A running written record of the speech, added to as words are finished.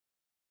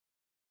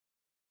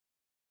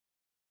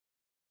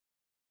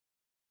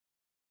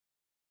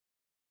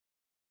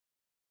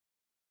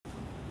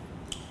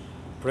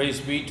Praise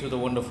be to the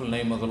wonderful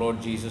name of the Lord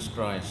Jesus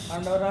Christ. I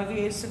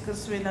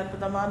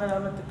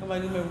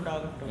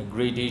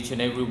greet each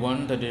and every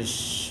one that is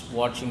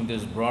watching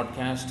this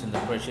broadcast in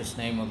the precious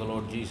name of the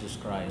Lord Jesus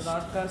Christ.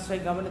 By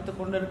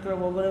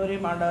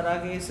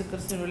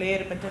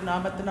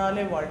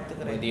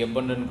the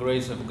abundant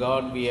grace of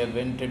God, we have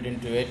entered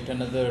into yet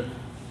another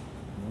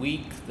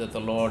week that the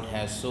Lord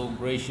has so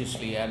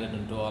graciously added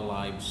into our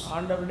lives.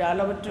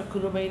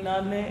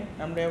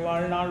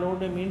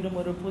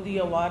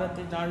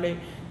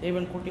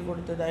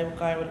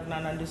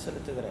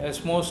 As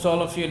most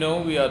all of you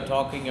know, we are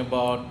talking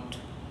about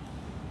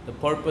the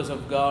purpose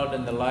of God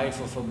and the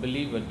life of a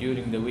believer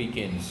during the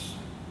weekends.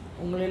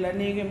 உங்களில்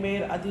அநேகம்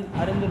பேர்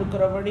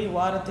அறிந்திருக்கிறபடி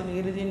வாரத்தின்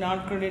இறுதி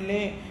நாட்களிலே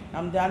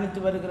நாம் தியானித்து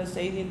வருகிற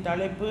செய்தியின்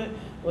தலைப்பு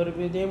ஒரு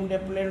தேவனுடைய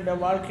பிள்ளைகளுடைய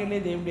வாழ்க்கையிலே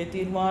தேவனுடைய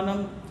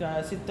தீர்மானம்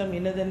சித்தம்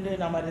என்னதென்று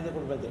நாம் அறிந்து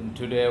கொள்வது.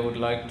 Today I would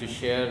like to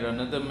share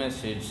another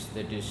message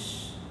that is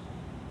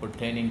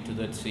pertaining to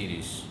that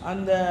series.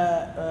 அந்த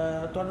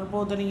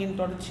தொடர்போதனையின்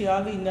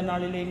தொடர்ச்சியாக இந்த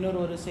நாளிலே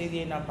இன்னொரு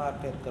செய்தியை நாம்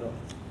பார்க்க இருக்கிறோம்.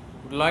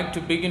 I would like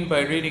to begin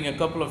by reading a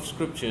couple of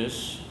scriptures.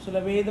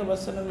 சில வேத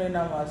வசனங்களை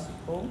நாம்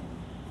வாசிப்போம்.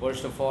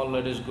 First of all,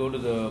 let us go to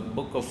the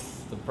book of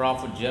the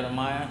prophet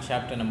Jeremiah,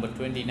 chapter number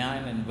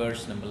 29 and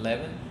verse number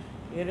 11.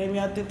 And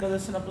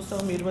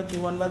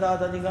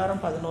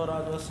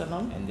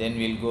then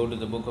we'll go to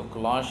the book of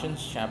Colossians,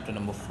 chapter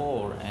number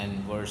 4 and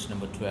verse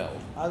number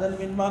 12.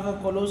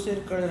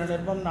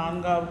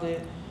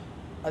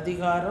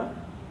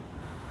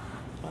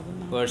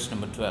 Verse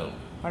number 12.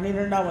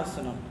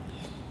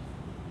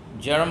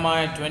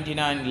 Jeremiah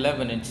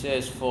 29:11, it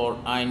says, "For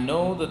I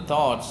know the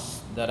thoughts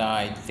that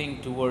I think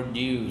toward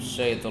you,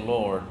 saith the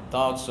Lord,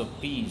 thoughts of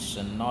peace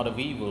and not of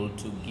evil,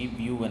 to give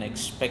you an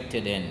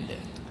expected end."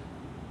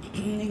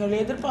 நீங்கள்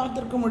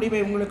எதிர்பார்த்திருக்கும்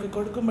முடிவை உங்களுக்கு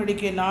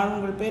கொடுக்கும்படிக்கு நான்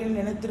உங்கள் பேரில்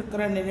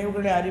நினைத்திருக்கிற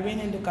நினைவுகளை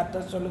அறிவேன் என்று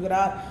கர்த்தர்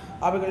சொல்கிறார்.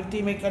 அவைகள்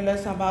தீமைக்கல்ல,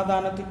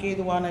 சமாதானத்துக்கு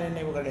ஏதுவான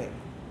நினைவுகளே.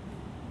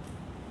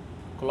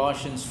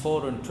 Colossians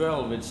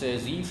 4:12, it says,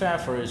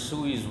 "Epaphras,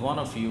 who is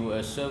one of you,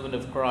 a servant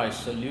of Christ,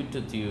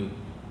 saluteth you,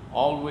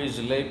 always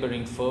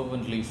laboring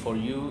fervently for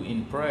you in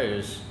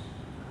prayers,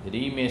 that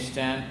he may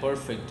stand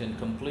perfect and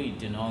complete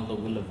in all the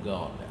will of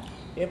God."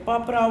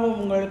 எப்பாப்ராவும்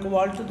உங்களுக்கு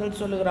வாழ்த்துதல்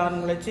சொல்லுகிறான்.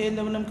 உங்களை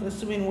சேர்ந்தவனும்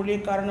கிறிஸ்துவின்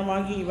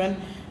ஊழியக்காரனுமாகி இவன்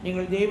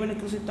நீங்கள்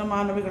தேவனுக்கு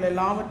சித்தமானவைகள்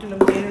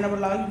எல்லாவற்றிலும்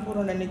தேறினவர்களாகி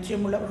பூரண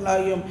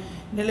நிச்சயமுள்ளவர்களாகியும்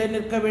நிலை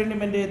நிற்க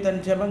வேண்டும் என்று தன்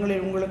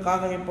ஜெபங்களில்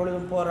உங்களுக்காக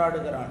எப்பொழுதும்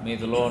போராடுகிறான். May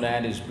the Lord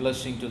add his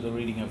blessing to the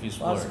reading of his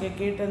word. வாசிக்க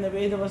கேட்ட அந்த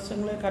வேத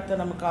வசனங்களை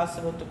கர்த்தர் நமக்கு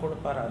ஆசீர்வாதத்தை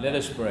கொடுப்பாராக. Let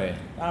us pray.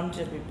 நாம்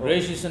ஜெபிப்போம்.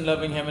 Gracious and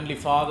loving heavenly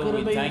Father,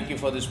 we thank you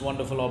for this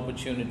wonderful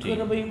opportunity.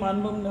 கிருபையும்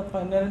அன்பும்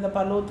நிறைந்த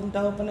பரலோகத்தின்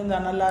தகப்பனே, இந்த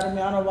நல்ல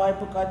அருமையான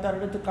வாய்ப்புக்காக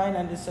தரத்துக்காய்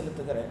நன்றி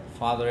செலுத்துகிறேன்.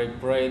 Father, I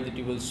pray that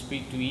you will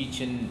speak to each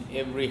and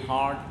every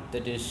heart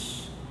that is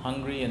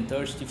hungry and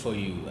thirsty for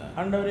you.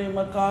 ஆண்டவரே,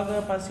 உமக்காக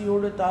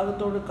பசியோடு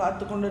தாகத்தோடு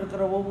காத்து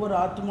கொண்டிருக்கிற ஒவ்வொரு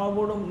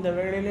ஆத்மாவோடும் இந்த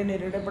வேளையிலே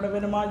நீர் இடைப்பட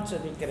வேண்டுமாய்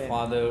ஜெபிக்கிறேன்.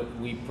 Father,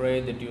 we pray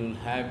that you will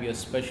have your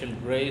special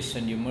grace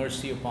and your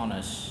mercy upon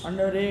us.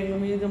 ஆண்டவரே,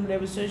 எங்கள் மீது உம்முடைய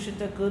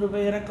விசேஷித்த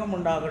கிருபை இரக்கம்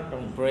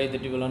உண்டாகட்டும். Pray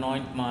that you will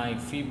anoint my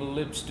feeble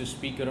lips to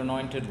speak your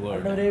anointed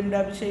word. ஆண்டவரே,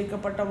 உம்முடைய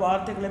அபிஷேகிக்கப்பட்ட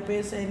வார்த்தைகளை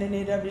பேச என்னை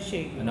நீர்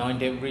அபிஷேகியும்.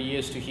 Anoint every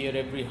ears to hear,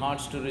 every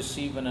hearts to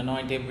receive, and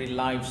anoint every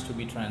lives to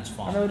be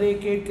transformed. ஆண்டவரே,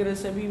 கேட்கிற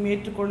செவியும்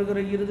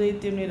ஏற்றுக்கொள்கிற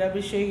இருதயத்தையும் நீர்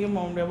அபிஷேகியும்.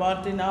 உம்முடைய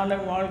வார்த்தையினால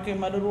வாழ்க்கை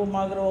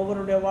மறுரூபமாகிற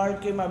ஒவ்வொருடைய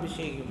வாழ்க்கையும்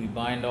அபிஷேகியும். We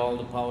bind all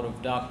the power of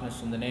darkness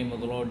in the name of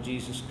the Lord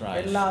Jesus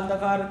Christ. எல்லா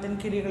அந்தகாரத்தின்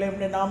கிரியைகளை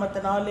உம்முடைய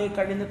நாமத்தினாலே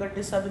கடிந்து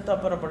கட்டி சபித்து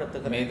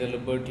அப்புறப்படுத்துகிறேன். May the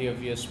liberty of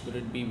your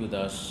spirit be with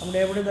us.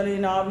 உம்முடைய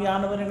விடுதலையின்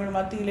ஆவியானவர் எங்கள்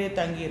மத்தியிலே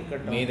தங்கி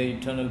இருக்கட்டும். May the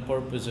eternal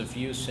purpose of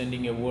you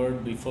sending your word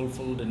be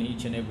fulfilled in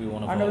each and every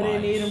one of our lives. ஆண்டவரே,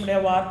 நீர் உம்முடைய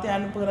வார்த்தை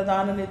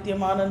அனுப்புகிறதான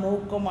நித்தியமான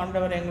நோக்கம்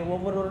ஆண்டவரே எங்கள்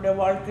ஒவ்வொருவருடைய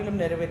வாழ்க்கையிலும்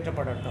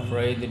நிறைவேற்றப்படட்டும்.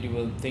 Pray that you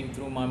will think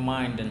through my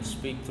mind and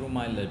speak through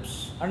my lips.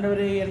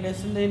 ஆண்டவரே, என்னுடைய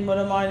சிந்தையின்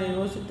மூலமாய் நீர்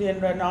யோசித்து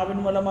என்னுடைய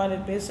நாவின் மூலமாய்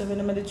நீர் பேச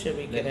வேண்டும் என்று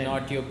ஜெபிக்கிறேன். Let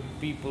not your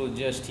people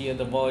just hear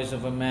the voice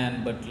of a man,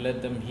 but let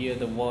them hear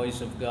the voice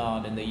of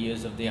God in the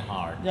ears of their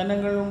heart.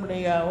 ஜனங்கள்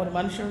உம்முடைய ஒரு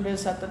மனுஷனுடைய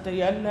சத்தத்தை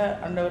அல்ல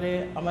ஆண்டவரே,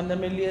 அந்த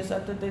மெல்லிய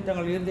சத்தத்தை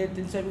தங்கள்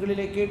இதயத்தின்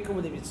செவிகளிலே கேட்க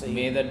உதவி செய்யும்.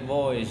 May that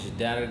voice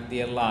direct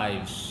their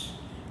lives.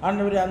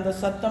 ஆண்டவரே, அந்த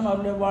சத்தம்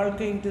அவருடைய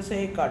வாழ்க்கையின்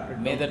திசையை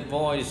காட்டட்டும். May that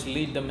voice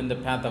lead them in the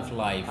path of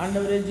life.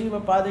 ஆண்டவரே, ஜீவ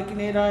பாதைக்கு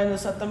நேராக அந்த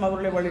சத்தம்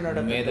அவர்களை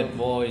வழிநடத்தட்டும். May that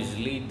voice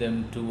lead them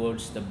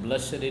towards the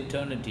blessed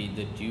eternity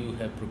that you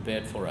have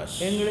prepared for us.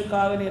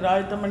 எங்களுக்காக நீர்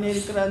ஆயத்தம்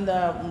பண்ணியிருக்கிற அந்த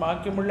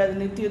பாக்கியமுள்ள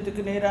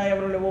நித்தியத்துக்கு நேராக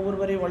அவர்களை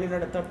ஒவ்வொருவரையும்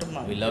வழிநடத்தட்டும்.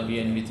 We love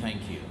you and we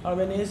thank you.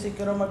 அவரை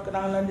நேசிக்கிறோம், உமக்கு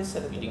நாங்கள் நன்றி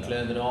செலுத்துகிறோம். We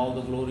declare that all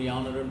the glory,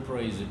 honor and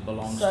praise it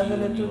belongs to you.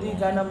 சகல துதி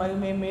கன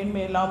மகிமை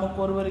மேன்மை எல்லாம்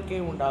உமக்கு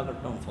ஒருவருக்கே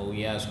உண்டாகட்டும். For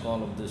we ask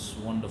all of this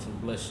wonderful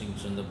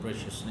blessings in the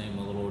precious name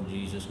of the Lord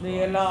Jesus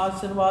Christ. எல்லா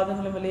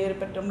ஆசீர்வாதங்களும் வெளியேற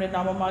பெற்றோம்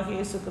நாமமாக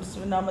இயேசு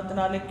கிறிஸ்துவின்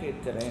நாமத்தினாலே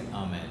கேட்கிறேன்.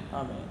 Amen.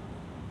 Amen.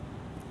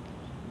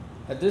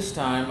 At this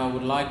time I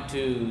would like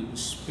to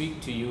speak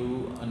to you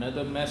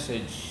another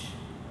message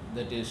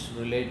that is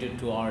related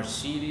to our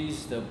series,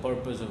 the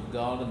purpose of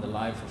God in the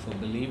life of a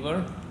believer.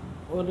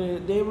 ஒரு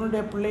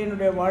தேவனுடைய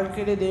பிள்ளையினுடைய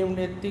வாழ்க்கையிலே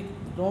தேவனுடைய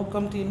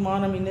நோக்கம்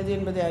தீர்மானம் என்னது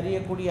என்பதை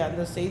அறியக்கூடிய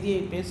அந்த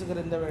செய்தியை பேசுகிற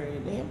இந்த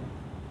வேளையிலே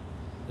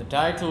The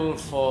title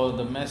for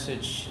the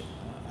message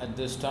at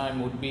this time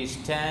would be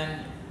Stand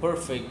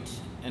Perfect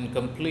and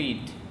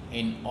Complete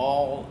in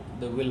All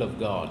the Will of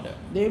God.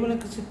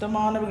 தேவனுக்கு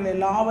சித்தமானவைகள்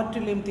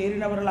எல்லாவற்றிலும்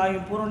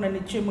தேறினவர்களாயும் பூரண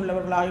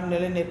நிச்சயமுள்ளவர்களாயும்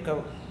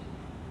நிலைநிற்கவும்.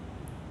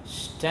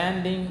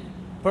 Standing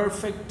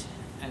perfect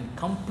and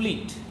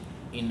complete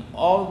in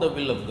all the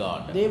will of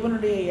God.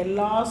 தேவனுடைய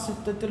எல்லா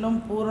சித்தத்திலும்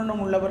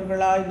பூரணம்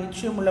உள்ளவர்களாய்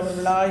நிச்சயம்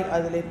உள்ளவர்களாய்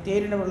அதிலே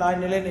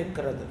தேறினவர்களாய்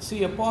நிலைநிற்கிறது.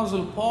 See,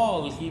 Apostle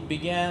Paul, he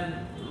began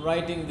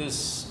writing this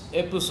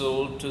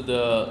epistle to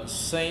the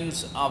saints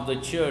of the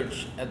church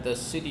at the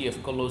city of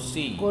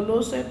Colossae.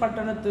 கொலோசை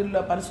பட்டணத்தில்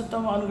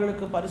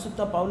பரிசுத்தவான்களுக்கு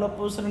பரிசுத்த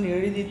பவுலப்போஸ்தலன்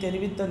எழுதி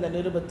தெரிவித்த அந்த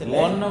நிருபத்திலே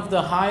one of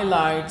the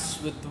highlights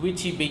with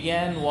which he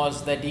began was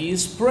that he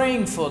is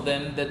praying for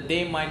them that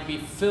they might be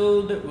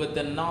filled with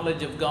the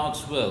knowledge of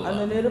God's will.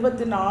 அந்த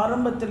நிருபத்தின்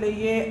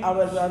ஆரம்பத்திலேயே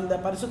அவர் அந்த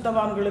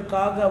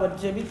பரிசுத்தவான்களுக்காக அவர்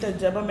ஜெபித்த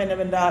ஜெபம்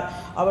என்னவென்றால்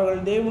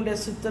அவர்கள் தேவனுடைய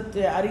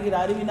சித்தத்தை அறிகிற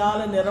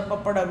அறிவினால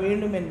நிரப்பப்பட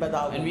வேண்டும்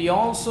என்பதாகும். And we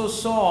also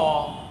saw,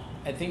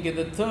 I think in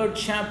the 3rd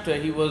chapter,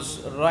 he was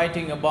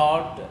writing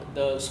about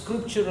the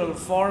scriptural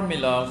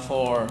formula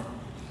for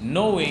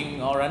knowing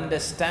or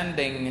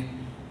understanding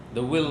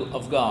the will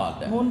of God.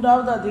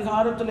 மூன்றாவது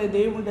அதிகாரத்திலே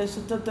தேவனுடைய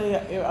சித்தத்தை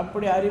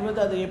அப்படி அறிவது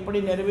அதை எப்படி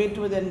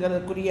நிறைவேற்றுவது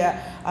என்கிறதுக்குரிய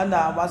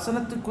அந்த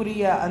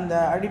வசனத்துக்குரிய அந்த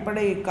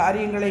அடிப்படை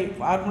காரியங்களை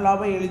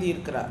ஃபார்முலாவை எழுதி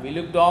இருக்கிறார். We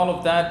looked all of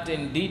that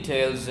in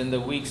details in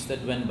the weeks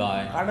that went by.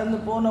 கடந்து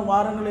போன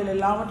வாரங்களில்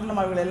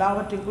எல்லாவற்றிலும் அவைகள்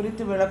எல்லாவற்றையும்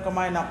குறித்து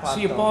விளக்கமாய் நாம்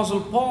பார்த்தோம். See,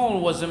 Apostle Paul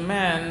was a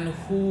man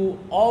who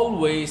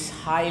always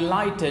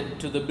highlighted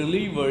to the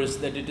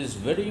believers that it is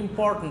very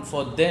important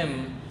for them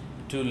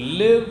to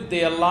live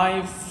their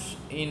life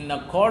in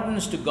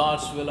accordance to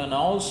God's will and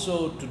also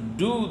to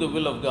do the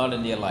will of God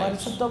in their lives.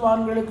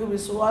 பரிசுத்தவான்களுக்கு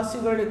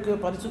விசுவாசிகளுக்கு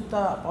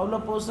பரிசுத்த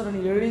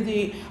பவுலப்போஸ்தலன் எழுதி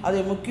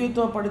அதை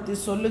முக்கியத்துவப்படுத்தி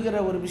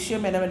சொல்லுகிற ஒரு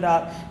விஷயம்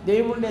என்னவென்றால்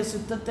தேவனுடைய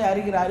சித்தத்தை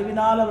அறிகிற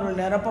அறிவினால்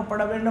அவர்கள்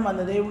நிரப்பப்பட வேண்டும்.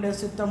 அந்த தேவனுடைய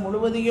சித்தம்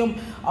முழுவதையும்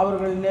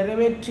அவர்கள்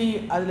நிறைவேற்றி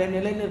அதில்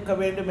நிலை நிற்க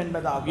வேண்டும்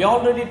என்பதாகும். We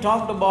already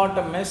talked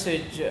about a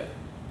message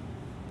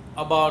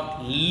about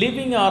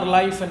living our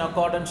life in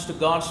accordance to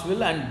God's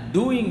will and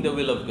doing the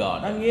will of God.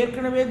 நாம்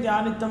ஏற்கனவே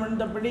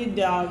தியானித்தபடி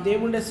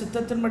தேவனுடைய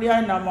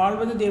சித்தத்தின்படியாய் நாம்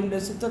வாழ்வது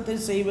தேவனுடைய சித்தத்தை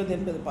செய்வது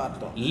என்பது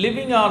பார்த்தோம்.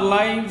 Living our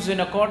lives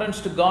in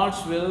accordance to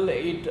God's will,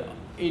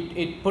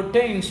 it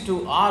pertains to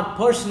our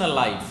personal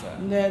life.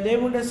 இந்த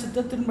தேவனுடைய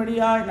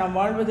சித்தத்தின்படியாய் நாம்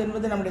வாழ்வது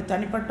என்பது நம்முடைய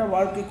தனிப்பட்ட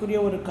வாழ்க்கைக்குரிய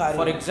ஒரு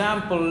காரியம். For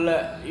example,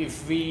 if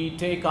we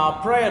take our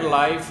prayer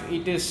life,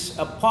 it is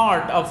a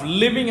part of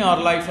living our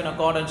life in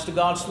accordance to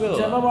God's will.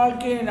 ஜெப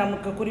வாழ்க்கையை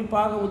நமக்கு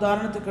குறிப்பாக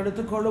உதாரணத்துக்கு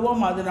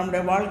எடுத்துக்கொள்வோம். அது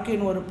நம்முடைய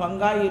வாழ்க்கையின் ஒரு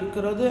பங்காய்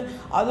இருக்கிறது.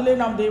 அதிலே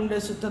நாம்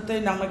தேவனுடைய சித்தத்தை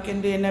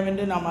நமக்கென்று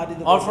என்னவென்று நாம்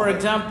அறிந்து Or for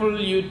example,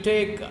 you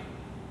take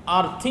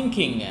our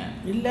thinking,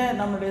 இல்ல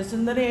நம்முடைய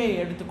சிந்தனையை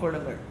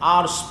எடுத்துக்கொள்ளுங்கள்.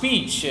 our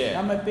speech,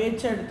 நம்ம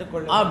பேச்சை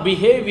எடுத்துக்கொள்ளுங்கள். our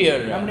behavior,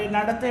 நம்முடைய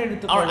நடத்தை our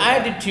எடுத்துக்கொள்ளுங்கள்.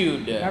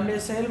 attitude, நம்முடைய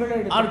செயல்களை our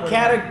எடுத்துக்கொள்ளுங்கள்.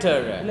 character,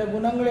 இல்ல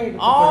குணங்களை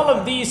எடுத்துக்கொள்ளுங்கள். all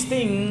of these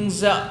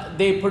things,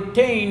 they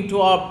pertain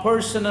to our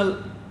personal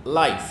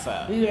life.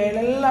 இது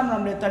எல்லாம்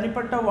நம்முடைய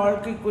தனிப்பட்ட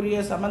வாழ்க்கைக்குரிய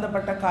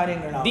சம்பந்தப்பட்ட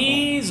காரியங்களாகும்.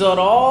 These are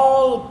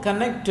all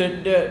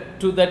connected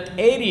to that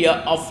area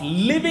of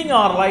living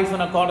our life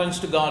in accordance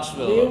to God's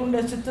will.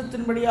 தேவனுடைய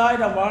சித்தத்தின்படியாய்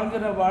நாம்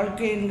வாழ்கிற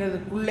வாழ்க்கை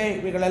என்கிறதுக்குள்ளே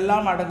இவைகள்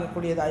எல்லாம்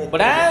அடங்கக்கூடியதாய்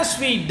But as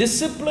we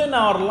discipline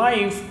our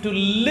life to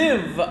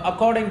live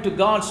according to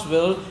God's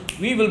will,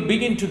 we will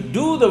begin to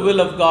do the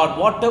will of God,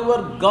 whatever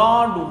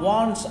God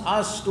wants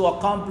us to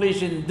accomplish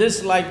in this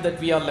life that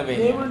we are living.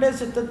 தேவனுடைய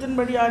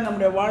சித்தத்தின்படியாய்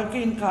நம்முடைய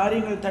வாழ்க்கையின்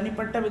காரியங்கள்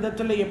தனிப்பட்ட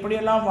விதத்தில்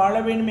எப்படியெல்லாம் வாழ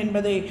வேண்டும்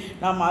என்பதை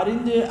நாம்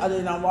அறிந்து அதை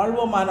நாம்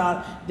வாழ்வோமானால்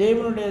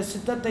தேவனுடைய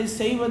சித்தத்தை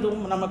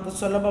செய்வதும் நமக்கு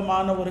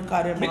சுலபமான ஒரு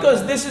காரியம்.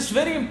 Because this is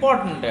very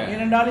important.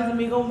 ஏனென்றால் இது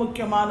மிகவும்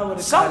முக்கியமான ஒரு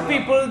காரியம். Some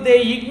people,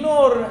 they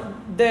ignore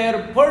their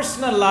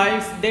personal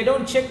life. They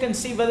don't check and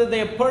see whether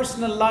their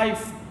personal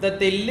life that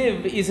they live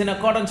is in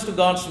accordance to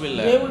God's will.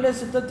 தேவனுடைய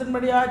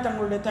சித்தத்தின்படியாய்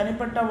தங்களுடைய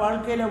தனிப்பட்ட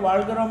வாழ்க்கையில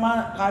வாழ்கிறோமா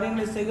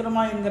காரியங்களை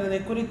செய்கிறோமா என்கிறதை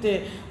குறித்து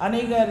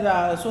அநேகர்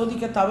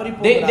சோதிக்க தவறி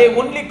போகிறார்கள். They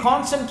only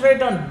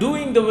concentrate on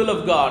doing the will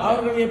of God.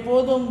 அவர்கள்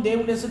எப்போதும்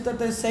தேவனுடைய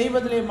சித்தத்தை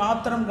செய்வதிலே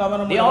மாத்திரம்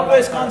கவனம் They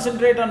always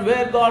concentrate on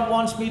where God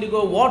wants me to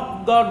go, what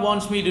God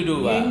wants me to do.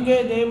 எங்கே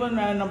தேவன்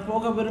நான்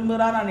போக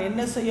விரும்புகிறார், நான்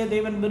என்ன செய்ய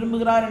தேவன்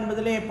விரும்புகிறார்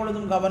என்பதிலே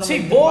எப்பொழுதும் கவனம்.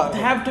 See, both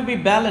have to be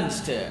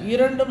balanced.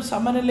 இரண்டும்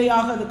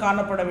சமநிலையாக அது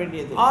காணப்பட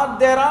வேண்டியது.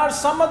 There are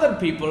some other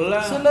people,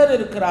 சிலர்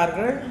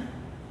இருக்கிறார்கள்,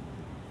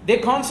 they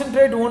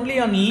concentrate only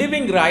on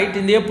living right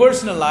in their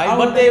personal life,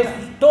 but they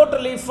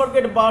totally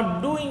forget about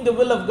doing the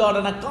will of God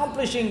and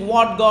accomplishing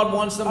what God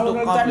wants them to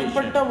accomplish.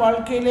 தனிப்பட்ட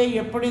வாழ்க்கையிலே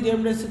எப்படி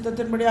தேவனுடைய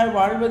சித்தத்தின்படியாய்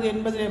வாழ்வது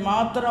என்பதிலே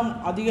மாத்திரம்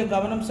அதிக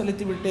கவனம்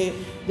செலுத்திவிட்டு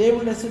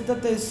தேவனுடைய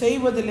சித்தத்தை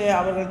செய்வதிலே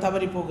அவர்கள்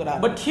தவறி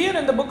போகிறார்கள். But here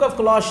in the book of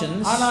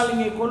Colossians, ஆனால்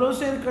இங்கே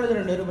கொலோசியருக்கு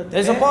எழுதின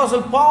நிருபத்திலே as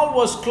Apostle Paul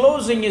was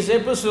closing his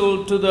epistle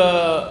to the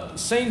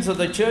saints of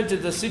the church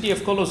at the city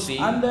of Colossae,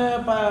 அந்த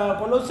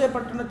கொலோசை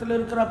பட்டணத்தில்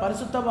இருக்கிற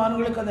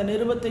பரிசுத்தவான்களுக்கு அந்த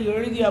நிருபத்தை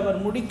எழுதி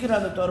அவர் முடிக்கிற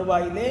அந்த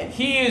தருவாயிலே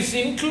he is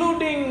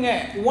including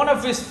one of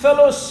his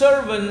fellow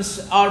servants,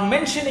 are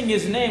mentioning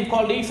his name,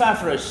 called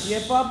Epaphras.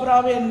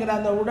 எப்பாப்ராவே என்கிற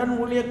அந்த உடன்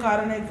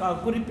ஊழியக்காரனை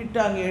குறிப்பிட்டு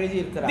அங்கே எழுதி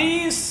இருக்கிறார்.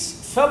 These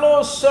fellow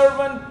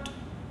servant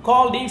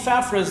called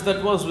Epaphras that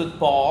was with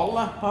Paul.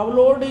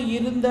 பவுலோடு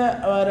இருந்த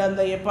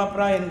அந்த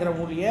எப்பாப்ரா என்கிற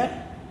ஊழியர்,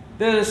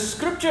 the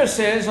scripture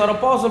says, or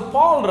Apostle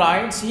Paul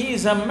writes, he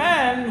is a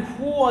man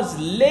who was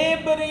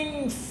laboring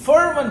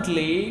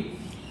fervently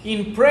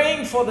in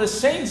praying for the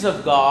saints of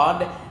God,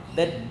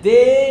 that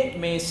they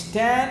may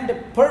stand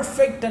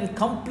perfect and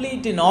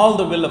complete in all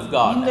the will of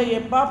God. இந்த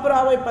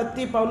எப்பாப்ராவை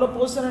பற்றி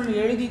பவுலப்போஸ்தலன்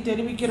எழுதி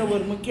தெரிவிக்கிற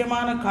ஒரு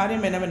முக்கியமான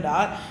காரியம்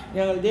என்னவென்றால்,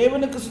 நீங்கள்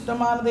தேவனுக்கு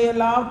சுத்தமானதை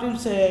எல்லாவற்றையும்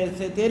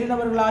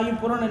தேறினவர்களாயும்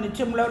பூரண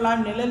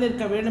நிச்சயமுள்ளவர்களாயும்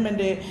நிலைநிற்க வேண்டும்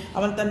என்று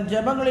அவன் தன்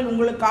ஜெபங்களில்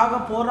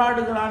உங்களுக்காக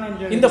போராடுகிறான்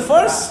என்று. In the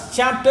first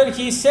chapter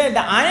he said,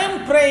 I am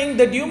praying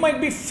that you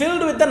might be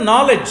filled with the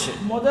knowledge.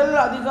 முதல்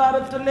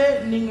அதிகாரத்திலே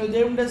நீங்கள்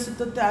தேவனுடைய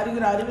சித்தத்தை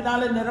அறிகிற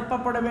அறிவினாலே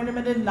நிரப்பப்பட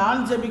வேண்டும் என்று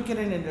நான்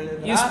ஜெபிக்கிறேன் என்று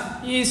எழுதுகிறார்.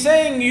 He is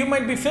saying you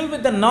might be filled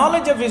with the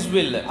knowledge of his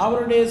will.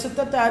 அவருடைய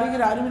சித்தத்தை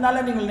அறிகிற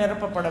அறிவினாலே நீங்கள்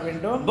நிரப்பப்பட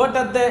வேண்டும். But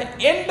at the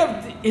end of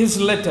his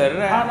letter,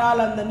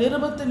 ஆனால் அந்த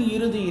நிருபத்தின்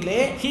இறுதியிலே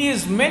he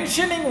is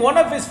mentioning one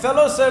of his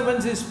fellow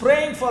servants is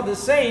praying for the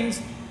saints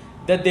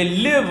that they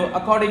live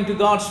according to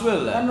God's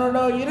will.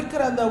 தன்னோட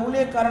இருக்கிற அந்த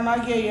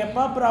ஊழியக்காரனாகிய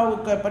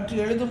எப்பாப்ராவுக்கு பற்றி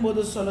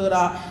எழுதும்போது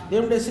சொல்கிறார்,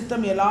 தேவனுடைய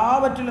சித்தம்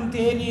எல்லாவற்றிலும்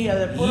தேறி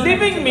அதை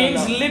living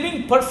means living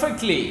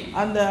perfectly.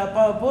 அந்த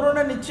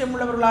பூரண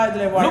நிச்சயமுள்ளவர்களாய்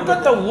இதிலே வாழ்வது. Look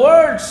at the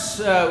words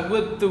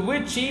with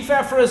which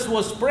Epaphras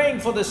was praying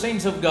for the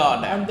saints of God.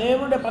 அந்த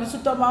தேவனுடைய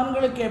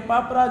பரிசுத்தவான்களுக்கு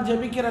எப்பாப்ரா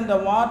ஜெபிக்கிற அந்த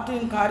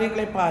வார்த்தையின்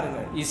காரியங்களை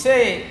பாருங்கள். He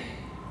say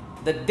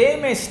that they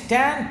may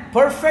stand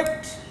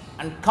perfect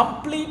and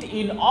complete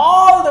in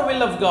all the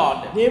will of God.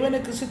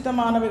 தேவனுக்கு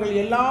சித்தமானவைகள்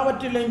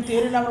எல்லாவற்றிலும்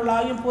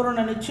தேறினவர்களாயும்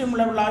பூரண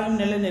நிச்சயமுள்ளவர்களாயும்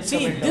நிலைநிற்க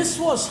வேண்டும். See, this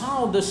was how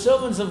the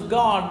servants of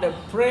God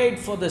prayed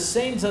for the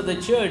saints of the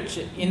church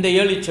in the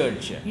early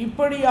church.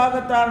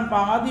 இப்படியாகத்தான்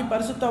ஆதி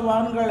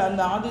பரிசுத்தவான்கள்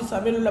அந்த ஆதி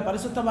சபையில் உள்ள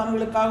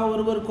பரிசுத்தவான்களுக்காக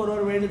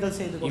ஒருவருக்கொருவர் வேண்டுதல்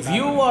செய்து கொண்டார்கள்.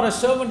 If you are a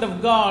servant of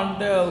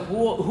God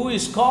who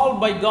is called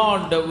by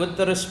God with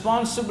the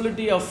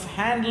responsibility of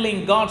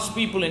handling God's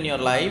people in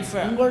your life,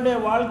 உங்களுடைய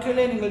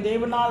வாழ்க்கையிலே நீங்கள்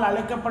தேவனால்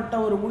அழைக்கப்பட்ட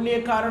ஒரு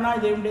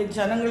ஊழியக்காரனாய் தேவனுடைய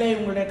ஜனங்களை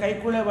உங்களுடைய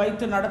கைக்குள்ளே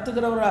வைத்து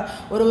நடத்துகிற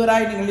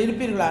ஒருவராய் நீங்கள்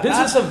இருப்பீர்களா? This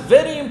is a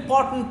very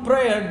important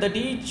prayer that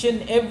each and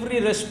every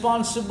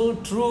responsible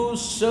true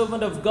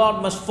servant of God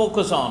must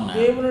focus on.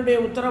 தேவனுடைய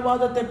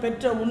உத்தரவாதத்தை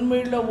பெற்ற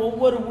உண்மையுள்ள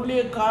ஒவ்வொரு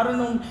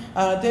ஊழியக்காரனும்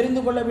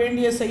தெரிந்து கொள்ள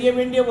வேண்டிய செய்ய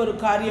வேண்டிய ஒரு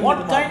காரியம்.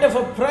 What kind of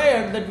a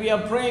prayer that we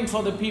are praying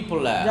for the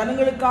people?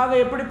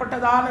 ஜனங்களுக்காக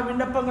எப்படிப்பட்டதான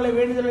விண்ணப்பங்களை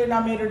வேண்டுதலை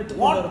நாம் ஏறெடுத்துக்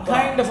கொண்டிருக்கிறோம். What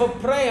kind of a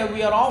prayer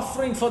we are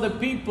offering for the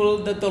people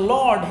that the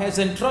Lord has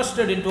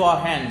entrusted into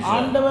our hands?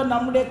 ஆண்டவர்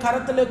நம்முடைய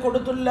கரத்திலே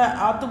கொடுத்துள்ள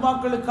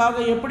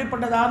ஆத்துமாக்களுக்காக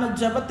எப்படிப்பட்டதான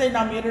ஜெபத்தை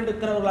நாம்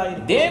ஏறெடுக்கிறவர்களாய்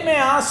இருக்கிறோம். They may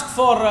ask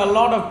for a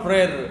lot of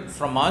prayer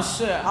from us.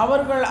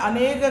 அவர்கள்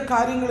अनेक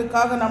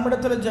காரியங்களுக்காக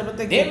நம்மிடத்தில்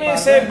ஜெபத்தை கேட்பார்கள். They may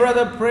say,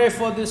 brother, pray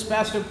for this,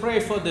 pastor, pray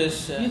for this.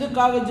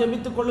 இதுக்காக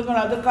ஜெபித்துக் கொள்ளுங்கள்,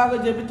 அதுக்காக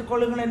ஜெபித்துக்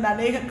கொள்ளுங்கள் என்ற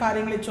अनेक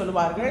காரியங்களை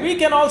சொல்வார்கள். We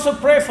can also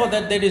pray for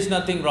that. There is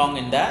nothing wrong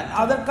in that.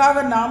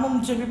 அதற்காக நாமும்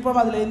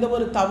ஜெபிப்போம், அதில் எந்த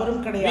ஒரு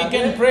தவறும் கிடையாது. We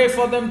can pray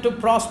for them to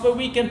prosper,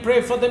 we can pray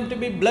for them to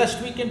be blessed,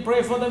 we can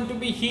pray for them to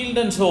be healed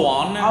and so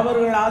on.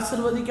 அவர்கள்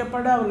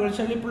ஆசீர்வதிக்கப்பட, அவர்கள்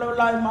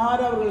செழிப்புள்ளவர்களாய் மாற,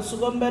 அவர்கள்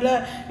சுகம் பெற,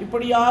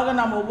 இப்படியாக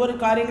நாம் ஒவ்வொரு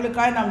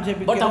காரியங்களுக்காக நாம்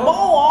ஜெபிக்கிறோம். But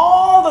above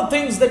all the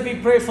things that we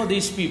pray for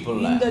these people,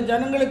 இந்த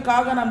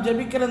ஜனங்களுக்காக நாம்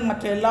ஜெபிக்கிறது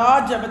மற்ற எல்லா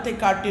ஜெபத்தை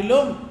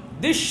காட்டிலும்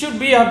this should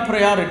be our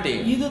priority.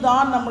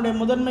 இதுதான் நம்முடைய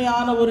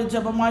முதன்மையான ஒரு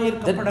ஜெபமாய்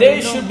இருக்கப்பட வேண்டும். They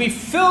should be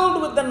filled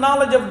with the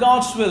knowledge of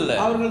God's will.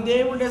 அவர்கள்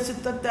தேவனுடைய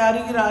சித்தத்தை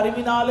அறிகிற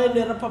அறிவினாலே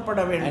நிரப்பப்பட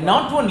வேண்டும். And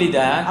not only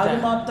that, அது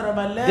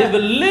மாத்திரமல்ல, they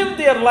will live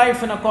their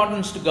life in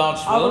accordance to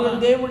God's will. அவர்கள்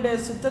தேவனுடைய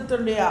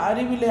சித்தத்தினுடைய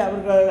அறிவிலே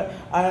அவர்கள்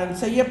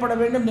செய்யப்பட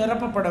வேண்டும்,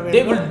 நிரப்பப்பட வேண்டும்.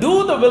 They will do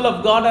the will of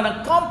God and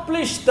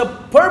accomplish the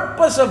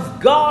purpose of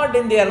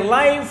God in their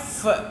life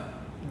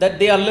that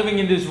they are living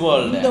in this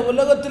world. இந்த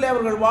உலகத்திலே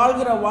அவர்கள்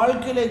வாழ்கிற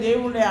வாழ்க்கையிலே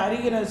தேவனுடைய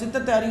அறிகிற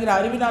சித்தத்தை அறிகிற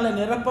அறிவினாலே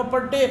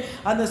நிரப்பப்பட்டு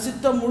அந்த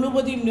சித்தம்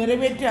முழுவதையும்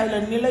நிறைவேற்றி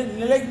அதில்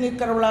நிலை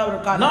நிற்கிறவர்களாக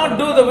இருக்காங்க. Not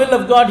do the will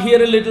of God here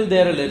a little,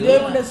 there a little.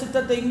 தேவனுடைய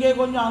சித்தத்தை இங்கே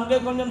கொஞ்சம் அங்கே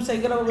கொஞ்சம்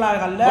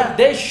செய்கிறவர்களாக அல்ல. But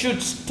they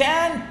should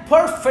stand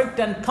perfect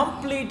and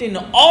complete in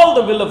all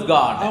the will of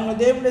God. அவங்க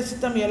தேவனுடைய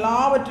சித்தம்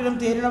எல்லாவற்றிலும்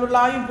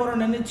தேறினவர்களாயும்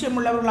பூரண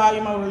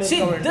நிச்சயமுள்ளவர்களாயும் அவர்கள்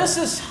இருக்க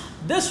வேண்டும்.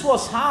 This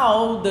was how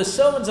the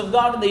servants of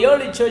God in the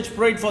early church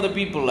prayed for the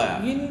people.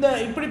 இந்த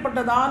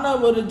இப்படிப்பட்டதான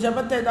ஒரு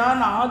ஜெபத்தை தான்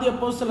ஆதி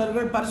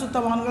அப்போஸ்தலர்கள்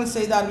பரிசுத்தவான்கள்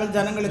செய்தார்கள்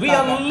ஜனங்களுக்காக. We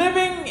are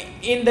living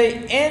in the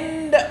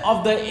end of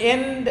the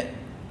end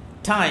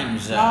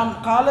times. நாம்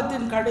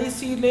காலத்தின்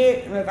கடைசியிலே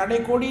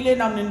கடைக்கோடியிலே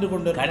நாம் நின்று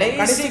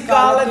கொண்டிருக்கிறோம். கடைசி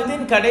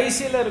காலத்தின்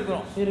கடைசியில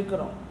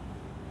இருக்கிறோம்.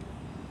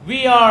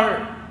 We are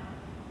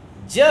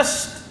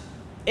just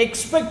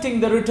expecting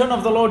the return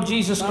of the Lord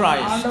Jesus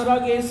Christ.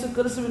 ஆண்டவராகிய இயேசு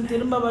கிறிஸ்துவின்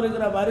திரும்ப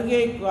வருகிற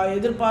வருகையை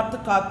எதிர்பார்த்து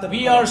காத்திருக்கிறோம்.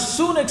 We are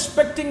soon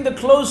expecting the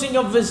closing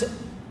of his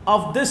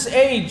of this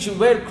age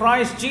where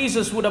Christ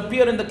Jesus would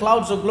appear in the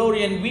clouds of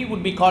glory and we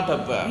would be caught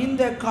up.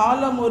 இந்த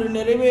காலம் ஒரு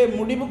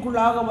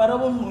முடிவுக்குள்ளாக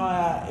வரவும்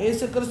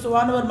இயேசு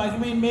கிறிஸ்துவானவர்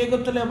மகிமையின்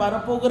மேகத்திலே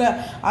வரப்போகிற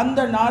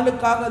அந்த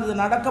நாளுக்காக அது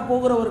நடக்க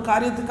போகிற ஒரு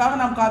காரியத்துக்காக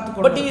நாம்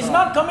காத்துக்கொண்டிருக்கிறோம். But he is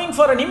not coming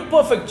for an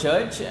imperfect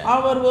church.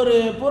 அவர் ஒரு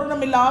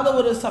பூரணமில்லாத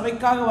ஒரு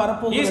சபைக்காக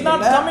வரப்போகிறார். He is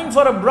not coming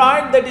for a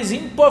bride that is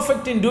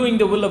imperfect in doing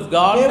the will of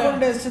God.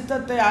 தேவனுடைய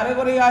சித்தத்தை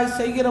அரைகுறையாய்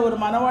செய்கிற ஒரு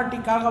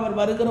மனவாட்டிக்காக அவர்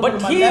வருகிறவர்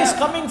அல்ல. But he is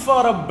coming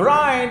for a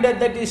bride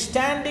that is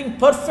standing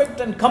perfect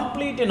and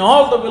complete in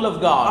all the will of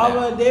God.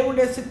 அவர்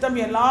தேவனுடைய சித்தம்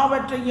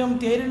எல்லாவற்றையும்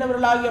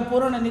தேறினவர்களாகிய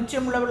பூரண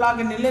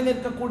நிச்சயமுள்ளவர்களாக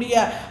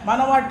நிலைநிற்கக்கூடிய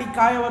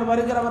மனவாட்டிக்காக அவர்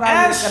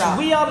வருகிறவராக இருக்கிறார்.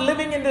 As we are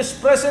living in this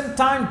present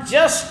time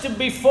just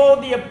before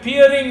the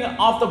appearing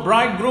of the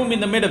bridegroom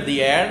in the mid of the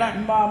air,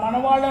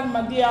 மணவாளன்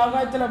மத்திய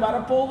ஆகாயத்தில்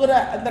வரப்போகிற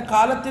அந்த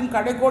காலத்தின்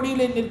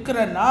கடைக்கோடியிலே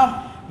நிற்கிற நாம்,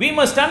 we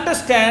must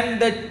understand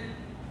that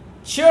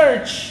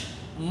church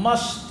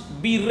must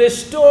be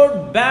restored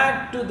back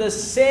to the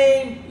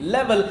same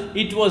level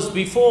it was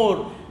before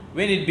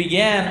when it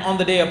began on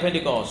the day of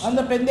Pentecost.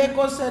 அந்த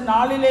பெந்தேகோஸ்து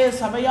நாளிலே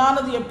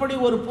சபையானது எப்படி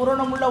ஒரு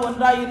பூரணமுள்ள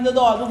ஒன்றாய்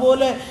இருந்ததோ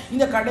அதுபோல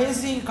இந்த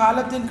கடைசி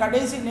காலத்தின்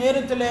கடைசி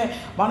நேரத்திலே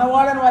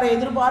மணவாளன் வரை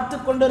எதிர்பார்த்து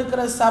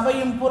கொண்டிருக்கிற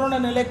சபையும் பூரண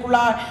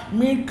நிலைக்குள்ளாய்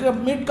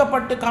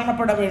மீட்கப்பட்டு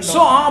காணப்பட வேண்டும்.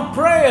 So our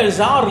prayers,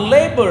 our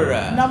labor,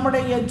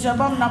 நம்முடைய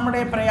ஜெபம்,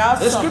 நம்முடைய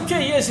பிரயாசம். The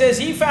scripture here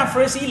says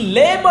Epaphras, he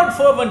labored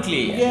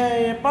fervently.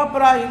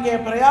 எப்பாப்ரா இங்கே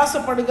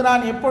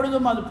பிரயாசப்படுகிறான்,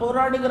 எப்பொழுதும் அது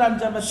போராடுகிறான்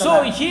ஜெபத்தில். So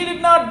he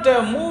did not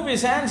move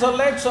his hands or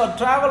legs or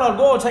travel or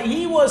go outside.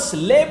 He was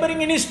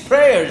laboring in his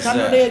prayers.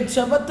 தன்னுடைய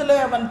ஜெபத்திலே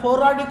அவன்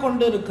போராடி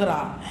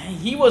கொண்டிருக்கிறான்.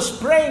 He was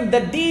praying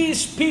that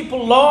these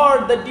people,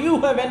 Lord, that you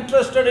have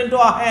entrusted into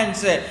our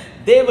hands,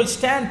 they will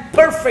stand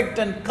perfect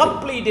and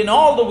complete in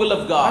all the will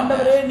of God.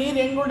 ஆண்டவரே, நீர்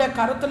எங்களுடைய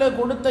கரத்திலே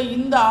கொடுத்த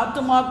இந்த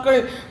ஆத்துமாக்கள்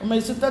உம்மை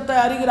சித்தத்தை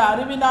அறிகிற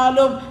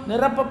அறிவினாலும்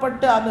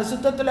நிரப்பப்பட்டு அந்த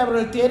சித்தத்தில்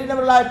அவர்கள்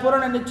தேறினவர்களாய்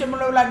பூரண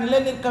நிச்சயமுள்ளவர்களாய்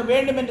நிலைநிற்க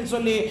வேண்டும் என்று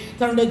சொல்லி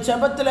தன்னுடைய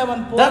ஜெபத்தில்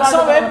அவன் போராடுகிறான். That's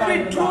how every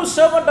true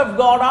servant of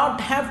God ought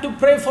to have to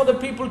pray for the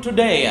people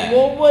today.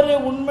 ஒவ்வொரு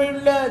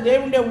உண்மையுள்ள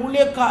தேவனுடைய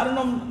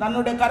ஊழியக்காரனும்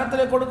தன்னுடைய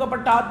கரத்திலே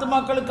கொடுக்கப்பட்ட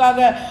ஆத்துமாக்களுக்காக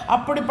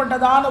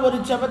அப்படிப்பட்டதான ஒரு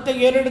ஜெபத்தை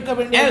ஏறெடுக்க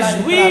வேண்டும்.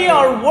 As we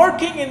are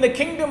working in the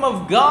kingdom of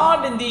God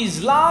in these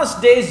last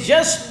days,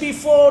 just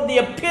before the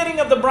appearing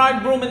of the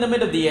bridegroom in the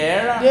mid of the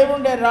air,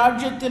 தேவனுடைய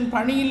ராஜ்யத்தின்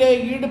பணியிலே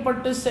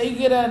ஈடுபட்டு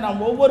செய்கிற நாம்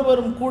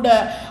ஒவ்வொருவரும் கூட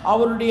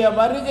அவருடைய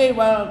வருகை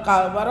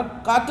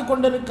காத்து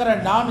கொண்டிருக்கிற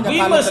நாம் இந்த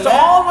காலத்துல, we must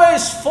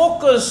always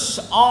focus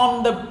on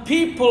the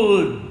people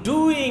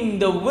doing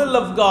the will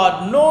of God,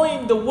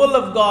 knowing the will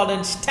of God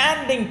and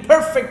standing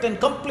perfect and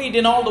complete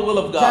in all the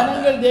will of God.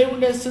 ஜனங்கள்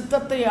தேவனுடைய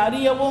சித்தத்தை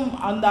அறியவும்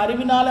அந்த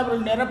அறிவினால்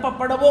அவர்கள்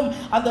நிரப்பப்படவும்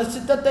அந்த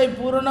சித்தத்தை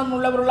பூரணம்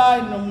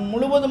உள்ளவர்களாய்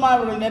முழுவதும்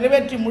அவர்கள்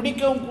நிறைவேற்றி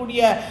முடிக்கவும்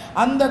கூடிய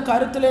அந்த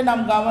கருத்திலே நாம்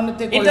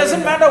கவனத்தை கொள்ள வேண்டும். It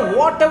doesn't matter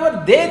whatever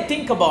they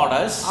think about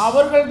us.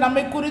 அவர்கள்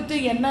நம்மை குறித்து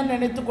என்ன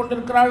நினைத்துக்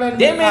கொண்டிருக்கிறார்கள்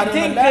என்று they may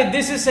think that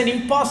this is an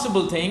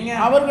impossible thing.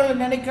 அவர்கள்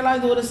நினைக்கலாம்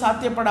இது ஒரு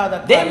சாத்தியப்படாத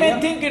காரியம். They may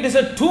think it is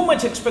a too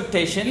much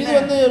expectation. இது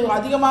வந்து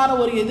அதிகமான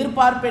ஒரு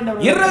எதிர்பார்ப்பு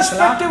என்று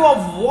irrespective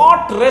of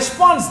what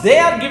response they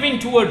are giving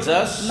towards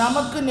us.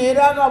 நமக்கு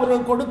நேராக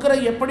அவர்கள் கொடுக்கிற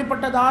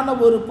எப்படிப்பட்டதான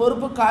ஒரு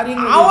பொறுப்பு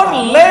காரியங்கள், our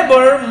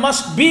labor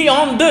must be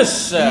on this.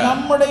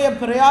 நம்முடைய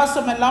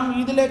பிரயாசம் எல்லாம்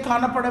இதிலே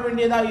காணப்பட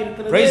வேண்டியதா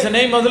இருக்கிறது. Praise the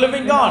name of the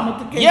living God.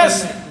 Yes,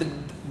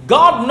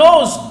 God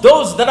knows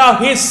those that are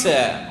his.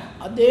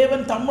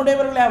 தேவன்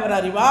தம்முடையவர்களை அவர்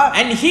அறிவார்.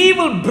 And he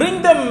will bring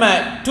them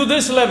to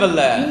this level.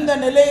 இந்த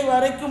நிலை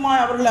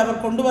வரைக்குமாய் அவர்களை அவர்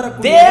கொண்டு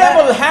வரக்கூடிய, they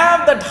will have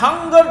that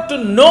hunger to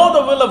know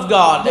the will of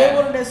God.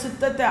 தேவனுடைய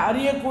சித்தத்தை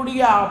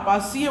அறியக்கூடிய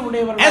பசியை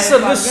உடையவர்கள். As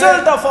a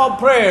result of our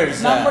prayers,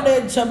 நம்முடைய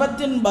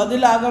ஜெபத்தின்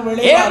பதிலாக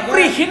விளைவாக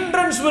every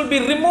hindrance will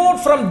be removed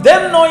from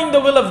them knowing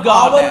the will of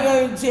God.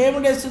 அவர்கள்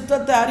தேவனுடைய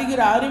சித்தத்தை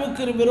அறிகிற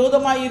அறிவுக்கு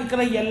விரோதமாய்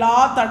இருக்கிற எல்லா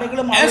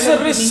தடைகளும் as a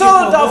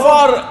result of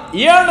our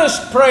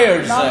earnest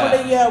prayers,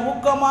 நம்முடைய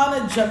ஊக்கமான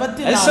ஜெபத்தினாலே,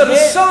 as a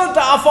result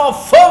of our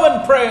fervent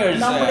prayers,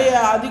 நம்முடைய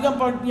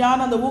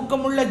அதிகப்படியான அந்த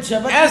ஊக்கமுள்ள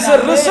ஜெபத்தினாலே, as a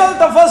result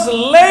of us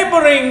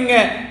laboring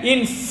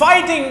in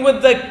fighting with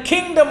the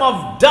kingdom of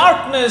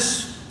darkness,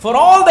 for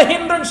all the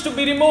hindrance to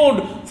be removed,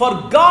 for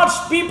God's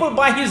people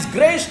by his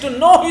grace to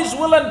know his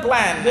will and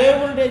plan.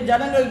 தேவனுடைய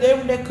ஜனங்கள்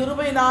தேவனுடைய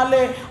கிருபையினாலே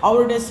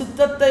அவருடைய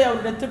சித்தத்தை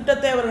அவருடைய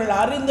திட்டத்தை அவர்கள்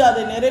அறிந்து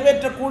அதை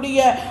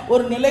நிறைவேற்றக்கூடிய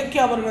ஒரு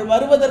நிலைக்கு அவர்கள்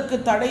வருவதற்கு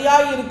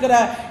தடையாய் இருக்கிற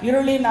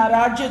இருளின்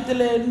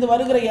ராஜ்யத்தில் இருந்து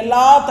வருகிற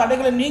எல்லா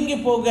தடைகளும் நீங்கி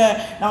போக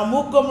நாம்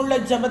ஊக்கமுள்ள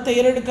ஜெபத்தை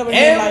ஏறெடுக்க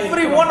வேண்டும்.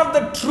 Every one of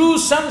the true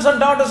sons and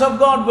daughters of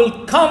God will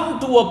come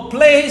to a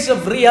place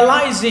of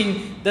realizing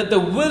that the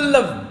will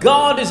of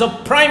God is of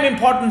prime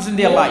importance in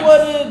their life.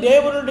 ஒவ்வொரு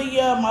தேவனுடைய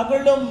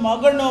மகளும்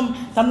மகனும்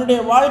தன்னுடைய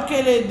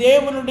வாழ்க்கையிலே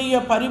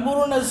தேவனுடைய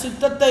பரிபூரண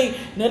சித்தத்தை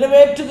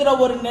நிறைவேற்றுகிற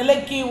ஒரு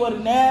நிலைக்கு ஒரு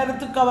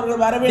நேரத்துக்கு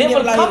அவர்கள் வர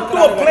வேண்டியவர்களாக இருக்கிறார்கள். They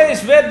will come to a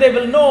place where they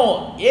will know,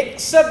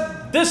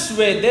 except this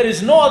way, there is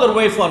no other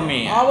way for me.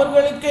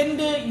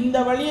 அவர்களுக்கென்று இந்த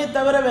வழியை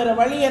தவிர வேற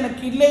வழி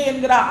எனக்கு இல்லை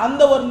என்கிற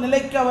அந்த ஒரு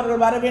நிலைக்கு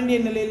அவர்கள் வர வேண்டிய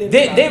நிலையில்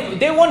இருக்கிறார்கள்.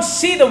 They won't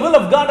see the will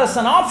of God as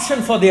an option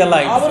for their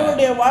life.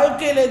 அவர்களுடைய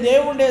வாழ்க்கையிலே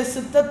தேவனுடைய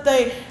சித்தத்தை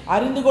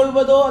அறிந்து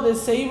கொள்வதோ அதை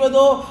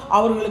செய்வதோ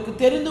அவர்களுக்கு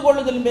தெரிந்து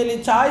கொள்ளுதல் மேலே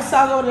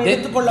சாய்ஸாக அவர்கள்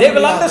எடுத்துக்கொள்ள They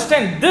will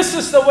understand this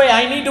is the way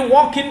I need to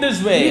walk in this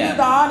way.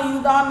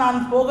 இதுதான் நான்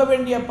போக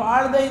வேண்டிய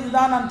பாதை,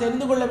 இதுதான் நான்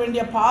தெரிந்து கொள்ள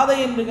வேண்டிய பாதை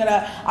என்கிற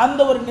அந்த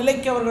ஒரு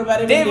நிலைக்கு அவர்கள் வர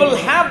வேண்டும். They will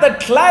have that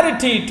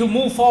clarity to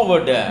move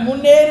forward.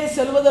 முன்னேறி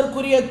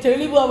செல்வதற்குரிய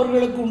தெளிவு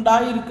அவர்களுக்கு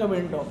உண்டாயிருக்க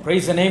வேண்டும்.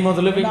 Praise the name of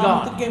the living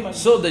God.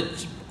 So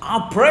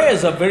our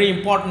prayers are very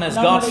important as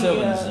God's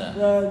servants.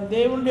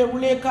 தேவனுடைய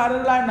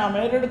ஊழியக்காரர்களாய் நாம்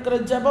ஏறெடுக்கிற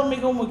ஜெபம்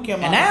மிகவும்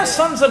முக்கியமானது. And as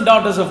sons and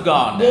daughters of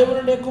God,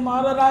 தேவனுடைய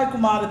குமாரராய்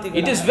குமாரத்திகள்,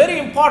 it is very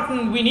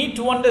important we need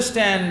to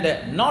understand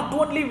not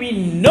only we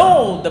know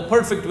the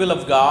perfect will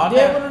of God,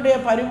 தேவனுடைய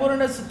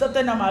பரிபூரண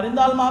சித்தத்தை நாம்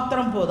அறிந்தால்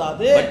மாத்திரம்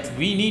போதாது, but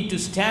we need to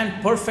stand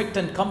perfect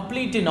and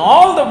complete in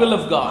all the will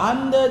of God.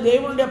 அந்த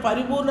தேவனுடைய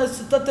பரிபூரண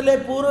சித்தத்திலே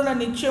பூரண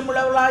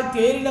நிச்சயமுள்ளவர்களாய்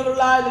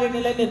தேறினவர்களாய் அதிலே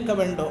நிலை நிற்க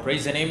வேண்டும்.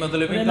 Praise the name of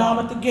the living God.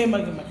 நாமத்துக்கே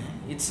மகிமை.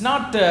 It's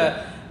not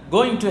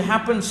going to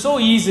happen so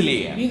easily.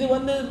 இது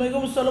வந்து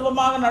மிகவும்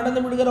சுலபமாக நடந்து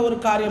விடுகிற ஒரு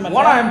காரியம் அல்ல.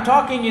 What I am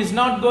talking is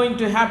not going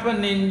to happen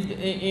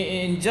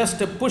in just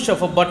a push of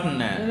a button.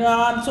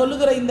 நான்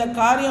சொல்லுகிற இந்த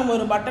காரியம்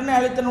ஒரு பட்டனை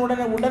அழுத்தின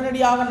உடனே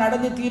உடனடியாக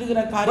நடந்து தீருகிற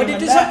காரியம் அல்ல. But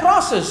it is a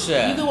process.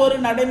 இது ஒரு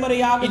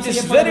நடைமுறையாக It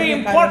is very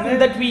important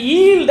that we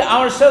yield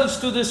ourselves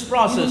to this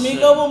process.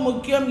 மிகவும்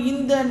முக்கியம்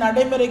இந்த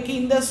நடைமுறைக்கு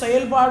இந்த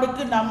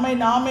செயல்பாடுக்கு நம்மை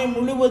நாமே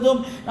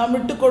முழுவதும் நாம்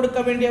விட்டு கொடுக்க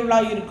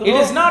வேண்டியவளாய் இருக்கிறோம். It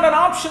is not an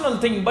optional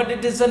thing, but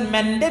it is a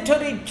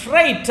mandatory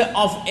trait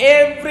of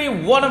every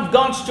one of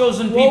God's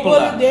chosen people.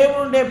 ஒவ்வொரு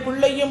தேவனுடைய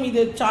பிள்ளையும்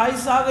இது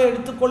சாய்ஸாக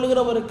எடுத்துக்கொள்ளுகிற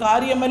ஒரு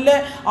காரியம் அல்ல,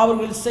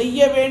 அவர்கள்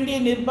செய்ய வேண்டிய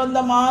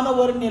நிர்பந்தமான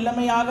ஒரு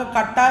நிலைமையாக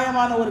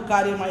கட்டாயமான ஒரு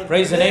காரியமாய்.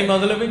 Praise the name of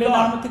the living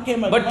God.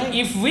 But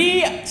if we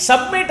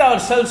submit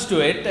ourselves to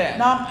it,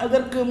 நாம்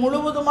அதற்கு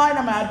முழுவதுமாய்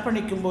நாம்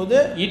அர்ப்பணிக்கும்போது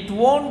it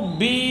won't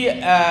be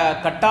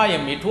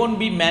கட்டாயம், it won't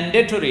be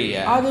mandatory.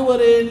 அது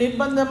ஒரு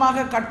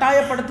நிர்பந்தமாக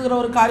கட்டாயப்படுத்துகிற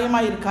ஒரு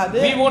காரியமாய் இருக்காது.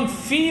 We won't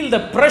feel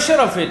the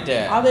pressure of it.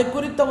 அதை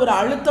குறித்த ஒரு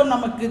அழுத்தம்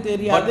நமக்கு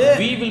தெரியாது. But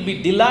we will be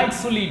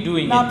delightfully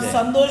doing it. நாம்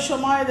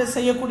சந்தோஷமா இதை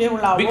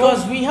செய்யக்கூடியவர்களாவோம். Because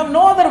we have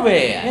no other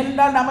way.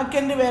 என்றால்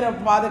நமக்கென்று வேற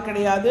பாதை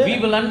கிடையாது. We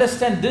will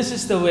understand this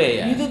is the way.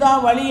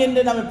 இதுதான் வழி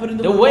என்று நாம்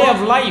புரிந்து கொள்வோம். The way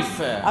of life.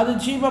 அது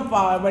ஜீவ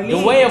வழி.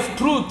 The way of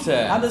truth.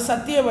 அது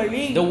சத்திய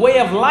வழி. The way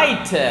of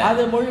light.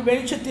 அது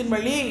வெளிச்சத்தின்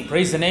வழி.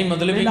 Praise the name of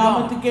the living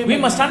God. We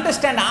must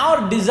understand our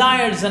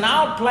desires and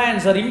our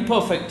plans are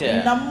imperfect.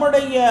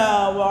 நம்முடைய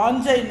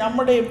வாஞ்சை,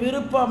 நம்முடைய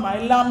விருப்பம்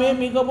எல்லாமே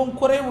மிகவும்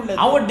குறைவுள்ளது.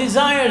 Our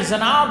desires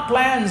and our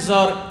plans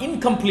are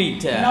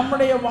incomplete.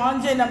 நம்முடைய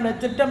வாஞ்சை, நம்முடைய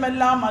திட்டம்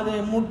எல்லாம் அது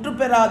முற்று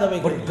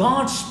பெறாதவைகள். But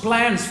God's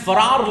plans for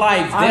our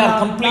life, they are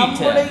complete.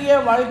 நம்முடைய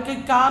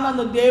வாழ்க்கைக்கான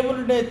அந்த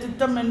தேவனுடைய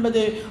திட்டம்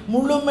என்பது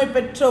முழுமை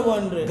பெற்ற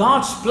ஒன்று.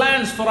 God's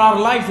plans for our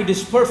life, it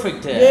is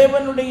perfect.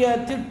 தேவனுடைய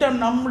திட்டம்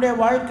நம்முடைய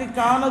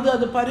வாழ்க்கைக்கானது,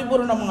 அது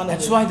பரிபூரணமானது.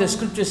 That's why the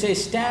scripture says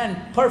stand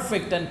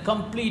perfect and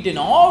complete in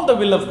all the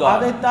will of God.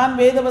 அதைத்தான்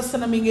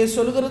வேதவசனம் இங்கே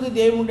சொல்கிறது.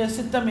 தேவனுடைய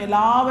சித்தம்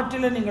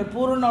எல்லாவற்றிலும் நீங்கள்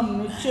பூரணம்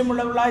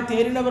நிச்சயமுள்ளவர்களாய்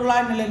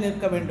தேறினவர்களாய் நிலை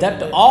நிற்க வேண்டும்.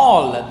 That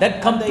all, that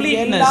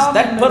completeness,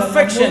 that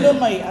perfection,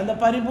 அந்த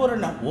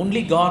பரிபூரணம்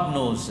only God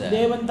knows.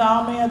 தேவன்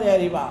தாமே அதை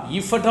அறிவார்.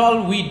 If at all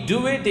we do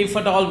it, if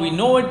at all we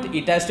know it,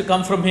 it has to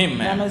come from Him.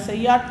 நம்ம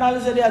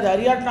செய்யாட்டினாலும் சரி, அது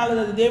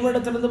அறியாட்டினாலும் அது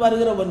தேவனிடத்திலிருந்து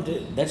வருகிற ஒன்று.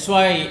 That's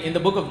why in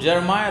the book of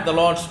Jeremiah the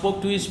Lord spoke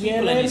to His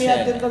people and He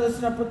said,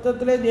 தீர்க்கதரிசன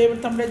புத்தகத்திலே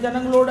தேவன் தம்முடைய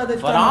ஜனங்களோடு அதை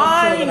for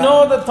I know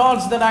the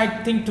thoughts that I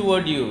think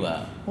toward you.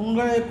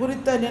 உங்களை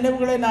குறித்த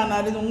நினைவுகளை நான்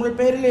அறிந்து, உங்கள்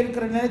பேரில்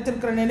இருக்கிற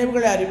நினைத்திருக்கிற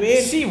நினைவுகளை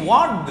அறிவேன். See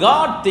what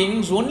God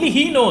thinks, only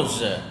He knows.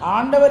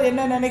 ஆண்டவர்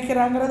என்ன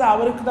நினைக்கிறாங்கிறது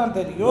அவருக்கு தான்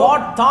தெரியும்.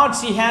 What thoughts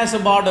He has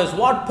about us,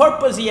 what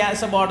purpose He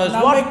has about us,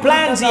 what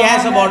plans He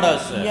has about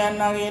us.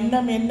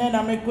 எண்ணம் என்ன,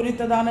 நம்மை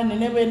குறித்ததான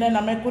நினைவு என்ன,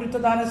 நம்மை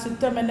குறித்ததான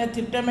சித்தம் என்ன,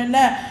 திட்டம் என்ன,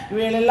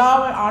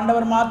 இவையெல்லாம்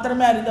ஆண்டவர்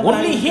மாத்திரமே அறிந்தவர்.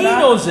 Only He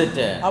knows it.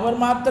 அவர்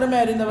மாத்திரமே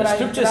அறிந்தவர்.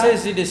 Scripture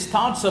says it is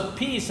thoughts of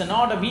peace and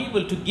not of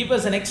evil to give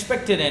us an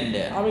expected end.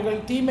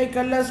 அவைகள்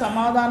தீமைக்கல்ல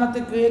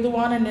சமாதானத்துக்கு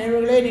ஏதுவான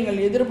நினைவுகளை நீங்கள்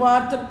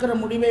எதிர்பார்த்திருக்கிற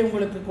முடிவை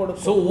உங்களுக்கு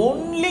கொடுக்கும். So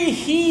only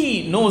He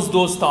knows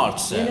those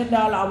thoughts.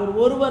 ஏனென்றால் அவர்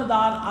ஒருவர்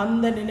தான்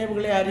அந்த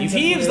நினைவுகளை அறிந்தவர். If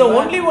He is the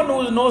only one who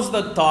knows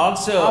the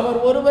thoughts, அவர்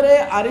ஒருவரே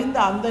அறிந்த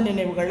அந்த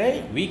நினைவுகளை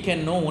we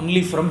can know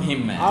only from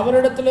Him.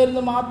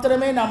 அவரிடத்திலிருந்து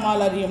மாத்திரமே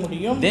நம்மால் அறிய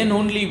முடியும். Then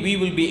only we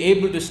will be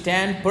able to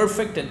stand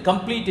perfect and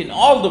complete in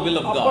all the will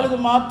of God. அப்பொழுது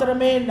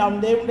மாத்திரமே நாம்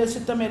தேவனுடைய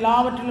சித்தம்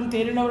எல்லாவற்றிலும்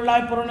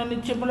தேறினவர்களாய் பூரண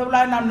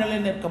நிச்சயமுள்ளவர்களாய் நாம் நிலை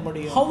நிற்க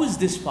முடியும். How is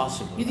this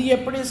possible? இது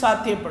எப்படி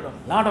சாத்தியப்படும்?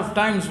 Lot of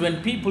times when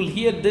people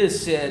hear this,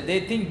 they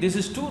think this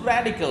is too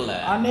radical.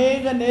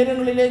 அநேக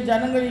நேரங்களிலே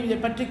ஜனங்கள் இதை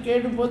பற்றி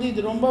கேட்கும்போது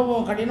இது ரொம்ப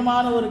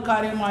கடினமான ஒரு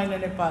காரியமாய்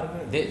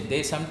நினைப்பார்கள்.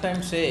 They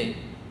sometimes say,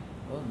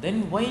 oh, then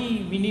why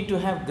we need to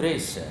have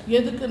grace?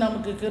 எதுக்கு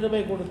நமக்கு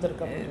கிருபை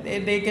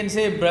கொடுத்திருக்காங்க? They can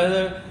say,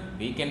 brother,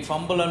 we can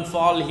fumble and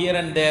fall here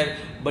and there,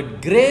 but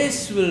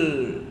grace will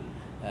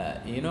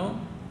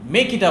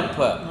make it up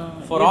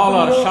for all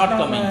our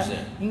shortcomings.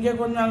 இங்க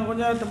கொஞ்சம்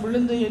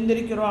விழுந்து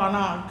எந்திரிக்கிறோம்,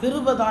 ஆனா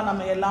கிருபை தான்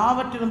நம்ம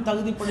எல்லாவற்றிலும்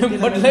தகுதிப்படுத்தி.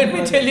 But let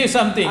me tell you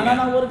something. ஆனா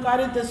நான் ஒரு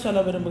காரியத்தை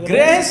சொல்ல விரும்புகிறேன்.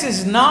 Grace is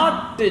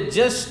not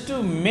just to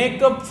make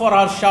up for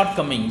our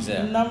shortcomings.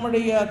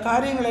 நம்முடைய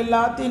காரியங்கள்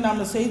எல்லாத்தையும்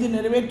நாம செய்து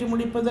நிறைவேற்றி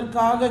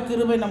முடிப்பதற்காக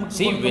கிருபை நமக்கு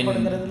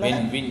கொடுக்கப்படுகிறது.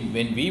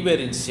 When we were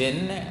in sin,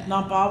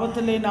 நாம்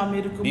பாவத்திலே நாம்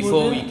இருக்கும்போது,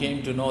 before we came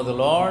to know the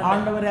Lord,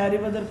 ஆண்டவரை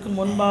அறிவதற்கு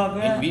முன்பாக,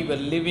 when we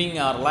were living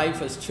our life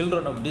as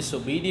children of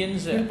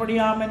disobedience,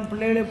 கீழ்ப்படியாமையின்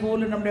பிள்ளைகளை போல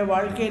நம்முடைய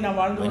வாழ்க்கையை நாம்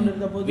வாழ்ந்து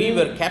கொண்டிருந்த போது, we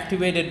were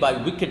captivated by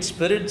wicked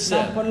spirits.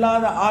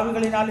 பொல்லாத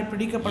ஆவிகளினாலே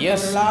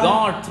பிடிக்கப்பட்டவர்களாய், yes,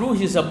 God through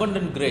His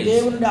abundant grace,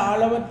 தேவனுடைய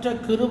அளவற்ற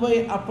கிருபை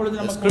அப்பொழுது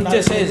நமக்கு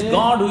Scripture says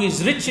God who is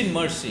rich in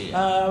mercy,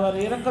 அவர்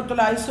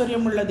இரக்கத்தில்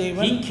ஐஸ்வரியம் உள்ள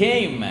தேவன், He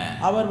came,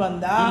 அவர்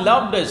வந்தார், He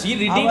loved us, He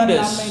redeemed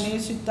us, நம்மை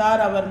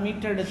நேசித்தார், அவர்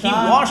மீட்டெடுத்தார்,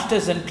 He washed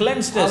us and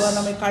cleansed us, அவர்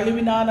நம்மை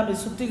கழுவினார், நம்மை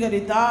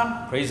சுத்திகரித்தார்.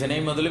 Praise the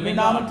name of the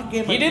living God.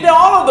 He did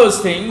all of those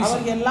things,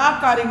 அவர் எல்லா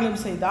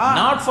காரியங்களையும் செய்தார்,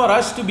 not for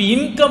us to be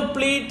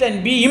incomplete and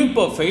be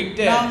imperfect.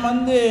 நாம்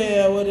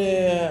ஒரு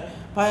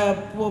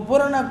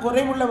பூரண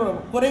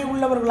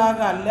குறைவுள்ளவர்களாக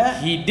அல்ல.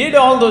 He did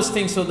all those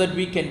things so that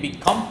we can be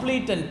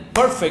complete and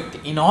perfect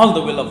in all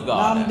the will of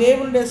God. நாம்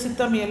தேவனுடைய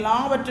சித்தம்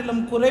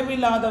எல்லாவற்றிலும்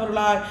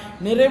குறைவில்லாதவர்களாய்,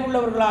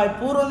 நிறைவுள்ளவர்களாய்,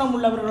 பூரணம்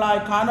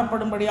உள்ளவர்களாய்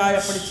காணப்படும்படியாய்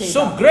அப்படி செய்தார்.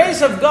 So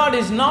grace of God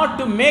is not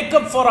to make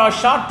up for our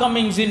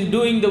shortcomings in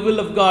doing the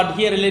will of God,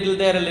 here a little,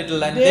 there a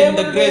little, and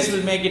then the grace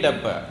will make it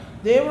up.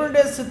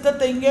 தேவனுடைய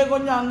சித்தத்தை இங்கே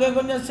கொஞ்சம் அங்கே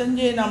கொஞ்சம்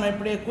செஞ்சு நாம்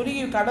இப்படி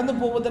குறுகி கடந்து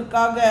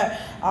போவதற்காக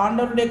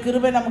ஆண்டவருடைய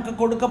கிருபை நமக்கு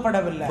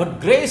கொடுக்கப்படவில்லை. But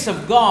grace of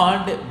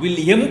God will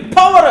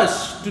empower us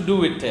to do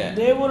it.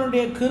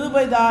 தேவனுடைய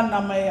கிருபை தான்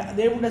நம்மை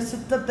தேவனுடைய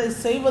சித்தத்தை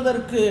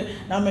செய்வதற்கு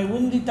நம்மை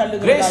உந்தி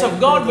தள்ளுகிறது. Grace of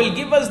God will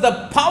give us the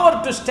power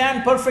to stand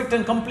perfect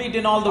and complete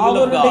in all the will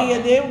of God. அவருடைய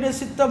தேவனுடைய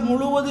சித்தம்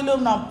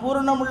முழுவதிலும் நாம்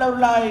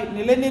பூரணமுள்ளவர்களாய்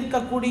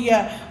நிலைநிற்கக்கூடிய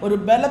ஒரு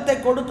பலத்தை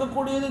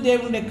கொடுக்கக்கூடியது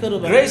தேவனுடைய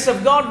கிருபை. Grace of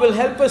God will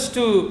help us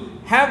to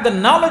have the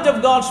knowledge of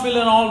God's will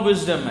and all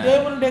wisdom.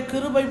 தேவனுடைய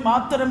கிருபை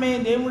மாத்திரமே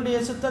தேவனுடைய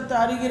சித்தத்தை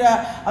அறிகிற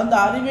அந்த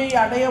அறிவை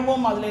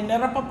அடையவும் அதிலே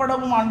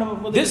நிரப்பப்படவும் ஆண்டவர்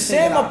உதவி செய்கிறார். This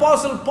same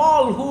apostle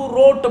Paul who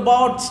wrote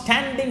about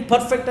standing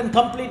perfect and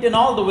complete in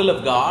all the will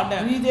of God,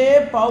 இதே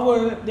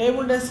பவுல்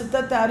தேவனுடைய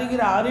சித்தத்தை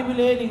அறிகிற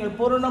அறிவிலே நீங்கள்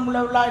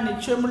பூரணமுள்ளவர்களாய்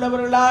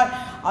நிச்சயமுள்ளவர்களாய்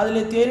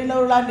அதிலே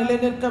தேறினவர்களாய்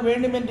நிலைநிற்க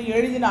வேண்டும் என்று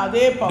எழுதின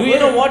அதே Pavul, do you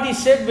know what he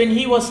said when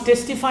he was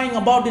testifying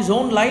about his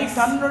own life?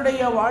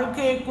 தன்னுடைய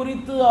வாழ்க்கையை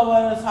குறித்து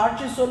அவர்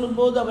சாட்சி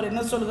சொல்லும்போது அவர்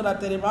என்ன சொல்கிறார்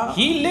தெரியுமா?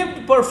 He lived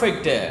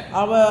perfect.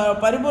 Our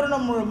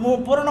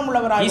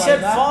பூரணமுள்ளவராய் he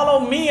said, follow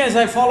me as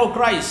I follow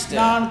Christ.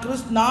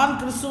 நான்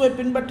கிறிஸ்துவை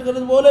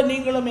பின்பற்றுகிறது போல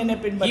நீங்களும் என்னை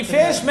பின்பற்றுங்கள். He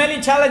faced many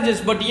challenges,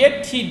 but yet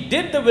he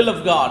did the will of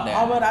God.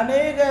 அவர்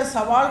अनेक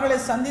சவால்களை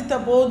சந்தித்த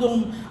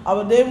போதும்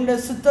அவர் தேவனுடைய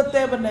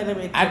சித்தத்தை அவர்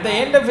நிறைவேற்றினார். At the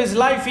end of his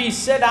life he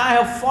said, I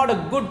have fought a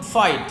good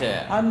fight.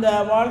 அந்த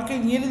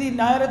வாழ்க்கையின் இறுதி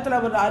நேரத்தில்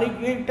அவர்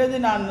அறிக்கையிட்டது,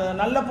 நான்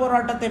நல்ல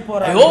போராட்டத்தை I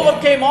போராடினேன்.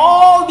 overcame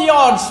all the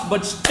odds,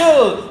 but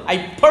still I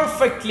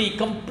perfectly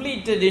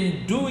completed in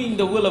doing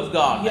the will of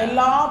God.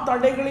 எல்லா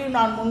தடைகளையும்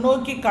நான்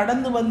முன்னோக்கி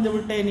கடந்து வந்து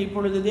விட்டேன்,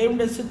 இப்பொழுது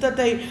தேவனுடைய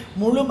சித்தத்தை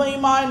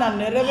முழுமையாய் நான்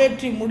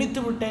நிறைவேற்றி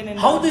முடித்து விட்டேன்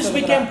என்று. How this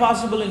became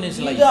possible in his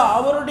life? இது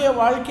அவருடைய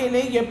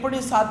வாழ்க்கையிலே எப்படி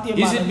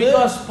சாத்தியமானது? Is it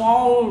because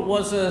Paul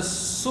was a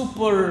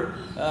super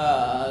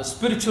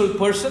spiritual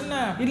person?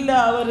 இல்ல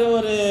அவர்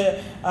ஒரு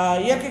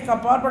இயற்கைக்கு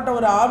அப்பாற்பட்ட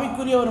ஒரு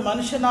ஆவிக்குரிய ஒரு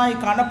மனுஷனாய்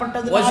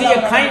காணப்பட்டது. Was he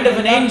a kind of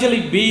an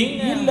angelic being?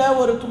 இல்ல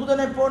ஒரு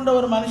தூதனை போன்ற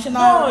ஒரு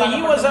மனுஷனாய் காணப்பட்டார். No,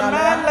 he was a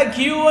man like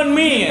you and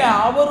me.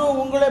 அவரும்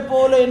உங்களை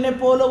போல என்னை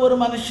போல ஒரு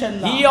மனுஷன்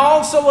தான். He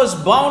also was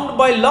bound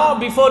by law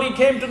before he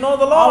came to know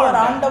the Lord. அவர்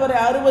ஆண்டவரை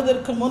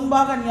அறிவதற்கு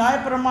முன்பாக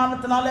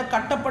நியாயப்பிரமாணத்தினாலே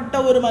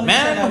கட்டப்பட்ட ஒரு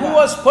மனுஷன். Man who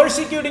was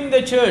persecuting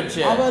the church.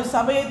 அவர்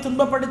சபையை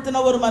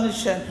துன்பப்படுத்தின ஒரு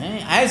மனுஷன்.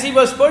 As he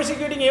was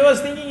persecuting, he was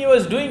thinking he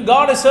was doing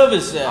God a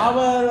service.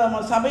 அவர்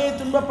சபையை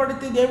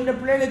துன்பப்படுத்தி தேவனுடைய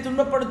பிள்ளைகளை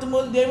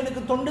துன்பப்படுத்தும்போது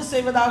தேவனுக்கு தொண்டு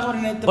செய்வதாக அவர்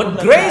நினைத்தார். But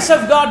grace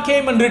of God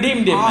came and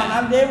redeemed him.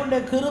 ஆனால்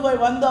தேவனுடைய கிருபை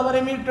வந்து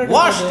அவரை மீட்டெடுத்தது.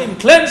 Washed him,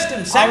 cleansed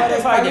him,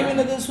 sanctified him.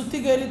 கழுவினது,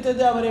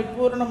 சுத்திகரித்தது, அவரை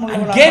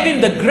பூரணமுள்ளவராக and gave him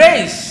the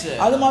grace.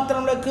 அது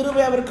மாத்திரமல்ல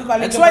கிருபை அவருக்கு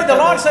அளிக்கப்பட்டது. That's why the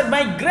Lord said,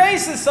 my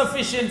grace is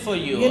sufficient for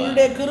you.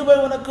 என்னுடைய கிருபை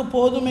உனக்கு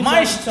போதும் என்று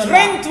my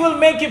strength will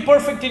make you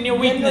perfect in your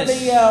weakness.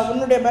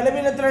 உன்னுடைய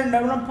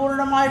பலவீனத்திலே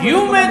பூரணமாய்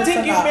you may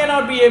think you may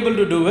not be able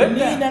to do it.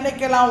 நீ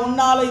நினைக்கலாம்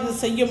உன்னால இது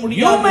செய்ய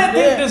முடியாது. you may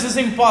think this is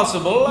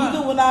impossible. இது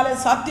உன்னால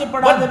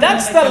சாத்தியப்படாதது. but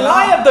that's the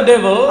lie of the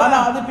devil. ஆனா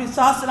அது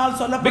பிசாசினால்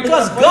சொல்லப்படுகிறது.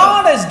 because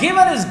God has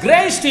given his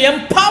grace to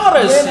empower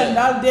us.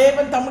 ஏனென்றால்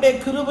தேவன் தம்முடைய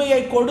கிருபையை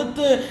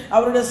கொடுத்து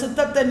அவருடைய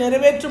சித்தத்தை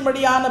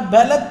நிறைவேற்றும்படியான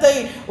பலத்தை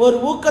ஒரு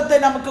ஊக்கத்தை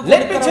நமக்கு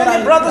கொடுக்கிறார். let me tell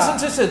you brothers and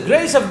sisters,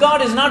 grace of God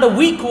is not a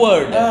weak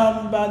word.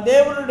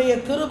 தேவனுடைய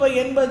கிருபை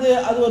என்பது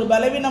அது ஒரு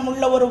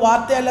பலவீனமுள்ள ஒரு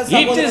வார்த்தை அல்ல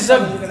சகோதரர்களே. it is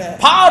a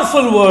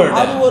powerful word.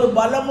 அது ஒரு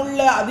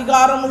பலமுள்ள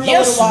அதிகாரமுள்ள ஒரு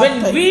yes, வார்த்தை. when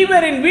we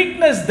were in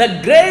weakness, the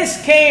grace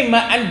came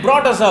and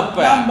brought us up.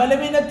 நாம்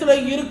பலவீனத்தில் பலவீனத்திலே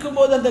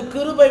இருக்கும்போது அந்த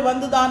கிருபை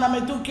வந்துதான் நம்மை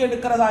தூக்கி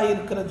எடுக்கிறதா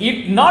இருக்கிறது. It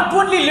not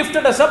only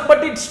lifted us up,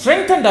 but it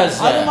strengthened us.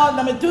 அதுமா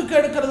நம்மை தூக்கி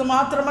எடுக்கிறது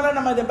மாத்திரமல்ல,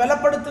 நம்மை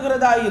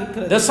பலப்படுத்துகிறதா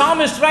இருக்கிறது. The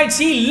psalmist writes,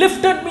 He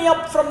lifted me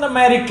up from the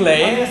miry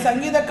clay. அந்த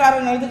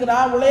சங்கீதக்காரன்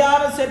எழுதுகிறார்,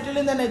 உளையான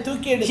சேற்றிலிருந்து என்னை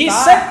தூக்கி எடுத்தார். He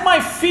set my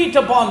feet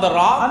upon the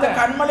rock. அந்த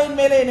கன்மலையின்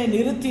மேலே என்னை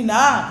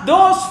நிறுத்தினார்.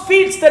 Those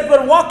feet that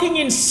were walking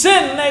in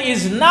sin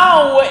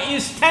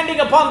is standing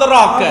upon the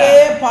rock. அதே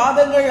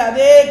பாதங்கள்,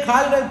 அதே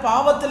கால்கள்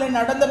பாவத்திலே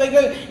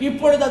நடந்தவைகள்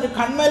இப்பொழுது அது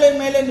கன்மலையின்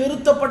மேலே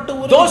நிறுத்தப்பட்டு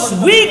those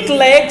weak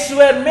legs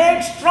were made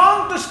strong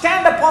to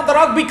stand upon the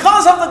rock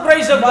because of the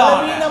grace of God.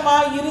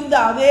 பலவீனமாய் இருந்த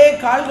அதே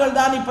கால்கள்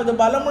தான் இப்போது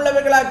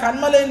பலமுள்ளவைகளாய்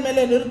கன்மலையின்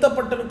மேலே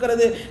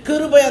நிறுத்தப்பட்டிருக்கிறது.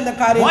 கிருபை அந்த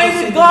காரியத்தை Why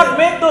did God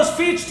make those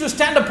feet to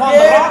stand upon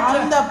the rock?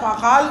 அந்த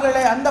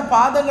கால்களை, அந்த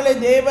பாதங்களை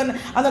தேவன்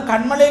அந்த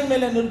கன்மலையின்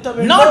மேலே நிறுத்த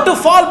வேண்டும். Not to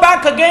fall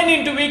back again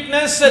into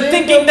weakness,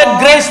 thinking that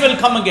grace will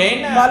come again.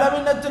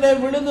 பலவீனத்திலே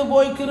விழுந்து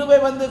போய் கிருபை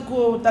வந்து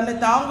தன்னை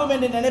தாங்கும்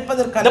என்று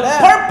நினைப்பதற்கல்ல. The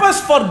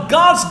purpose for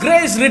God's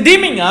grace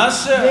redeeming us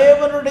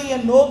தேவனுடைய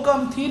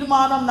நோக்கம்,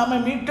 தீர்மானம் நம்மை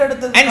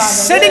மீட்டெடுத்ததற்காக and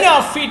setting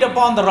our feet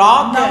upon the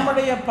rock.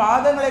 நம்முடைய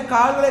பாதங்களை,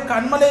 கால்களை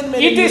கன்மலையின்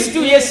மேலே It is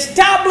to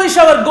establish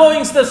our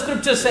goings, the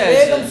scripture says.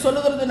 வேதம்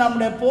சொல்லுகிறது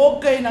நம்முடைய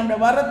போக்கை, நம்முடைய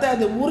வரத்தை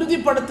அது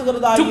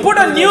உறுதிப்படுத்துகிறதா To put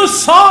a new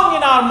song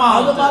in our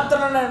mouth. அது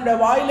மாத்திரமல்ல, நம்முடைய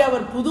வாயிலே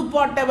அவர்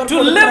புதுப்பாட்டை அவர்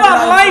To live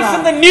our life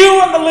in the new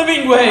and the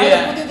living way.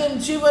 புதிதும்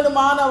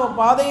ஜீவனுமான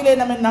பாதையிலே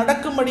நம்மை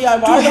நடக்கும்படியாய்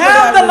To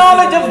have the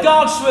knowledge of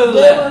God's will.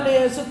 தேவனுடைய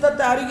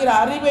சித்தத்தை அறிகிற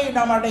அறிவை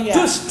நாம் அடைய.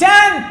 To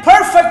stand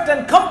perfect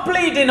and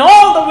complete in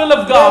all the will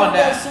of God.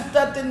 தேவனுடைய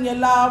சித்தத்தின்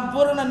எல்லா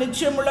பூரண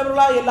நிச்சயம்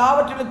உள்ளவர்களாய்,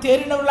 எல்லாவற்றிலும்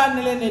தேறினவர்களாய்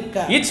நிலை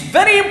நிற்க. It's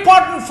very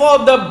important for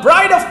the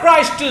bride of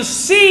Christ to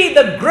see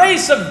the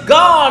grace of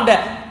God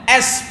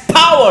as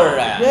power.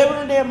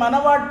 தேவனுடைய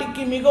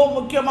மனவாட்டிக்கு மிகவும்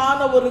முக்கியமான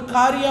ஒரு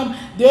காரியம்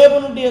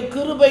தேவனுடைய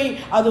கிருபை,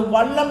 அது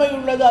வல்லமை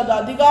உள்ளது, அது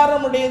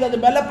அதிகாரம் உடையது, அது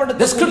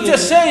பலப்படுத்துகிறது. The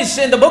scripture says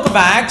in the book of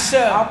Acts,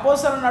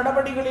 அப்போஸ்தலர்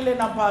நடவடிக்கைகளிலே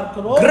நாம்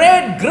பார்க்கிறோம்,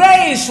 great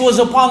grace was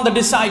upon the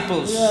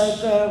disciples.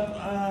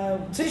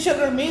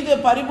 சீஷர்கள் மீது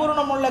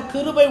பரிபூரணமுள்ள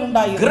கிருபை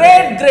உண்டாயிற்று.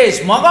 Great grace,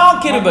 மகா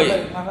கிருபை.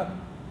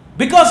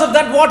 Because of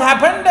that, what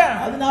happened?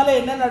 அதனால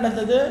என்ன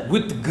நடந்தது?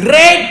 With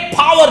great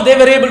power they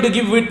were able to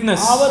give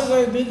witness.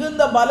 அவர்கள்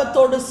மிகுந்த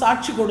பலத்தோடு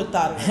சாட்சி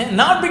கொடுத்தார்கள்.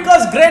 Not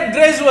because great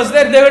grace was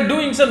there, they were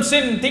doing some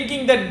sin,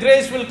 thinking that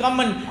grace will come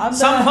and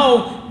somehow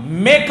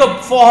make up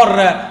for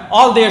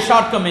all their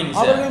shortcomings.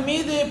 அவர்கள்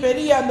மீது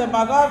பெரிய அந்த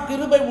மகா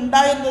கிருபை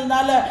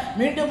உண்டாயிருந்ததனால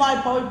மீண்டுமாய்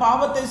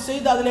பாவத்தை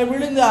செய்து அதிலே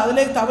விழுந்து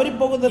அதிலே தவறி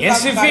போகுதற்காக.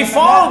 Yes, if we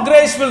fall,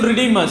 grace will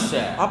redeem us.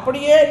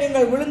 அப்படியே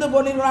நீங்கள் விழுந்து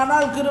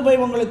போனீர்களானால் கிருபை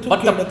உங்களை தூக்கி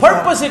எடுக்கும். But the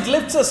purpose it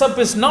lifts us up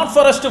is not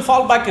for us to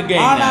fall back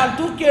again. ஆனால்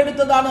தூக்கி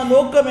எடுத்ததான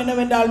நோக்கம்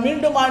என்னவென்றால்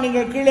மீண்டுமாய்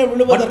நீங்கள் கீழே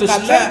விழுவதற்கல்ல. But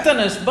to strengthen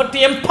us, but to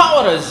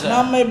empower us.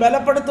 நம்மை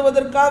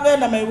பலப்படுத்துவதற்காக,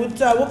 நம்மை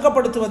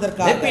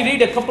ஊக்கப்படுத்துவதற்காக. Let me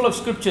read a couple of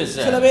scriptures.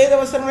 சில வேத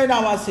வசனங்களை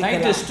நான்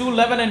வாசிக்கிறேன். Titus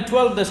 2:11 and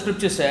 12 the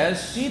scripture says.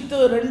 தீத்து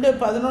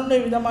 2:11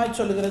 விதமாய்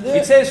சொல்கிறது.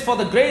 It says, for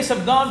the grace of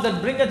God that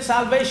bringeth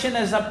salvation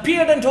has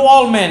appeared unto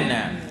all men.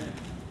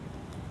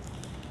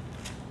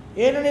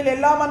 ஏனெனில்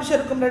எல்லா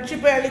மனுஷருக்கும்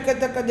ரட்சிப்பை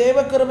அளிக்கத்தக்க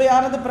தேவ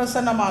கிருபையானது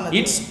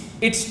பிரசன்னமானது.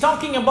 It's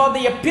talking about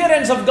the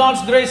appearance of God's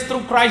grace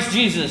through Christ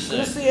Jesus.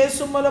 கிறிஸ்து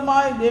இயேசு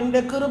மூலமாய்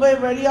தேவனுடைய கிருபை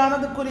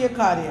வெளியானதுக்குரிய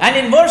காரியம். And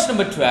in verse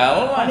number 12,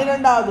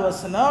 12வது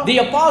வசனம், the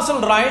apostle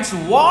writes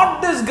what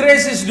this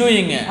grace is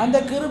doing. அந்த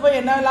கிருபை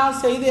என்னெல்லாம்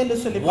செய்து என்று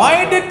சொல்லி. Why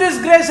did this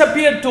grace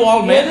appear to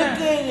all men?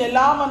 எதுக்கு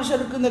எல்லா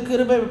மனுஷருக்கும் இந்த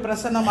கிருபை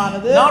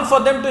பிரசன்னமானது? Not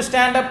for them to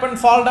stand up and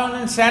fall down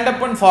and stand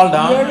up and fall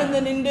down.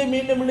 எழுந்து நின்று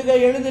மீண்டும் விழுக,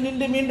 எழுந்து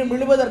நின்று மீண்டும்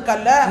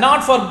விழுவதற்கல்ல.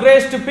 Not for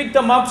grace to pick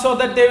them up so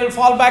that they will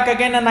fall back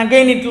again and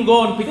again it will go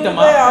and pick them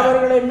up.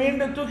 அவர்களை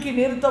மீண்டும் தூக்கி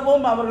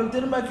நிறுத்தவும், அவர்கள்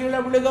திரும்ப கீழே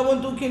விழுகவும்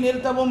தூக்கி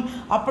நிறுத்தவும்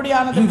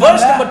அப்படியானது. In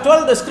verse number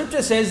 12 the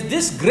scripture says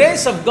this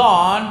grace of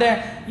God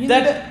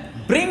that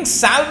brings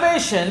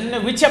salvation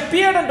which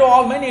appeared unto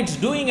all men, it's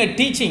doing a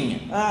teaching.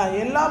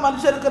 எல்லா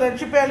மனுஷருக்கு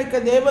ரட்சிப்பை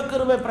அளிக்க தேவ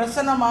கிருபை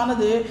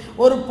பிரசன்னமானது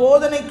ஒரு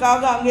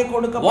போதனைக்காக அங்கே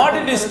கொடுக்கப்பட்டது.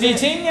 What it is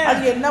teaching?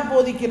 அது என்ன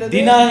போதிக்கிறது?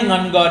 Denying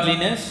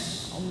ungodliness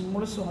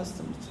முழுசு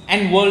வாசித்து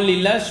and worldly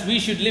lust, we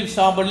should live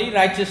soberly,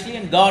 righteously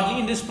and godly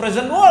in this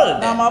present world.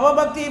 நாம்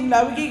அவபக்தியும்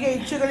லௌகிக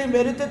இச்சைகளையும்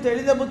வெறுத்து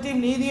தெளிந்த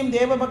புத்தியும் நீதியும்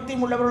தேவ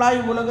பக்தியும் உள்ளவர்களாய்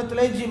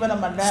உலகத்திலே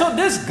ஜீவனம் பண்ண. So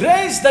this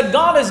grace that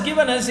God has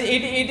given us,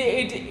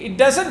 it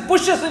doesn't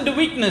push us into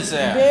weakness.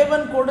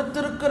 தேவன்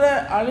கொடுத்திருக்கிற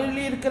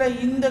அருளி இருக்கிற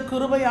இந்த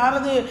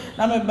கிருபையானது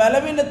நம்மை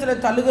பலவீனத்திலே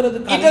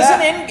தள்ளுகிறதுக்கு It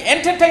doesn't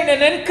entertain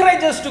and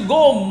encourage us to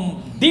go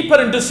deeper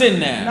into sin.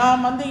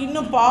 நாம் வந்து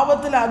இன்னும்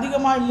பாவத்தில்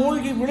அதிகமாய்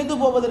மூழ்கி விழுந்து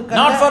போவதற்கு.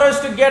 Not for us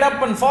to get up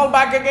and fall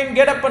back again,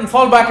 get up and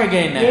fall back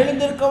again.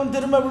 எழுந்திருக்கவும்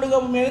திரும்ப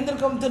விழுகவும்,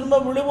 எழுந்திருக்கவும் திரும்ப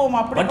விழுவோம்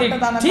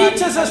அப்படிப்பட்டதான. But it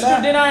teaches us to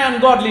deny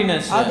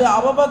ungodliness. அது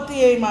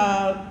அவபக்தியையும்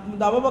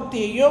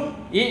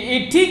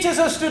it teaches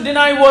us to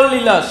deny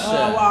worldly lust.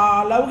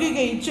 லௌகிக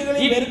இச்சைகளை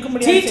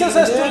வெறுக்கும்படி. It teaches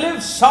us to live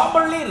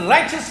soberly,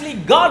 righteously,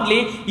 godly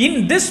in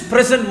this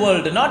present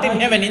world, not in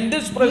heaven, in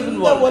this present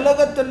world. இந்த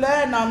உலகத்துல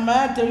நாம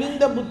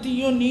தெளிந்த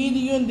புத்தியும்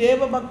நீதியும் தேவ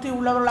பக்தி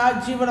உள்ளவர்களாய்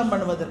ஜீவனம்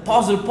பண்ணுவதற்கு.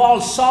 Apostle Paul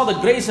saw the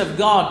grace of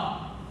God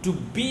to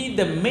be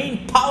the main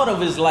power of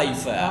his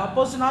life.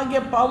 அப்போஸ்தலனாகிய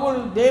பவுல்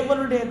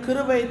தேவனுடைய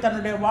கிருபை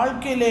தன்னுடைய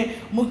வாழ்க்கையிலே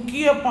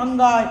முக்கிய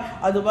பங்காய்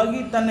அது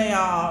வகி தன்னை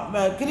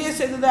கிரியை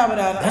செய்ததை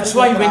அவர் That's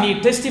why when he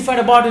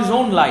testified about his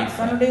own life,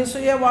 தன்னுடைய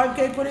சுய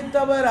வாழ்க்கை குறித்து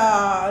அவர்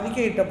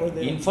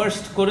அறிக்கையிட்டபோது in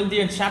 1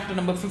 Corinthians chapter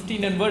number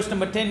 15 and verse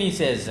number 10 he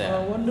says,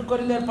 1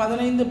 கொரிந்தியர்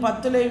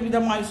 15:10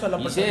 விதமாய் he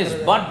சொல்லப்பட்டிருக்கிறது.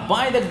 says, but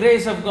by the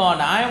grace of God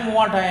I am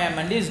what I am,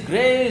 and his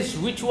grace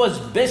which was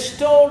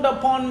bestowed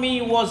upon me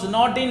was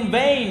not in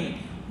vain,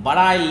 but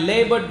I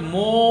labored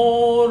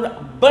more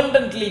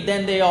abundantly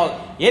than they all.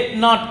 Yet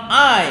not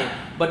I,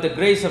 but the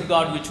grace of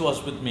God which was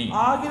with me.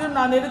 ஆகிலும்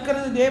நான்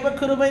இருக்கிறது தேவ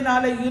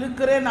கிருபையினாலே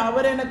இருக்கிறேன்.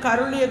 அவர் எனக்கு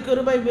அருளிய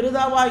கிருபை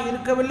விருதாவாய்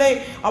இருக்கவில்லை.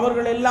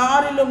 அவர்கள்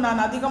எல்லாரிலும்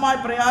நான் அதிகமாய்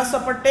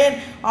பிரயாசப்பட்டேன்.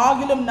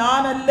 ஆகிலும்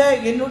நான் அல்ல,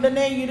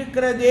 என்னுடனே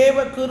இருக்கிற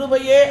தேவ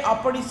கிருபையே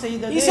அப்படி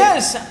செய்தது. He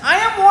says, I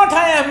am what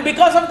I am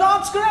because of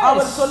God's grace.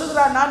 அவர்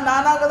சொல்லுகிறார், நான்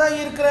நானாக தான்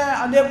இருக்கிறேன்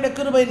தேவனுடைய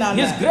கிருபையினால.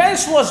 His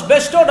grace was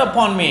bestowed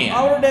upon me.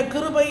 அவருடைய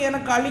கிருபை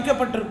எனக்கு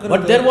அளிக்கப்பட்டிருக்கிறது.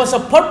 But there was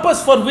a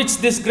purpose for which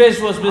this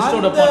grace was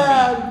bestowed upon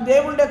me.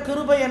 தேவனுடைய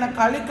கிருபை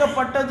எனக்கு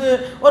அளிக்கப்பட்ட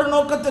ஒரு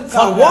நோக்கத்திற்காக.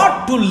 For what?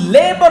 To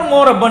labor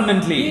more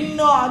abundantly.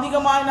 இன்னும்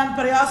அதிகமாய் நான்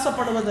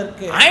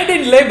பிரயாசப்படுவதற்கு. I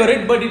didn't labor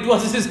it, but it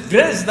was his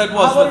grace that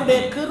was with me. அவருடைய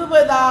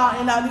கிருபை தான்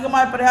என்னை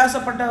அதிகமாய்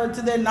பிரயாசப்பட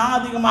வச்சதே. நான்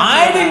அதிகமாய்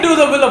I didn't do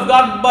the will of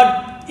God, but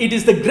it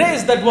is the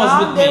grace that was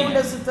with me.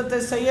 தேவனுடைய சித்தத்தை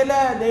செய்யல,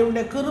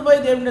 தேவனுடைய கிருபை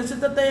தேவனுடைய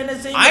சித்தத்தை என்ன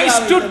செய்ய. I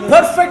stood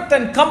perfect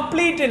and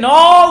complete in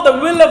all the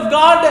will of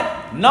God,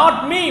 not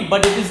me,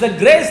 but it is the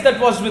grace that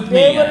was with me.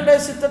 தேவனுடைய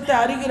சித்தத்தை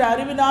அறிகிற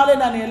அறிவினாலே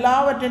நான்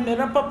எல்லாவற்றையும்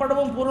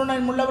நிரப்பப்படவும்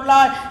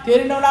பூரணமுள்ளவளாய்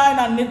தெரிந்தவளாய்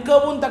நான்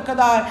நிற்கவும்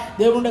தக்கதாய்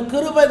தேவனுடைய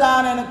கிருபை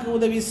தான் எனக்கு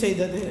உதவி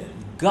செய்தது.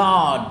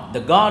 God,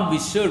 the God we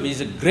serve,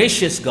 is a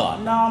gracious God.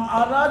 நாம்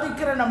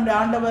ஆராதிக்கிற நம்முடைய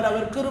ஆண்டவர்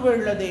அவர்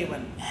கிருபையுள்ள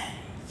தேவன்.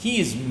 He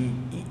is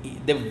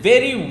the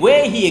very way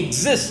he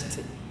exists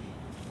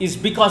is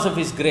because of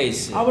his grace.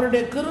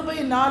 அவருடைய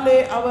கிருபையினாலே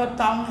அவர்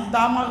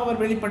தாமாக அவர்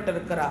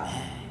வெளிப்பட்டிருக்கிறார்.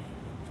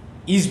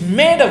 He is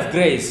made of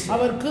grace.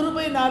 அவர்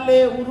கிருபையினாலே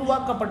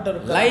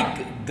உருவாக்கப்பட்டிருக்கிறார். Like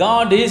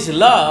God is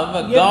love,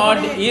 God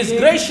is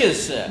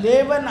gracious.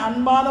 தேவன்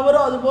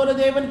அன்பானவரோ அதுபோல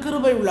தேவன்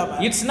கிருபை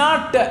உள்ளவர். It's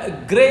not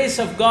grace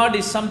of God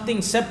is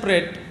something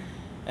separate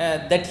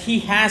that he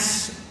has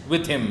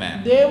with him.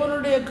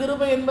 தேவனுடைய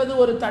கிருபை என்பது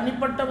ஒரு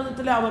தனிப்பட்ட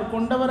விதத்திலே அவர்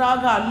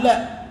கொண்டவராக அல்ல.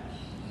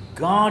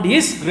 God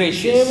is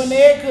gracious.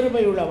 தேவனே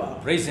கிருபை உள்ளவர்.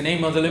 Praise the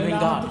name of the living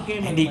God.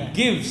 And he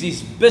gives, he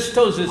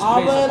bestows his grace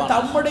upon us. அவர்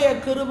தம்முடைய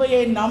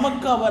கிருபையை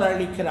நமக்கு அவர்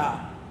அளிக்கிறார்.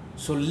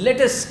 So let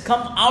us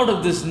come out of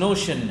this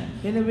notion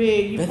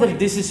whether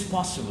this is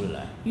possible.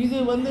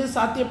 இது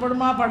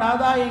சாத்தியப்படுமா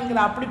படாதா என்கிற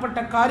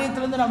அப்படிப்பட்ட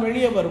காரியத்திலிருந்து நாம்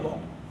வெளியே வருவோம்.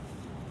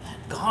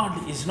 God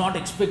is not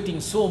expecting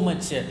so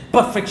much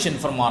perfection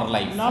from our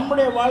life.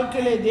 நம்முடைய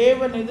வாழ்க்கையிலே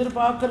தேவன்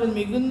எதிர்பார்க்கிறது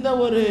மிகுந்த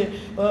ஒரு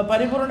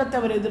பரிபூரணத்தை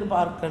அவர்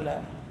எதிர்பார்க்கல.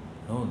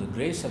 No, the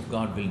grace of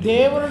God will do.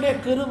 தேவனுடைய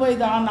கிருபை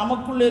தான்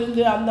நமக்குள்ள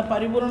இருந்து அந்த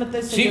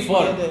பரிபூரணத்தை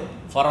செய்கிறது.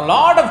 For a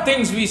lot of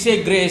things we say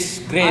grace,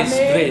 grace,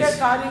 grace.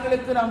 அநேக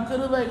காரியங்களுக்கு நாம்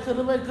கிருபை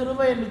கிருபை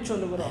கிருபை என்று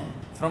சொல்லுகிறோம்.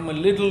 From a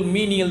little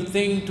menial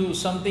thing to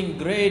something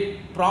great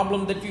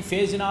problem that we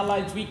face in our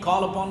lives, we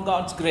call upon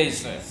God's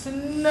grace.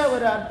 சின்ன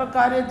ஒரு அற்ப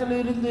காரியத்துல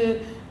இருந்து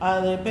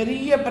அது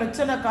பெரிய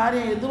பிரச்சனை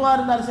காரியம் எதுவா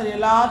இருந்தாலும் சரி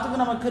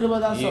எல்லாத்துக்கும் நம்ம கிருபை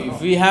தான் சொல்றோம்.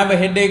 If we have a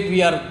headache, we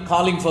are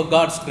calling for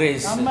God's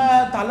grace. நம்ம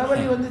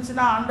தலைவலி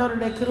வந்துச்சுனா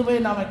ஆண்டவருடைய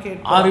கிருபையை நாம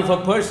கேட்போம். Or if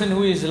a person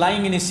who is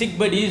lying in a sick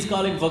bed, he is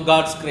calling for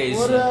God's grace.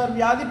 ஒரு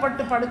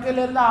வியாதிப்பட்டு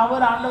படுக்கையில இருந்தா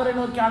அவர் ஆண்டவரை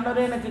நோக்கி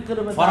ஆண்டவரே எனக்கு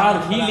கிருபை தாரும். For our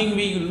healing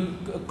we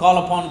call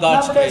upon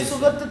God's grace. நம்முடைய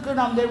சுகத்துக்கு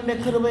நாம் தேவனுடைய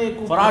கிருபையை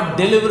கூப்பிடுறோம். For our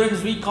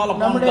deliverance we call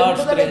upon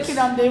God's grace.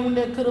 நாம்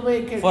தேவனுடைய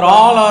கிருபையை கேட்கிறோம். For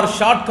all our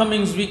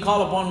shortcomings we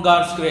call upon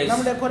God's grace.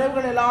 நம்முடைய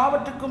குறைவுகள்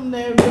எல்லாவற்றுக்கும்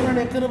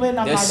தேவனுடைய கிருபையை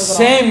நாம் நாடுகிறோம்.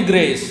 Same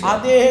grace.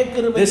 அதே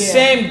கிருபை. The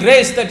same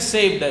grace that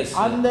saved us.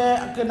 அந்த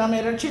நம்மை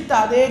ரட்சித்த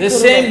அதே கிருபை. The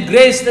same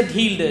grace that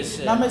healed us.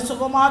 நம்மை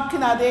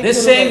சுகமாக்கின அதே கிருபை. The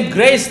same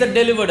grace that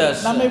delivered us.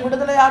 நம்மை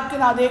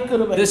விடுதலையாக்கின அதே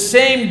கிருபை. The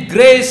same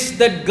grace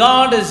that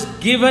God has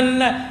given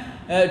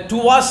to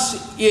us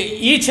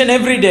each and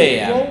every day.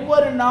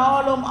 ஒவ்வொரு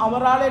நாளும்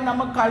அவராலே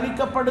நமக்கு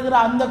அளிக்கப்படுகிற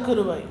அந்த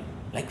கிருபை.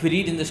 Like we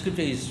read in the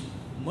scripture, his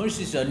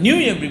mercies are new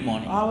every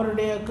morning.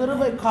 அவருடைய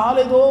கிருபை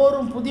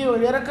காலைதோறும் புதிய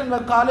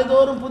இரக்கங்கள்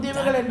காலைதோறும்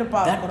புதியவைகள் என்று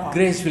பார்க்கிறோம். That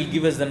grace will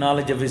give us the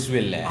knowledge of his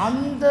will.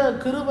 அந்த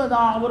கிருபை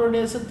தான்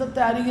அவருடைய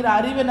சித்தத்தை அறிகிற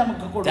அறிவை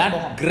நமக்கு கொடுக்கும்.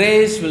 That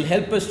grace will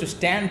help us to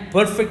stand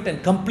perfect and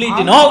complete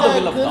in all the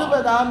will of God.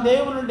 கிருபை தான்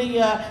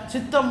தேவனுடைய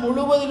சித்தம்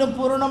முழுவதிலும்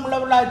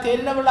பூரணமுள்ளவளாய்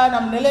தெரிந்தவளாய்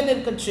நாம்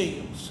நிலைநிற்க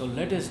செய்யும். So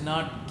let us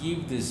not give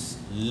this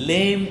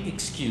lame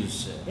excuse.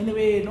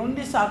 எனவே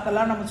நொண்டி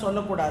சாக்கெல்லாம் நம்ம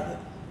சொல்லக்கூடாது.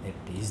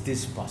 Is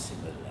this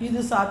possible? இது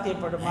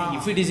சாத்தியப்படுமா?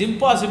 If it is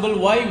impossible,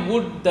 why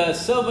would the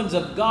servants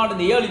of God in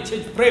the early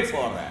church pray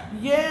for her?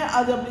 ஏன்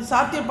அது அப்படி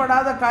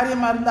சாத்தியப்படாத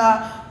காரியமா இருந்தா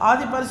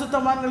ஆதி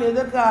பரிசுத்தவான்கள்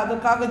எதற்கு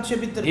அதற்காக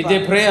ஜெபித்திருப்பாங்க? Did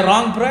they pray a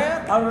wrong prayer?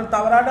 அவர்கள்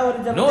தவறான ஒரு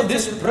ஜெபத்தை No,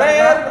 this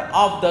prayer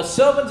of the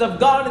servants of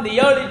God in the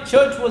early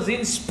church was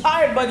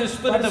inspired by the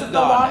Spirit of God.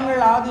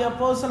 பரிசுத்தவான்கள் ஆதி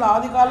அப்போஸ்தலர்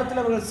ஆதி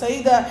காலத்தில் அவர்கள்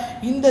செய்த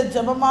இந்த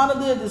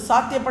ஜெபமானது அது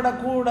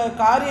சாத்தியப்படக்கூட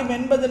காரியம்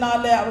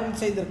என்பதனால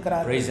அவர்கள்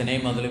செய்திருக்கிறார்கள். Praise the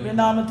name of the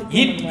living God.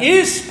 It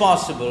is possible.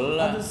 possible,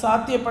 அது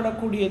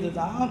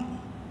சாத்தியப்படக்கூடியதுதான்,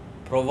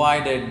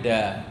 provided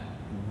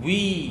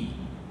we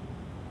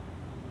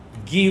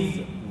give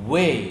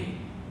way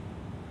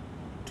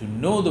to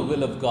know the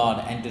will of God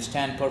and to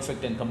stand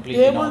perfect and complete in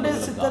all the தேவனுடைய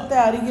will of சித்தத்தை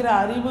God. அறிகிற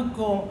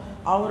அறிவுக்கும்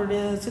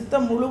அவருடைய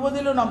சித்தம்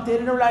முழுவதிலும் நாம்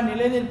தேறினவர்களாய்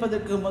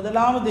நிலைநிற்பதற்கு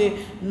முதலாவது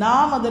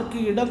நாம் அதற்கு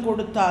இடம்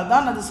கொடுத்தால்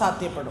தான் அது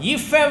சாத்தியப்படும்.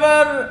 If ever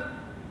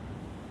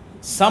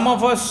some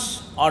of us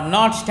are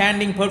not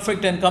standing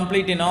perfect and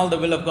complete in all the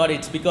will of God,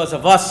 it's because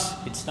of us.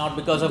 It's not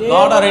because of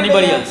God or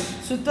anybody else.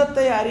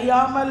 சித்தத்தை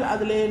அறியாமல்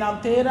அதிலே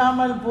நாம்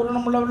தேராமல்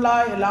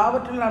பூரணமுள்ளவர்களாய்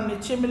எல்லாவற்றிலும் நாம்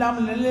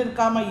நிச்சயமில்லாமல்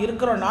நிலைநிற்காம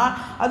இருக்கிறோம்னா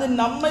அது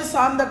நம்மை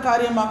சார்ந்த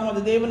காரியமாகும்,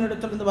 அது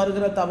தேவனிடத்திலிருந்து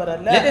வருகிற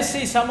தவறல்ல. Let us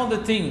see some of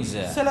the things.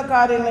 சில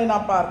காரியங்களை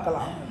நாம்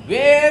பார்க்கலாம்.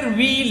 Where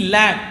we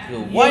lack,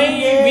 why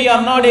we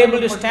are not able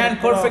to stand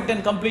perfect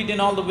and complete in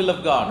all the will of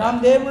God. நாம்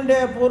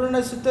தேவனுடைய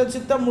பூரண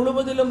சித்தம்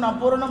முழுவதிலும் நாம்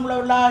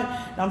பூரணமுள்ளவர்களாய்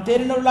நாம்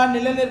தேறினவர்களாய்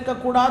நிலைநிற்க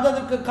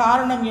கூடாததற்கு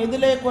காரணம்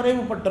எதிலே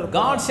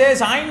குறைவுபட்டிருக்கிறோம். God says,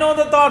 I know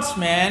the thoughts,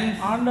 man.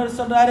 ஆண்டவர்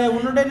சொல்றாரே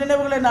உன்னுடைய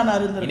நினைவுகளை நான்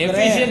அறிந்திருக்கிறேன். In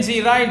Ephesians he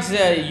writes,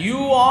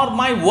 you are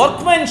my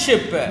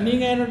workmanship.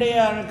 நீங்க என்னுடைய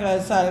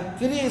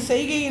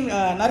செய்கையின்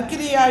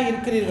நற்கிரியாய்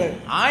இருக்கிறீர்கள்.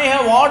 I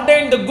have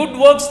ordained the good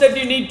works that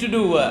you need to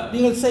do.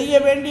 நீங்கள் செய்ய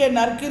வேண்டிய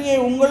நற்கிரியை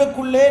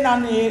உங்களுக்குள்ளே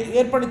நான்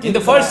ஏற்படுத்தி. In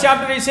the first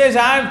chapter he says,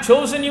 I have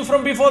chosen you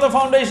from before the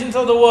foundations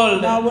of the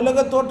world. நான்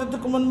உலக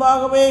தோற்றத்துக்கு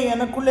முன்பாகவே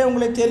எனக்குள்ளே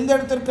உங்களை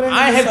தெரிந்தெடுத்திருக்கிறேன்.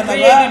 I have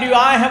created you,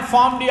 I have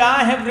formed you,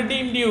 I have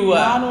redeemed you.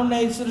 நான்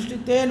உன்னை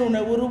சிருஷ்டித்தேன்,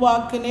 உன்னை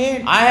உருவாக்கினேன்.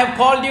 I have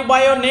called you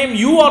by your name,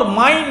 you are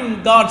mine,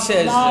 God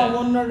says. நான்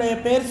உன்னுடைய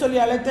பெயர் சொல்லி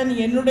அழைத்தேன்,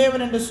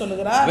 என்னுடையவன் என்று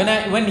சொல்கிறார்.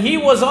 When he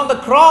was on the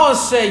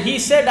cross, he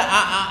said,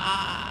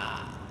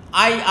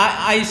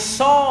 I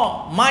saw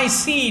my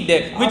seed,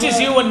 which is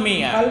you and me.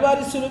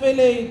 Kalvari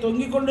சிலுவையிலே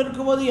தொங்கிக்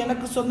கொண்டிருக்கும்போது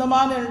எனக்கு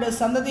சொந்தமான என்னுடைய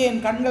சந்ததியை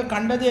என் கண்கள்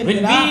கண்டது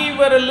என்கிறார். When we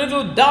were a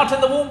little dot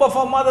in the womb of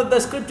our mother,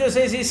 the scripture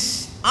says,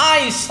 I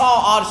saw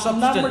our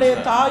substance. நம்முடைய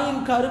தாயின்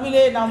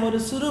கருவிலே நாம் ஒரு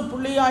சிறு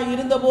புள்ளியாய்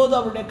இருந்தபோது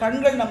அவருடைய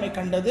கண்கள் நம்மை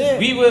கண்டது.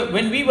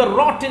 When we were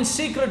wrought in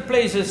secret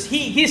places,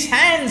 his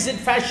hands had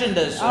fashioned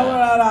us.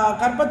 அவர்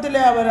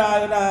கர்ப்பத்திலே அவர்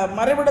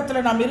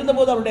மறைவிடத்திலே நாம்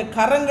இருந்தபோது அவருடைய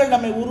கரங்கள்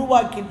நம்மை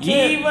உருவாக்கிற்று.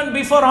 Even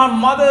before our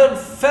mother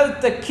felt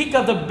the kick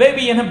of the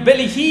baby in her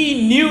belly, he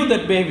knew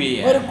that baby.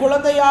 ஒரு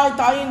குழந்தையாய்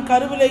தாயின்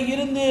கருவிலே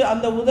இருந்து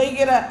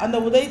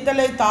அந்த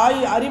உதைத்தலை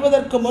தாய்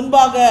அறிவதற்கு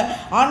முன்பாக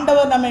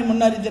ஆண்டவர் நம்மை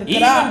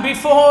முன்னறிந்திருக்கிறார். Even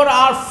before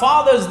our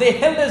father they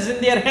held us in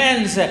their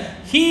hands,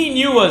 he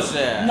knew us.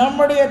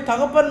 நம்முடைய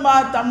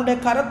தகப்பன்மார் தம்முடைய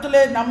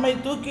கரத்திலே நம்மை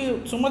தூக்கி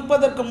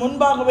சுமப்பதற்கு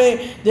முன்பாகவே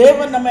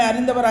தேவன் நம்மை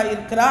அறிந்தவராய்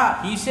இருக்கிறார்.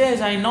 He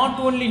says, I not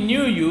only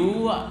knew you,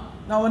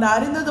 நான் உன்னை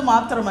அறிந்தது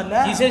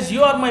மாத்திரமல்ல, he says,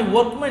 you are my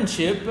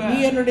workmanship. நீ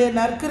என்னுடைய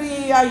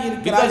நற்கிரியையாய்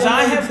இருக்கிறாய். Because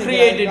I have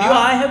created you,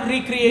 I have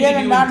recreated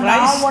you in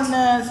Christ. நான்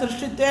உன்னை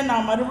சிருஷ்டித்தேன்,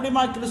 நான்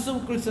மறுபடியும்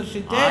கிறிஸ்துவுக்குள்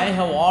சிருஷ்டித்தேன். I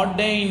have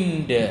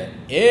ordained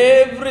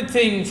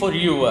everything for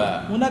you.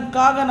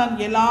 உனக்காக நான்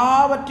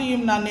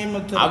எல்லாவற்றையும் நான்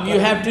நியமித்தேன். How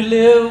you have to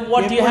live,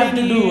 what you have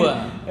to do.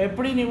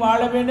 எப்படி நீ வாழ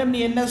வேண்டும், நீ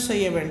என்ன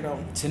செய்ய வேண்டும்.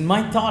 It's in my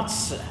thoughts.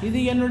 இது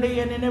என்னுடைய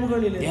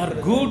நினைவுகளில் They are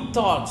good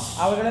thoughts.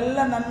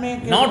 அவைகளெல்லாம்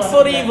நன்மைக்கு, not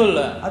for evil.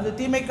 அது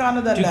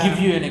தீமைக்கானதல்ல. To give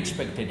you an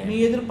expected end. நீ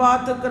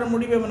எதிர்பார்த்திருக்கிற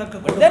முடிவை உனக்கு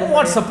கொடுக்கும். Then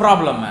what's the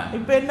problem?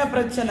 இப்போ என்ன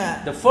பிரச்சனை?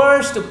 The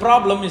first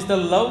problem is the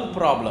love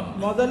problem.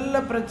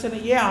 முதல்ல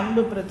பிரச்சனையே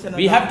அன்பு பிரச்சனை.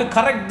 We have to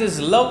correct this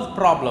love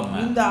problem.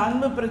 இந்த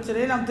அன்பு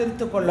பிரச்சனையை நாம்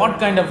திருத்திக் கொள்ளணும். What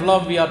kind of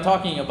love we are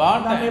talking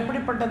about? நாம்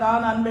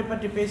எப்படிப்பட்டதான அன்பை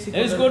பற்றி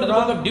பேசிக்கொண்டிருக்கிறோம். Let's go to the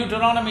book of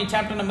Deuteronomy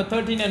chapter number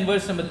 13 and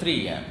verse number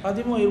 3.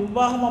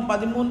 உபாகமம்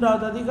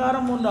 13வது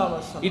அதிகாரம் 3வது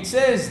வசனம். It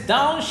says,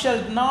 thou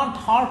shalt not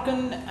hearken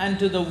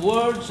unto the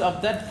words of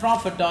that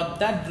prophet or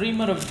that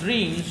dreamer of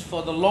dreams,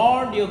 for the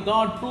Lord your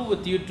God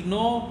proveth you to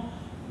know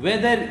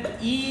whether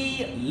ye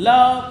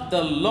love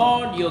the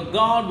Lord your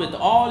God with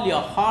all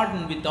your heart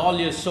and with all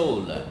your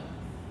soul.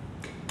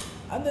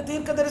 அந்த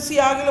தீர்க்கதரிசி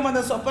ஆகிலும்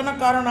அந்த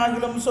சொப்பனக்காரன்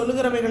ஆகிலும்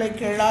சொல்லுகிறவைகளை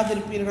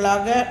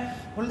கேளாதிருப்பீர்களாக.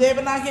 உங்கள்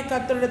தேவனாகிய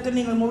கர்த்தரிடத்தில்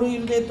நீங்கள் முழு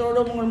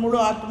இதயத்தோடும் உங்கள் முழு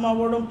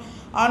ஆத்மாவோடும்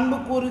அன்பு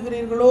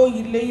கூறுகிறீர்களோ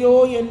இல்லையோ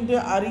என்று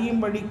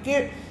அறியும்படிக்கு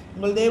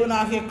உங்கள்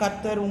தேவனாகிய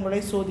கர்த்தர்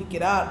உங்களை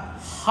சோதிக்கிறார்.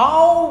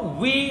 How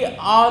we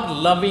are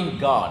loving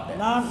God.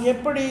 நாம்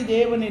எப்படி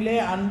தேவனிலே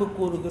அன்பு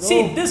கூறுகிறோம்.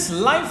 See, this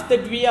life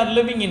that we are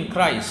living in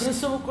Christ,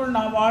 கிறிஸ்துவுக்குள்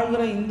நாம்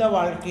வாழ்கிற இந்த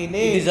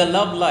வாழ்க்கையிலே, it is a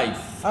love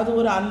life. அது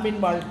ஒரு அன்பின்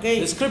வாழ்க்கை.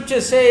 The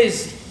scripture says,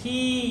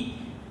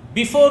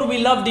 before we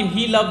loved him,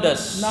 he loved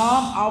us.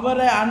 நாம்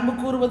அவரை அன்பு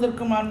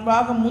கூறுவதற்கு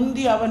முன்பாக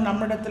முந்தி அவர்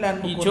நம்மிடத்தில்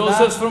அன்பு கூர்ந்தார். He chose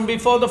us from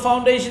before the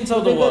foundations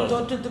of the world.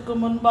 தோற்றத்துக்கு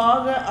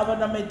முன்பாக அவர்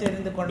நம்மை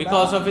தெரிந்து கொண்டார்.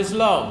 Because of his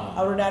love.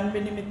 அவருடைய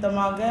அன்பின்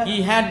நிமித்தமாக. He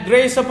had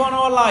grace upon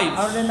our lives.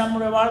 அவருடைய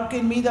நம்முடைய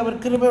வாழ்க்கையின் மீது அவர்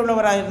கிருபை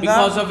உள்ளவராய் இருந்தார்.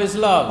 Because of his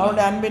love.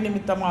 அவருடைய அன்பின்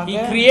நிமித்தமாக. He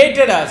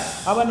created us.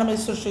 அவர் நம்மை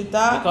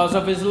சிருஷ்டித்தார். Because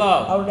of his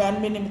love. அவருடைய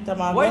அன்பின்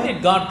நிமித்தமாக. Why did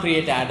God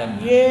create Adam?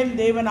 ஏன்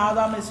தேவன்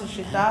ஆதாமை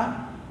சிருஷ்டித்தார்?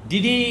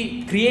 Did he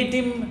create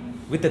him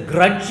with a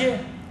grudge?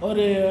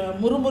 ஒரு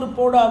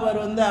முறுமுறுப்போடு அவர்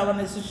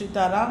அவனை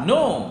சிருஷ்டித்தாரா? No,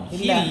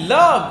 he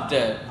loved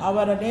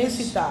அவரை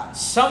நேசித்தார்.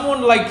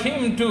 someone like him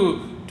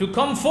to to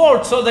come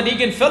forth so that he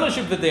can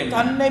fellowship with him.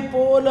 தன்னை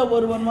போல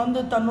ஒருவன்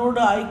வந்து தன்னோடு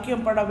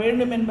ஐக்கியப்பட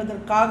வேண்டும்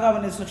என்பதற்காக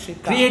அவனை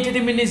சிருஷ்டித்தார். Created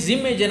him in his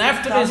image and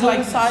after his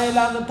likeness.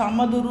 சாயலாக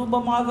தமது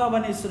ரூபமாக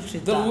அவனை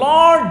சிருஷ்டித்தார். The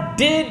Lord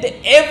did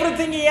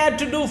everything he had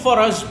to do for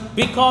us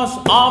because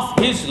of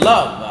his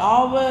love.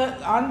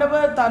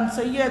 ஆண்டவர் தான்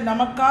செய்ய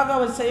நமக்காக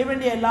அவர் செய்ய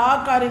வேண்டிய எல்லா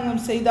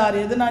காரியங்களும் செய்தார்.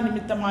 எதனா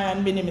நிமித்தமாய்?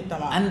 அன்பின்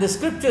நிமித்தமாய். And the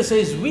scripture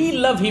says we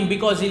love him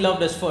because he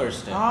loved us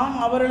first. ஆம்,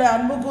 அவரை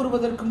அன்பு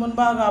கூறுவதற்கு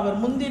முன்பாக அவர்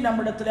முந்தி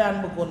நம்மிடத்திலே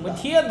அன்பு கூர்ந்தார்.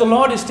 But here the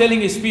Lord is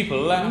telling his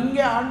people,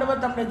 இங்கே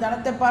ஆண்டவர் தம்முடைய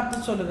ஜனத்தை பார்த்து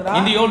சொல்கிறார்.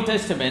 in the Old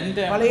Testament,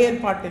 பழைய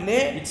ஏற்பாட்டிலே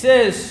it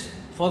says,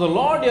 for the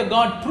Lord your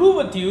God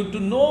proveth you to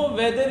know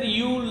whether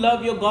you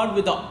love your God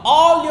with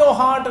all your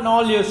heart and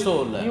all your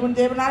soul. இவன்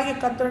தேவனாகிய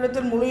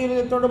கர்த்தரிடத்தில் முழு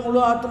இதயத்தோடும் முழு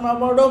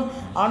ஆத்துமாவோடும்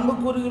அன்பு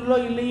கூறுகிறீர்களோ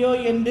இல்லையோ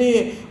என்று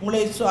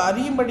உங்களை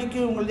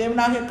அறியும்படிக்கு உங்கள்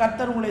தேவனாகிய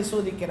கர்த்தர் உங்களை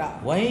சோதிக்கிறார்.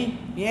 Why?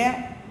 ஏன்?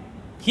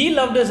 He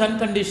loved us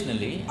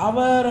unconditionally.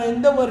 அவர்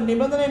எந்த ஒரு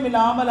நிபந்தனையும்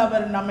இல்லாமல்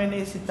அவர் நம்மை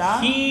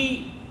நேசித்தார். He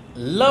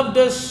loved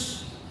us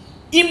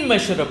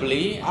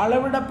immeasurably.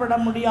 அளவிடப்பட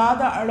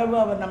முடியாத அளவு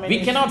அவர் நம்மை We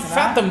cannot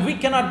fathom, we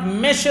cannot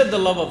measure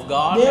the love of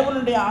God.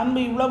 தேவனுடைய அன்பு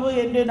இவ்வளவு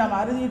என்று நாம்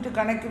அறிந்து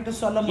கணக்கிட்டு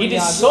சொல்ல முடியாது. It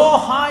is so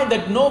high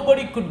that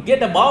nobody could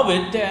get above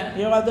it.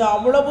 அது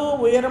அவ்வளவு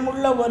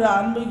உயரமுள்ள ஒரு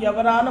அன்பு,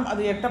 எவராலும்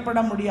அது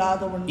எட்டப்பட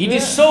முடியாத ஒன்று. It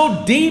is so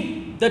deep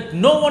that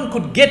no one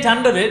could get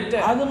under it.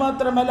 அது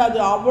மாத்திரமல்ல, அது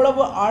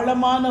அவ்வளவு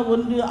ஆழமான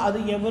ஒன்று, அது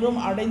எவரும்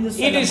அடைந்து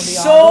செல்ல முடியாது. It is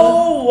so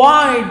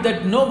wide that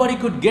nobody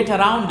could get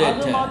around it.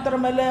 அது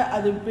மாத்திரமல்ல,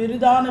 அது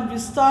பெரிதான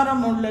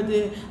விஸ்தாரம்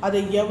உள்ளது,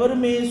 அதை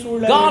எவருமே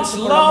சூழ. God's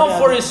love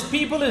for his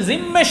people is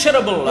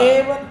immeasurable.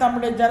 தேவன்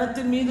தம்முடைய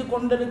ஜனத்தின் மீது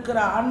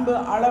கொண்டிருக்கிற அன்பு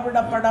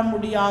அளவிடப்பட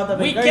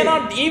முடியாதது. We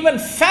cannot even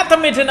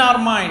fathom it in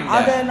our mind.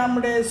 அதை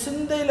நம்முடைய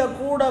சிந்தையில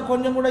கூட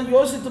கொஞ்சம் கூட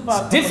யோசித்து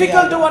பார்க்க முடியாது.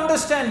 Difficult to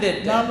understand it.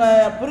 நாம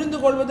புரிந்து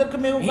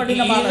கொள்வதற்கு மிகவும்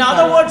கடினமான. In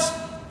other words,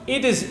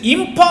 it is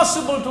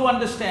impossible to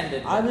understand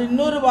it. அது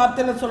இன்னொரு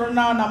வார்த்தையில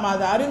சொல்லணும்னா நம்ம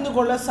அதை அறிந்து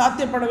கொள்ள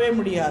சாத்தியப்படவே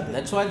முடியாது.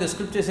 That's why the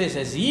scripture says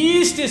as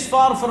east is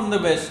far from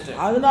the west.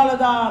 அதனால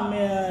தான்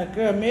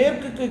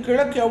மேற்குக்கு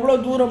கிழக்கு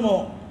எவ்வளவு தூரமோ.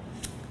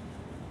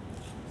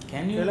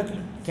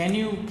 Can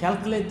you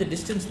calculate the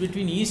distance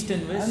between east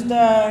and west? அந்த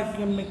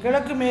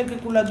கிழக்கு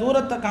மேற்குக்குள்ள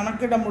தூரத்தை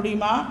கணக்கிட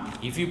முடியுமா?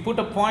 If you put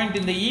a point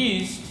in the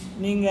east,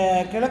 நீங்க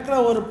கிழக்குல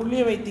ஒரு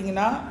புள்ளியை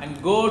வைத்தீங்கன்னா and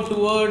go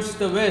towards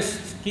the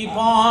west, keep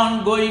on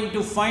going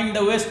to find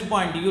the west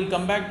point, you will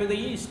come back to the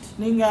east.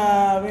 நீங்க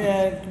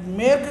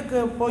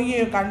மேற்குக்கு போய்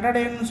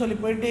கண்டடையணும்னு சொல்லி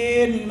போயிட்டே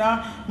இருந்தீங்கன்னா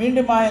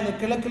மீண்டும் அந்த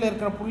கிழக்குல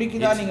இருக்கிற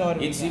புள்ளிக்கு தான் நீங்க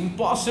வருவீங்க. It's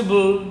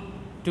impossible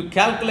to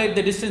calculate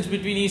the distance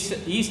between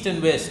east and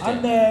west.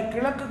 அந்த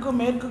கிழக்குக்கும்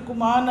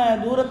மேற்குக்குமான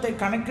தூரத்தை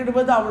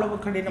கணக்கிடுவது அவ்வளவு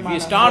கடினமானது. If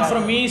you start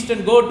from east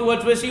and go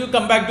towards west, you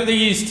come back to the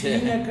east.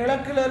 நீங்க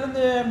கிழக்குல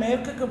இருந்து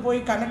மேற்குக்கு போய்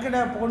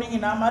கணக்கிட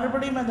போனீங்கன்னா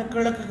மறுபடியும் அந்த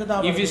கிழக்குக்கு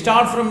தான். If you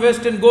start from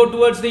west and go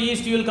towards the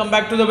east, you will come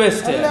back to the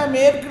west. இல்ல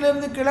மேற்குல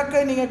இருந்து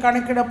கிழக்கை நீங்க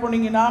கணக்கிட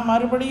போனீங்கன்னா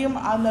மறுபடியும்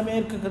அந்த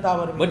மேற்குக்கு தான்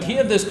வருவீங்க. But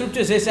here the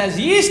scripture says as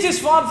east is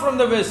far from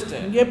the west.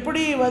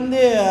 எப்படி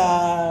வந்து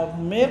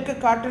மேற்கு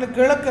காட்டில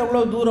கிழக்கு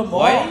எவ்வளவு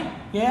தூரமோ.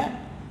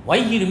 Why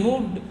he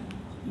removed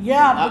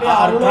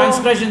our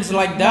transgressions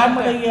like that?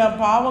 நம்முடைய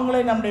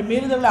பாவங்களை நம்முடைய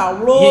மீறுதலை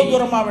அவ்வளோ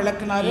தூரமா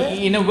விளக்கினாரு.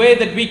 In a way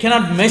that we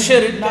cannot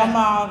measure it.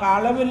 நம்ம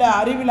அளவில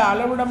அறிவில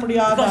அளவிட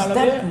முடியாத அளவு.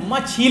 That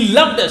much he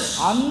loved us.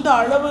 அந்த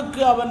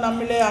அளவுக்கு அவர்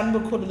நம்மிலே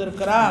அன்பு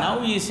கூர்ந்திருக்கிறார். Now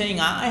he is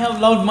saying I have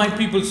loved my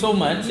people so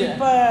much.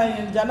 இப்ப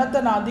என்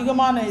ஜனத்தை நான்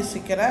அதிகமா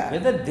நேசிக்கிறேன்.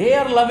 Whether they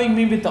are loving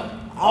me with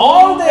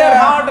all their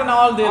heart and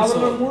all their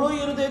soul. அவர்கள் முழு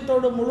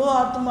இருதயத்தோடு முழு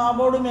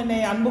ஆத்துமாவோடும் என்னை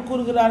அன்பு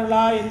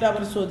கூறுகிறார்களா என்று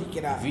அவர்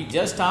சோதிக்கிறார். We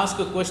just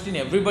ask a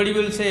question, everybody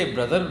will say,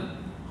 brother,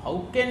 how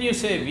can you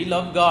say we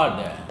love God?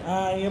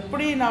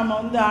 எப்படி நாம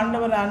வந்து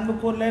ஆண்டவரை அன்பு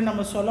கூறல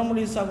நம்ம சொல்ல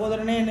முடியும்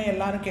சகோதரனே என்ன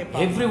எல்லாரும்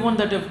கேட்பாங்க. Everyone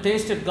that have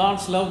tasted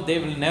God's love, they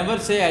will never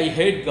say I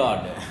hate God.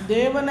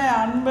 தேவனை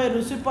அன்பை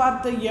ருசி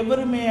பார்த்த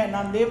எவருமே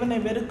நான் தேவனை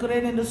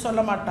வெறுக்கிறேன் என்று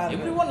சொல்ல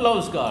மாட்டார்கள். Everyone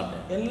loves God.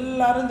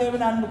 எல்லாரும்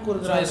தேவனை அன்பு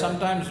கூறுகிறார்கள். So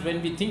sometimes when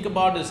we think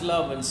about his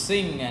love and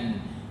sing and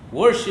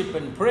worship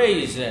and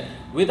praise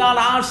without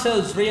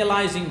ourselves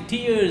realizing,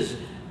 tears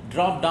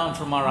drop down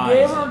from our eyes.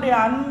 தேவனுடைய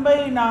அன்பை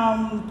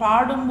நாம்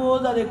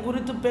பாடும்போது அதை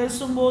குறித்து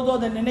பேசும்போது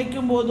அதை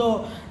நினைக்கும்போது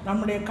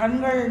நம்முடைய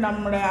கண்கள்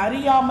நம்முடைய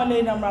அறியாமலே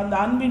நம்ம அந்த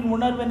அன்பின்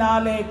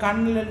உணர்வினாலே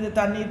கண்ணிலிருந்து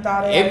தண்ணீர்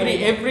தாரை.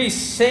 Every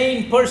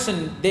sane person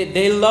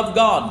they love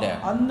God.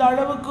 அந்த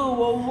அளவுக்கு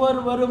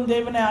ஒவ்வொருவரும்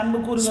தேவனை அன்பு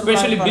கூறுகிறார்கள்.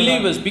 Especially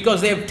believers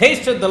because they have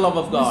tasted the love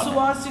of God.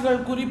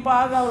 விசுவாசிகள்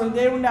குறிப்பாக அவர்கள்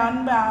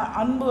தேவனுடைய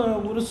அன்பு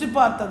ருசி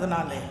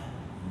பார்த்ததனாலே.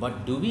 But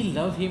do we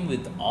love him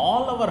with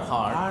all our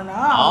heart,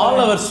 all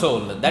our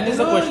soul? That is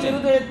the question.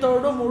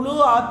 இருதயத்தோடு முழு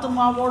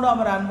ஆத்துமாவோடு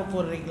அவர் அன்பு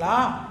கூறுறீங்களா?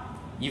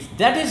 If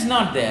that is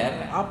not there,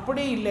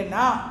 அப்படி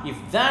இல்லனா, if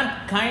that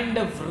kind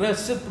of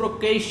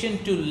reciprocation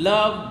to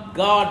love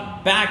God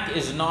back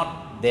is not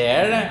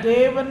there,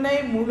 தேவனை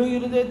முழு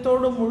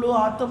இருதயத்தோடு முழு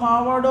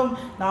ஆத்துமாவோடும்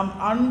நாம்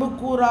அன்பு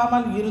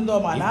கூறாமல்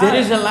இருந்தோமானா, if there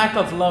is a lack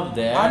of love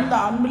there, அந்த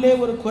அன்பிலே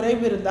ஒரு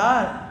குறைவு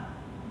இருந்தால்,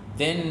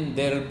 then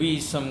there will be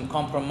some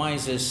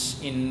compromises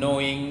in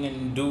knowing and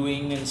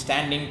doing and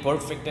standing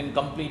perfect and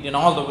complete in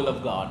all the will of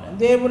God.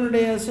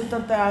 தேவனுடைய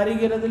சித்தத்தை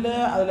அறிகிறதுல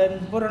அதுல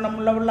பூரணம்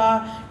உள்ளவளா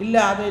இல்ல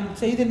அதை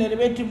செய்து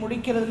நிறைவேற்றி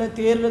முடிக்கிறதுல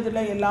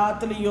தேர்றதுல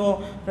எல்லாத்துலயும்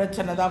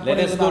பிரச்சனை தான்.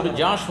 Let us go to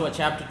Joshua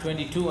chapter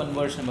 22 and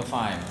verse number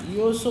 5.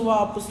 யோசுவா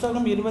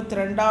புத்தகம்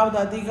 22வது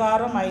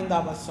அதிகாரம்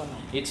 5ஆம்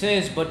வசனம். It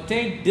says, "But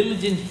take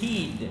diligent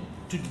heed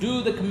to do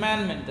the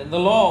commandment and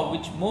the law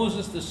which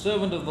Moses the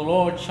servant of the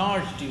Lord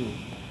charged you,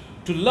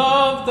 to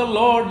love the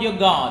Lord your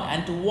God,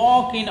 and to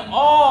walk in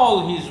all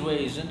his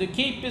ways, and to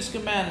keep his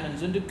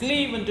commandments, and to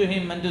cleave unto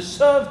him, and to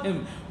serve him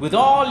with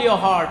all your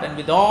heart and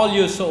with all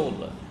your soul."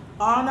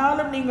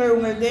 ஆனாலும் நீங்கள்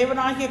உங்கள்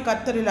தேவனாகிய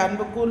கர்த்தரில்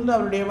அன்பு கூர்ந்து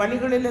அவருடைய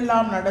வழிகளில்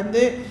எல்லாம்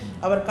நடந்து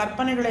அவர்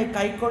கற்பனைகளை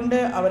கைக்கொண்டு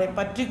அவரை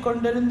பற்றி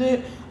கொண்டிருந்து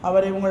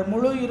அவரை உங்கள்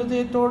முழு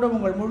இருதயத்தோடும்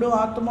உங்கள் முழு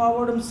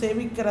ஆத்மாவோடும்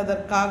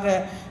சேவிக்கிறதற்காக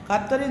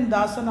கர்த்தரின்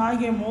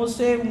தாசனாகிய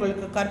மோசே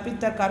உங்களுக்கு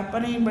கற்பித்த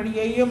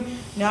கற்பனையின்படியையும்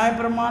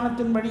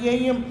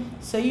நியாயப்பிரமாணத்தின்படியையும்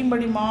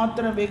செய்யும்படி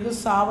மாத்திரம் வெகு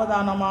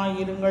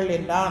சாவதானமாயிருங்கள்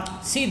என்றான்.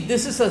 See,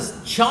 this is a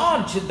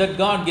charge that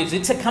God gives.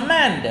 It's a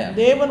command.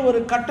 தேவன்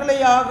ஒரு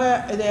கட்டளையாக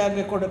இதை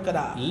அங்கே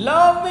கொடுக்கிறார்.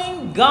 Loving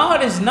God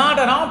is not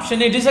an option,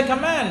 it is a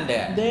command.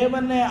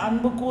 தேவனை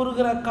அன்பு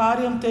கூறுகிற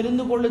காரியம்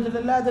தெரிந்து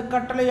கொள்ளுதல்ல, அது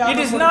கட்டளையாக.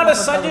 It is not a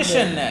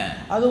suggestion.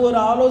 அது ஒரு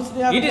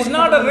ஆலோசனையாக. It is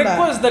not a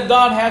request that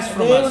God has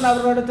from us. தேவன்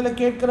அவரிடத்தில்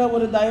கேட்கிற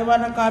ஒரு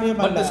தயவான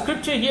காரியம் அல்ல. But the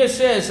scripture here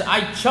says,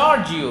 "I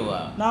charge you."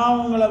 நான்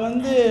உங்களை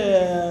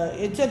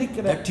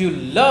எச்சரிக்கிறேன். That you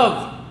love.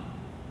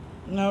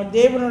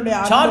 தேவனுடைய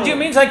Charge you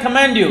means I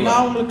command you.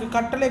 நான் உங்களுக்கு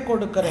கட்டளை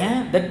கொடுக்கிறேன்.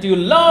 That you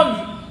love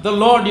the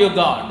Lord your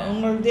God.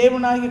 உங்கள்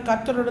தேவனாகிய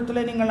கர்த்தரிடத்தில்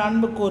நீங்கள்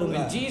அன்பு கூறுங்க.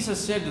 When Jesus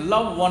said,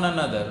 "Love one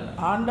another,"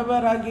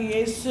 ஆண்டவராகிய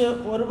இயேசு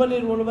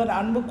ஒருவரில் ஒருவர்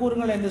அன்பு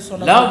கூறுங்கள் என்று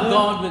சொன்னார். Love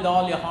God with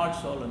all your heart,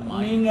 soul and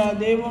mind. நீங்க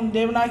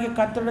தேவனாகிய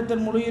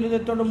கர்த்தரிடத்தில் முழு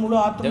இருதயத்தோடு முழு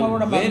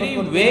ஆத்மாவோடு அன்பு கூறுங்க. The very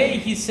way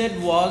he said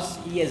was,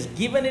 he has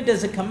given it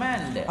as a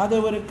command.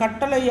 அது ஒரு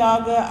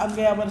கட்டளையாக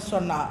அங்கே அவர்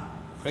சொன்னார்.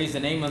 Praise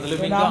the name of the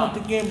living God.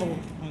 நாமத்துக்கே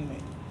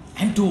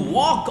And to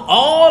walk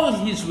all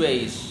his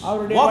ways.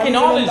 Walk in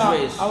all his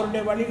ways.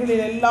 அவருடைய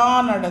வழிகளில்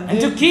எல்லாம் நடந்து.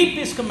 And to keep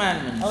his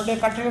commandments. அவருடைய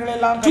கட்டளைகளை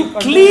எல்லாம்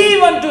கைக்கொண்டு. To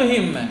cleave unto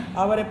him.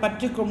 அவரை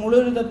பற்றிக்கொள் முழு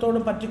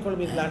இதயத்தோடு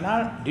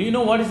பற்றிக்கொள்வீர்களானால். Do you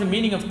know what is the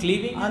meaning of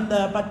cleaving? அந்த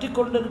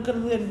பற்றிக்கொண்டு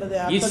இருக்கிறது என்பது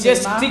அர்த்தம். It's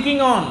just sticking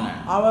on.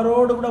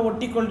 அவரோடு கூட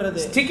ஒட்டிக்கொள்றது.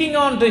 Sticking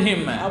on to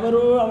him. அவர்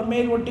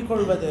மேல்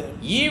ஒட்டிக்கொள்வது.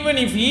 Even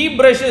if he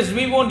brushes,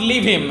 we won't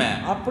leave him.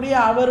 அப்படியே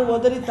அவர்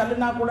உதறி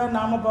தள்ளினா கூட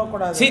நாம போக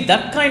கூடாது. See,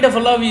 that kind of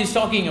a love he is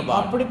talking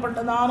about.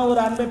 அப்படிப்பட்டதான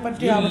ஒரு அன்பை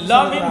You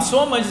love him so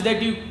much that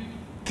you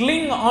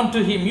cling onto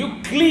him, you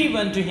cleave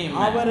unto him.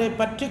 அவரை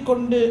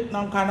பற்றிக்கொண்டு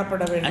நாம்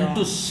காணப்பட வேண்டும். And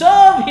to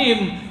serve him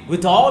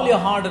with all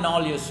your heart and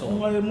all your soul.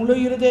 உங்கள் முழு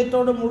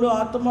இருதயத்தோடு முழு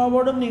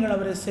ஆத்மாவோடும் நீங்கள்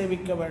அவரை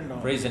சேவிக்க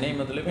வேண்டும். Praise the name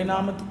of the living God.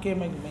 நாமத்துக்கே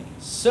மகிமை.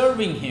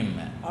 Serving him.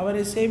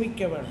 அவரை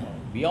சேவிக்க வேண்டும்.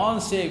 We all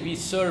say we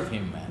serve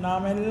him.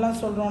 நாம் எல்லாம்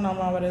சொல்றோம்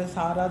நாம் அவரை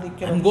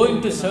ஆராதிக்கிறோம். I'm going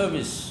to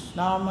service.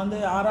 நாம்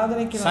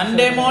ஆராதனைக்கு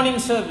Sunday morning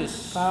service.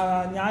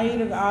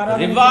 ஞாயிறு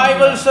ஆராதனை.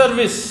 Revival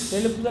service.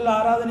 எழுப்புதல்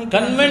ஆராதனை.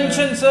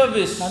 Convention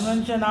service.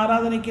 கன்வென்ஷன்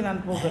ஆராதனைக்கு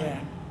நான்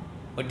போகிறேன்.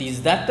 But is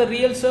that the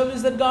real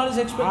service that God is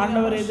expecting?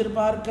 ஆண்டவர்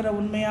எதிர்பார்க்கிற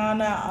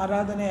உண்மையான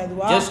ஆராதனை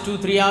அதுவா? Just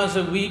 2-3 hours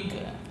a week.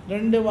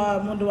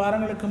 2-3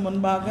 வாரங்களுக்கு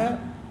முன்பாக.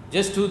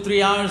 Just 2-3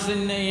 hours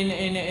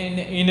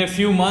in a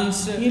few months.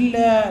 இல்ல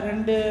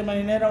 2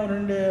 மணி நேரம்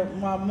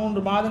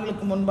 2-3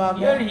 மாதங்களுக்கு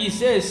முன்பாக. Here he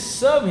says,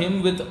 serve him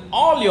with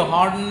all your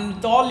heart and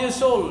with all your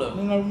soul.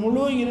 நீங்கள்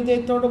முழு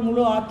இருதயத்தோடு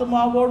முழு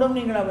ஆத்மாவோடும்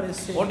நீங்கள் அவரை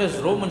சேவிக்க. What does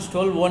Romans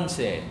 12:1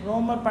 say?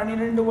 ரோமர்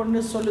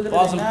 12:1 சொல்லுகிறது.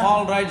 Apostle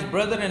Paul writes,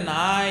 "Brethren,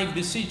 I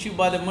beseech you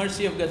by the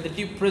mercy of God that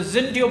you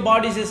present your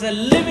bodies as a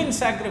living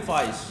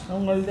sacrifice,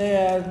 உங்களுடைய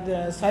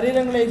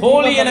சரீரங்களை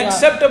holy and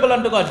acceptable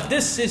unto God.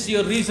 This is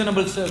your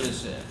reasonable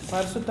service."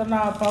 பரிசுத்தனா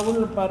Pavul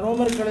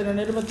ரோமர்கள்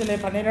நிருபத்திலே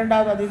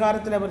 12வது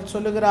அதிகாரத்தில் அவர்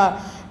சொல்லுகிறார்,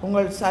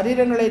 உங்கள்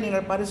சரீரங்களை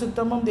நீங்கள்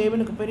பரிசுத்தமும்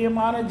தேவனுக்கு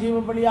பிரியமான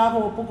ஜீவபலியாக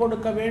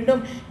ஒப்புக்கொடுக்க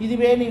வேண்டும்.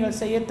 இதுவே நீங்கள்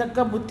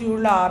செய்யத்தக்க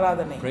புத்தியுள்ள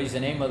ஆராதனை. Praise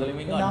the name of the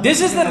living God.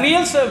 This is the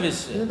real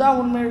service.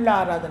 இதுதான் உண்மையுள்ள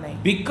ஆராதனை.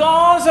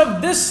 Because of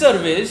this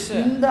service,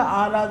 இந்த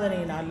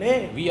ஆராதனையினாலே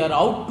we are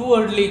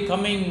outwardly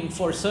coming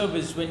for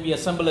service when we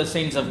assemble as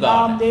saints of God.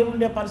 நாம்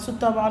தேவனுடைய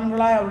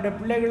பரிசுத்தவான்களாய் அவருடைய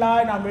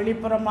பிள்ளைகளாய் நாம்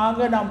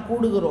வெளிப்புறமாக நாம்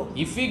கூடுகிறோம்.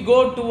 If we go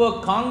to a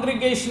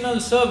congregational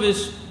service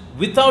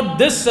without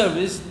this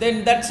service, then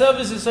that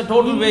service is a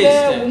total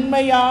waste.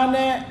 உண்மையான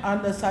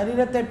அந்த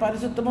சரீரத்தை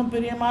பரிசுத்தமும்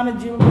பிரியமான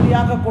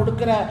ஜீவபலியாக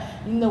கொடுக்கிற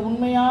இந்த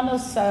உண்மையான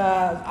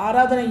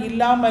ஆராதனை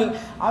இல்லாமல்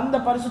அந்த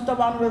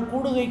பரிசுத்தவான்கள்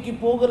கூடுகைக்கு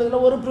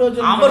போகிறதுல ஒரு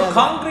பிரயோஜனம் இல்லை. Our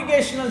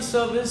congregational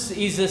service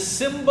is a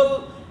symbol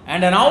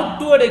and an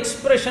outward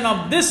expression of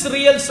this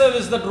real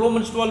service that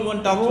Romans 12:1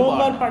 talks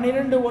ரோமர் about.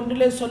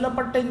 12:1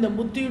 சொல்லப்பட்ட இந்த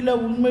புத்தியுள்ள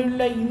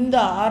உண்மையுள்ள இந்த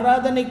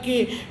ஆராதனைக்கு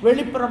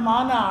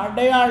வெளிப்புறமான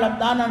அடையாளம்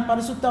தான் நான்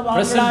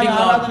பரிசுத்தவான்களாய்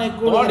ஆராதனை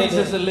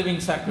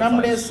கூறுகிறேன்.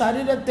 நம்முடைய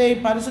சரீரத்தை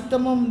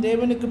பரிசுத்தமும்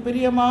தேவனுக்கு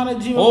பிரியமான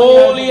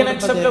holy and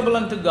acceptable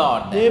unto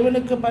God.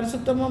 தேவனுக்கு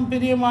பரிசுத்தமும்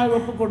பிரியமாய்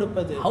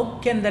ஒப்புக்கொடுப்பது. How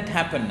can that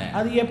happen?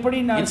 அது எப்படி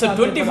நான் It's a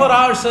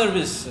 24-hour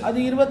service. அது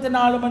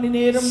 24 மணி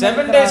நேரம்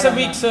 7 days a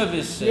week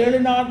service. 7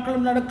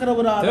 நாட்களும் நடக்கிற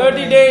ஒரு ஆராதனை.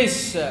 30 days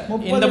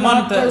in the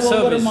month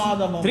service.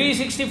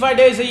 365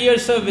 days a year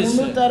service.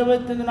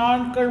 365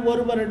 நாட்கள்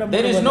ஒரு வருடம்.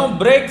 There is no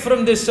break from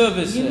this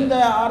service. இந்த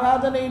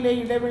ஆராதனையிலே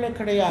இடைவேளை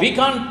கிடையாது. We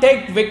can't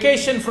take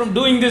vacation from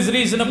doing this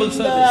reasonable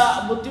service.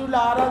 இந்த புத்தியுள்ள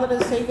ஆராதனை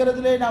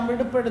செய்கிறதிலே நாம்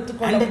விடுப்பு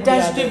எடுத்துக்கொள்ள முடியாது. And it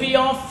has to be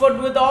offered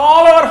with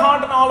all our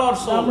heart and all our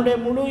soul. நம்முடைய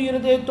முழு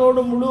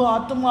இருதயத்தோடும் முழு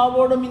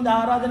ஆத்துமாவோடும் இந்த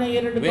ஆராதனை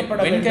ஏறெடுக்கப்பட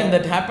வேண்டும். When can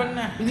that happen?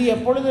 இது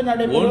எப்பொழுது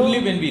நடைபெறும்? Only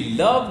when we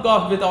love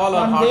God with all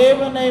our heart.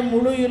 தேவனை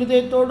முழு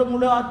இருதயத்தோடும்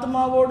முழு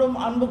ஆத்துமாவோடும்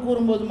அன்பு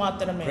கூறும்போது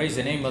மாத்திரமே. Praise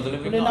the name of the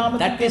living God.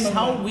 That is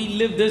how we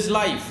live this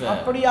life.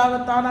 அப்படியாக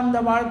தான் அந்த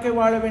வாழ்க்கை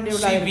வாழ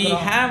வேண்டியவர்களாக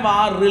இருக்கிறோம். We have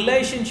our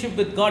relationship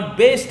with God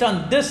based on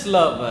this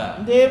love.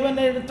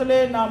 தேவனிடத்திலே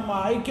நாம்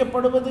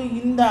ஐக்கியப்படுவது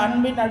இந்த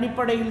அன்பின்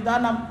அடிப்படையில்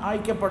தான் நாம்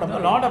ஐக்கியப்படும்.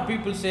 A lot of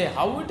people say,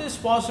 how it is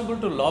possible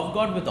to love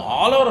God with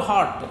all our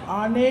heart?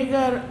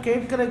 அநேகர்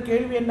கேட்கிற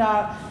கேள்வி என்ன,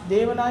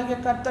 தேவனாகிய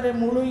கர்த்தரை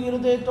முழு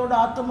இருதயத்தோடு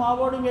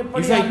ஆத்துமாவோடும்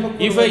எப்படி அன்பு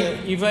கூறுவது?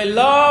 If I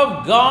love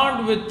God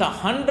with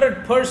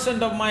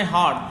 100% of my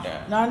heart,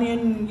 நான்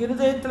என்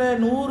இருதயத்திலே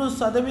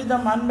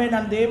 100% அன்பை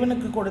நான்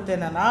தேவனுக்கு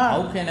கொடுத்தேனா,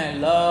 how can I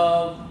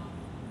love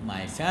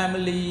my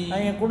family,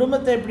 என்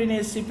குடும்பத்தை எப்படி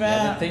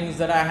நேசிப்பேன், the things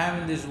that I have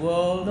in this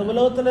world? இந்த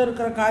உலகத்துல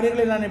இருக்கிற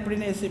காரியங்களை நான் எப்படி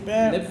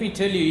நேசிப்பேன்? Let me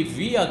tell you, if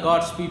we are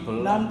God's people,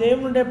 நாம்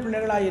தேவனுடைய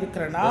பிள்ளைகளாய்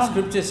இருக்கிறனா, the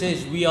scripture says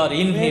we are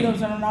in him.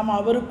 நாம்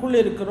அவருக்குள்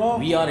இருக்கிறோம்.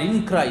 We are in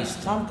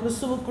Christ. நாம்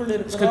கிறிஸ்துவுக்குள்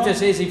இருக்கிறோம். Scripture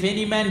says if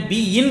any man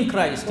be in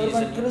Christ, he is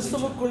in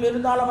கிறிஸ்துவுக்குள்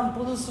இருந்தால் அவன்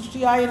புது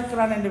சிருஷ்டியாய்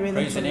இருக்கிறான் என்று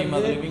வேதம்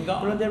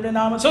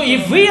சொல்லுகிறது. So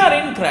if we are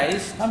in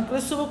Christ, நாம்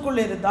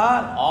கிறிஸ்துவுக்குள்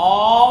இருந்தால்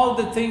all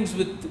the things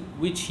with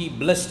which he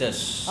blessed us,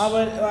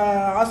 அவர்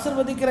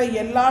ஆசீர்வதிக்கிற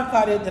எல்லா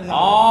காரியத்தினாலும்,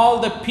 all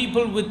the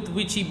people with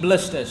which he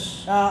blessed us,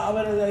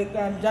 அவர்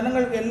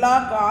ஜனங்கள் எல்லா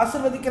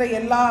ஆசீர்வதிக்கிற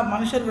எல்லா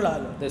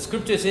மனுஷர்களாலும், the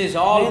scripture says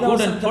all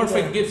good and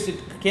perfect gifts it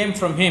came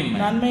from him.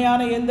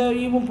 நன்மையான எந்த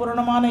ஈவும்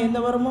பூரணமான எந்த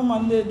வரமும்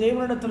அந்த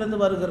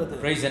தேவனிடத்திலிருந்து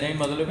வருகிறது. Praise the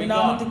name of the living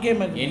God.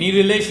 Any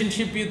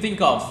relationship you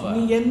think of,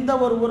 நீ எந்த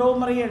ஒரு உறவு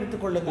முறையை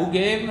எடுத்துக்கொள்ளுங்க, who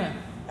gave?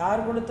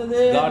 யார் கொடுத்தது?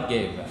 God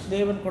gave.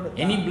 தேவன்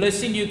கொடுத்தார். Any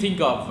blessing you think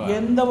of,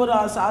 எந்த ஒரு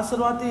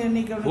ஆசீர்வாதத்தை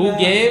எண்ணிக்கொள்ளுங்க, who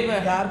gave?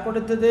 யார்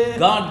கொடுத்தது?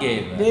 God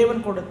gave.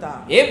 தேவன்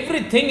கொடுத்தார்.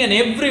 Everything and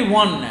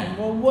everyone,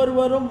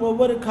 ஒவ்வொருவரும்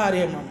ஒவ்வொரு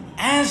காரியமும்,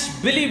 as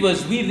believers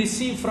we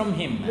receive from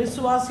him.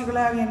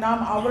 விசுவாசிகளாகிய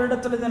நாம்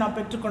அவரிடத்திலிருந்து நாம்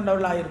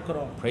பெற்றுக்கொண்டவர்களாய்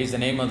இருக்கிறோம். Praise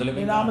the name of the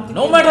living God.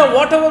 No matter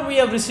whatever we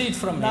have received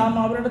from him, நாம்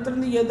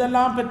அவரிடத்திலிருந்து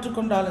எதெல்லாம்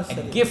பெற்றுக்கொண்டாலும்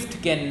சரி, a gift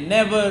can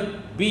never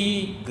be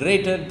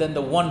greater than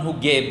the one who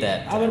gave that.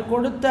 அவர்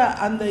கொடுத்த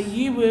அந்த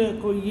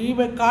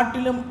ஈவை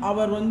காட்டிலும்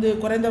அவர்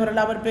குறைந்தவர்,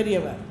 அவர்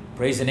பெரியவர்.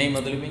 Praise the name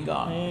of the living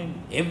God.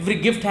 Every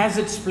gift has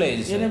its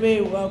place. எனவே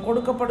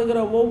கொடுக்கப்படுகிற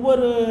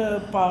ஒவ்வொரு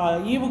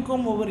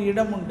ஈவுக்கும் ஒவ்வொரு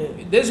இடம் உண்டு.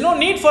 There is no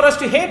need for us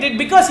to hate it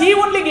because he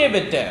only gave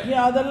it.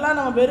 அதெல்லாம்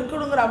நம்ம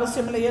வெறுக்கணும்ங்கற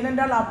அவசியம் இல்லை,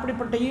 ஏனென்றால்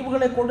அப்படிப்பட்ட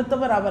ஈவுகளை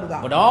கொடுத்தவர்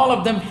அவர்தான். But all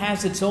of them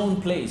has its own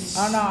place.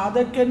 ஆனா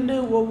அதற்கென்று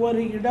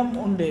ஒவ்வொரு இடம்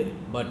உண்டு.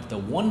 But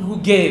the one who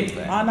gave,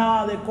 ஆனா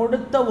அதை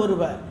கொடுத்த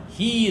ஒருவர்,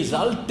 he is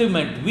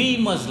ultimate. We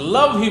must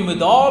love him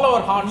with all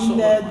our heart, soul,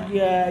 இந்த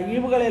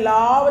ஈவுகள்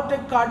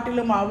எல்லாவற்றைக்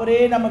காட்டிலும் அவரே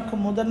நமக்கு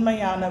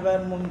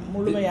முதன்மையானவர்,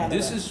 முழுமையானவர்.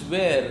 This is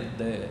where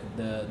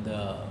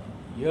the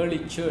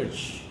early church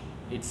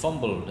it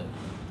fumbled.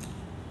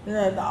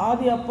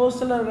 ஆதி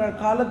அப்போஸ்தலர்கள்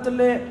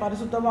காலத்திலே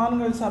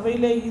பரிசுத்தவான்கள்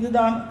சபையிலே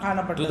இதுதான்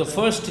காணப்பட்டது. To the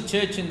first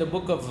church in the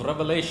book of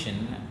Revelation,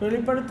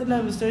 வெளிப்படுத்தின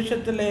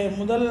விசேஷத்திலே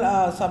முதல்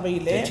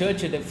சபையிலே, the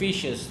church at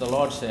Ephesus, the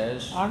Lord says,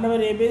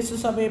 ஆண்டவர் எபேசு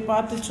சபையை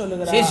பார்த்து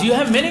சொல்லுகிறார், says you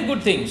have many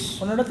good things.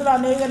 உன்னிடத்தில்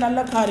அநேக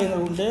நல்ல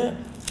காரியங்கள் உண்டு.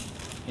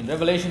 In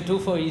Revelation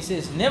 2:4 he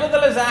says,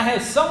 nevertheless I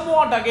have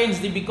somewhat against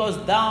thee because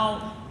thou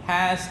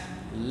hast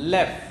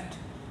left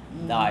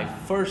thy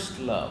first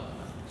love.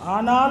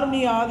 ஆனாலும் நீ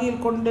ஆதியில்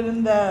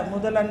கொண்டிருந்த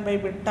முதல் அன்பை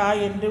விட்டாய்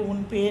என்று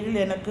உன் பேரில்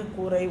எனக்கு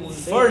கூரை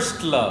உண்டு. First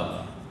love,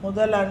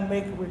 முதல் அன்பை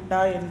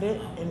விட்டாய் என்று.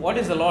 what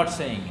is the Lord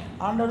saying?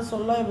 ஆண்டவர்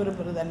சொல்ல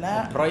விரும்புறது என்ன?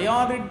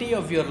 Priority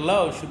of your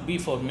love should be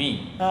for me.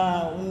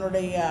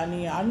 உன்னுடைய நீ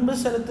அன்பு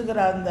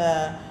செலுத்துகிற அந்த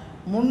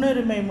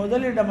முன்னுரிமை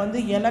முதலிடம்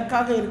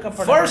எனக்காக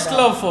இருக்கப்படும். First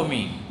love for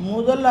me.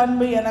 முதல்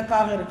அன்பு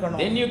எனக்காக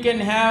இருக்கணும். Then you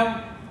can have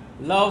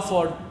love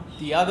for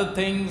the other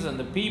things and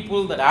the people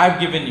that I have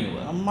given you.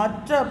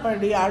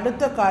 மற்றபடி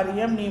அடுத்த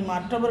காரியம் நீ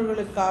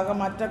மற்றவர்களுக்காக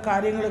மற்ற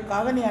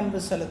காரியங்களுக்காக நீ அன்பு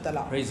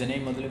செலுத்தலாம். Praise the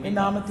name of the living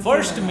God.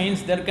 First means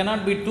there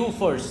cannot be two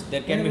first,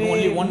 there can be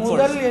only one first.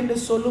 முதல் என்று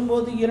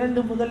சொல்லும்போது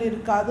இரண்டு முதல்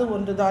இருக்காது,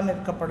 ஒன்றுதான்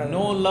இருக்கப்படும்.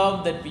 No love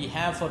that we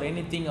have for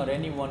anything or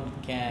anyone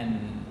can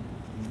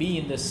be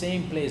in the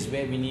same place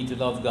where we need to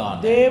love God.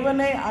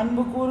 தேவனை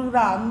அன்பு கூறுகிற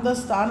அந்த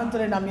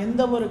ஸ்தானத்திலே நாம்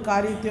எந்த ஒரு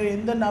காரியத்தையோ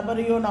எந்த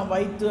நபரையோ நாம்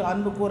வைத்து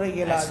அன்பு கூற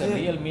இயலாது. That's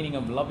the real meaning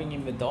of loving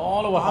him with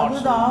all our hearts.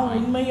 அதுதான்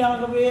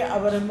உண்மையாகவே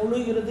அவரை முழு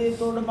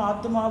இருதயத்தோடும்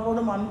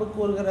ஆத்துமாவோடும் அன்பு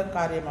கூறுகிற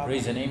காரியமாகும்.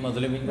 Praise the name of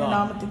the living God.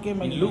 நாமத்துக்கே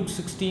மகிமை. In Luke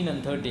 16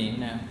 and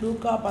 13,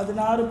 Luca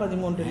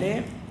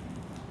 16:13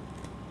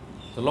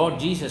 the Lord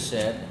Jesus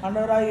said,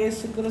 ஆண்டவராகிய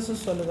இயேசு கிறிஸ்து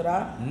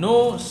சொல்கிறார், no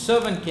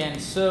servant can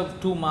serve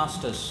two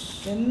masters.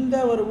 எந்த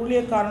ஒரு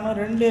ஊழியக்காரனும்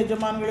ரெண்டு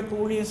எஜமான்களுக்கு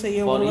ஊழியம்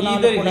செய்ய For ஒருவனால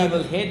either he கூடாது.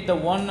 will hate the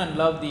one and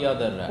love the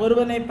other,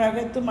 ஒருவனை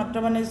பகைத்து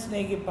மற்றவனை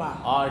சிநேகிப்பான்.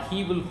 or he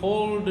will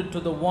hold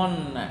to the one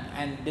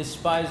and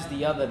despise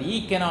the other. He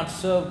cannot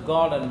serve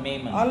God and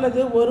mammon.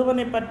 அல்லது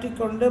ஒருவனை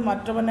பற்றிக்கொண்டு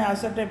மற்றவனை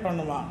அசட்டை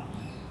பண்ணுவான்.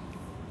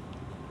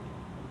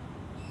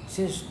 It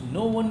says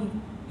no one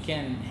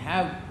can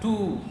have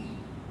two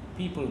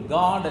people,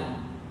 God and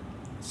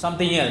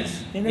something else,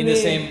 in the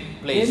same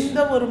place. எந்த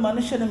ஒரு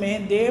மனுஷனுமே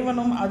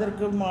தேவனும்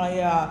அதற்கு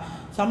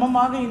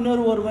சமமாக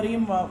இன்னொரு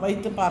ஒருவரையும்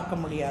வைத்து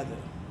பார்க்க முடியாது.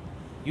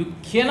 You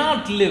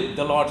cannot live,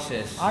 the Lord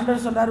says.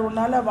 ஆண்டவர் சொல்றார்,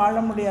 உன்னால வாழ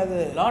முடியாது.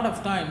 A lot of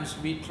times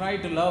we try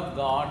to love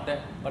God,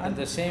 but at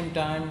the same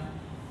time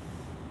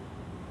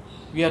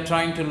we are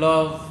trying to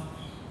love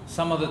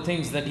some of the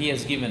things that he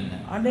has given.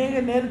 அநேக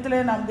நேரத்திலே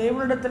நாம்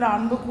தேவனிடத்தில்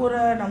அன்பு கூற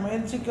நாம்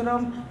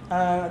முயற்சிக்கிறோம்.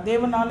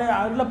 தேவனாலே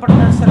அருளப்பட்ட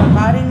சில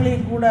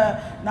காரியங்களையும் கூட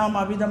நாம்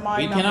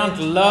அவிதமாய் we cannot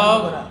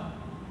love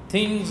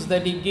things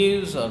that he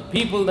gives or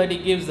people that he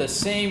gives the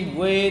same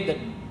way that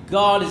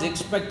God is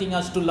expecting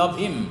us to love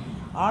him.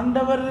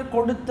 ஆண்டவர்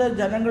கொடுத்த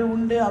ஜனங்கள்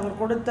உண்டு, அவர்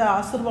கொடுத்த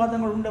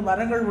ஆசீர்வாதங்கள் உண்டு,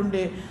 வரங்கள்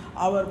உண்டு.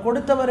 அவர்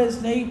கொடுத்தவரை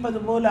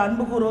சிநேகிப்பது போல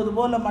அன்பு கூறுவது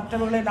போல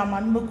மற்றவர்களை நாம்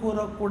அன்பு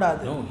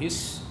கூறக்கூடாது. No,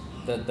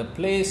 the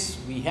place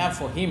we have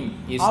for him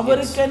is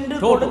அவருக்கென்று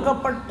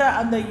கொடுக்கப்பட்ட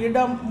அந்த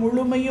இடம்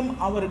முழுமையும்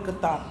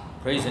அவருக்குத்தான்.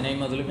 Praise the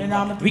name of the living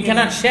God. We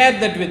cannot share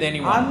that with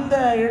anyone. அந்த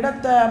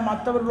இடத்தை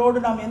மற்றவர்களோடு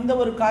நாம் எந்த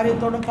ஒரு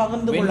காரியத்தோடும்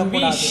பகிர்ந்து கொள்ள கூடாது.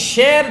 When we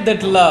share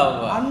that love,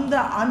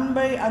 அந்த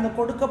அன்பை, அந்த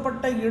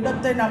கொடுக்கப்பட்ட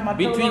இடத்தை நாம்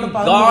மற்றவர்களோடு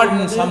God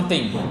and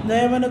something,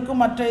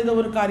 தேவனுக்கும் மற்ற ஏதோ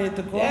ஒரு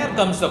காரியத்துக்கும், there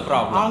comes the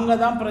problem.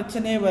 அங்கதான்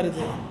பிரச்சனையே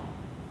வருது.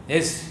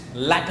 Yes,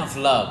 lack of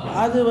love.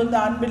 அது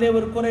அன்பிலே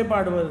ஒரு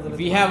குறைபாடு வருகிறது.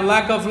 We have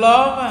lack of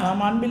love.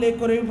 நாம் அன்பிலே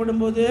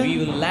குறைபடும்போது we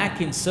will lack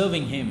in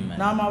serving him.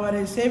 நாம்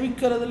அவரை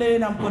சேவிக்கிறதிலே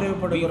நாம்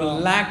குறைபடுகிறோம். We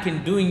will lack in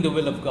doing the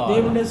will of God.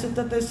 தேவனுடைய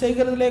சித்தத்தை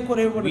செய்கிறதிலே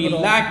குறைபடுகிறோம்.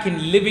 We lack in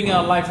living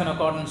our life in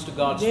accordance to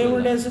God's will.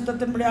 தேவனுடைய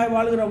சித்தத்தின்படியாய்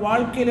வாழ்கிற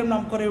வாழ்க்கையிலும்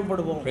நாம்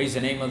குறைபடுவோம். Praise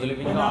the name of the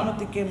living God.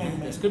 நாமத்துக்கே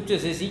மகிமை. The scripture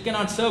says he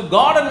cannot serve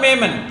God and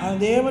mammon.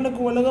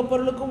 தேவனுக்கு உலக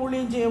பொருளுக்கு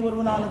ஊழியம் செய்ய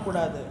ஒருவனால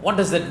கூடாது. What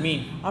does that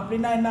mean?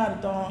 அப்படினா என்ன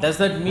அர்த்தம்? Does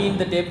that mean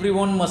that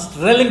everyone must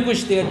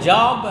relinquish their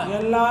job?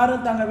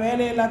 எல்லாரும் தங்க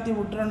வேலை எல்லாத்தையும்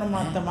விட்டுறணும்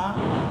அர்த்தமா?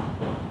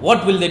 What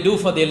will they do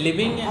for their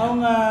living?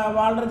 அவங்க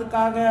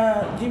வாழ்றதுக்காக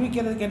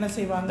ஜீவிக்கிறதுக்கு என்ன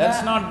செய்வாங்க?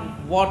 That's not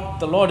what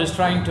the Lord is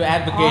trying to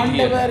advocate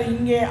here. ஆண்டவர்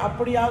இங்கே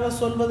அப்படியாக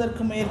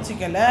சொல்வதற்கு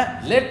முயற்சிக்கல.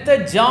 Let the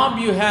job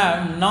you have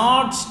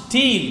not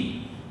steal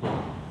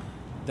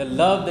the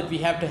love that we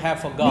have to have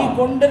for God. நீ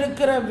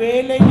கொண்டிருக்கிற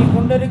வேலை, நீ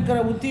கொண்டிருக்கிற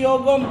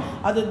உத்தியோகம்,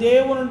 அது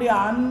தேவனுடைய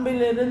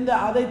அன்பிலிருந்து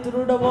அதை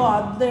திருடவோ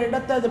அந்த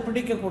இடத்தை அது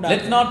பிடிக்க கூடாது.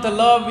 Let not the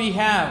love we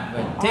have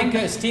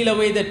steal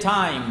away the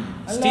time,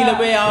 steal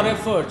away our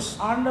efforts.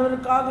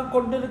 ஆண்டவருக்காக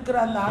கொண்டிருக்கிற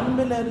அந்த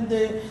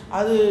அன்பிலிருந்து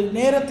அது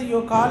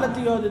நேரத்தையோ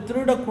காலத்தையோ அது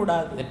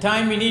திருடக்கூடாது. The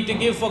time we need to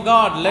give for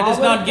God, let us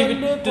not give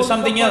it to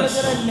something else.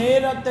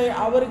 நேரத்தை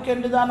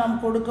அவருக்கென்று தான் நாம்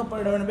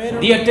கொடுக்கப்பட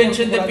வேண்டும். The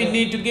attention that we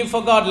need to give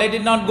for God, let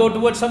it not go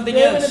towards something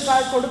else.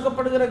 தேவனுக்காக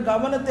கொடுக்கப்படுகிற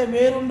கவனத்தை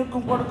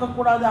வேறொன்றுக்கும் கொடுக்க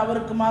கூடாது,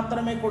 அவருக்கு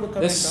மாத்திரமே கொடுக்க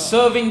வேண்டும். The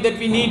serving that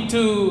we need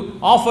to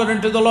offer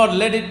unto the Lord,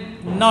 let it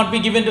not be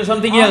given to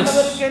something else.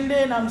 ஆண்டவருக்கென்று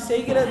நாம்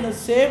செய்கிற இந்த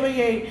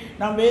சேவையை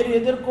நாம் வேறு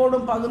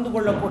எதற்கோடும் பகிர்ந்து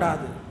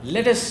கொள்ளக்கூடாது.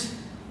 Let us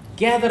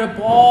gather up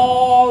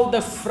all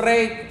the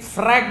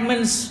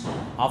fragments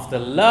of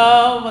the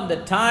love and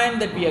the time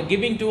that we are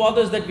giving to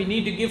others that we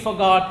need to give for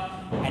God,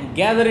 and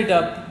gather it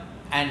up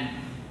and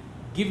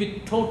give it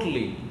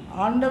totally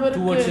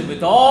towards him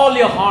with all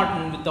your heart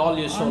and with all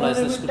your soul, as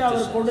the scripture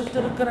அவர்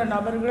கொடுத்திருக்கிற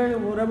நபர்கள்,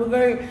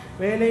 உறவுகள்,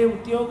 வேலை,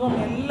 உத்தியோகம்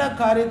எல்லா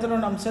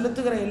காரியத்திலும் நாம்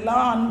செலுத்துகிற எல்லா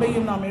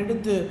அன்பையும் நாம்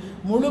எடுத்து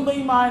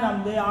முழுமையாய்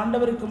நாம்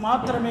ஆண்டவருக்கு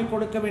மாத்திரமே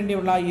கொடுக்க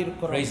வேண்டியவர்களாய்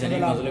இருக்கிறோம். Praise the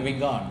name of the living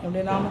God.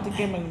 நம்முடைய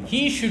நாமத்துக்கே மகிமை.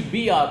 He should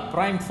be our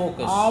prime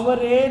focus.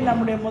 அவரே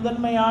நம்முடைய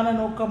முதன்மையான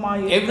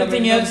நோக்கமாய் இருக்க வேண்டும்.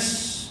 Everything else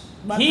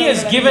he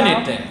has given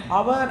it.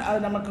 அவர் அது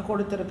நமக்கு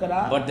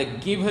கொடுத்திருக்கிறார். But the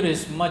giver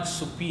is much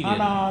superior.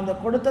 ஆனா அந்த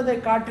கொடுத்ததை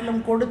காட்டிலும்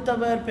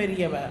கொடுத்தவர்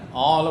பெரியவர்.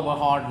 All our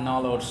heart and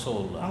all our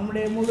soul.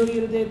 நம்முடைய முழு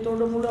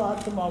இதயத்தோடு முழு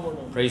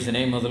ஆத்துமாவோடு. Praise the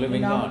name of the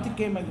living God.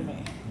 நாமத்துக்கே மகிமை.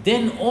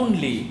 Then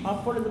only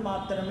அப்பொழுது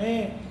மாத்திரமே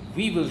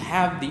we will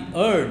have the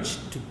urge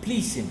to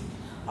please him.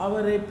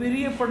 அவரை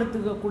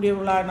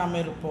பிரியப்படுத்தக்கூடியவர்களாக நாம்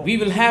இருப்போம். We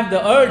will have the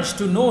urge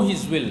to know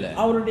his will.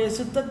 அவருடைய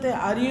சித்தத்தை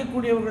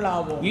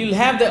அறியக்கூடியவர்களாவோம். We will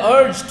have the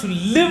urge to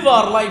live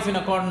our life in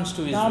accordance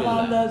to his நாம்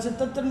will. அந்த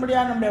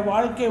சித்தத்தின்படியாக நம்முடைய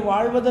வாழ்க்கை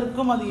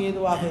வாழ்வதற்கும் அது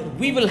ஏதுவாக இருக்கும்.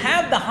 We will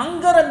have the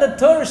hunger and the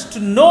thirst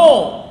to know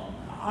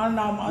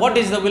what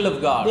is the will of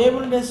God.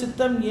 தேவனுடைய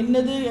சித்தம்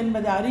என்னது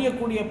என்பதை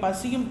அறியக்கூடிய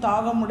பசியும்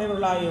தாகம்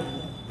உடையவர்களாக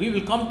இருப்போம். we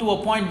will come to a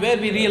point where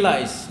we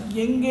realize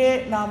எங்கே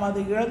நாம்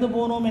அதை இழந்து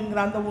போனோம் என்கிற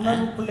அந்த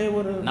உணர்வுக்குள்ளே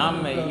ஒரு நாம்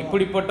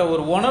இப்படிப்பட்ட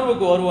ஒரு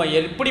உணர்வுக்கு வருவோம்.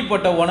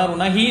 எப்படிப்பட்ட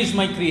உணர்வுனா, he is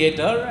my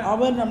creator,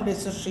 அவர் நம்முடைய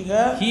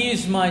சிருஷ்டிகர், he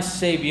is my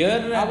savior,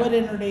 அவர்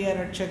என்னுடைய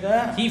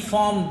இரட்சகர், he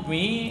formed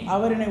me,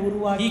 அவர் என்னை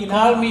உருவாக்கினார், he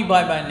called me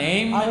by my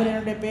name, அவர்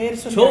என்னுடைய பெயர்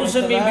சொல்லி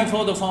chosen me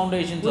before the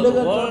foundations of the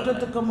உலக world,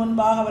 தோற்றத்துக்கு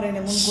முன்பாக அவர்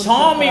என்னை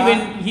saw me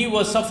when he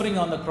was suffering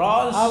on the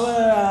cross,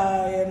 அவர்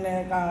என்னை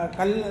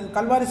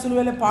கல்வாரி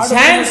சிலுவையிலே his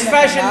hands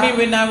fashioned me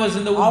when I was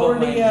in the womb of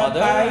my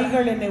mother.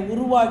 கைகள் என்னை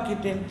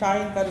உருவாக்கிட்டேன்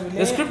தாயின் கருவிலே.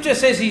 The scripture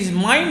says he is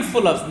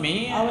mindful of me.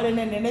 அவர்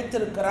என்னை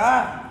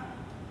நினைத்திருக்கிறார்.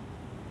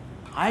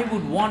 I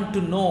would want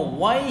to know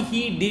why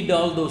he did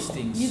all those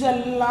things.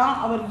 இதெல்லாம்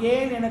அவர்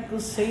ஏன் எனக்கு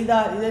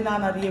செய்தார், இதை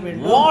நான் அறிய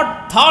வேண்டும். What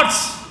thoughts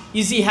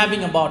is he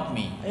having about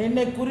me?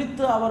 என்னை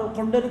குறித்து அவர்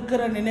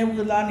கொண்டிருக்கிற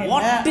நினைவுதான் என்ன?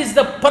 What is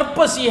the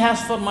purpose he has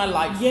for my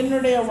life?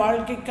 என்னுடைய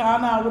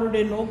வாழ்க்கைக்கான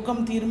அவருடைய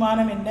நோக்கம்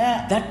தீர்மானம் என்ன?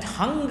 That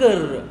hunger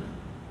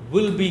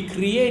will be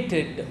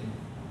created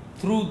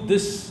through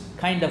this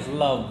kind of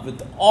love with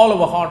all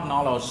our heart and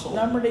all our soul.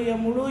 நம்முடைய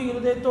முழு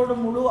இருதயத்தோடு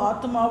முழு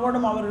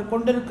ஆத்மாவோடும் அவர்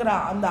கொண்டிருக்கிற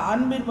அந்த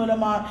அன்பின்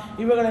மூலமா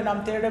இவைகளை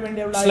நாம் தேட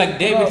வேண்டியவர்களாய். It's like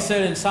David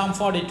said in Psalm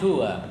 42.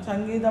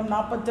 சங்கீதம்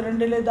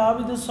 42லே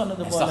தாவீது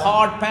சொன்னது போல, the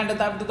heart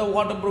panteth after the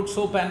water brook,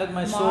 so panteth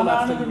my soul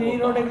after you.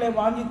 நீரோடைகளை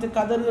வாஞ்சித்து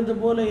கதறுகிறது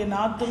போல என்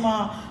ஆத்துமா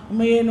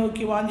உம்மையே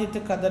நோக்கி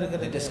வாஞ்சித்து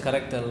கதறுகிறது. Let us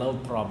correct the love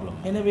problem.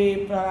 எனவே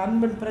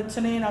அன்பின்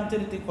பிரச்சனையை நாம்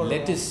திருத்திக்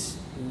கொள்வோம்.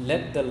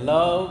 Let the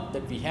love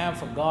that we have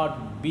for God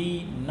be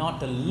not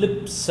a lip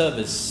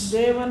service.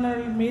 தேவன்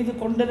மீது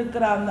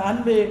கொண்டிருக்கிற அந்த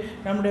அன்பு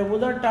நம்முடைய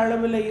உதட்டு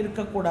அளவில்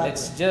இருக்க கூடாது.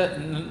 Let's just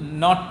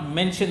not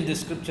mention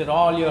this scripture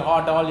all your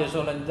heart, all your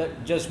soul, and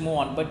just move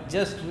on, but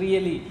just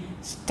really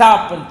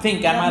stop and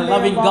think, am I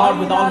loving God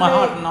with all my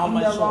heart and all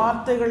my soul? இந்த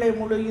வார்த்தைகளை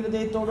முழு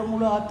இருதயத்தோடு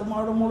முழு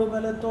ஆத்மாவோடு முழு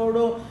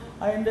பலத்தோடு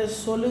என்று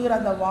சொல்லுகிற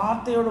அந்த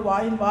வார்த்தையோடு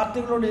வாயின்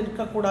வார்த்தைகளோடு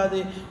இருக்கக்கூடாது.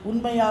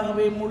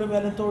 உண்மையாகவே முழு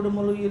பலத்தோடு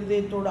முழு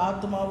இருதயத்தோடு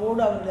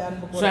ஆத்மாவோடு அவருடைய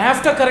அன்பு. So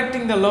after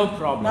correcting the love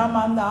problem,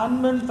 நாம் அந்த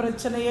அன்பின்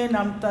பிரச்சனையை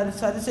நாம்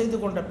சரி செய்து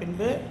கொண்ட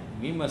பின்பு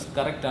we must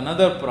correct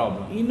another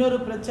problem. இன்னொரு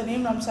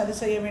பிரச்சனையும் நாம் சரி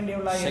செய்ய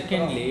வேண்டியவளாய்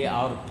இருக்கிறோம். Secondly,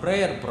 our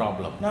prayer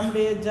problem.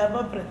 நம்முடைய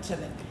ஜெப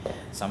பிரச்சனை.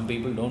 Some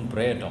people don't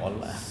pray at all.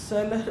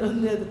 சிலர்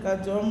அதுக்கு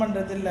ஜெபம்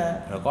பண்றது இல்ல.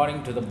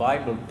 According to the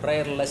Bible,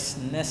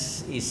 prayerlessness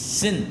is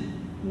sin.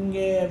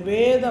 இங்கே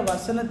வேத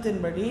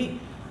வசனத்தின்படி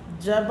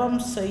ஜெபம்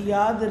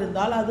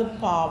செய்யாதிருந்தால் அது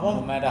பாவம்.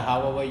 No matter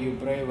however you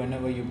pray,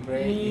 whenever you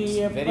pray,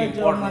 it's very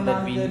important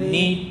that we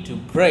need to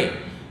pray.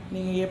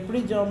 நீங்க எப்படி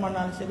ஜெபம்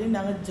பண்ணாலும் சரி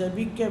நாங்க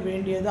ஜெபிக்க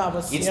வேண்டியது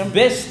அவசியம். It's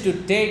best to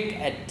take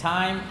a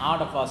time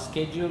out of our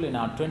schedule in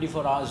our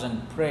 24 hours and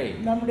pray.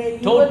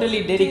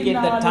 Totally dedicate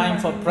that time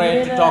for prayer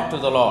to talk to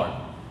the Lord.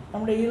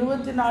 நம்முடைய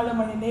 24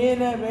 மணி நேர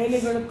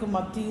வேலைகளுக்கு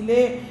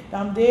மத்தியிலே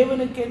நாம்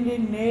தேவனுக்கென்று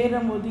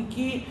நேரம்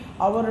ஒதுக்கி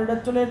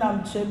அவரிடத்திலே நாம்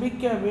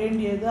ஜெபிக்க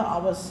வேண்டியது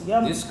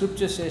அவசியம். This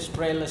scripture says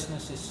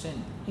prayerlessness is sin.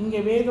 இங்கே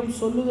வேதம்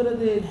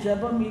சொல்லுகிறது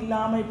ஜெபம்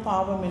இல்லாமை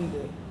பாவம்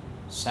என்று.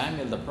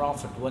 Samuel the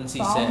prophet once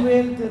he said,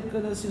 Samuel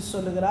தீர்க்கதரிசி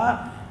சொல்லுகிறார்,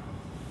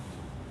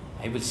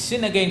 I will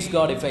sin against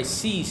God if I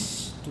cease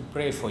to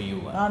pray for you.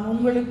 நான்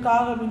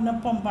உங்களுக்காக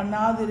விண்ணப்பம்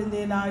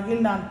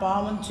பண்ணாதிருந்தேனாகில் நான்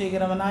பாவம்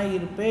செய்கிறவனாய்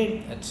இருப்பேன்.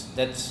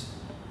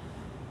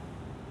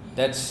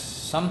 That's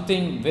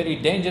something very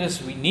dangerous.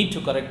 We need to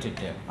correct it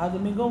here. அது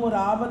மிகவும் ஒரு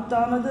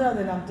ஆபத்தானது.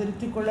 அதை நாம்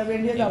திருத்திக் கொள்ள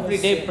வேண்டியது அவசியம்.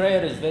 Everyday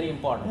prayer is very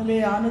important. எனவே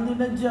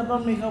அனுதின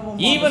ஜெபம் மிகவும்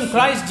அவசியம். Even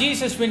Christ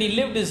Jesus, when he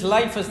lived his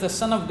life as the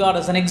Son of God,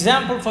 as an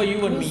example for you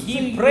and me, he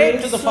prayed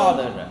to the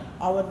Father.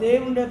 அவர்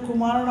தேவனுடைய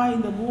குமாரனாய்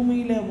இந்த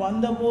பூமியிலே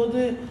வந்தபோது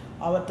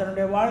அவர்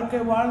தன்னுடைய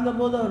வாழ்க்கை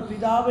வாழ்ந்தபோது அவர்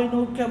பிதாவை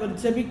நோக்கி அவர்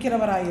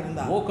ஜெபிக்கிறவராய்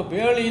இருந்தார். Woke up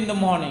early in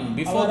the morning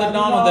before the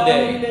dawn of the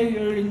day.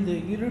 எழுந்து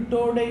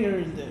இருட்டோடு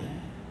எழுந்து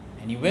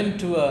and he went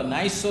to an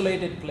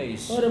isolated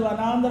place. ஒரு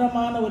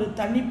வனாந்தரமான ஒரு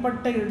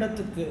தனிப்பட்ட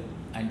இடத்துக்கு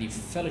and he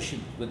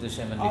fellowshiped with his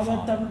heavenly Father.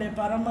 அவர் தம்முடைய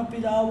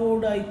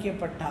பரமபிதாவோடு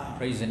ஐக்கியப்பட்டார்.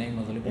 Praise the name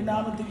of the living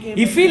God.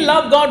 If we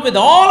love God with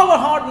all our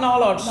heart and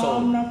all our soul,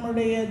 நாம்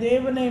நம்முடைய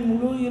தேவனை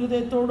முழு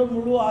இருதயத்தோடு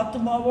முழு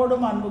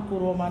ஆத்மாவோடும் அன்பு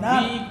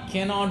கூர்வோமானால் we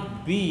cannot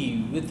be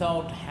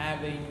without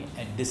having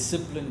a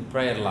disciplined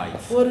prayer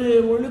life. ஒரு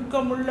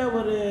ஒழுக்கமுள்ள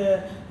ஒரு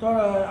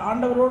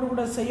ஆண்டவரோடு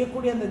கூட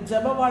செய்யக்கூடிய அந்த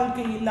ஜெப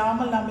வாழ்க்கை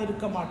இல்லாமல் நாம்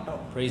இருக்க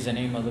மாட்டோம். Praise the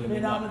name of the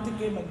living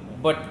God.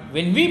 But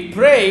when we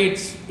pray,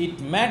 it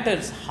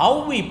matters how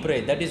we pray.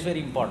 That is very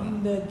important.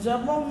 இந்த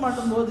ஜெபம்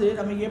பண்ணும்போது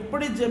நம்ம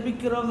எப்படி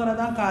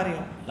ஜெபிக்கிறோம்ங்கறதா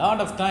காரியம். Lot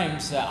of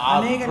times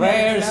our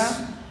prayers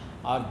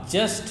are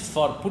just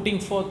for putting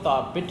forth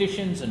our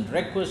petitions and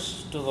requests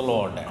to the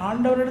Lord.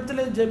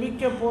 ஆண்டவரிடத்திலே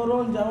ஜெபிக்க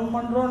போறோம், ஜெபம்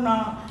பண்றோம்னா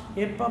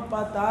எப்ப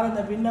பார்த்தாலும்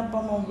அந்த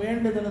விண்ணப்பமும்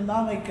வேண்டுதலும்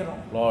தான்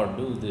வைக்கிறோம். Lord,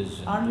 do this.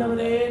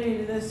 ஆண்டவரே நீ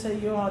இதை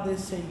செய்யும் அதை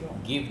செய்யும்.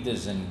 Give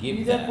this and give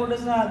that. இதை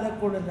கொடுங்க அதை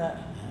கொடுங்க.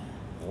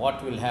 what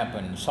will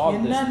happen? Solve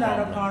this என்ன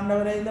நடக்கும் problem.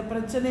 ஆண்டவரே, இந்த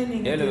பிரச்சனையை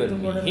நீங்க Deliver தீர்த்து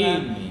me, கொடுங்க,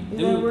 heal me,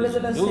 இதை do this,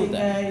 விடுதலை do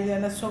செய்யுங்க, that. இதை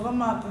என்ன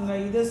சுகமாக்குங்க,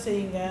 இதை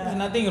செய்யுங்க.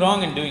 There's nothing wrong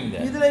in doing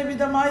that. இதுல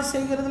விதமாய்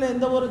செய்கிறதுல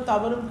எந்த ஒரு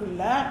தவறும்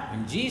இல்ல.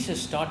 When Jesus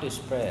taught his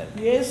prayer,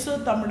 இயேசு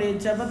தம்முடைய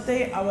ஜெபத்தை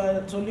அவர்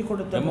சொல்லிக்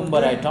கொடுத்தார்.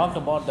 remember I talked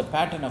about the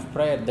pattern of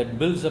prayer that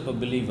builds up a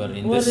believer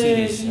in this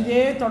series.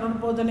 இதே தொடர்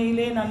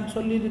போதனையிலே நான்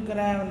சொல்லி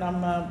இருக்கிறேன்,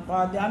 நம்ம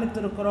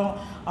தியானித்திருக்கிறோம்.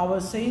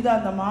 அவர் செய்த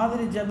அந்த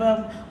மாதிரி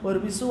ஜெபம் ஒரு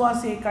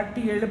விசுவாசியை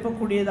கட்டி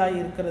எழுப்பக்கூடியதாய்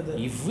இருக்கிறது.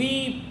 If we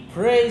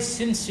pray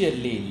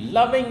sincerely,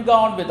 loving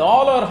God with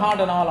all our heart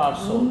and all our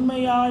soul,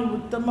 உண்மையாய்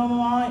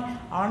உத்தமமாய்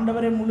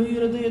ஆண்டவரை முழு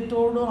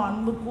இருதயத்தோடு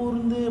அன்பு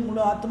கூர்ந்து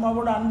முழு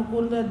ஆத்மாவோடு அன்பு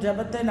கூர்ந்து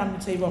ஜெபத்தை நாம்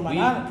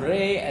செய்வோமானால், we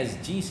pray as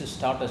Jesus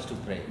taught us to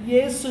pray.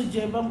 இயேசு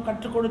ஜெபம்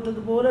கற்றுக்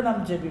கொடுத்தது போல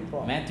நாம்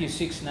ஜெபிப்போம். Matthew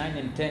 6, 9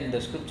 and 10,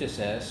 the scripture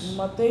says,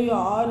 மத்தேயு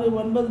 6,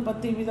 9,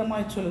 10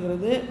 விதமாய்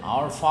சொல்கிறது,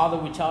 Our Father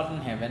which art in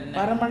heaven,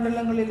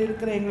 பரமண்டலங்களில்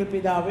இருக்கிற எங்கள்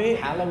பிதாவே,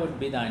 hallowed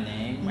be thy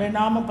name. உம்முடைய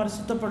நாமம்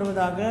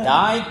பரிசுத்தப்படுவதாக.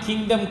 Thy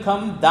kingdom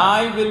come,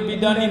 thy will be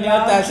done in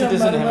earth as it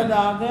is in heaven.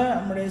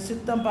 உம்முடைய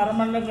சித்தம்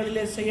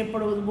பரமண்டலங்களிலே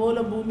செய்யப்படுவது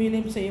போல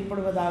பூமியிலும் செய்யப்படுவதாக.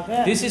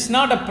 This is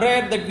not a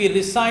prayer that we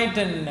recite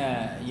and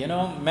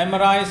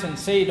memorize and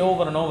say it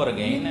over and over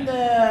again. இந்த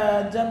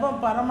ஜெபம்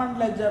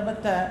பரமண்டல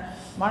ஜெபத்தை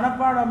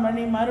மனப்பாடம்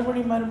பண்ணி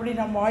மறுபடி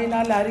நம்ம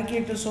வாயினால்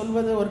அறிக்கையிட்டு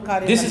சொல்வது ஒரு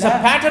காரியம். This is a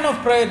pattern of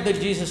prayer that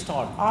Jesus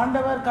taught.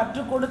 ஆண்டவர்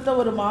கற்றுக் கொடுத்த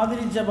ஒரு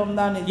மாதிரி ஜெபம்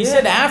தான் இது. He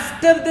said,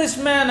 after this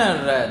manner,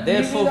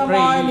 therefore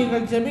pray.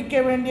 நீங்கள்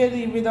ஜெபிக்க வேண்டியது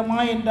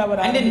இவ்விதமாய் என்று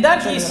அவர். And in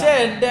that he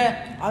said,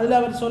 அதுல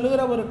அவர்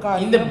சொல்லுகிற ஒரு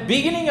காரியம், in the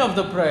beginning of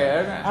the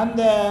prayer,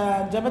 அந்த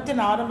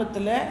ஜெபத்தின்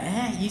ஆரம்பத்திலே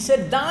he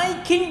said, thy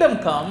kingdom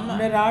come,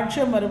 உம்முடைய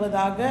ராஜ்யம்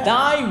வருவதாக,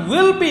 thy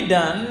will be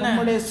done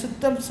உம்முடைய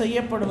சித்தம்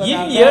செய்யப்படுவதாக,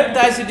 in earth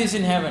as it is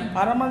in heaven.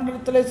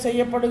 பரமண்டலத்திலே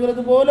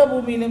செய்யப்படுகிறது போல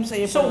பூமியிலும் So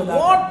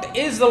செய்யப்படுவதாக. what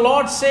is the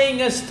Lord saying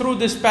us through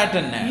this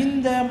pattern?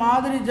 இந்த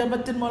மாதிரி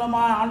ஜெபத்தின்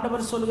மூலமா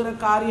ஆண்டவர் சொல்லுகிற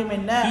காரியம்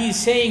என்ன? He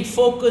is saying,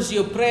 focus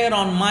your prayer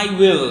on my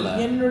will.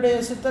 என்னுடைய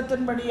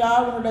சித்தத்தின்படியா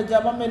உன்னுடைய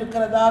ஜெபம்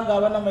இருக்கிறதா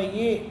கவனம்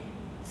வையே.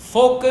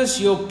 Focus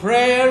your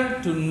prayer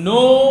to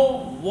know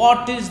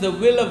what is the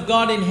will of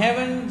God in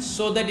heaven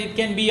so that it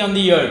can be on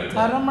the earth.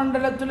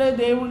 பரமண்டலத்திலே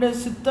தேவனுடைய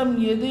சித்தம்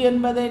எது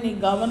என்பதை நீ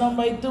கவனம்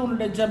வைத்து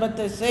உன்னுடைய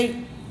ஜெபத்தை செய்.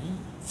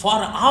 For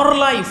our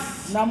life.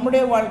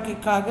 நம்முடைய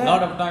வாழ்க்கைக்காக. A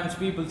lot of times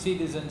people see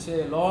this and say,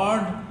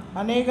 Lord,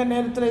 அநேக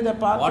நேரத்தில் இதை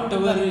பார்த்து,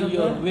 whatever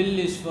your will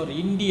is for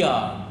India,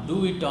 do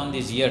it on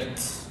this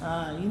earth.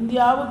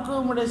 இந்தியாவுக்கு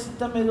உம்முடைய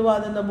சித்தம் எதுவோ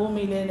அது இந்த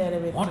பூமியிலே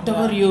நிறைவேற்று.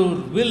 Whatever your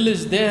will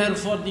is there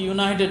for the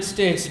United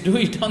States, do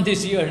it on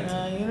this earth.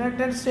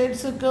 United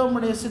ஸ்டேட்ஸுக்கு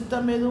உம்முடைய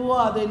சித்தம் எதுவோ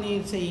அதை நீ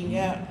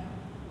செய்யுங்க.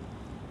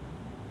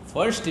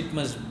 First, it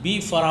must be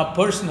for our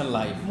personal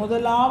life.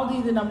 முதலாவது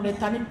இது நம்முடைய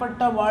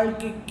தனிப்பட்ட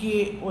வாழ்க்கைக்கு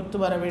ஒத்து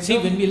வர வேண்டும். See,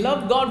 when we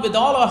love God with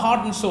all our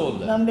heart and soul,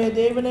 நம்முடைய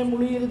தேவனை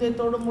முழு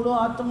இருதயத்தோடு முழு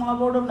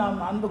ஆத்மாவோடு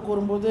நாம் அன்பு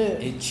கூறும்போது,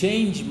 a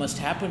change must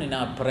happen in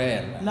our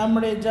prayer.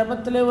 நம்முடைய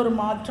ஜெபத்திலே ஒரு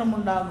மாற்றம்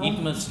உண்டாகும். It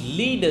must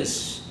lead us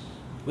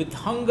with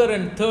hunger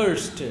and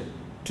thirst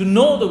to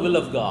know the will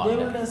of God.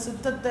 தேவனுடைய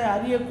சித்தத்தை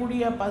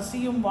அறியக்கூடிய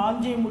பசியும்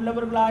வாஞ்சையும்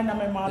உள்ளவர்களாய்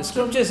நம்மை The மாற்றும்.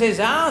 scripture says,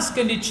 ask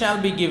and it shall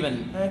be given.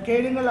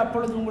 கேளுங்கள்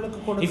அப்பொழுது உங்களுக்கு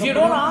கொடுக்கப்படும். If you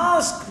don't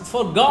ask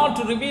for God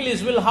to reveal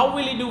his will, how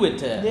will he do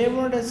it?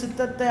 தேவனுடைய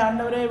சித்தத்தை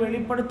ஆண்டவரே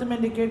வெளிப்படுத்தும்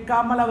என்று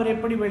கேட்காமல் அவர்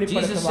எப்படி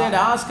வெளிப்படுத்துவார்? Jesus said,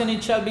 ask and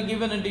it shall be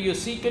given unto you,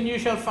 seek and you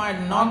shall find,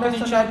 knock and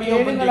it shall be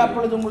opened கேளுங்கள் to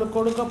அப்பொழுது உங்களுக்கு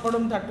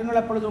கொடுக்கப்படும்,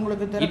 தட்டுங்கள் அப்பொழுது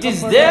உங்களுக்கு you. It is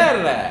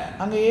திறக்கப்படும். there.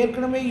 அங்க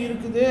ஏற்கனவே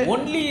இருக்குது.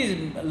 Only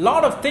a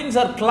lot of things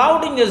are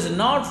clouding us,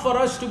 not for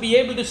us to be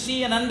able to see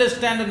and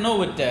understand and know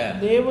it.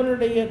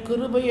 தேவனுடைய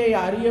கிருபையை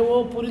அறியவோ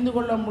புரிந்து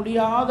கொள்ள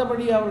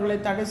முடியாதபடி அவர்களை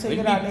தடை When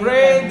செய்கிறார். we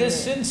pray this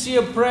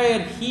sincere prayer,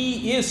 he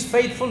is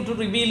faithful to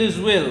reveal his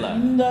will.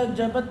 இந்த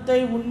ஜெபத்தை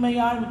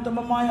உண்மையாய்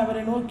உத்தமமாய்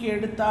அவரை நோக்கி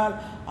எடுத்தால்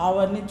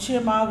அவர்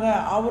நிச்சயமாக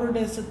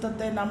அவருடைய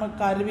சித்தத்தை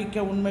நமக்கு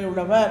அறிவிக்க உண்மை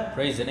உள்ளவர்.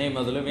 Praise the name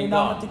of the living God.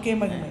 நாமத்துக்கே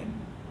மகிமை.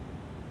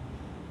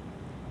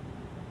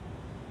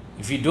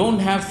 If we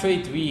don't have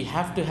faith, we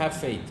have to have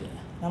faith.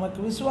 நமக்கு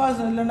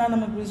விசுவாசம் இல்லைன்னா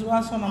நமக்கு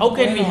விசுவாசம் How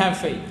can we have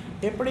faith?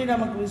 எப்படி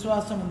நமக்கு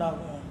விசுவாசம்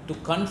உண்டாகும்? To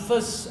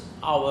confess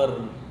our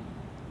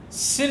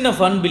sin of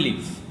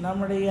unbelief.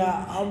 நம்முடைய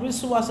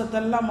அவிசுவாசத்தை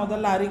எல்லாம்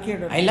முதல்ல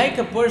அறிக்கையிடணும். I like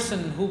a person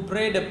who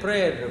prayed a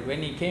prayer when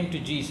he came to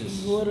Jesus.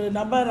 ஒரு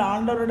நபர்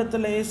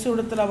ஆண்டவரிடத்துல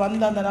இயேசுவிடத்துல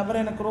வந்த அந்த நபரை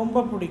எனக்கு ரொம்ப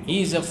பிடிக்கும்.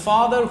 He is a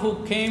father who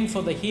came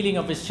for the healing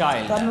of his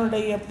child.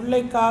 தன்னுடைய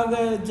பிள்ளைக்காக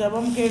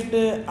ஜெபம்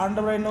கேட்டு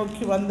ஆண்டவரை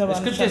நோக்கி வந்தவர்.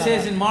 The scripture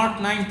says in Mark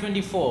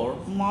 9:24.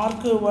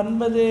 Mark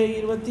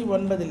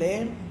 9:29லே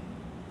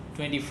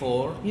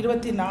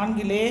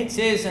 24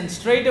 says, and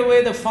straightway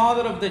the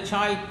father of the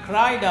child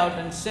cried out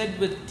and said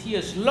with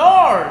tears,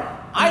 Lord,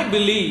 I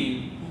believe,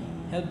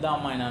 help thou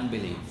mine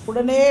unbelief.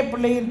 உடனே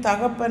பிள்ளையின்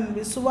தகப்பன்,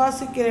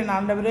 விசுவாசிக்கிறேன்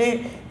ஆண்டவரே,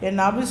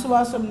 என்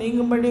அவிசுவாசம்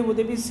நீங்கும்படி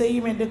உதவி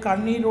செய்யும் என்று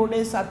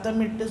கண்ணீரோடே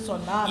சத்தமிட்டு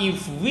சொன்னார்.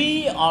 If we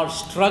are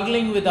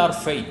struggling with our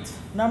faith,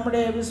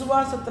 நம்முடைய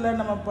விசுவாசத்துல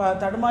நம்ம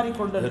தடுமாறி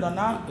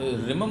கொண்டிருந்தோம்னா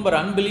remember,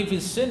 unbelief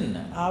is sin.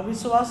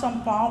 அவிசுவாசம்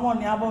பாவம்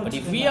ஞாபகம் But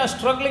if we are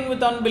struggling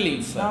with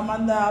unbelief, நாம்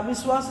அந்த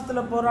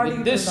அவிசுவாசத்துல போராடி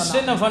with this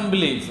sin of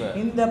unbelief,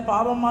 இந்த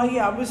பாவமாகி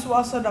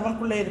அவிசுவாசம்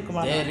நமக்குள்ளே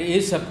இருக்குமா, there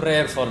is a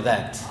prayer for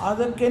that.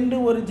 அதற்கென்று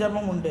ஒரு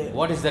ஜெபம் உண்டு.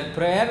 What is that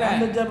prayer?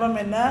 அந்த ஜெபம்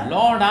என்ன?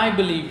 Lord, I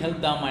believe, help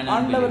thou mine unbelief.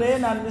 ஆண்டவரே,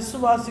 நான்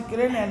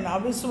விசுவாசிக்கிறேன், என்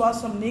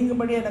அவிசுவாசம்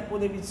நீங்கும்படி எனக்கு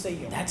உதவி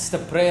செய்யும். That's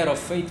the prayer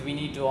of faith we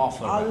need to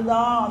offer.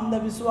 அதுதான் அந்த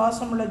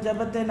விசுவாசம் உள்ள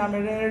ஜெபத்தை நாம்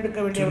எடுக்க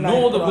வேண்டியவர்களாக To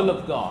know the இருக்கிறோம். will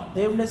of God.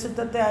 தேவனுடைய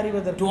சித்தத்தை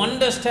அறிவதற்கு, To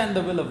understand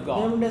the will of God.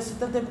 தேவனுடைய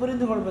சித்தத்தை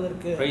புரிந்து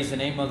கொள்வதற்கு. Praise the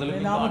name of the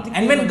living God.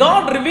 And when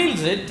God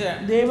reveals it,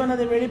 தேவன்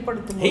அதை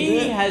வெளிப்படுத்தும்போது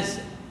He has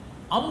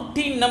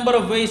umpteen number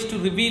of ways to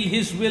reveal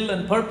His will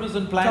and purpose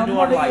and plan to our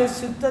தம்முடைய life.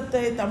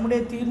 சித்தத்தை,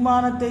 தம்முடைய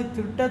தீர்மானத்தை,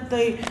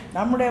 திட்டத்தை,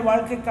 நம்முடைய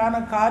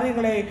வாழ்க்கைக்கான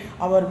காரியங்களை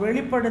அவர்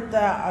வெளிப்படுத்த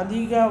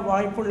அதிக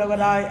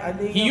வாய்ப்புள்ளவராய்,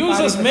 அதிக He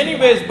uses many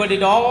ways, but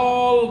it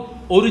all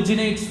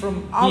originates from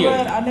here.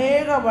 அவர்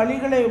அநேக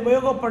வழிகளை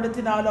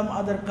உபயோகப்படுத்தினாலும்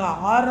அதற்கு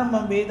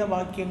ஆரம்பம் வேத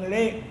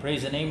வாக்கியங்களே.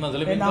 Praise the name of the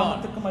living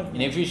God.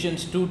 In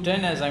Ephesians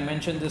 2:10, as I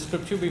mentioned this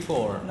scripture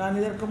before, நான்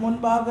இதற்கு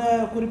முன்பாக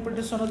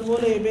குறிப்பிட்டு சொன்னது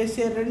போல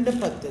எபேசியர்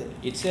 2:10,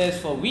 it says,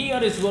 for we are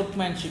His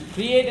workmanship,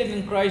 created in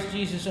Christ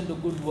Jesus unto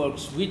good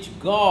works, which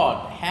God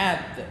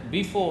hath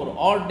before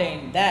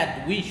ordained that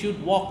we should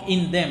walk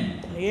in them.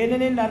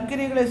 ஏனெனில்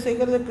நற்கிரியைகளை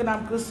செய்கிறதற்கு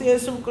நாம் கிறிஸ்து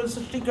இயேசுவுக்குள்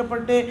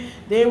சிருஷ்டிக்கப்பட்டு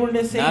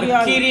தேவனுடைய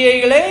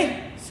நற்கிரியைகளை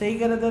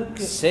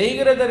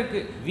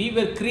செய்கிறதற்கு we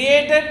were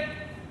created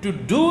to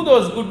do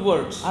those good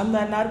works. அந்த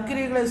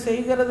நற்கிரியைகளை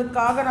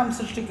செய்கிறதுக்காக நாம்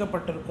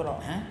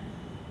சிருஷ்டிக்கப்பட்டிருக்கிறோம்.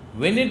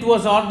 When it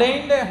was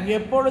ordained,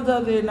 எப்பொழுது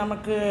அது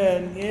நமக்கு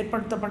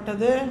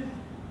ஏற்படுத்தப்பட்டது,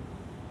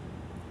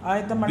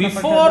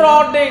 before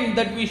ordained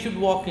that we should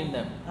walk in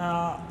them.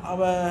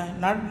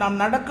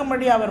 நாம்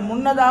நடக்கும்படி அவர்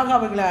முன்னதாக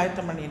அவைகளை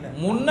ஆயத்தம் பண்ணினார்.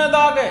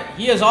 முன்னதாக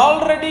He has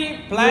already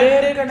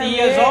planned it, He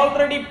has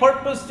already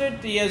purposed it,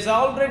 He has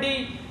already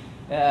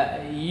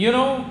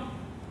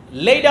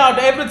laid out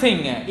everything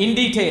in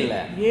detail.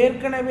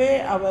 ஏற்கனவே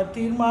அவர்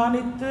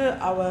தீர்மானித்து,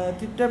 அவர்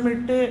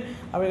திட்டமிட்டு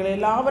அவைகளை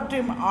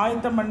எல்லாவற்றையும்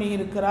ஆயத்தம் பண்ணி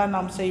இருக்கிறார்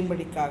நாம்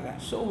செய்யும்படிக்காக.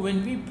 So when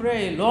we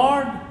pray,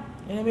 Lord,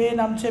 எனவே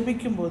நாம்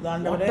ஜெபிக்கும்போது,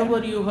 ஆண்டவரே, whatever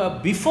you have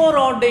before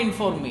ordained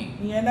for me,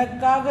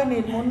 எனக்காக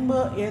நீர் முன்பு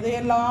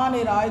எதையெல்லாம்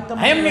நீர்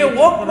ஆயத்தம் I am your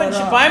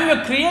workmanship, I am your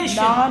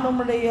creation. நான்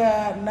உம்முடைய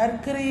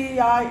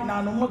நற்கிரியாய்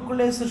நான்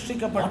உமக்குள்ளே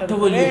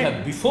சிருஷ்டிக்கப்பட்டிருக்கிறேன். Whatever you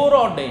have before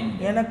ordained,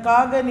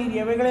 எனக்காக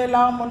நீர்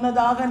எவைகளெல்லாம்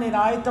முன்னதாக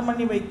நீர் ஆயத்தம்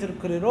பண்ணி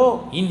வைத்திருக்கிறீரோ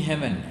in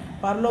heaven,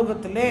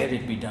 பரலோகத்திலே, let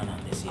it be done on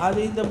this earth. அது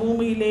இந்த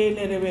பூமியிலே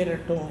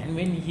நிறைவேறட்டும். And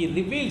when He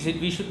reveals it,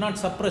 we should not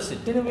suppress it.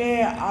 எனவே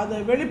அதை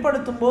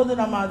வெளிப்படுத்தும் போது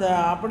நம்ம அதை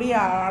அப்படியே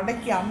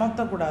அடக்கி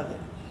அமர்த்த கூடாது.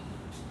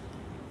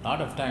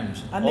 Lot of times,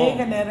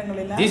 அநேக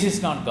நேரங்களில் this is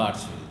not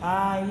God's will,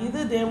 இது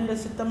தேவனுடைய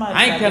சித்தமா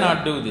I இருக்கு, cannot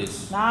do this,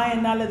 நான்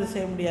என்னால இதை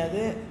செய்ய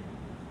முடியாது,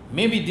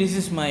 maybe this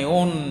is my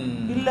own,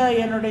 இல்ல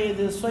என்னுடைய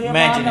இது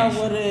சுயமான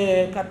ஒரு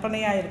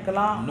கற்பனையா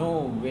இருக்கலாம். No,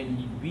 when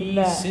we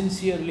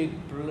sincerely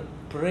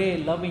pray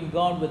loving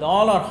God with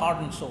all our heart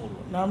and soul,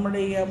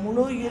 நம்முடைய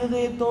முழு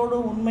இருதயத்தோடு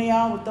உண்மையா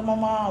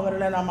உத்தமமா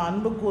அவர்களை நாம்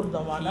அன்பு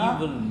கூர்ந்தோமானா,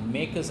 He will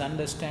make us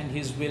understand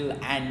His will,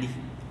 and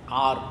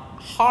our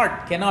heart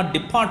cannot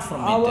depart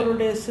from it.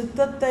 அவருடைய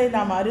சித்தத்தை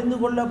நாம் அறிந்து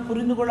கொள்ள,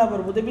 புரிந்து கொள்ள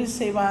அவர் உதவி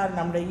செய்வார்.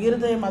 நம்முடைய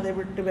இருதயம் அதை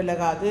விட்டு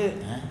விலகாது.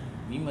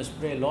 We must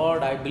pray,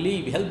 Lord, I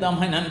believe, help thou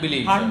mine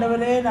unbelief.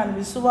 ஆண்டவரே, நான்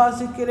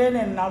விசுவாசிக்கிறேன்,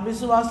 என்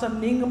அவிசுவாசம்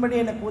நீங்கும்படி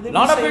எனக்கு உதவி செய்யுங்க.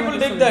 Lot of people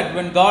did that.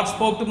 When God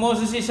spoke to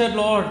Moses, He said,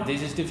 Lord,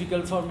 this is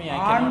difficult for me, I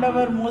cannot.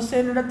 ஆண்டவர்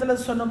மோசேயினிடத்தில்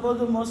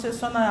சொன்னபோது மோசே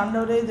சொன்னார்,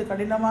 ஆண்டவரே, இது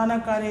கடினமான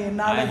காரியம்,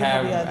 என்னால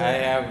முடியாது.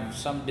 I have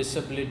some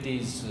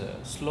disabilities,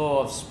 slow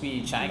of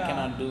speech, I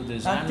cannot do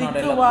this. I am not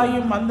திக்கு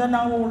வாயும்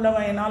மந்தனாவும்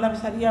உள்ளவன், என்னால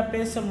சரியா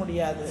பேச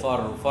முடியாது.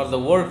 For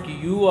the work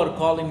you are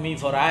calling me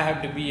for, I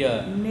have to be a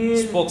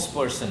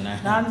spokesperson.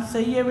 நான்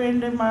செய்ய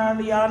வேண்டும்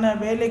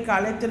வேலைக்கு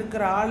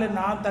அழைத்திருக்கிற ஆளு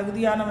நான்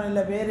தகுதியானவன்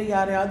இல்லை, வேறு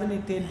யாரையாவது நீ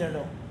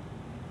தேர்ந்தெடும்.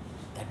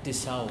 That is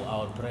how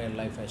our prayer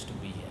life has to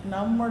be.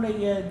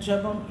 நம்முடைய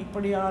ஜெபம்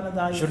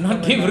இப்படியானதாய் should not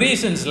give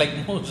reasons like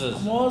Moses.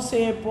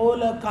 மோசே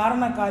போல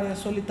காரண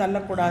காரியம் சொல்லி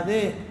தள்ளக்கூடாது.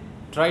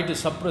 Try to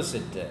suppress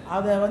it.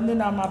 அதை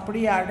நாம்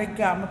அப்படியே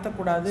அடக்க அமர்த்த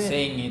கூடாது.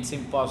 Saying it's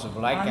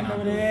impossible, I cannot.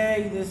 ஆண்டவரே,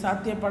 இது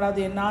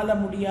சாத்தியப்படாது, என்னால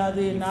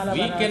முடியாது, என்னால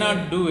வராது. We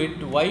cannot do it.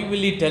 Why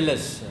will He tell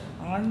us?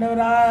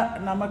 ஆண்டவரா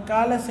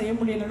நமக்கால செய்ய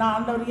முடியலனா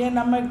ஆண்டவர் ஏன்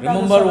நம்ம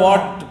Remember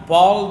what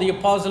Paul the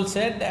apostle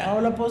said?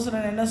 Pavul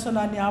அப்போஸ்தலன் என்ன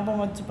சொன்னார்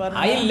ஞாபகம் வச்சு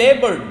பாருங்க. I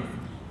labored.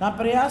 நான்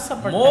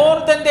பிரயாசப்பட்டேன். More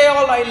than they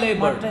all I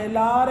labored. மற்ற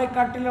எல்லாரை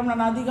காட்டிலும்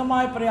நான்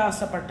அதிகமாய்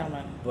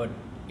பிரயாசப்பட்டவன். But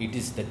it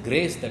is the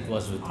grace that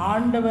was with me.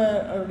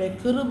 ஆண்டவருடைய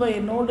கிருபை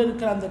என்னோடு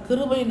இருக்கிற அந்த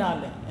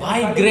கிருபையினால, by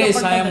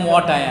grace I am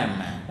what I am.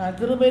 நான்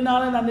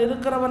கிருபையினால நான்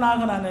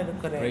இருக்கிறவனாக நான்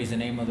இருக்கிறேன். Praise the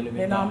name of the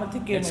living God.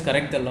 Let's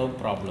correct the love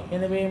problem.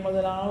 எனவே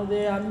முதலாவது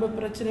அன்பு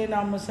பிரச்சனையை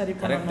நாம சரி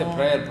பண்ணணும். Correct the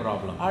prayer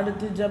problem.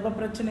 அடுத்து ஜெப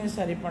பிரச்சனையை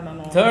சரி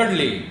பண்ணணும்.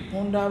 Thirdly,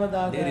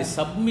 மூன்றாவதாக there is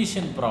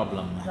submission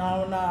problem.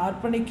 நான்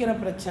அர்ப்பணிக்கிற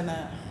பிரச்சனை.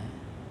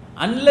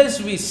 Unless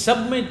we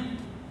submit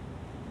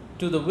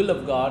to the will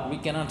of God, we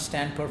cannot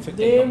stand perfect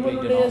and complete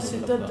in all the will of God. தேவனுடைய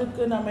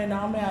சித்தத்துக்கு நம்மை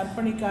நாமே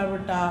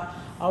அர்ப்பணிக்காவிட்டா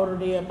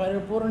அவருடைய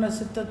பரிபூரண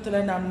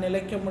சித்தத்துல நாம்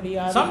நிலைக்க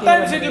முடியாது.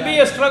 Sometimes it will be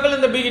a struggle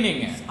in the beginning.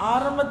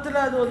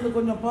 ஆரம்பத்துல அது வந்து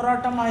கொஞ்சம்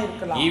போராட்டமா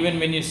இருக்கலாம். Even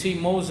when you see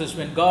Moses,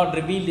 when God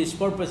revealed his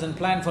purpose and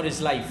plan for his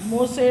life.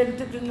 மோசே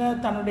எடுத்துக்கங்க,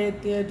 தன்னுடைய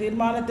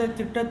தீர்மானத்தை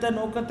திட்டத்தை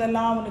நோக்கத்தை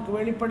எல்லாம் அவனுக்கு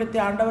வெளிப்படுத்தி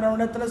ஆண்டவர்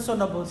அவனிடத்துல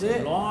சொன்னபோது,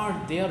 Lord,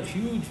 they are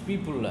huge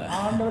people.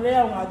 ஆண்டவரே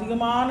அவங்க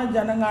அதிகமான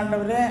ஜனங்க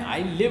ஆண்டவரே.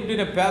 I lived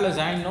in a palace.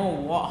 I know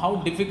how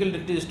difficult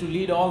it is to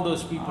lead all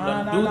those people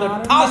and do the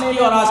task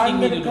you are asking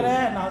me to do.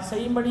 நான்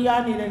செய்யும்படியா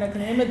நீர் எனக்கு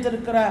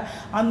நியமித்திருக்கிற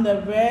அந்த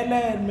வேலை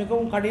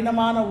மிகவும்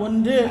கடினமான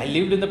ஒன்று. I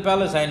lived in the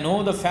palace. I know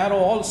the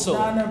Pharaoh also.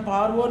 நான்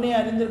பார்வோனை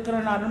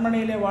அறிந்திருக்கிறேன்,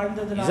 அரண்மனையிலே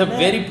வாழ்ந்ததனால. He's a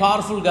very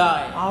powerful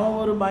guy. அவன்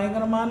ஒரு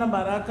பயங்கரமான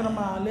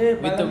பராக்கிரமசாலி.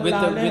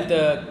 With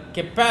the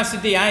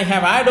capacity I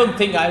have, I don't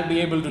think I'll be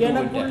able to do it.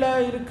 எனக்குள்ள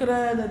இருக்கிற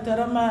அந்த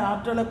திறமை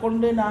ஆற்றலை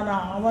கொண்டு நான்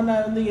அவனை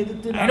வந்து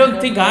எதிர்த்து I don't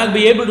think I'll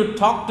be able to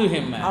talk to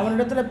him.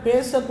 அவனிடத்துல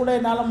பேச கூட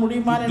என்னால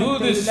முடியுமான்னு do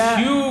this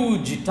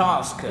huge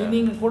task.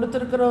 நீங்க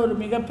கொடுத்திருக்கிற ஒரு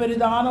மிக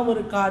பெரிதான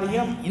ஒரு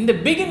காரியம். In the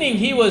beginning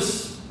he was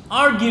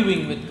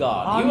arguing with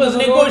God. He was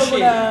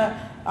negotiating.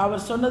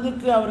 அவர்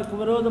சொன்னதுக்கு அவருக்கு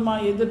விரோதமா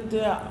எதிர்த்து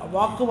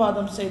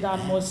வாக்குவாதம்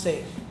செய்தான் மோசே.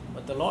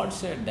 But the Lord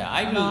said,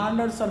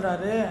 ஆண்டவர்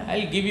சொல்றாரு,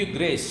 I'll give you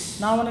grace.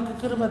 நான் உனக்கு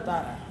கிருபை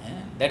தரேன்.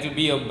 That will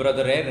be your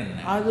brother Aaron.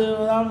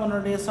 அதுதான்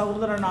உன்னுடைய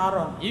சகோதரன்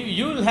Aaron.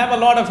 You will have a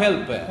lot of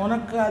help.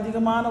 உனக்கு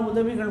அதிகமான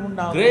உதவிகள்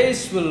உண்டாகும்.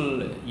 Grace will,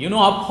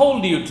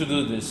 uphold you to do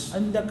this.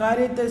 இந்த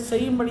காரியத்தை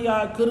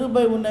செய்யும்படியாக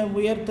கிருபை உன்னை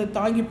உயர்த்த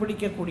தாங்கி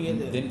பிடிக்க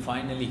கூடியது. Then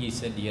finally he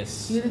said yes.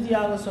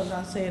 இறுதியாக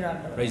சொன்னான் செய்றான்.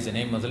 Praise the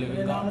name of the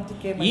living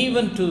God.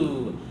 Even to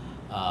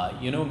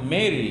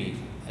Mary,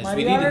 as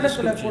we read in the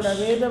scriptures,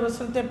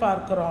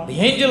 the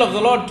angel of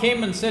the Lord came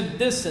and said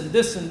this and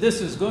this and this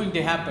is going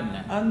to happen.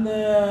 அந்த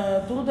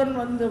தூதன்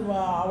வந்து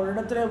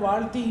அவளிடத்திலே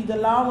வாழ்த்தி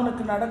இதெல்லாம்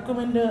உனக்கு நடக்கும்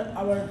என்று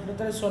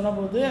அவளிடத்திலே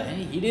சொன்னபோது,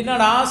 he did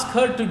not ask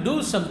her to do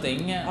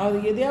something. அது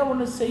எதையா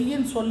ஒன்னு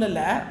செய்யன்னு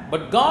சொல்லல.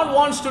 But God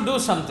wants to do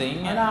something.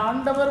 ஆனா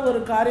ஆண்டவர்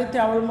ஒரு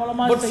காரியத்தை அவள்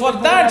மூலமா செய்ய. But for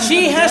that she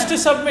has to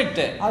submit.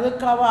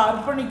 அதுக்கு அவ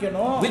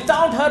அர்ப்பணிக்கணும்.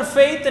 Without her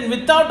faith and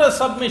without her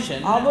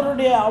submission,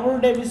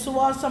 அவளுடைய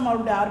விசுவாசம்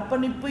அவளுடைய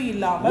அர்ப்பணிப்பு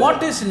இல்லாம,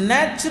 what is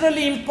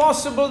naturally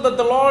impossible that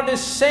the Lord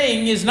is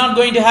saying is not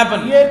going to happen.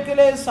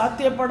 இயற்கையிலே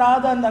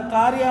சாத்தியப்படாத அந்த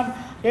காரியம்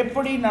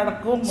எப்படி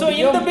நடக்கும்? So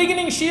in the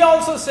beginning she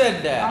also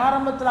said,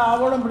 ஆரம்பத்துல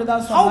அவளும்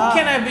இப்படிதான் சொன்னா, how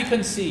can I be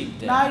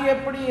conceived? நான்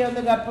எப்படி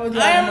அந்த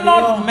கர்ப்பவதியாக I am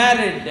not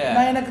married.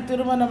 நான் எனக்கு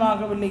திருமணம்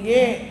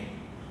ஆகவில்லையே.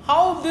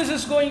 How this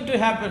is going to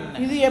happen?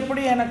 இது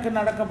எப்படி எனக்கு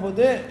நடக்க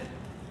போகுது?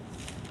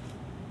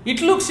 It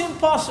looks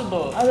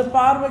impossible. அது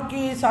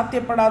பார்வைக்கு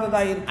சாத்தியப்படாததா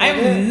இருக்கு. I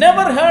have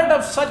never heard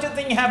of such a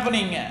thing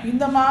happening.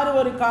 இந்த மாதிரி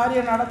ஒரு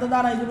காரியம் நடந்ததா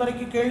நான்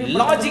இதுவரைக்கும்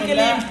கேள்விப்பட்டதில்லை.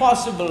 Logically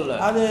impossible.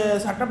 அது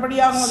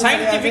சட்டப்படியாகவும் அது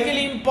கிடையாது.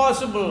 Scientifically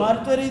impossible.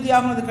 மருத்துவ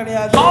ரீதியாகவும் அது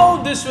கிடையாது. How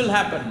this will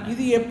happen?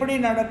 இது எப்படி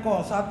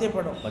நடக்கும்?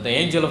 சாத்தியப்படும். But the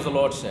angel of the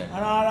Lord said,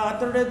 ஆனால்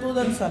கர்த்தருடைய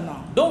தூதன்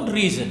சொன்னான், don't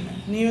reason.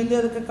 நீ வந்து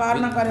அதுக்கு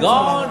காரணம் காரியம்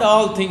சொல்லாத. God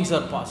all things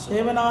are possible.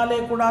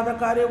 தேவனாலே கூடாத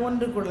காரியம்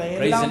ஒன்றுக்குள்ள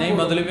எல்லாம். Praise the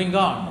name of the living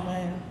God.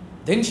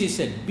 Then she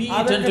said, be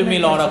it unto me,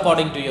 Lord,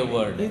 according to your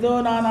word. இதோ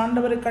நான்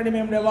ஆண்டவருக்கு அடிமை,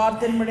 உம்முடைய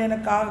வார்த்தையின்படி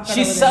எனக்காக கடவுளே.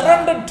 She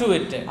surrendered to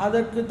it.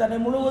 அதற்கு தன்னை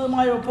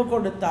முழுவதுமாய்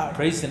ஒப்புக்கொடுத்தாள்.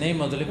 Praise the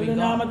name of the living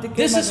God.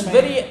 This is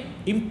very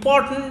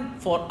important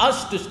for us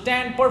to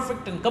stand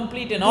perfect and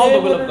complete in all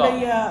the will of God.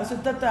 தேவனுடைய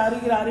சித்தத்தை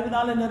அறிகிற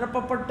அறிவினாலே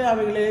நிரப்பப்பட்டு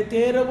அவைகளை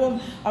தேரவும்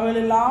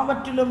அவைகள்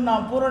எல்லாவற்றிலும்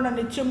நாம் பூரண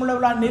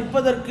நிச்சயமுள்ளவர்களாய்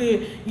நிற்பதற்கு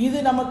இது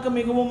நமக்கு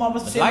மிகவும்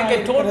அவசியமாய்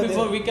இருக்கிறது. Like I told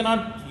before, we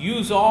cannot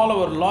use all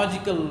our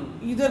logical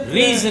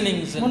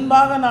reasonings.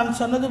 முன்பாக நான்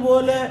சொன்னது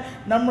போல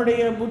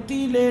நம்முடைய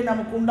புத்தியிலே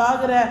நமக்கு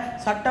உண்டாகிற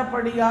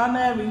சட்டப்படியான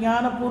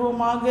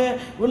விஞ்ஞானபூர்வமாக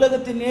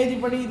உலகத்தின்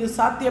நீதிப்படி இது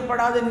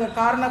சாத்தியப்படாத என்கிற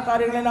காரண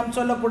காரியங்களை நாம்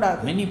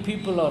சொல்லக்கூடாது. Many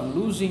people are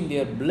losing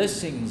their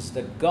blessings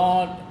that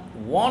God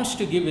wants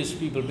to give his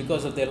people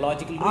because of their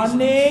logical reasons.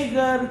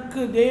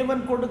 அநேகருக்கு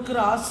தேவன் கொடுக்கிற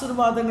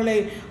ஆசீர்வாதங்களை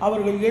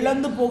அவர்கள்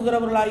இழந்து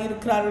போகிறவர்களாய்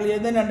இருக்கிறார்கள்.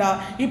 எதனடா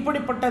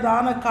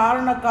இப்படிப்பட்டதான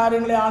காரண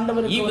காரியங்களை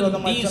ஆண்டவருக்கு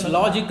விரோதமாக these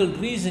logical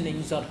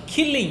reasonings are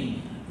killing,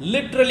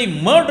 literally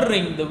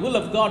murdering the will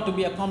of God to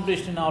be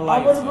accomplished in our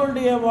lives.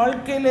 அவர்களுடைய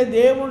வாழ்க்கையிலே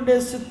தேவனுடைய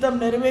சித்தம்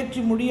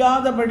நிறைவேற்றி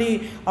முடியாதபடி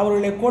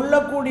அவர்களை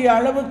கொல்லக்கூடிய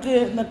அளவுக்கு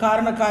இந்த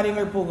காரண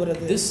காரியங்கள்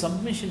போகிறது. This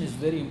submission is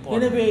very important.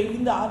 எனவே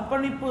இந்த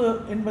அர்ப்பணிப்பு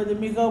என்பது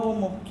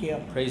மிகவும்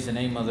முக்கியம். Praise the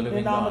name of the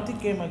living God.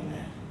 நாமத்துக்கே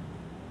மகிமை.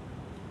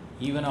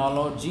 Even our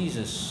Lord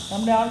Jesus,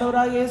 நம்முடைய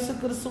ஆண்டவராகிய இயேசு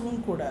கிறிஸ்துவும்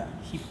கூட,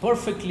 he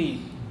perfectly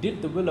did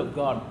the will of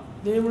God.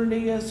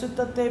 தேவனுடைய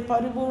சித்தத்தை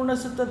பரிபூர்ண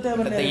சித்தத்தை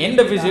அவர் at the end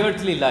of his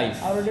earthly life,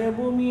 அவருடைய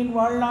பூமியின்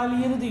வாழ்நாள்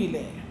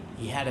இறுதியிலே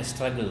he had a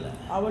struggle.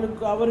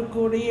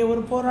 அவருக்குடைய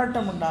ஒரு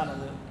போராட்டம்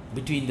உண்டானது.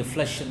 Between the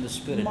flesh and the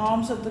spirit.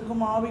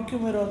 மாம்சத்துக்கும்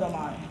ஆவிக்கும்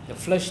விரோதமாய். The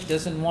flesh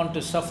doesn't want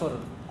to suffer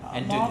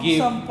and to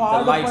give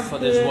the life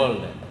for this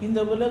world. இந்த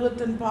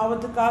உலகத்தின்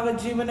பாவத்துக்காக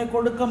ஜீவனை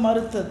கொடுக்க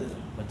மறுத்தது.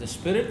 But the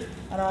spirit,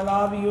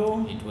 ஆவியோ,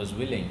 it was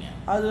willing.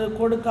 அது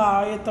கொடுக்க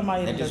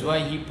ஆயத்தமாய் இருந்தது. That is why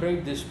he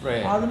prayed this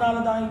prayer.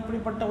 அதனால தான்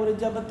இப்படிப்பட்ட ஒரு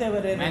ஜெபத்தை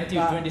அவர்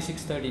Matthew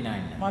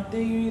 26:39.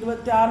 மத்தேயு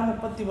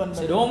 26:39.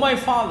 Said, "Oh my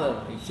Father,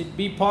 if it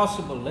be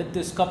possible, let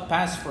this cup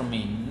pass from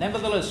me.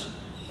 Nevertheless,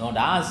 not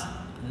as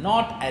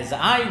not as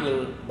I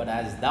will, but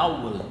as thou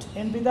wilt.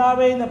 என்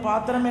பிதாவே இந்த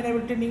பாத்திரம் என்னை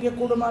விட்டு நீங்க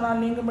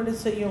கூடுமானால் நீங்கும்படி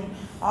செய்யும்,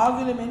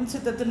 ஆகிலும் என்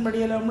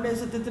சித்தத்தின்படி அல்ல உம்முடைய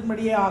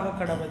சித்தத்தின்படியே ஆக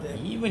கடவது.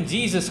 Even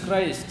Jesus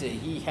Christ,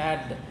 he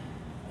had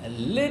a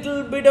little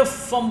bit of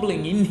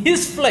fumbling in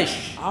his flesh.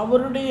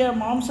 அவருடைய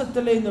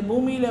மாம்சத்திலே இந்த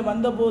பூமியில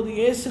வந்தபோது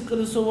இயேசு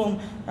கிறிஸ்துவும்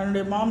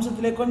தன்னுடைய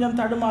மாம்சத்திலே கொஞ்சம்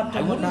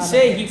தடுமாற்றம். I wouldn't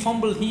say he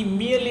fumbled, he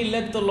merely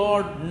let the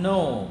Lord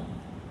know,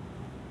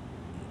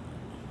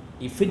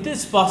 if it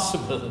is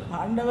possible.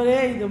 ஆண்டவரே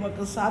இது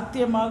உமக்கு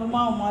சாத்தியமாகுமா,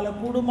 உம்மால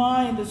கூடுமா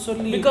என்று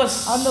சொல்லி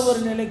அந்த ஒரு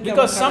நிலைக்கு.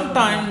 Because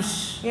sometimes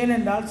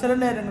ஏனென்றால் சில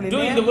நேரங்களில்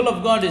doing the will of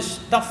God is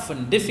tough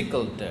and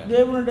difficult.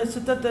 தேவனுடைய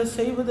சித்தத்தை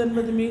செய்வது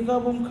என்பது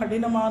மிகவும்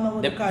கடினமான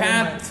ஒரு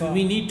காரியம். The path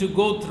we need to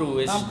go through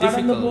is நாம்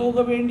கடந்து difficult.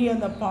 போக வேண்டிய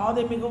அந்த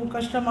பாதை மிகவும்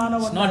கஷ்டமான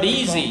ஒன்று. It's not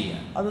easy.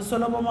 அது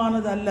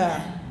சுலபமானது அல்ல.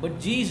 But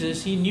Jesus,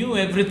 he knew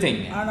everything.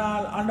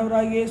 ஆனால்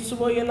ஆண்டவராகிய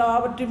இயேசுவோ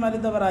எல்லாவற்றையும்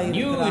அறிந்தவராய்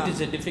இருக்கிறார். Knew it is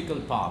a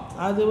difficult path.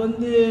 அது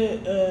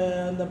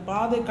அந்த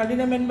பாதை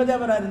கடினம் என்பதை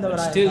அவர்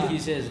அறிந்தவராய். Still he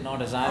says, not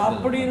as I will.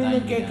 அப்படி இருந்து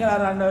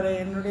கேட்கிறார், ஆண்டவரே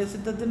என்னுடைய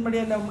சித்தத்தின்படி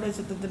அல்ல உம்முடைய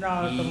சித்தத்தினால்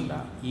ஆகட்டும்.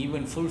 He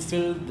even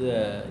fulfilled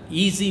the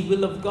easy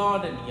will of God,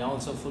 and he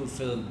also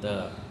fulfilled the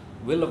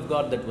will of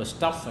God that was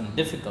tough and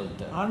difficult.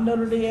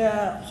 ஆண்டவருடைய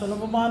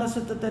சுலபமான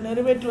சித்தத்தை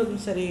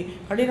நிறைவேற்றுவதும் சரி,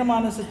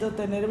 கடினமான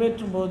சித்தத்தை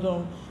நிறைவேற்றும்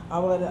போதும்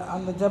அவர்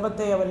அந்த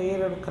ஜெபத்தை அவர்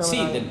ஏறெடுக்கிறார்.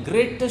 See, the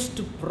greatest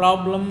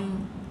problem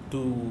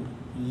to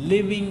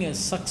living a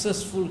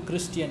successful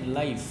Christian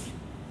life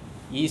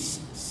is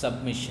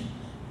submission.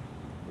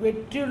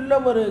 வெற்றியுள்ள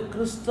ஒரு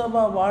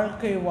கிறிஸ்தவ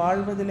வாழ்க்கை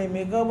வாழ்வதிலே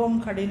மிகவும்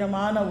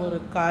கடினமான ஒரு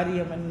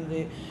காரியம்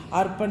என்பது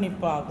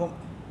அர்ப்பணிப்பாகும்.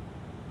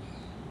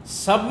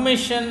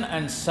 Submission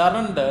and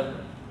surrender,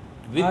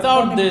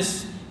 without this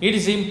it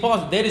is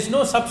impossible. There is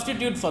no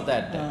substitute for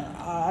that.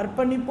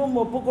 அர்ப்பணிப்பும்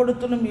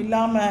ஒப்புக்கொடுத்தலும்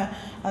இல்லாம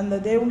அந்த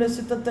தேவனுடைய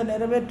சித்தத்தை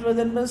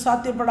நிறைவேற்றுவது என்பது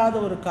சாத்தியப்படாத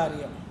ஒரு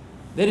காரியம்.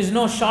 There is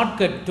no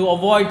shortcut to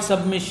avoid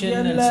submission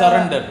and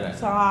surrender.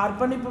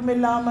 அர்ப்பணிப்பும்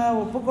இல்லாம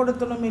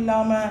ஒப்புக்கொடுத்தலும்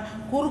இல்லாம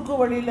குறுக்கு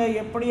வழியில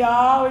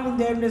எப்படியாவது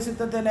தேவனுடைய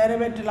சித்தத்தை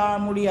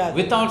நிறைவேற்றலாம் முடியாது.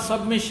 Without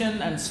submission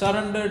and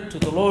surrender to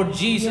the Lord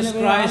Jesus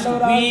Christ,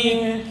 we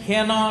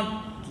cannot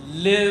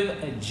live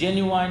a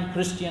genuine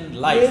Christian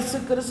life. இயேசு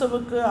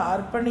கிறிஸ்துவுக்கு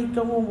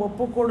அர்ப்பணிக்கவும்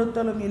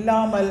ஒப்புக்கொடுத்தலும்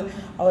இல்லாமல்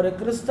அவர்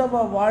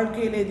கிறிஸ்தவ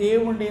வாழ்க்கையிலே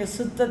தேவனுடைய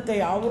சித்தத்தை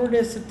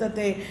அவருடைய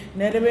சித்தத்தை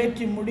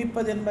நிறைவேற்றி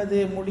முடிப்பது என்பது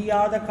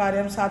முடியாத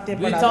காரியம்,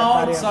 சாத்தியப்படாத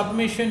காரியம். Without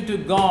submission to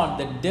God,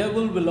 the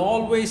devil will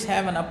always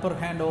have an upper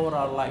hand over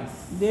our life.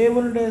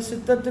 தேவனுடைய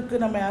சித்தத்துக்கு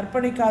நம்மை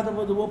அர்ப்பணிக்காத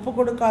போது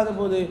ஒப்புக்கொடுக்காத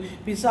போது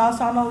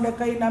பிசாசானவருடைய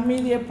கை நம்ம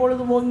மீது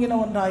எப்பொழுதும்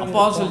ஓங்கின ஒன்றாய்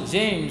இருக்கும். Apostle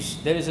James,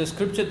 there is a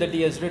scripture that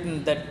he has written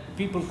that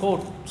people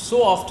quote so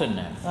often.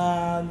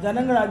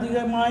 ஜனங்கள்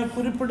அதிகமாய்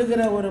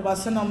குறிப்பிடுகிற ஒரு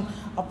வசனம்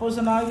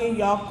அப்போஸ்தலனாகிய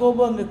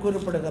யாக்கோபு அங்கே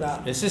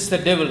குறிப்பிடுகிறார். Resist the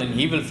devil and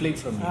he will flee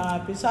from you.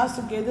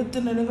 பிசாசுக்கு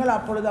எதிர்த்து நில்லுங்கள்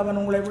அப்பொழுது அவன்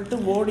உங்களை விட்டு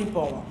ஓடி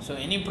போவான். So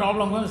any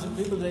problem comes,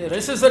 people say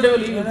resist the devil,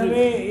 he will flee.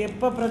 எனவே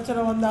எப்ப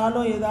பிரச்சனை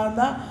வந்தாலும்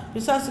ஏதாவது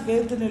பிசாசுக்கு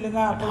எதிர்த்து நில்லுங்க.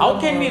 How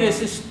can we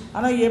resist?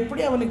 ஆனா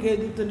எப்படி அவனுக்கு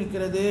எதிர்த்து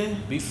நிக்கிறது?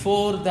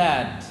 Before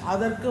that,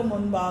 அதற்கு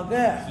முன்பாக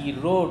he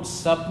wrote,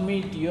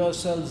 submit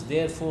yourselves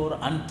therefore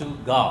unto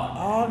God.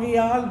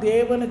 ஆகையால்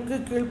தேவனுக்கு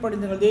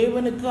கீழ்ப்படியுங்கள்,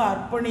 தேவனுக்கு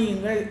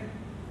அர்ப்பணியுங்கள்.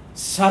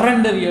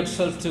 Surrender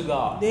yourself to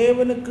God.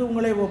 தேவனுக்கு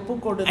உங்களை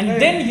ஒப்புக்கொடுங்கள்.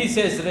 And then he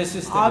says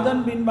resist the devil.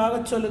 அதன் பின்பாக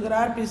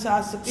சொல்கிறார்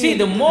பிசாசுக்கு. See,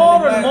 the more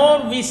and more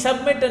we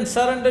submit and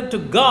surrender to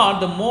God,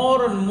 the more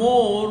and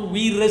more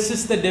we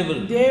resist the devil.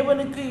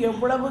 தேவனுக்கு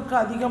எவ்வளவுக்கு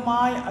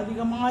அதிகமாய்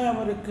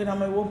அவருக்கு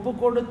நம்மை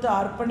ஒப்புக்கொடுத்து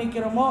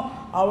அர்ப்பணிக்கிறோமோ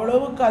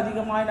அவ்வளவுக்கு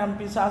அதிகமாய் நாம்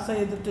பிசாசை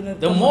எதிர்த்து நிற்க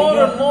முடியும். The more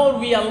and more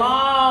we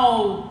allow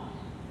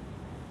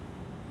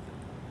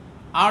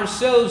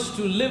ourselves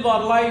to live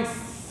our life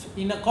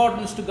in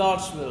accordance to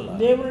God's will.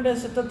 தேவனுடைய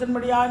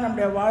சித்தத்தின்படியாக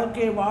நம்முடைய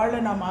வாழ்க்கையை வாழ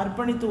நாம்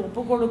அர்ப்பணித்து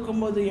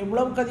ஒப்புக்கொடுக்கும்போது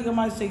எவ்வளவுக்கு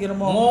அதிகமாய்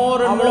செய்கிறோமோ more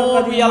and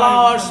more we allow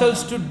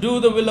ourselves to do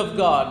the will of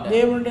God.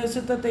 தேவனுடைய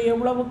சித்தத்தை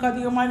எவ்வளவுக்கு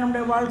அதிகமாய்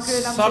நம்முடைய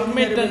வாழ்க்கையை நாம்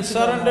submit and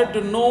surrender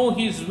to know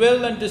his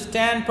will and to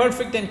stand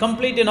perfect and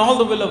complete in all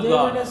the will of God.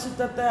 தேவனுடைய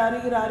சித்தத்தை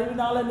அறிகிற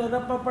அறிவினால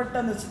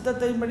நிரப்பப்பட்ட அந்த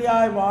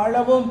சித்தத்தின்படியாய்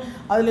வாழவும்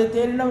அதிலே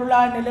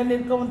தேறினவர்களாய்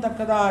நிலைநிற்கவும்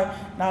தக்கதாய்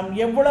நாம்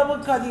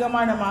எவ்வளவுக்கு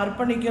அதிகமாய் நாம்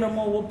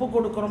அர்ப்பணிக்கிறோமோ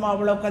ஒப்புக்கொடுக்கிறோமோ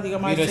அவ்வளவுக்கு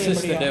அதிகமாய் செய்ய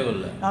முடியும்.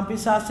 நாம்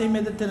பிசாசை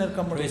எதிர்த்து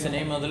நிற்க முடியும். Praise the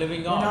name of the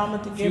living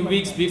God. Few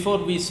weeks before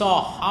we saw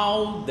how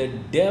the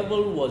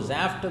devil was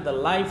after the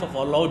life of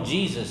our Lord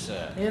Jesus.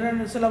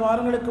 சில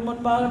வாரங்களுக்கு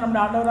முன்பாக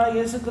நம்முடைய ஆண்டவராகிய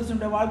இயேசு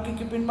கிறிஸ்துவின்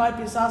வாழ்க்கைக்கு பின்பாய்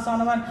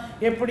பிசாசானவன்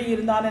எப்படி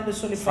இருந்தான் என்று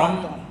சொல்லி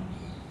பார்த்தோம்.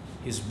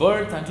 His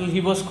birth until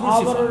he was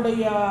crucified.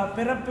 அவருடைய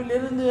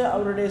பிறப்பிலிருந்து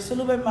அவருடைய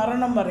சிலுவை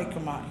மரணம்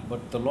வரைக்குமாய்.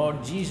 But the Lord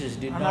Jesus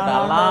did not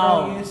allow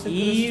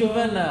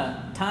even a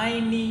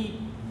tiny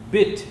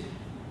bit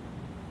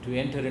to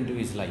enter into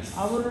his life.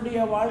 அவருடைய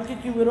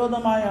வாழ்க்கைக்கு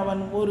விரோதமாய் அவன்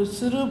ஒரு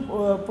சிறு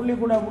புள்ளி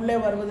கூட உள்ளே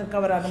வருவதற்கு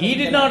அவர் அனுமதிக்கவில்லை.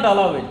 He did not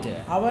allow it.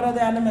 அவர்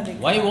அதை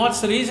அனுமதிக்கவில்லை. Why? What's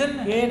the reason?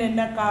 ஏன்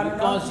என்ன காரணம்?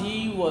 Because he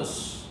was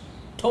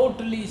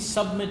totally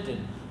submitted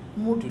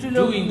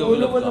முற்றிலும்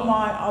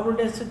முழுவதுமாய்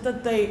அவருடைய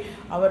சித்தத்தை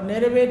அவர்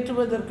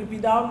நிறைவேற்றுவதற்கு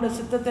பிதாவுடைய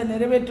சித்தத்தை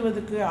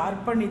நிறைவேற்றுவதற்கு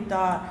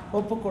அர்ப்பணித்தார்,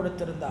 ஒப்பு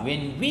கொடுத்திருந்தார்.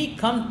 When we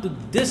come to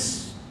this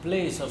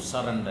place of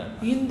surrender.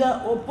 இந்த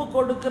ஒப்பு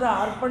கொடுக்கிற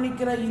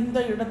அர்ப்பணிக்கிற இந்த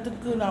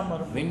இடத்துக்கு நாம்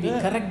வரும்போது When we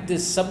correct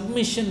this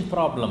submission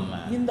problem,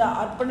 இந்த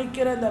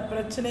அர்ப்பணிக்கிற இந்த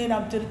பிரச்சனையை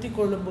நாம் திருத்திக்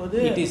கொள்ளும்போது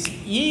it is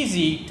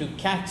easy to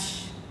catch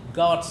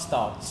God's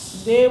thoughts.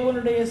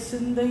 தேவனுடைய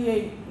சிந்தையை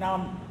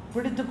நாம்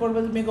பிடித்துக்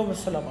கொள்வது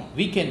மிகவும் சுலபம்.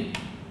 We can,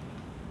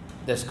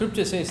 the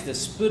scripture says the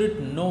spirit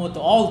knoweth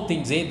all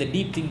things, the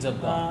deep things of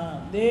God.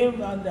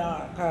 அந்த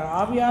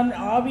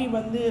ஆவி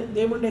வந்து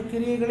தேவனுடைய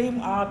கிரியைகளையும்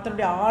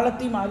தன்னுடைய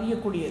ஆழத்தையும்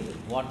அறியக்கூடியது.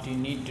 What you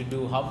need to do,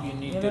 how you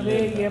need to எனவே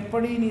live,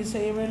 எப்படி நீ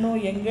செய்ய வேண்டும்,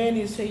 எங்கே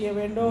நீ செய்ய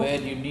வேண்டும்,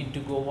 where you need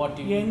to go, what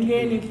you need எங்கே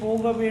to நீ do.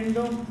 போக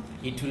வேண்டும்,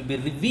 It will be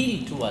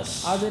revealed to us.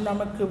 அது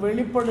நமக்கு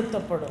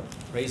வெளிப்படுத்தப்படும்.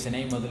 Praise the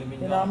name of the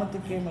living God.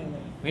 நாமத்துக்கே மகிமை.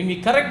 When we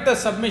correct the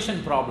submission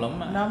problem,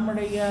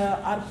 நம்முடைய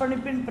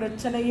அர்ப்பணிப்பின்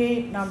பிரச்சனையை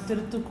நாம்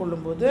திருத்திக்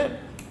கொள்ளும்போது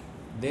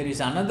there is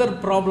another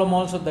problem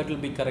also that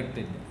will be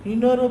corrected.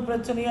 இன்னொரு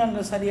பிரச்சனையும்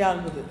அங்க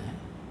சரியாகுது.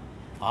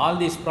 All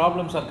these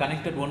problems are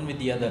connected one with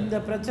the other. இந்த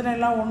பிரச்சனை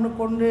எல்லாம்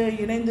ஒண்ணுக்கொண்டு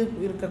இணைந்து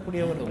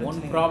இருக்கக்கூடிய ஒரு One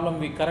பிரச்சனை. problem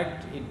we correct,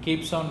 it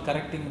keeps on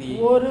correcting the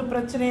ஒரு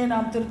பிரச்சனையை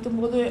நாம்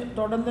திருத்தும்போது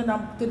தொடர்ந்து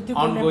நாம் திருத்திக்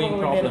கொண்டே போக ongoing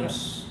problems.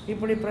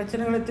 இப்படி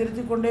பிரச்சனைகளை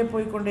திருத்திக் கொண்டே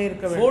போய் கொண்டே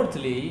இருக்க வேண்டும்.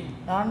 Fourthly,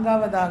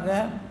 நான்காவதாக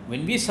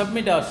when we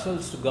submit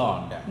ourselves to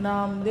God,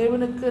 நாம்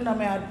தேவனுக்கு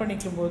நம்மை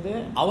அர்ப்பணிக்கும்போது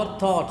our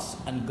thoughts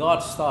and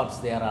God's thoughts,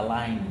 they are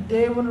aligned.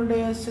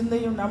 தேவனுடைய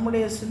சிந்தையும்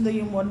நம்முடைய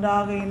சிந்தையும்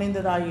ஒன்றாக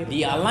இணைந்ததாகிறது.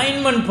 The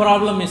alignment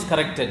problem is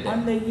corrected.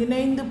 அந்த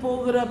இணைந்து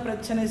போகிற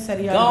பிரச்சனை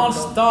சரியாக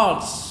God's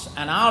thoughts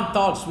and our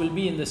thoughts will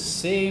be in the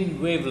same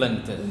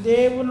wavelength.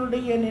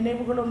 தேவனுடைய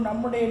நினைவுகளும்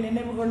நம்முடைய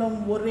நினைவுகளும்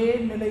ஒரே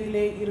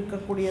நிலையிலே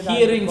இருக்கக்கூடியதாக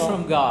Hearing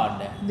from God,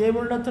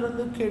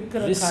 தேவனிடத்திலிருந்து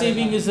கேட்கிற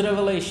receiving His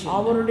revelation,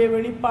 அவருடைய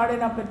வெளிப்பாடை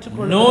நாம்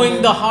பெற்றுக்கொள்வோம். knowing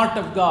the heart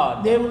of God.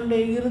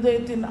 தேவனுடைய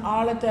இருதயத்தின்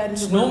ஆழத்தை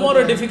அறிந்து It's no more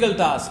a difficult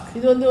task,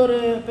 இது வந்து ஒரு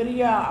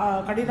பெரிய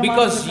கடினமான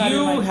because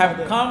you காரியமாய் have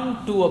come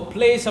to a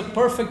place of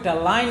perfect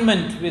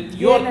alignment with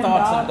your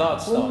thoughts and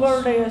God's thoughts.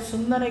 உங்களுடைய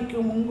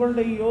சிந்தனைக்கும் உங்களுடைய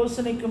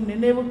யோசனைக்கும்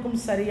நினைவுக்கும்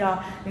சரியா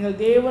நீங்கள்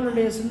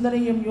தேவனுடைய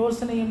சிந்தனையும்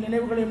யோசனையும்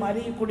நினைவுகளையும்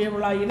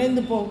அறியக்கூடியவளாய்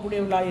இணைந்து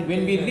போகக்கூடியவளாய்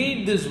When we read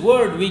this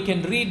word, we can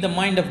read the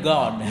mind of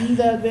God.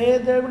 இந்த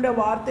தேவனுடைய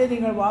வார்த்தையை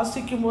நீங்கள்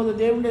வாசிக்கும்போது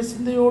தேவனுடைய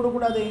சிந்தையோடு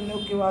கூட அதை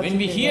நோக்கி When we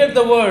வாசிப்பீர்கள். hear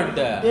the word,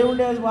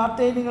 தேவனுடைய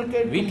வார்த்தையை நீங்கள் we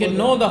கேட்கும்போது can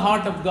know the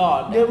heart of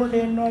God.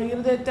 தேவனுடைய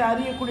இருதயத்தை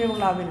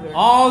அறியக்கூடியவர்களாவீர்கள்.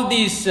 All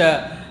these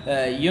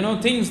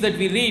things that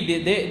we read,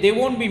 they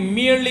won't be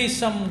merely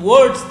some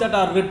words that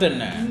are written.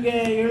 இங்கே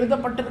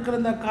எழுதப்பட்டிருக்கிற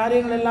இந்த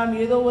காரியங்கள் எல்லாம்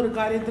ஏதோ ஒரு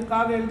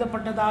காரியத்துக்காக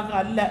எழுதப்பட்டதாக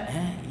அல்ல.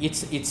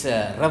 It's a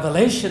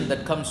revelation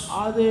that comes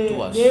அது to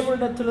us.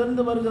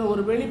 தேவனிடத்திலிருந்து வருகிற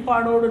ஒரு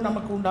வெளிப்பாடோடு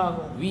நமக்கு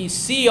உண்டாகும். We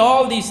see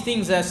all these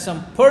things as some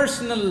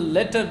personal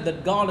letter that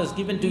God has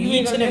given to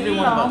each and every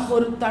one of us.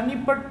 ஒரு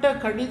தனிப்பட்ட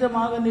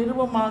கடிதமாக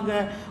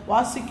நிருபமாக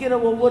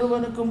வாசிக்கிற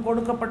ஒவ்வொருவனுக்கும்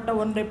கொடுக்கப்பட்ட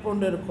ஒன்றை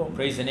போன்று இருக்கும்.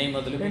 Praise the name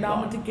of the living God.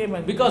 நாமத்துக்கே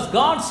மகிமை. Because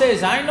God says,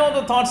 I know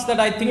the thoughts that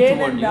I think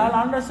toward you.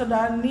 ஆண்டவர்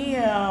சொல்றார், நீ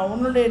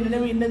உன்னுடைய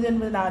நினைவு என்னது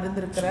என்பதை நான்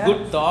அறிந்திருக்கிறேன்.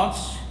 Good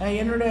thoughts,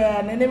 என்னுடைய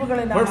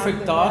நினைவுகளை நான்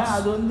perfect thoughts,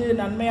 அது வந்து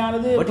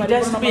நன்மையானது, but it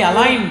has to be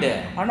aligned.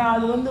 ஆனா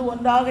அது வந்து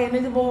ஒன்றாக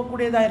இணைந்து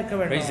போகக்கூடியதா இருக்க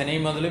வேண்டும். Praise the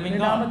name of the living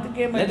God.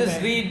 Let us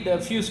read a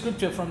few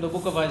scripture from the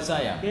book of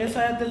Isaiah.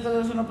 ஏசாயா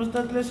தீர்க்கதரிசன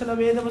புத்தகத்திலே சில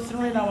வேத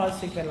வசனங்களை நாம்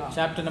வாசிக்கலாம்.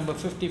 Chapter number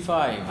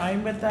 55,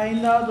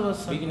 55வது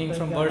வசனம், beginning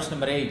from verse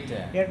number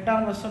 8.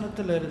 8ஆம்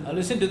வசனத்திலிருந்து. Now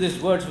listen to these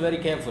words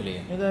very carefully.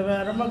 இதை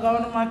ரொம்ப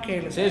கவனமா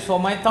கேளுங்க. It says, for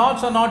my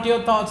thoughts are not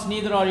your thoughts,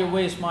 neither are your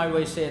ways my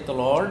ways, saith the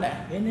Lord.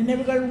 என்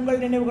நினைவுகள் உங்கள்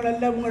நினைவுகள்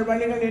அல்ல, உங்கள்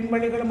வழிகள் என்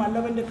வழிகளும்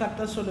அல்லவென்று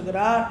கர்த்தர்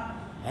சொல்லுகிறார்.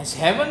 As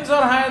heavens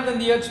are higher than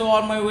the earth, so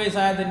are my ways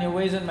higher than your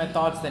ways, and my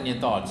thoughts than your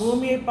thoughts.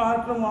 பூமியை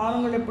பார்க்கும்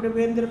வானங்கள் எப்படி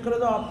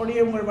உயர்ந்திருக்கிறதோ அப்படியே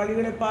உங்கள்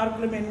வழிகளை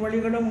பார்க்கலும் என்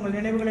வழிகளும் உங்கள்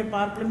நினைவுகளை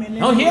பார்க்கலும் என்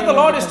Now here the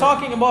Lord is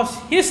talking about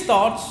His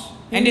thoughts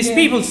and His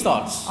people's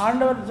thoughts.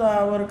 ஆண்டவர்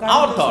ஒரு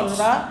காரியத்தை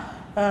சொல்றார்,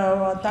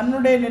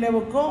 தன்னுடைய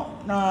நினைவுக்கும்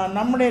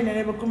நம்முடைய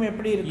நினைவுக்கும்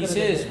எப்படி He இருக்கிறது.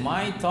 says,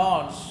 my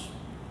thoughts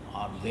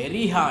are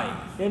very high.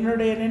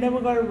 என்னுடைய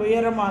நினைவுகள்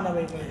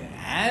உயரமானவைகள்.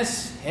 As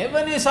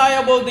heaven is high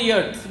above the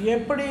earth,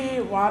 எப்படி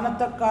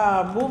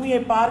பூமியை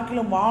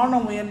பார்க்கிலும்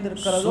வானம்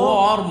உயர்ந்திருக்கிறதோ, so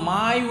are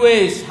my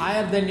ways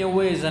higher than your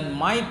ways, and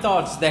my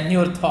thoughts than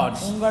your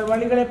thoughts. உங்கள்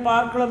வழிகளை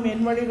பார்க்கலாம்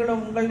என்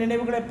வழிகளும், உங்கள்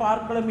நினைவுகளை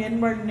பார்க்கலாம் என்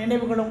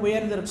நினைவுகளும்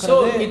உயர்ந்திருக்கிறது. So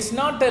it's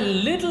not a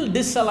little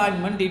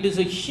disalignment, it is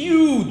a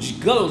huge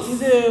gulf.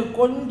 இது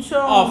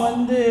கொஞ்சம்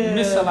வந்து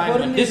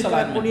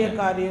பொருந்திருக்கக்கூடிய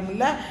காரியம்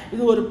இல்ல,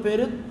 இது ஒரு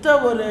பெருத்த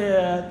ஒரு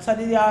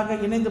சரியாக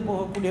இணைந்து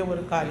போகக்கூடிய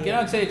ஒரு காரியம். You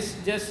cannot say it's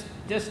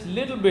just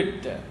little bit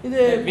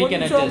இது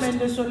கொஞ்சம்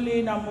என்று சொல்லி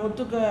நாம்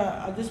ஒத்துக்க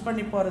அட்ஜஸ்ட்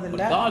பண்ணி போறது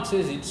இல்ல. God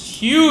says it's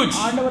huge.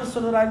 ஆண்டவர்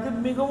சொல்றார்,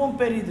 இது மிகவும்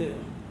பெரிது.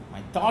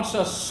 My thoughts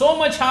are so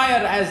much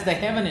higher as the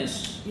heaven is.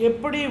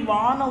 எப்படி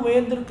வானம்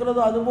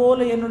உயர்ந்திருக்கிறதோ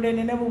அதுபோல என்னுடைய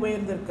நினைவு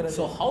உயர்ந்திருக்கிறது.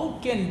 So how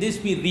can this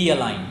be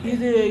realigned?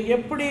 இது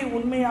எப்படி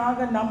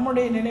உண்மையாக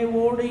நம்முடைய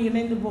நினைவோடு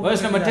இணைந்து போகிறது?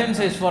 Verse number 10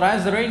 says, for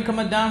as the rain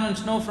cometh down and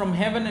snow from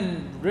heaven, and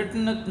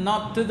returneth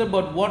not thither,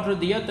 but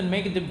watereth the earth, and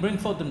maketh it bring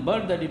forth and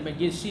bud, that it may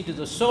give seed to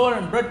the sower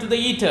and bread to the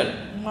eater.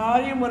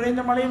 மாரியும்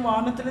உறைந்த மழையும்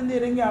வானத்திலிருந்து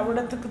இறங்கி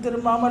அவ்விடத்துக்கு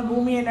திரும்பாமல்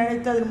பூமியை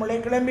நனைத்து அதில் முளை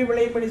கிளம்பி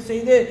விளையும்படி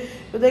செய்து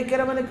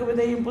விதைக்கிறவனுக்கு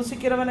விதையும்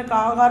புசிக்கிறவனுக்கு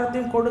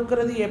ஆகாரத்தையும்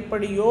கொடுக்கிறது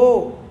எப்படியோ.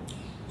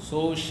 so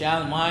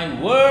shall my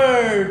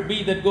word be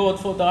that goeth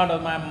forth out of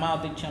my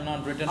mouth. It shall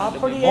not return unto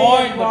me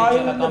void, but it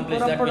shall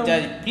accomplish that which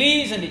I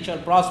please, and it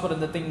shall prosper in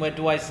the thing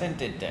whereto I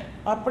sent it.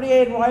 அப்படியே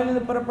என்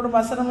வாயிலிருந்து புறப்படும்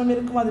வசனமும்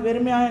இருக்கும், அது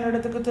வெறுமையாக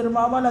என்னிடத்துக்கு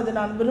திரும்பாமல் அது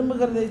நான்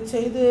விரும்புகிறதை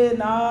செய்து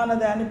நான்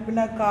அதை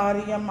அனுப்பின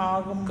காரியம்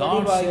ஆகும்.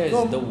 God says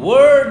the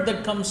word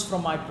that comes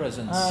from my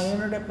presence,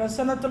 என்னுடைய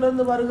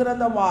பிரசன்னத்திலிருந்து வருகிற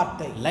அந்த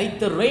வார்த்தை, like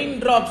the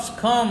raindrops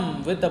come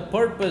with a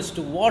purpose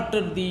to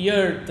water the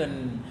earth and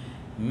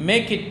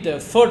make it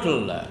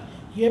fertile.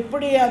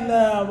 எப்படி அந்த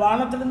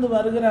வானத்திலிருந்து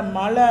வருகிற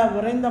மழை,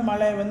 உறைந்த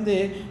மழை வந்து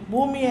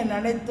பூமியை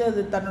நனைத்து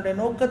அது தன்னுடைய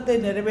நோக்கத்தை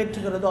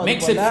நிறைவேற்றுகிறதோ,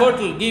 makes it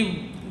fertile, give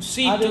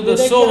seed to the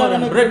sower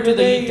and bread to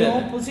the eater.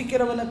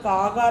 புசிக்கிறவனுக்கு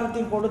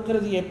ஆகாரத்தை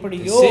கொடுக்கிறது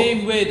எப்படியோ,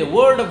 same way the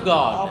word of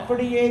God,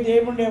 அப்படியே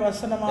தேவனுடைய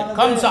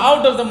வசனமானது comes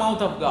out of the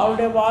mouth of God.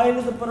 அவருடைய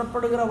வாயிலிருந்து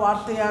புறப்படுகிற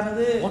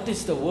வார்த்தையானது, what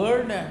is the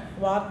word?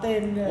 வார்த்தை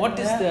என்ன? What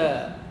is the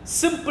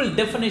simple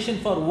definition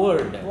for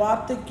word?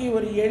 வார்த்தைக்கு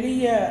ஒரு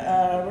எளிய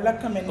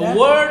விளக்கம் என்ன? A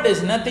word is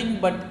nothing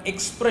but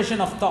expression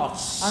of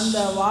thoughts. அந்த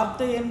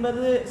வார்த்தை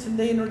என்பது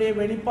சிந்தையினுடைய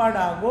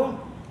வெளிப்பாடாகும்.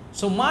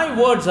 So my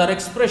words are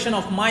expression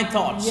of my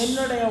thoughts.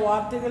 என்னுடைய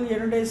வார்த்தைகள்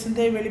என்னுடைய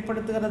சிந்தையை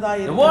வெளிப்படுத்துகிறதா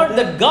இருக்கிறது. The word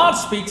that God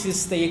speaks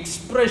is the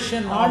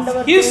expression of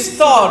his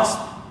thoughts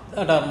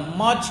that are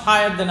much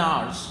higher than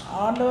ours.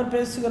 ஆண்டவர்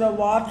பேசுகிற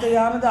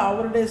வார்த்தையானது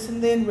அவருடைய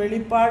சிந்தையின்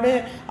வெளிப்பாடு,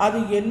 அது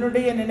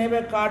என்னுடைய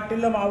நினைவை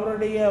காட்டிலும்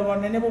அவருடைய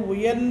நினைவு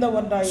உயர்ந்த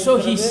ஒன்றாக இருக்கிறது. So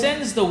he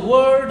sends the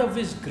word of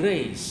his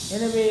grace.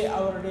 எனவே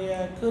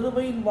அவருடைய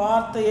கிருபையின்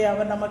வார்த்தையை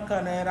அவர்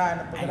நமக்கு நேராக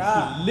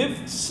அனுப்புகிறார். He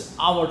lifts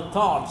our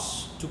thoughts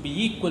to be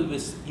equal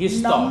with his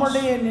thoughts.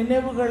 நம்முடைய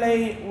நினைவுகளை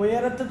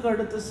உயரத்துக்கு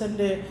எடுத்து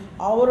சென்று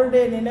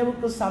அவருடைய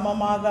நினைவுக்கு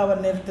சமமாக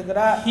அவர்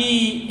நிறுத்துகிறார். He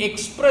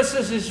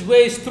expresses his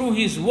ways through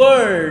his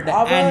word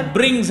and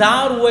brings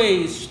our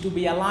ways to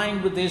be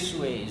aligned with his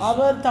ways.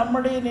 அவர்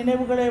தம்முடைய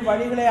நினைவுகளை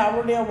வழிகளை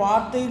அவருடைய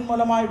வார்த்தையின்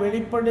மூலமாய்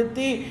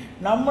வெளிப்படுத்தி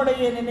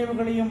நம்முடைய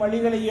நினைவுகளையும்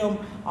வழிகளையும்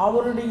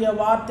அவருடைய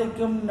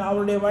வார்த்தைக்கும்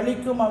அவருடைய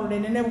வழிக்கும்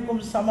அவருடைய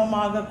நினைவுக்கும்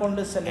சமமாக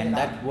கொண்டு செல்கிறார்.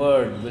 And that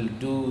word will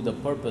do the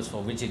purpose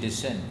for which it is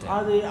sent.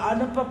 அது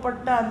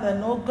அனுப்பப்பட்ட அந்த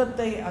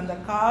நோக்கத்தை, அந்த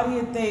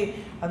காரியத்தை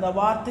அந்த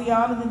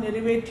வார்த்தையானது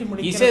நிறைவேற்றி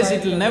முடிக்கிறது. He says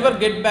it will never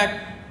get back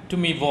to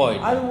me void.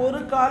 அது ஒரு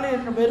கால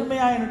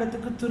வெறுமையாய்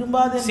என்னிடத்துக்கு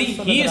திரும்பாது என்று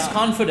சொல்கிறார். See, he is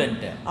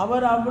confident.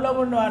 அவர்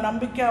அவ்வளவு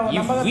நம்பிக்கை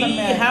நம்பகத்தன்மை.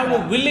 If we have a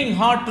willing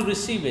heart to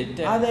receive it,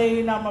 அதை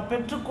நாம்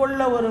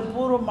பெற்றுக்கொள்ள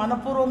ஒரு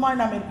மனப்பூர்வமாய்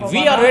நாம் இருப்போம்.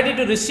 We are ready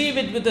to receive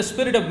it with the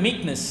spirit of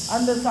meekness.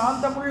 அந்த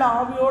சாந்தமுள்ள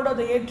ஆவியோடு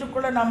அதை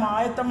ஏற்றுக்கொள்ள நாம்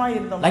ஆயத்தமாய்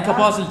இருந்தோம். Like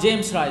Apostle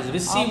James writes,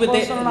 receive with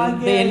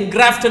the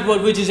engrafted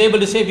word which is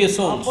able to save your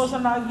souls.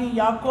 அப்போஸ்தலனாகிய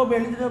யாக்கோபு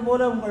எழுதின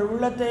போல உங்கள்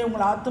உள்ளத்தை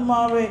உங்கள்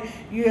ஆத்துமாவை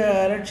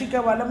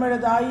ரட்சிக்க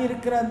வல்லமையுள்ளதாய்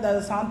இருக்கிற அந்த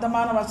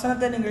சாந்தமான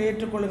வசனத்தை நீங்கள்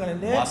ஏற்றுக்கொள்ளுங்கள்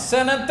என்று.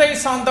 வசனத்தை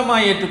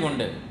சாந்தமாய்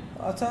ஏற்றுக்கொண்டு.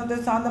 வசனத்தை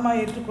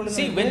சாந்தமாய் ஏற்றுக்கொள்ளுங்கள்.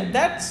 See, when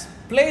that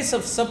place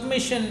of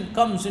submission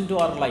comes into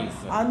our life,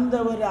 அந்த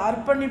ஒரு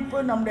அர்ப்பணிப்பு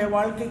நம்முடைய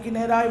வாழ்க்கைக்கு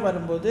நேராய்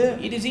வரும்போது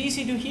it is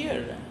easy to hear.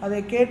 அதை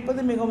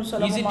கேட்பது மிகவும்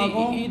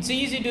சுலபமாகும். It's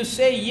easy to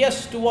say yes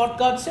to what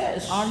God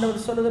says.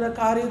 ஆண்டவர் சொல்லுகிற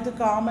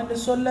காரியத்துக்கு ஆம் என்று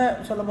சொல்ல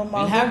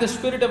சுலபமாகும். We have the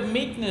spirit of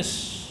meekness.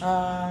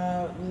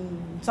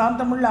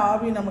 சாந்தமுள்ள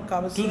ஆவி நமக்கு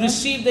அவசியம். To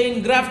receive the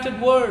engrafted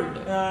word.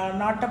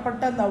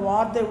 நாட்டப்பட்ட அந்த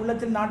வார்த்தை,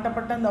 உள்ளத்தில்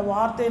நாட்டப்பட்ட அந்த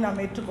வார்த்தையை நாம்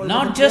ஏற்றுக்கொள்ள.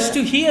 Not just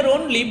to hear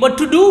only, but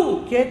to do.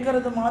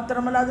 கேட்கிறது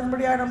மாத்திரமல்ல,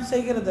 அதன்படியாக நாம்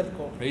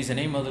செய்கிறதற்கும். Praise the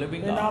name of the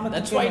living God.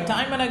 That's why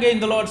time and again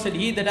the Lord said,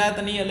 he that hath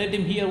an ear, let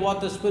him hear what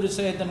the Spirit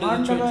saith unto the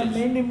churches. ஆண்டவர்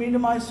மீண்டும்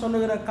மீண்டுமாய்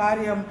சொல்லுகிற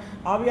காரியம்,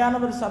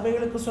 ஆவியானவர்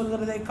சபைகளுக்கு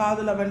சொல்கிறதை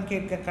காதில் அவன்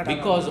கேட்க கடவன்.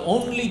 Because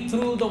only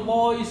through the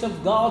voice of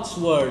God's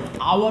word,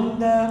 our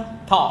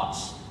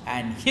thoughts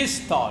and his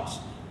thoughts,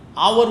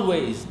 our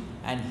ways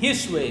and his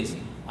ways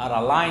are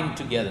aligned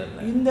together.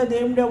 இந்த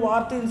தேவனுடைய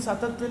வார்த்தையின்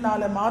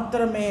சத்தத்தினால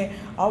மாத்திரமே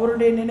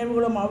அவருடைய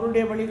நினைவுகளும்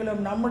அவருடைய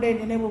வழிகளும் நம்முடைய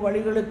நினைவு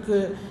வழிகளுக்கு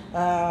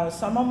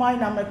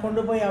சமமாய் நம்மை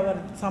கொண்டு போய் அவர்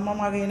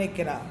சமமாக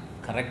இணைக்கிறார்.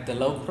 Correct the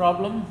love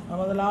problem.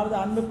 முதலாவது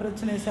அன்பு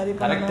பிரச்சனை சரி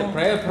பண்ணணும். Correct the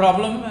prayer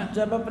problem.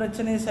 ஜெப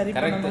பிரச்சனை சரி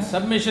பண்ணணும். Correct the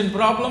submission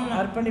problem.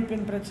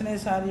 அர்ப்பணிப்பின் பிரச்சனை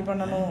சரி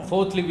பண்ணணும்.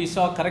 Fourthly, we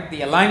saw correct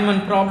the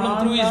alignment problem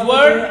through his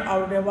word.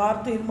 அவருடைய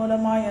வார்த்தையின்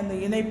மூலமாய் அந்த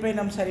இணைப்பை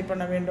நாம் சரி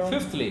பண்ண வேண்டும்.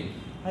 Fifthly,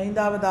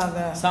 ஐந்தாவதாக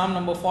Psalm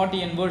number 40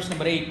 and verse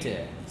number 8.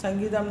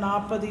 சங்கீதம்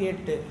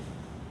 48.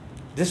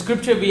 The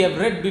scripture we have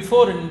read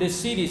before in this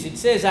series, it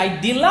says, I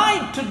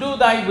delight to do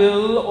thy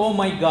will, O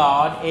my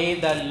God,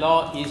 thy law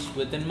is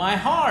within my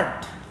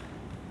heart.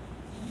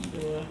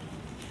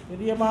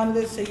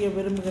 பிரியமானதை செய்ய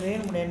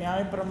விரும்புகிறேன், உம்முடைய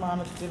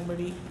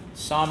நியாயப்பிரமாணத்தின்படி.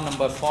 Psalm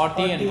number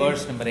 40 and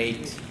verse number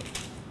 8.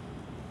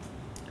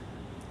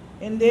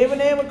 என்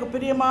தேவனே, உமக்கு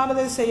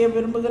பிரியமானதை செய்ய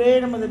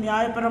விரும்புகிறேன், உமது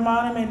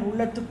நியாயப்பிரமாணம் என்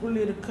உள்ளத்துக்குள்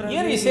இருக்கிறது.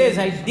 Here he says,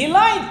 I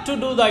delight to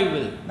do thy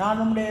will.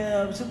 நான் உம்முடைய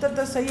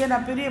சித்தத்தை செய்ய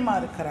நான் பிரியமா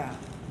இருக்கிறேன்.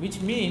 Which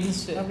means,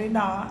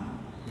 அப்படின்னா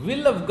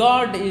will of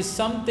God is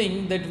something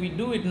that we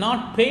do it not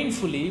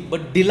painfully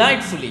but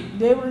delightfully.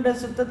 தேவனுடைய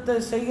சித்தத்தை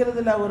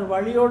செய்கிறதுல ஒரு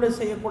வழியோடு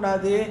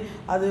செய்யக்கூடாது,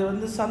 அது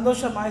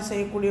சந்தோஷமாய்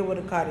செய்யக்கூடிய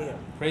ஒரு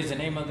காரியம். Praise the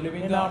name of the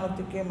living God.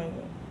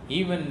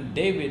 Even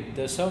David,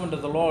 the servant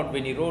of the Lord,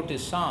 when he wrote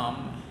his psalm,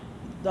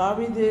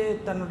 தாவீது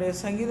தன்னுடைய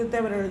சங்கீதத்தை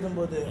அவர்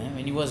எழுதும்போது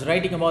when he was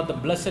writing about the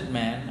blessed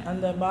man,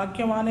 அந்த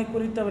பாக்கியவானை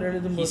குறித்து அவர் he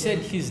எழுதும்போது said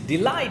his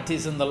delight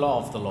is in the law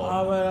of the Lord.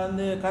 அவர்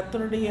அந்த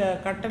கர்த்தருடைய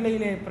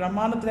கட்டளையிலே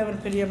பிரமாணத்திலே அவர்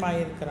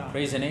பிரியமாய் இருக்கிறார்.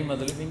 Praise the name of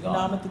the living God.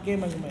 நாமத்துக்கே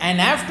மகிமை. And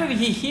after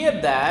he heard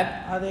that,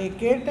 அதை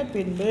கேட்ட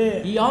பின்பு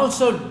he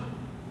also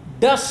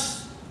does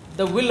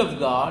the will of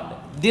God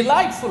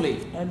delightfully,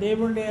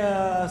 தேவனுடைய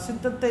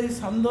சித்தத்தை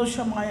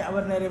சந்தோஷமாய்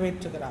அவர்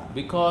நிறைவேற்றுகிறார்.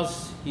 because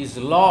his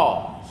law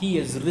he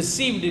has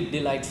received it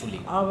delightfully.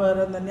 அவர்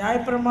அந்த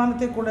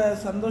நியாயப்பிரமாணத்தை கூட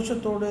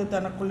சந்தோஷத்தோடு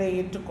தனக்குள்ளே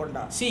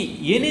ஏற்றுக்கொண்டார். See,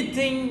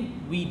 anything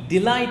we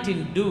delight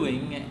in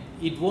doing,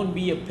 it won't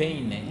be a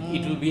pain,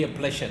 it will be a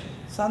pleasure.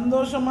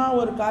 சந்தோஷமா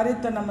ஒரு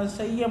காரியத்தை நம்ம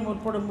செய்ய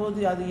முற்படும்போது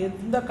அது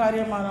எந்த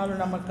காரியமானாலும்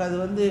நமக்கு அது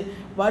வந்து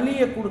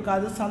வலியை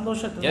கொடுக்காது,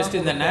 சந்தோஷத்தை. Just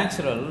in the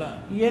natural,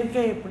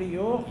 இயற்கை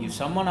எப்படியோ, if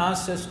someone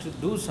asks us to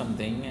do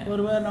something,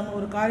 ஒருவர் நம்ம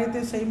ஒரு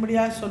காரியத்தை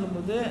செய்யும்படியா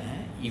சொல்லும்போது,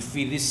 if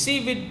we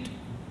receive it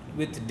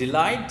with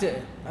delight,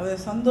 அதை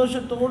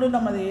சந்தோஷத்தோடு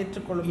நம்ம அதை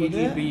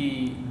ஏற்றுக்கொள்ளும்போது, it will be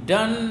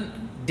done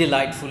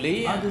delightfully,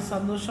 அது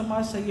சந்தோஷமா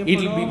செய்யப்படும். it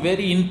will be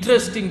very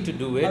interesting to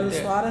do it, அது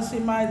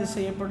சுவாரஸ்யமா இது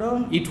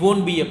செய்யப்படும். it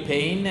won't be a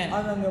pain.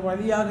 அது அங்க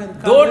வலியாக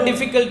இருக்காது. Though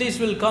difficulties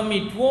will come,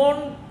 it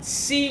won't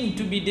seem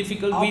to be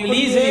difficult, we will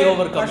easily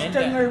overcome it,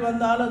 கஷ்டங்கள்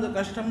வந்தாலும் அது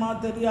கஷ்டமா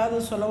தெரியாது,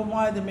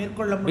 சுலபமா இது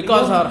மேற்கொள்ள முடியும்.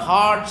 because our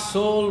heart,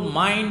 soul,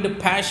 mind,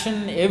 passion,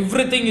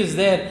 everything is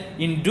there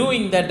in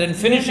doing that and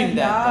finishing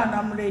that.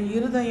 நம்முடைய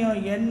இருதயம்,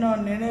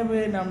 எண்ணம்,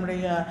 நினைவு,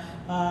 நம்முடைய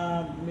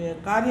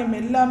காரியம்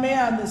எல்லாமே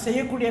அந்த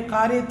செய்யக்கூடிய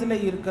காரியத்துல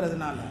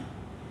இருக்கிறதுனால.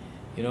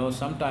 You know,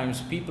 sometimes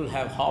people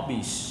have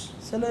hobbies.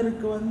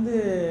 சிலருக்கு வந்து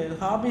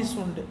ஹாபிஸ்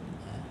உண்டு.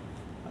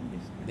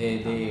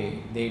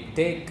 They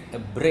take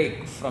a break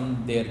from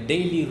their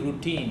daily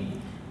routine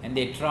and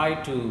they try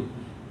to,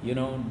 you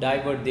know,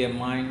 divert their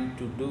mind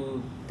to do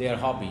their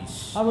hobbies.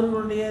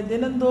 அவர்களுடைய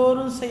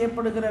தினந்தோறும்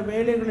செய்யப்படுகிற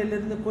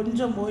வேலைகளிலிருந்து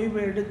கொஞ்சம் ஓய்வு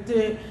எடுத்து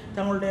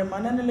தங்களுடைய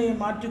மனநிலையை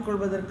மாற்றிக்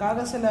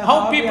கொள்வதற்காக சில How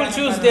people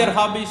choose their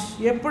hobbies?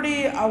 எப்படி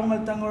அவங்க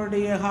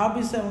தங்களுடைய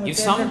ஹாபிஸ் அவங்க If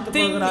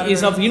something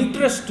is of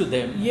interest to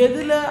them,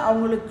 எதுல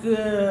அவங்களுக்கு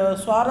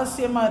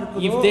சுவாரஸ்யமா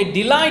இருக்குதோ, if they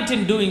delight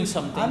in doing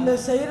something, அந்த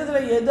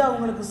செய்யறதுல எது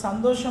அவங்களுக்கு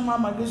சந்தோஷமா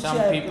மகிழ்ச்சியா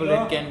some இருக்குதோ, people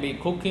it can be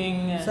cooking,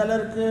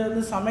 சிலருக்கு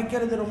வந்து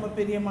சமைக்கிறது ரொம்ப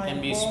பிரியமா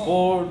can be இருக்கும்,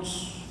 sports,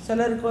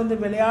 சிலருக்கு வந்து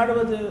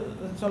விளையாடுவது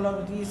சொல்ல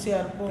ஈஸியா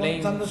இருக்கும்,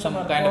 playing சந்தோஷமா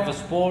some kind of a இருக்கும்,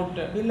 sport,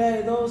 இல்ல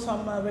ஏதோ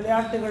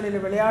விளையாட்டுகளில்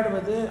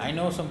விளையாடுவது. I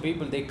know some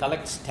people, they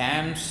collect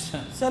stamps,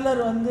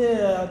 சிலர் வந்து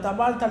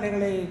தபால்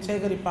தலைகளை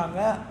சேகரிப்பாங்க.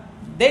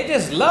 they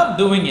just love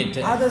doing it.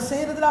 அதை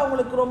செய்யறதுல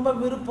அவங்களுக்கு ரொம்ப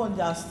விருப்பம்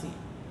ஜாஸ்தி.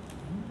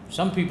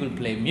 Some people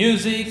play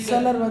music,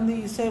 சிலர் வந்து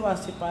இசை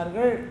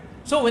வாசிப்பார்கள்.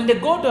 so when they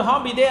go to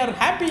hobby, they are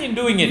happy in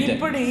doing it.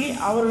 இப்படி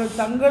அவர்கள்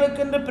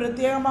தங்களுக்கென்று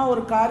பிரத்யேகமா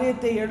ஒரு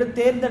காரியத்தை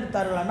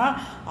தேர்ந்தெடுத்தார்கள்னா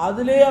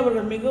அதிலே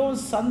அவர்கள் மிகவும்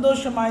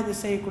சந்தோஷமா இதை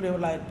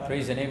செய்யக்கூடியவர்களாக இருப்பார்கள்.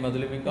 Praise the name of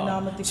the living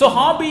God. So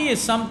hobby is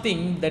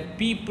something that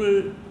people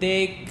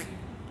take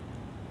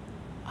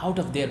out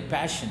of their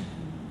passion.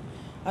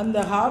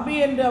 அந்த ஹாபி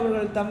என்று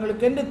அவர்கள்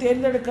தங்களுக்கென்று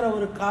தேர்ந்தெடுக்கிற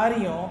ஒரு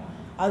காரியம்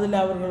அதில்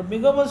அவர்கள்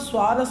மிகவும்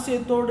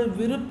சுவாரஸ்யத்தோடு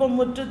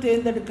விருப்பமுற்று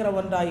தேர்ந்தெடுக்கிற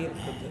ஒன்றாக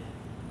இருக்குது.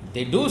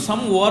 They do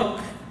some work,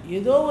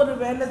 ஏதோ ஒரு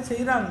வேலை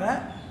செய்கிறாங்க,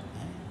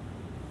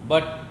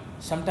 but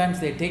sometimes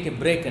they take a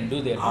break and do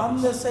their hobbies.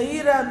 அந்த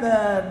செய்கிற அந்த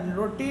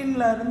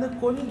ரொட்டீன்ல இருந்து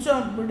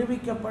கொஞ்சம்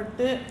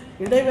விடுவிக்கப்பட்டு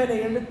இடைவேளை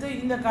எடுத்து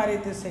இந்த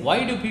காரியத்தை செய்ய. Why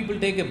do people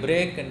take a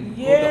break and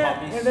go to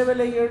hobbies?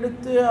 இடைவேளை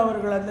எடுத்து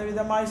அவர்கள் அந்த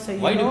விதமாய்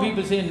செய்யணும். Why do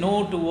people say no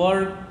to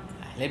work?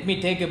 Let me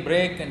take a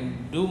break and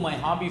do my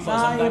hobby for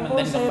some time and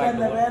then come back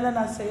to work. வேலை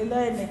நான் செய்யல,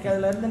 இன்னைக்கு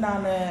அதுல இருந்து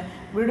நான்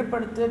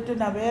விடுபடுத்திட்டு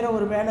நான் வேற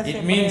ஒரு வேலை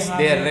செய்ய. It means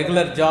their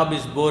regular job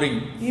is boring.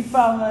 இப்போ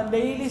அவங்க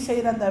டெய்லி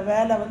செய்யற அந்த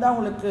வேலை வந்து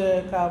அவங்களுக்கு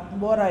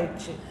போர்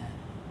ஆயிடுச்சு.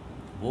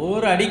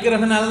 போர்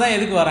அடிக்கிறதுனால தான்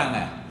எதுக்கு வராங்க?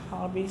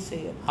 ஹாபி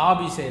செய்யறது.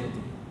 ஹாபி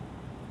செய்யறது.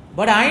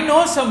 But I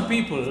know some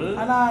people,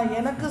 ஆனா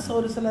எனக்கு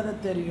ஒரு சிலரை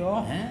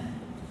தெரியும்,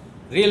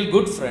 real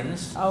good friends,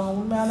 அவங்க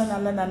உண்மையான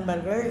நல்ல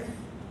நண்பர்கள்,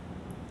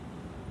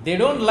 they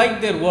don't like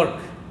their work,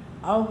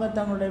 அவங்க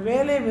தங்களுடைய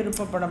வேலையை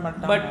விருப்பப்பட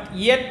மாட்டாங்க. but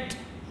yet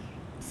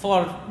for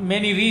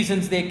many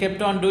reasons they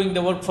kept on doing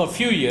the work for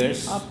few years.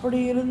 அப்படி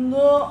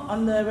இருந்தும்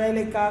அந்த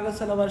வேலைக்காக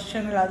சில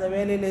வருஷங்கள் அந்த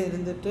வேலையில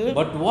இருந்துட்டு,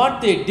 but what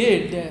they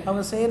did,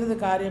 அவங்க செய்யறது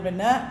காரியம்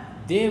என்ன?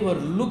 they were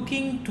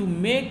looking to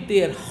make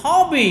their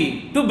hobby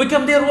to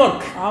become their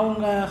work.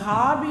 அவங்க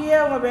ஹாபியே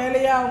அவங்க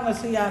வேலையா அவங்க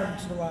செய்ய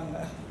ஆரம்பிச்சிடுவாங்க.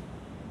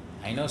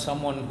 I know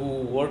someone who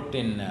worked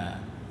in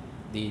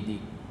the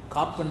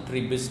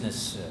carpentry business.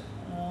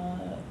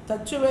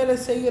 தச்சு வேலை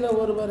செய்கிற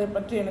ஒருவரை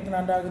பற்றி எனக்கு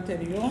நன்றாக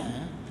தெரியும்.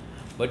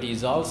 But he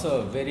is also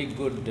a very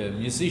good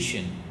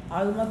musician.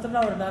 அது மாத்திரம்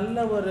அவர்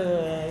நல்ல ஒரு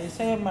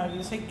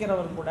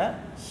இசைக்கிறவர் கூட.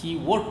 He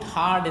worked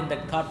hard in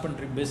that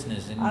carpentry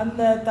business.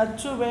 அந்த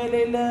தச்சு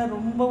வேலையில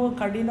ரொம்பவும்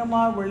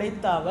கடினமா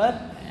உழைத்த அவர்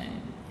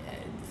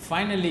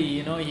finally,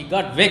 you know, he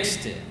got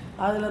vexed.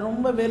 அதுல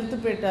ரொம்ப வெறுத்து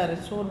போயிட்டாரு,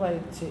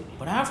 சோர்வாயிடுச்சு.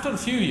 But after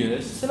a few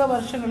years, சில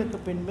வருஷங்களுக்கு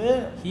பின்பு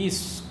he is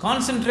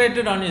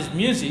concentrated on his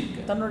music.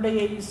 தன்னுடைய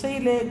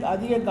இசையிலே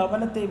அதிக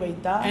கவனத்தை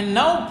வைத்தார். And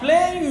now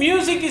playing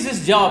music is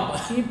his job.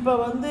 இப்ப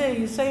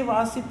இசை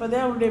வாசிப்பதே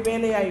அவருடைய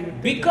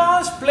வேலையாயிடுச்சு.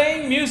 Because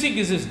playing music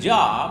is his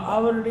job.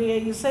 அவருடைய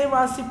இசை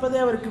வாசிப்பதே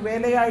அவருக்கு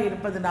வேலையாய்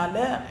இருப்பதனால,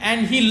 and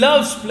he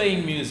loves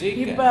playing music.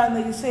 இப்ப அந்த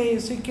இசை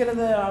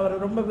சிக்கிறது அவர்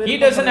ரொம்ப விரும்புகிறார். He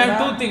doesn't have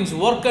two things,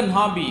 work and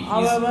hobby.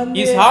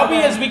 His hobby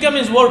has become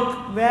his work.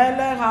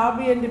 வேலை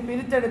ஹாபி என்று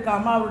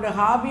பிரித்தெடுக்காம அவருடைய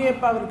ஹாபியே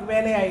இப்ப அவருக்கு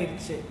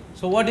வேலையாயிடுச்சு.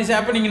 So what is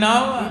happening now?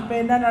 இப்ப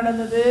என்ன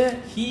நடந்தது?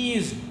 He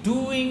is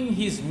doing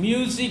his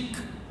music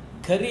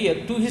career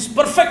to his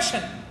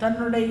perfection.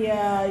 தன்னுடைய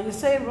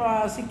இசை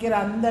வாசிக்கிற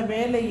அந்த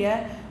வேலையை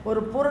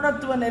ஒரு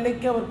பூரணத்துவ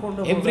நிலைக்கு அவர் கொண்டு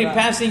போகிறார். Every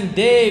passing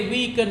day,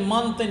 week and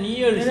month and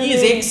year, he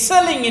is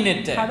excelling in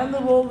it.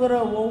 கடந்து போகிற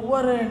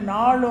ஒவ்வொரு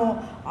நாளும்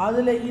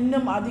அதுல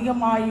இன்னும்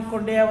அதிகமாகிக்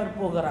கொண்டே அவர்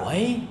போகிறார்.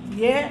 Why?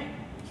 ஏன்?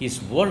 His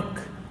work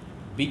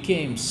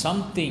became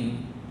something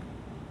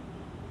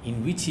in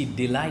which he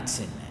delights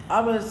in.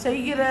 அவர்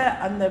செய்கிற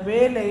அந்த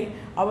வேலை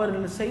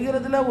அவர்கள்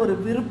செய்கிறதுல ஒரு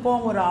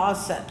விருப்பம், ஒரு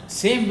ஆசை.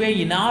 Same way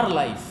in our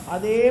life.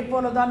 அதே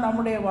போல தான்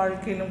நம்முடைய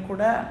வாழ்க்கையிலும்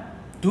கூட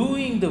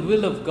doing the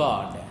will of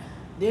God.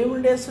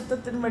 தேவனுடைய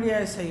சித்தத்தின்படியே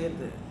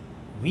செய்கிறது.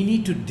 We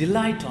need to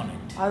delight on it.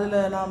 அதுல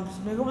நாம்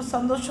மிகவும்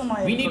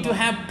சந்தோஷமாய் we need to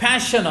have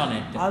passion on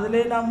it.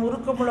 அதிலே நாம்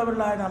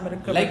உருக்கமுள்ளவர்களாய் நாம்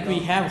இருக்க வேண்டும். Like we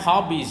have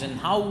hobbies and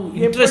how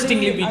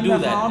interestingly we do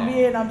that. அந்த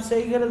ஹாபியை நாம்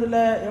செய்கிறதுல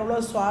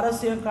எவ்வளவு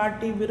சுவாரஸ்யம்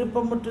காட்டி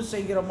விருப்பமுற்று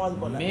செய்கிறோமோ அது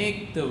போல.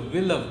 Make the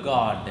will of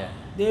God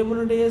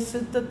தேவனுடைய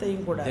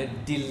சித்தத்தையும் கூட the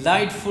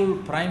delightful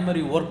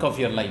primary work of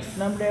your life.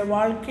 நம்முடைய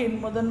வாழ்க்கையின்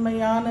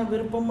முதன்மையான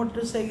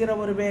விருப்பமுற்று செய்கிற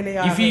ஒரு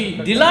வேலையாக. If we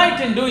delight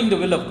in doing the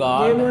will of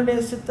God, தேவனுடைய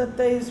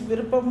சித்தத்தை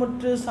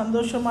விருப்பமுற்று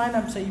சந்தோஷமாய்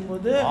நாம்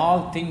செய்யும்போது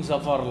all things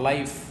of our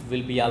life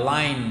will be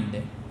aligned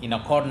in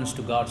accordance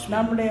to God's will.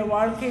 நம்முடைய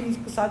வாழ்க்கையின்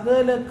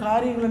சகல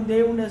காரியங்களும்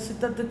தேவனுடைய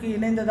சித்தத்துக்கு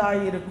இணைந்ததாய்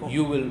இருக்கும்.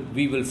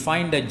 We will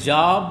find a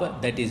job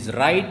that is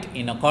right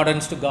in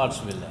accordance to God's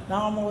will.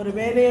 நாம் ஒரு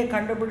வேலையை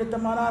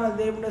கண்டுபிடித்தமானால் அது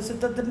தேவனுடைய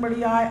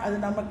சித்தத்தின்படியாய் அது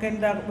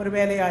நமக்கென்ற ஒரு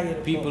வேலையாய்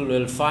இருக்கும். People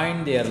will find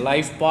their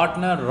life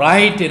partner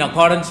right in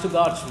accordance to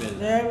God's will.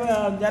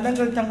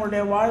 ஜனங்கள்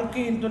தங்களுடைய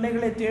வாழ்க்கையின்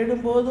துணைகளை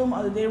தேடும் போதும்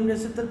அது தேவனுடைய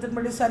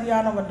சித்தத்தின்படி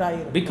சரியானவராய்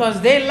இருக்கும். Because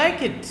they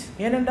like it.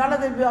 ஏனென்றால்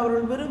அதை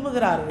அவர்கள்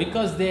விரும்புகிறார்கள்.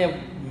 Because they have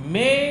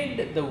made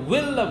the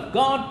will of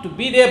God to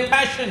be their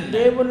passion.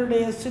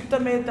 தேவனுடைய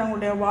சித்தமே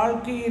தங்களுடைய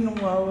வாழ்க்கையின்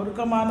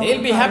ஒருக்கமான.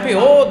 They'll be happy.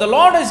 Oh, the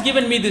Lord has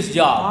given me this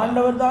job.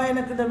 ஆண்டவர் தான்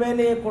எனக்கு இந்த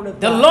வேலையை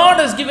கொடுத்தார். The Lord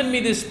has given me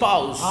this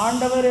spouse.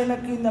 ஆண்டவர்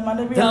எனக்கு இந்த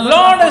மனைவியை கொடுத்தார். The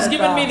Lord has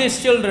given me these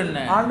children.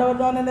 ஆண்டவர்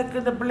தான் எனக்கு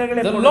இந்த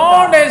பிள்ளைகளை கொடுத்தார். The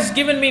Lord has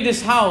given me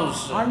this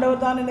house.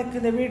 ஆண்டவர் தான் எனக்கு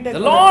இந்த வீட்டை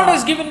கொடுத்தார். The Lord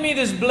has given me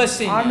this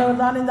blessing. ஆண்டவர்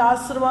தான் இந்த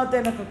ஆசீர்வாதத்தை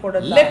எனக்கு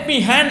கொடுத்தார். Let me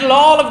handle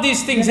all of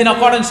these things in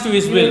accordance to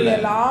his will.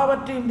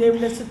 எல்லாவற்றையும்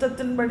தேவனுடைய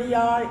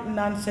சித்தத்தின்படியாய்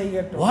நான்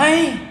செய்யட்டும். Why?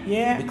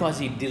 Yeah. Because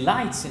he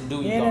delights in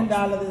doing God's will.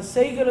 ஏனென்றால் அது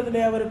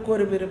செய்கிறதிலே அவருக்கு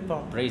ஒரு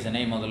விருப்பம். Praise the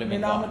name of the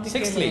living God.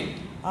 Sixthly,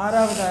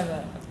 ஆறாவதாக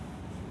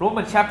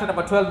Romans chapter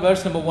number 12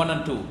 verse number 1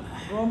 and 2.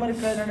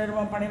 ரோமருக்கு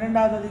நிருபம்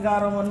 12வது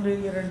அதிகாரம் 1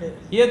 2.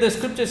 Here the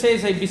scripture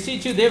says, I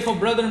beseech you therefore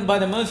brethren by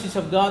the mercies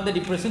of God that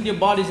you present your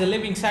bodies a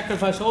living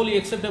sacrifice wholly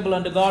acceptable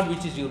unto God,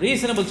 which is your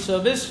reasonable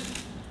service.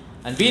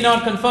 And be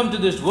not conformed to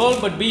this world,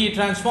 but be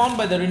transformed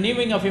by the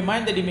renewing of your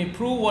mind, that you may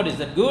prove what is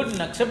the good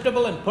and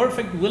acceptable and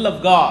perfect will of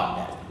God.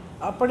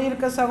 அப்படி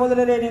இருக்க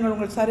சகோதரரே, நீங்கள்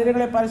உங்கள்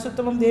சரீரங்களை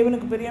பரிசுத்தமும்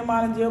தேவனுக்கு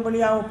பிரியமான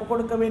ஜீவபலியாக ஒப்புக்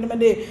கொடுக்க வேண்டும்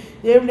என்று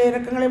தேவனுடைய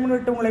இரக்கங்களை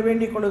முன்னிட்டு உங்களை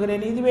வேண்டிக்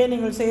கொள்கிறேன். இதுவே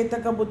நீங்கள்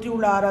செய்யத்தக்க புத்தி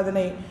உள்ள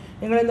ஆராதனை.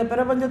 நீங்கள் இந்த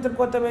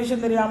பிரபஞ்சத்திற்கு ஒத்த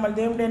வேஷம் தெரியாமல்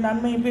தேவனுடைய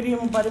நன்மையும்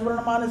பிரியமும்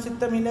பரிபூர்ணமான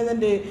சித்தம்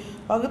இன்னதென்று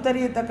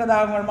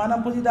பகுத்தறியத்தக்கதாக உங்கள்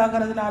மனம்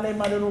புதிதாகிறதுனாலே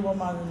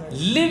மறுரூபமாகுங்கள்.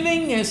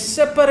 Living a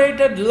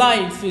separated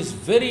life is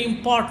very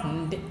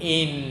important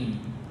in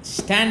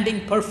standing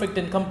perfect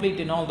and complete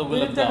in all the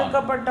will of God.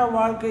 பிரித்தெடுக்கப்பட்ட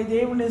வாழ்க்கை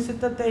தேவனுடைய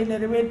சித்தத்தை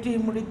நிறைவேற்றி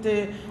முடித்து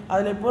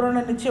அதிலே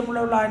பூரண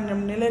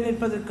நிச்சயமுள்ளவர்களாய் நிலை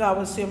நிற்பதற்கு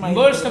அவசியமாய்.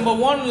 Verse number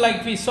 1,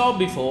 like we saw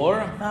before,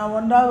 நான்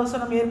ஒன்றாவது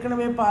வசனம்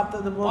ஏற்கனவே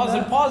பார்த்தது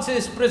போல Paul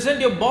says,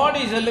 present your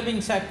body as a living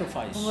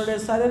sacrifice. உங்களுடைய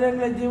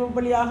சரீரங்களை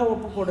ஜீவபலியாக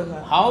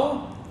ஒப்புக்கொடுங்க. How?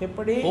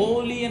 எப்படி?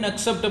 Holy and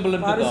acceptable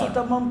unto God.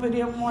 பரிசுத்தமும்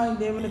பிரியமுமாய்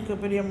தேவனுக்கு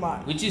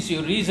பிரியமாய். Which is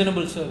your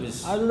reasonable service.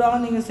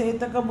 அதுதான் நீங்க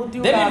செய்யத்தக்க புத்தி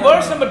உள்ள. Then in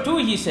verse number 2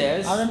 he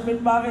says, அதன்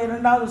பின்பாக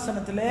இரண்டாவது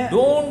வசனத்திலே,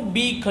 don't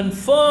be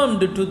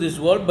conformed to this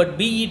world, but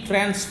be ye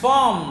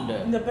transformed.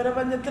 இந்த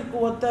பிரபஞ்சத்திற்கு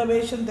ஒத்த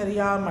வேஷம்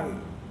தெரியாமல்.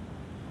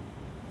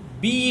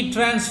 Be ye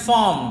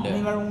transformed.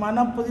 நீங்கள்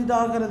மனம்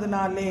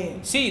புதிதாகிறதுனாலே.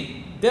 See,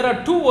 there are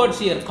two words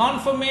here,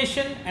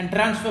 confirmation and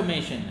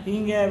transformation.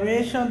 இங்க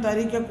வேஷம்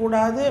தரிக்க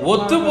கூடாது.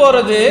 ஒத்து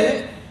போறது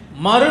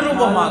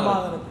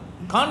மறுரூபமாகிறது.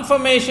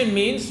 Confirmation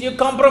means you're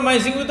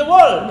compromising with the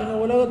world. நீங்க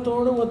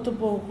உலகத்தோடு ஒத்து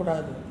போக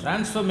கூடாது.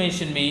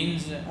 Transformation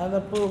means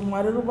அத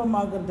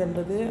மறுரூபமாகிறது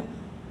என்றது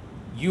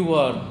you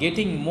are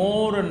getting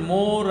more and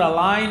more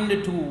aligned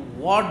to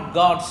what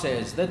God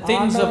says, the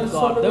things of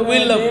God, the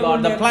will of God,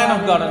 the plan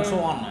of God and so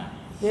on.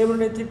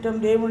 தேவனுடைய திட்டம்,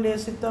 தேவனுடைய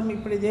சித்தம்,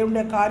 இப்படி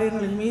தேவனுடைய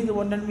காரியங்களின் மீது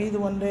ஒன்றன் மீது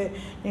ஒன்று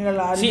நீங்கள்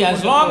See,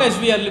 as long as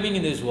we are living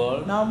in this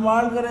world, நாம்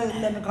வாழ்கிற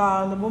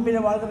இந்த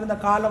பூமியில வாழ்கிற இந்த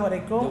காலம்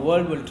வரைக்கும் the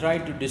world will try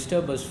to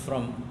disturb us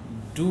from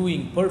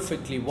doing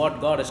perfectly what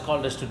God has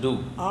called us to do.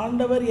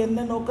 ஆண்டவர்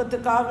என்ன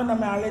நோக்கத்துக்காக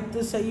நம்மை அழைத்து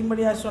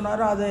செய்யும்படியா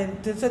சொன்னாரோ அதை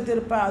திசை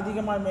திருப்ப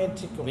அதிகமாக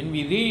முயற்சிக்கும். When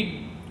we read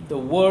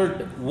the word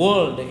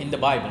world in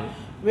the Bible,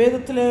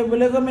 வேதத்திலே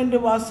உலகம் என்று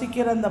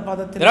வாசிக்கிற அந்த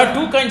பதத்தில் there are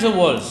two kinds of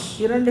worlds.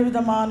 இரண்டு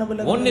விதமான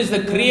உலகம். One is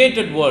the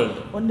created world,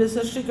 ஒன்று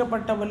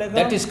சிருஷ்டிக்கப்பட்ட உலகம்,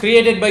 that is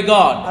created by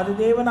God. அது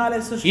தேவனாலே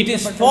It is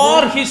சிருஷ்டிக்கப்பட்டது. for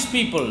His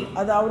people.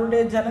 அது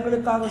அவருடைய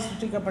ஜனங்களுக்காக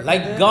சிருஷ்டிக்கப்பட்டது.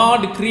 Like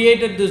God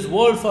created this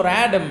world for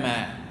Adam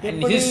and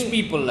his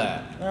people.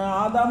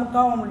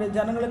 ஆதாமுக்காகவும் அவருடைய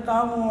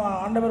ஜனங்களுக்காகவும்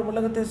ஆண்டவர்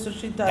உலகத்தை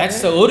சிருஷ்டித்தார்.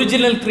 That's the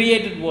original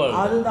created world.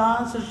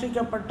 அதுதான்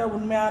சிருஷ்டிக்கப்பட்ட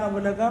உண்மையான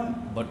உலகம்.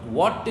 But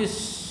what is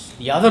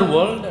the other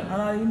world?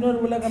 ஆனால்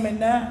இன்னொரு உலகம்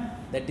என்ன?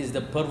 That is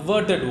the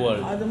perverted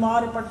world. அது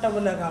மாறுபட்ட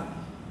உலகம்.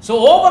 So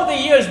over the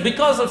years,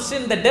 because of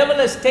sin, the devil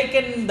has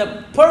taken the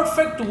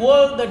perfect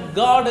world that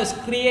God has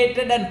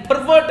created and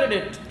perverted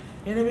it.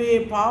 எனவே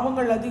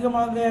பாவங்கள்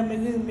அதிகமாக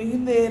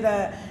மிகுந்த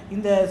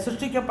இந்த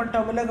சிருஷ்டிக்கப்பட்ட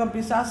உலகம்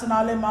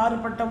பிசாசினாலே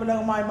மாறுபட்ட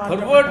உலகமாய்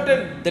மாற்றப்பட்டது.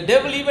 The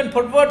devil even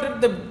perverted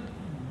the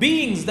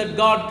beings that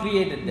God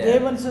created there.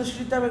 தேவன்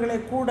சிருஷ்டித்தவைகளை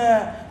கூட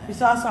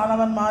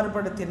பிசாசானவன்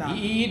மாறுபடுத்தினான்.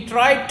 He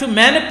tried to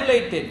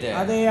manipulate it.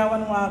 அதை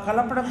அவன்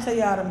கலப்படம்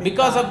செய்ய ஆரம்பித்தான்.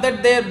 Because of that,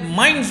 their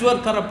minds were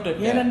corrupted.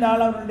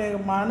 ஏனென்றால் அவருடைய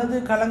மனது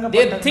கலங்கப்பட்டது.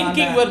 Their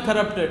thinking were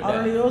corrupted.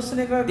 அவருடைய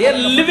யோசனைகள் their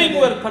living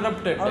were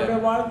corrupted. அவருடைய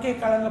வாழ்க்கை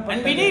கலங்கப்பட்டது.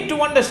 And we need to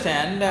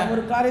understand,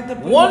 ஒரு காரியத்தை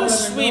புரிந்து கொள்ள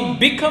once we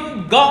வேண்டும். become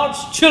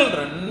God's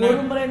children,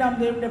 ஒருமுறை நாம்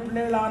தேவனுடைய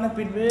பிள்ளைகள் ஆன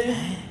பின்பு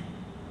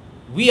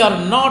we are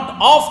not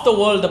of the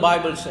world, the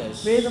Bible says.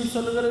 வேதம்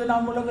சொல்லுகிறது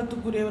நாம்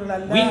உலகத்துக்குரியவர்கள்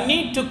அல்ல. We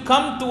need to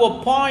come to a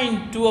point,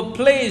 to a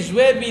place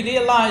where we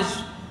realize,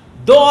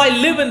 though I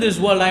live in this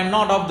world, I am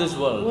not of this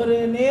world. ஒரு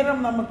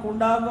நேரம் நமக்கு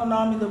உண்டாகும்,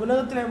 நாம் இந்த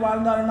உலகத்திலே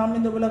வாழ்ந்தாலும் நாம்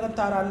இந்த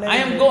உலகத்தார் அல்ல. I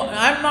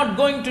am not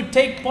going to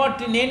take part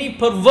in any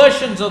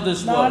perversions of this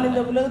world. நான்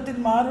இந்த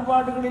உலகத்தின்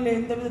மாறுபாடுகளில்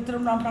எந்த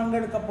விதத்திலும் நான்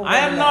பங்கெடுக்க போகிறேன். I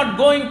am not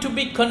going to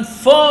be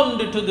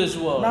conformed to this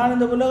world. நான்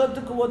இந்த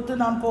உலகத்துக்கு ஒத்து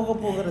நான் போக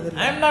போகிறது இல்லை.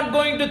 I am not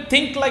going to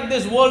think like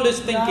this world is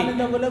thinking. நான்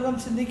இந்த உலகம்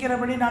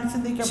சிந்திக்கிறபடி நான்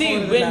சிந்திக்க போகிறது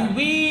இல்லை. See, when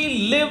we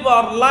live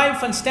our life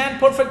and stand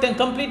perfect and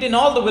complete in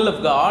all the will of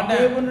God,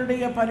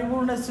 தேவனுடைய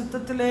பரிபூர்ண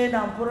சித்தத்திலே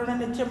நாம் பூரண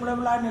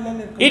நிச்சயமுள்ளவர்களாய்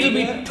நிலைநிற்க it will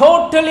be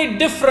totally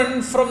different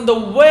from the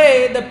way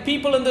the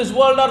people in this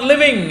world are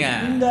living.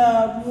 இந்த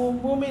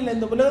பூமியில்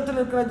இந்த உலகத்தில்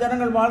இருக்கிற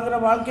ஜனங்கள் வாழ்கிற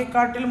வாழ்க்கை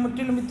காட்டிலும்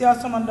முற்றிலும்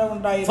வித்தியாசம்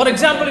உண்டாயிருக்கும். For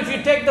example, if you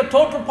take the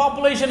total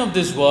population of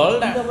this world,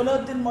 இந்த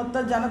உலகத்தின் மொத்த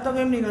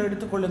ஜனத்தொகையும் நீங்கள்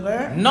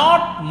எடுத்துக்கொள்ளுங்கள்.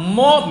 not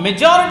more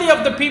majority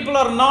of the people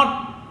are not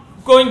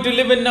going to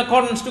live in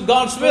accordance to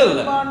God's will.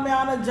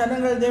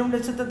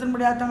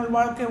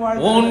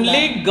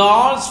 Only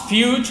God's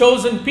few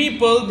chosen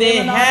people, they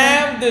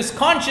have this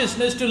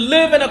consciousness to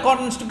live in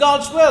accordance to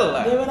God's will.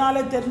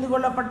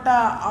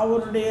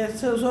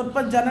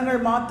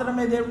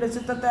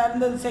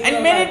 And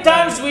many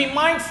times we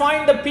might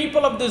find the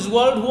people of this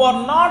world who are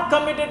not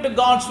committed to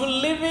God's will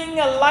living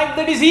a life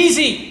that is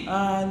easy.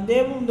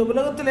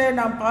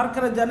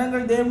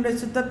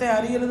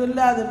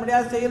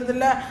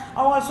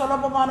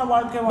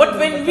 But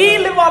when we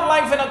live our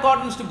life in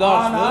accordance to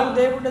God's will,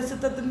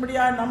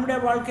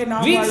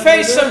 we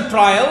face some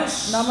trials.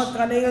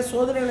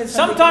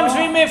 Sometimes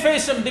we may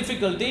face some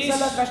difficulties.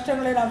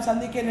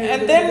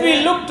 And then we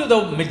look to the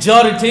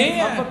majority.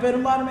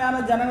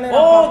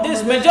 Oh,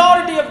 this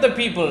majority of the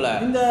people,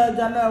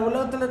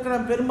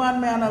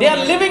 they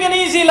are living an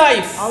easy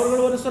life.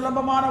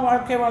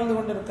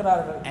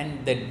 And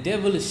the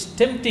devil is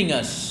tempting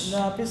us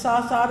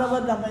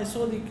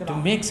to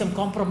make some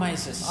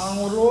compromises.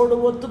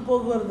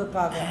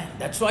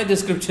 That's why the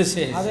scripture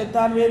says,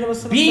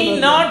 be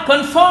not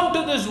conformed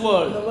to this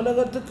world, but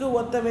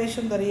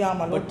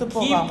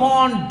keep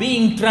on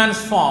being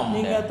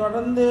transformed.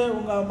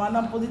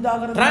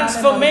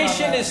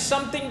 Transformation is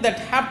something that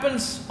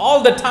happens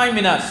all the time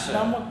in us.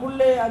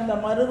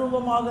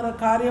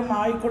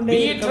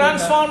 Be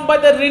transformed by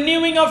the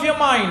renewing of your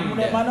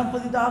mind.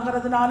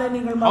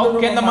 How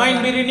can the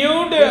mind be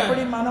renewed?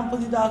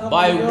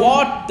 By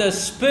what the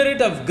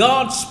Spirit of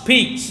God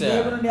speaks.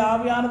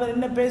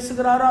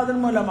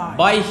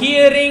 By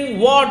hearing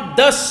what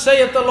thus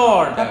saith the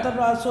Lord.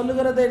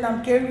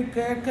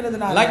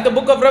 Like the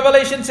book of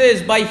Revelation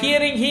says, by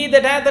hearing he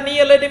that hath an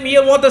ear, let him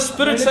hear what the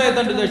Spirit saith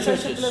unto the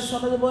churches.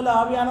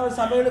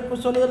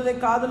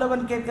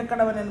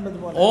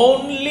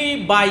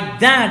 Only by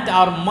that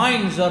our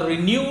minds are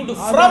renewed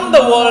from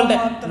the world,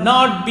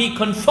 not be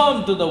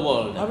conformed to the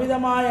world.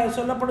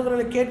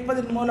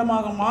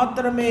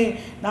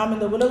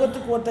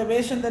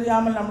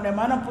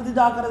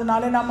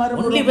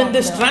 Only when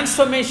this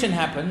transformation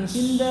happens,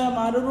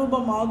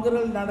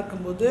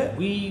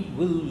 we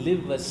will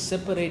live a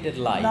separated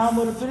life.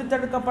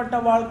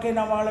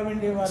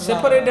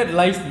 Separated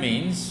life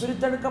means,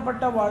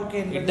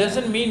 it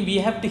doesn't mean we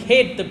have to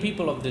hate the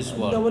people of this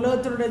world.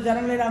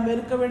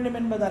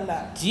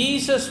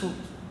 Jesus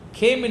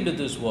came into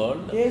this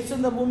world, இயேசு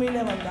இந்த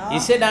பூமியிலே வந்தார். he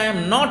said, I am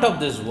not of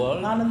this world.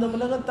 நான் இந்த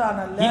உலகத்தான்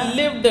அல்ல. He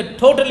lived a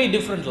totally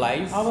different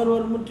life. அவர்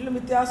ஒரு முற்றிலும்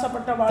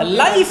வித்தியாசப்பட்ட The வாழ்க்கை.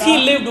 life he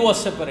lived was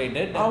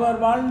separated. அவர்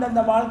வாழ்ந்த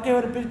அந்த வாழ்க்கை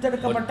ஒரு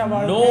பிரித்தெடுக்கப்பட்ட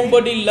வாழ்க்கை.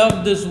 Nobody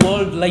loved this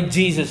world like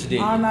Jesus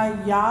did. ஆனா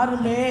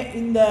யாருமே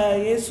இந்த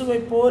இயேசுவை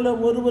போல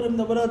ஒருவரும்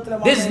இந்த உலகத்துல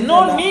வாழ There's no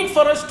need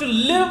for us to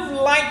live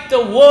like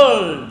the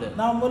world.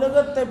 நாம்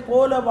உலகத்தை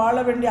போல வாழ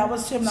வேண்டிய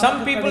அவசியம் நமக்கு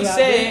Some people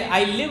கிடையாது. say,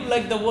 I live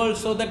like the world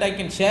so that I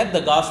can share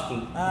the gospel.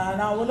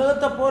 நான்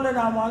உலகத்தை போல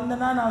நான்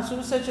வாழ்ந்தனா நான்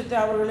சுவிசேஷத்தை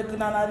அவர்களுக்கு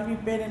நான்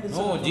அறிவிப்பேன் என்று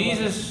No,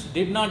 Jesus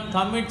did not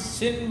commit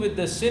sin with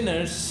the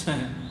sinners.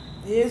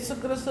 இயேசு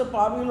கிறிஸ்து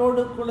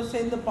பாவிகளோடு கூட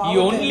சேர்ந்து He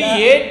only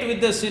ate with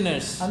the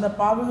sinners. அந்த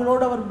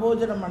பாவிகளோடு அவர்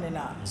போஜனம்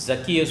பண்ணினார்.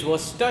 Zacchaeus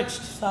was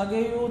touched.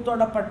 சகேயு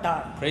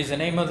தொடப்பட்டார். Praise the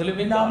name of the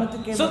living God.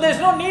 So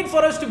there's no need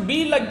for us to be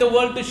like the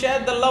world, to share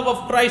the love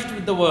of Christ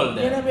with the world.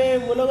 எனவே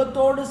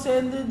உலகத்தோடு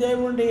சேர்ந்து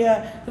தேவனுடைய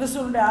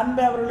கிறிஸ்துவினுடைய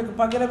அன்பை அவர்களுக்கு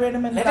பகிர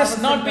வேண்டும் என்று Let us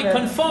not be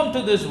conformed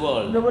to this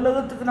world. இந்த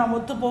உலகத்துக்கு நாம்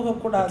ஒத்து போக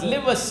கூடாது.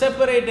 Live a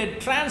separated,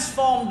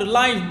 transformed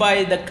life by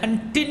the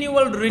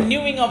continual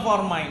renewing of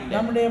our mind.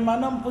 நம்முடைய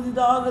மனம்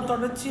புதிதாக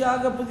தொடர்ச்சியாக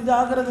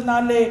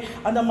புதிதாகிறதுனாலே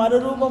அந்த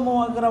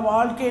மறுரூபமாகிற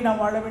வாழ்க்கையை நாம்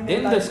வாழ வேண்டியது.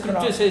 Then the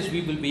scripture says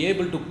we will be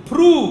able to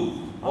prove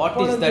what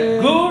is that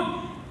good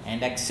and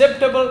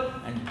acceptable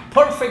and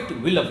perfect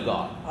will of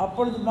God.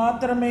 அப்பொழுது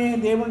மாத்திரமே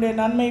தேவனுடைய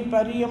நன்மை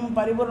பரியும்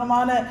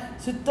பரிபூர்ணமான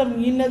சித்தம்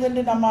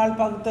இன்னதென்று நம்மால்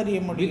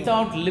பகுத்தறிய முடியும்.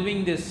 Without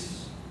living this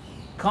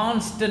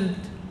constant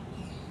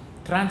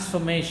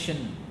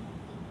transformation,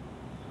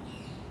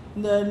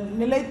 இந்த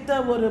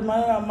நிலைத்த ஒரு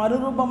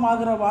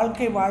மறுரூபமாகிற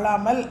வாழ்க்கை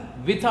வாழாமல்,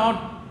 without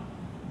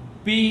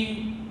being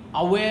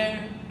aware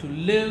to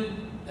live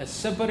a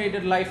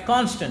separated life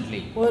constantly,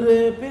 ஒரு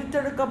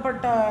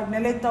பிரித்தெடுக்கப்பட்ட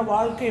நிலைத்த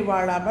வாழ்க்கை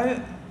வாழாமல்,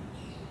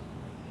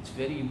 it's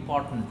very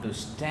important to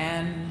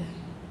stand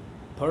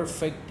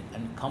perfect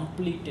and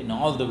complete in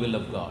all the will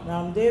of God.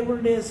 நாம்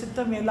தேவனுடைய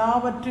சித்தம்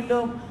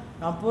எல்லாவற்றிலும்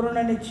நாம்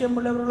பூரண நிச்சயம்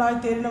உள்ளவர்களாய்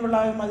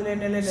தெரிந்தவர்களாய் அதிலே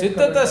நிலைநிற்க.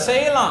 சித்தத்தை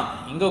செய்யலாம்,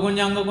 இங்க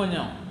கொஞ்சம் அங்க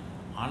கொஞ்சம்,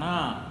 ஆனா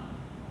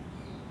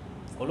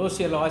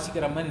கொலோசியர்ல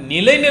வாசிக்கிற மாதிரி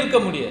நிலை நிற்க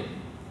முடியாது.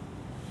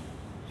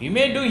 We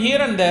may do here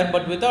and there,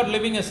 but without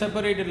living a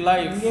separated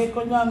life, இங்கே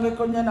கொஞ்சம் அங்கே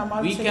கொஞ்சம்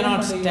நம்ம we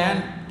cannot stand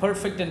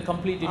perfect and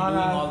complete in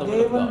doing all the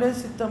will of God. தேவனுடைய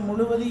சித்தம்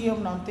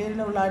முழுவதையும் நாம்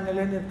தெரிந்தவர்களாய்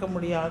நிலைநிற்க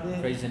முடியாது.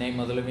 Praise the name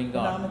of the living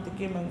God.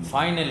 நாமத்துக்கே மகிமை.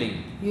 Finally,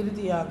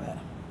 இறுதியாக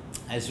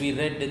as we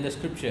read in the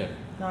scripture,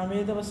 நாம்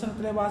வேத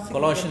வசனத்திலே வாசிக்கிறோம்.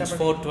 Colossians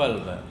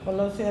 4:12,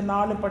 கொலோசியர்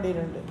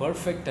 4:12,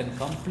 perfect and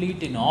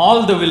complete in all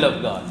the will of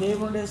God.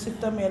 தேவனுடைய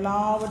சித்தம்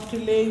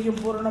எல்லாவற்றிலேயும்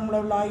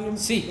பூரணமுள்ளவளாயும்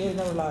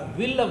தெரிந்தவளாயும்.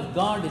 Will of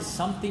God is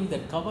something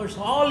that covers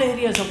all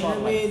areas of our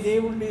life.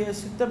 தேவனுடைய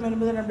சித்தம்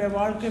என்பது நம்முடைய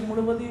வாழ்க்கை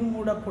முழுவதையும்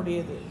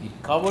மூடக்கூடியது. It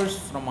covers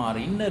from our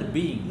inner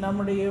being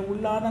நம்முடைய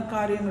உள்ளான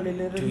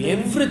காரியங்களிலிருந்து to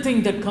everything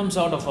that comes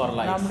out of our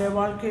life. நம்முடைய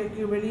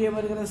வாழ்க்கைக்கு வெளியே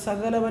வருகிற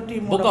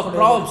சகலவற்றையும் Book of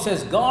Proverbs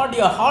says, guard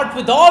your heart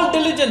with all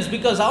diligence,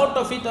 because out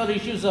of it are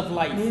issues of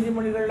life.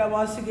 நீதிமொழிகளில்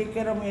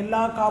வாசிக்கிறோம், எல்லா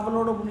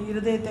காவலோடும் உன்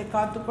இருதயத்தை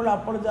காத்துக்கொள்,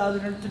 அப்பொழுது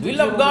அதனிடத்தில்.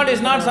 Will of God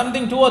is not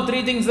something 2 or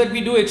 3 things that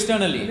we do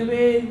externally.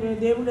 எனவே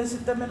தேவனுடைய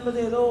சித்தம் என்பது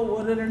ஏதோ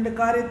ஒரு ரெண்டு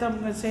காரியத்தை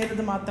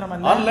செய்யறது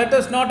மாத்திரமல்ல. Or let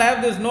us not have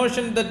this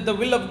notion that the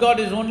will of God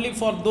is only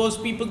for those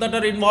people that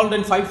are involved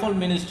in fivefold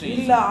ministry.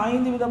 இல்ல,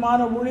 5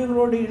 விதமான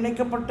ஊழியர்களோடு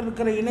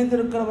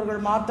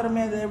இணைந்திருக்கிறவர்கள்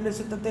மாத்திரமே தேவனுடைய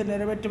சித்தத்தை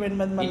நிறைவேற்ற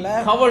வேண்டும் என்பதல்ல.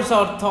 It covers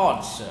our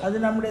thoughts.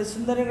 அது நம்முடைய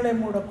சிந்தனைகளை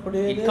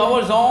மூடக்கூடியது. It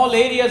covers all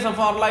areas of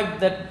our life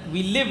that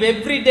we live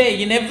every day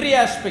in every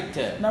aspect.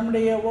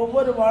 நம்முடைய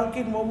ஒவ்வொரு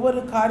வாழ்க்கையின் ஒவ்வொரு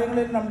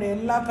காரியங்களிலும், நம்முடைய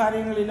எல்லா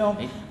காரியங்களிலும்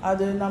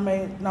அது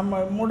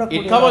நம்ம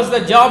மூடக்கூடியது. It covers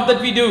the job that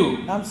we do.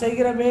 நாம்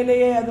செய்கிற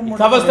வேலையை அது மூடக்கூடியது.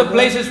 It covers the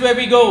places where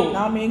we go.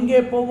 நாம்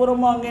எங்கே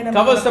போகிறோமோ அங்கே It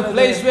covers the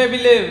place where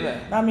we live.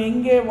 நாம்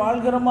எங்கே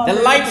வாழ்கிறோமோ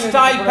The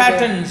lifestyle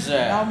patterns.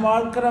 நாம்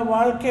வாழ்கிற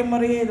வாழ்க்கை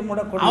முறையை இது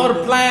மூடக்கூடியது. Our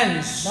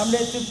plans.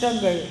 நம்முடைய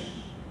திட்டங்கள்,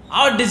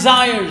 our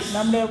desires,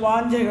 நம்முடைய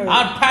வாஞ்சைகள்,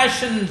 our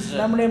passions,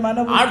 நம்முடைய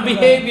மனோபாவம், our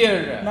behavior,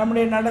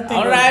 நம்முடைய நடத்தைகள்,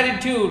 our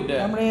attitude,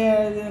 நம்முடைய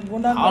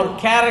குணங்கள், our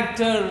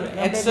character,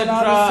 etc.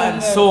 and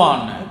so on.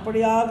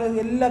 இப்படியாக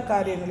எல்லா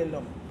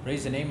காரியங்களிலும்.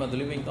 Praise the name of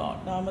the living God.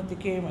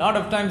 நாமத்துக்கே A lot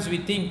of times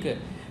we think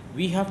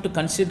we have to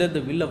consider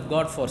the will of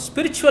God for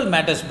spiritual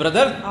matters,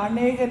 brother.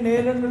 அநேக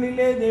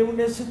நேரங்களிலே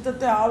தேவனுடைய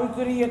சித்தத்தை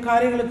ஆவிக்குரிய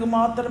காரியங்களுக்கு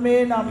மாத்திரமே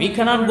நாம் We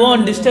cannot go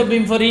and disturb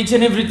him for each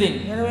and everything.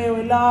 எனவே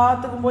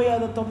எல்லாத்துக்கும் போய்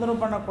அதை தொந்தரவு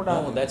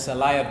பண்ணக்கூடாது. No, that's a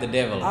lie of the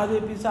devil.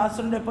 அது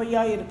பிசாசுடைய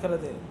பொய்யாய்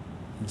இருக்கிறது.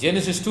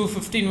 Genesis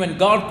 2:15, when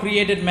God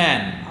created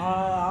man,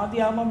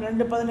 ஆதியாகமம்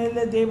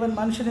 2:17 தேவன்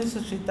மனுஷனை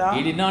சிருஷ்டித்தார்.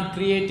 He did not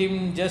create him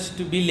just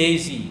to be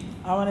lazy.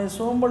 அவனை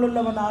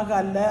சோம்பலுள்ளவனாக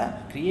அல்ல,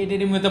 created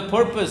him with a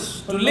purpose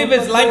to live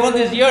his life on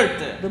this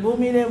earth. இந்த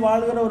பூமியிலே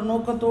வாழ்கிற ஒரு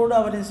நோக்கத்தோடு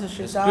அவனை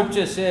சிருஷ்டித்தார்.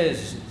 Scripture says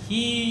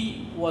he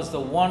was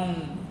the one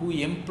who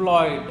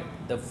employed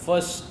the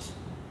first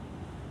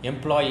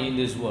employee in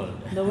this world.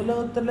 இந்த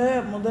உலகத்திலே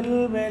முதல்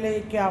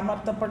வேலைக்கு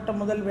அமர்த்தப்பட்ட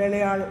முதல்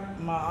வேலையாள்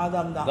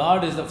ஆதாம் தான்.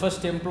 God is the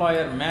first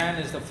employer, man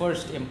is the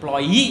first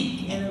employee.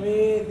 எனவே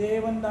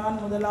தேவன் தான்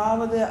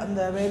முதலாவது அந்த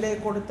வேலையை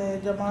கொடுத்த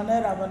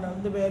எஜமானர், அவன்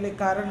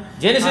வேலைக்காரன்.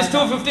 Genesis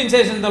 2:15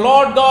 says, and the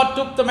Lord God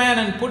took the man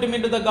and put him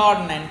into the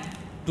garden and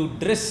to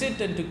dress it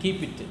and to keep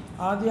it.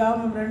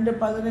 ஆதியாகமம்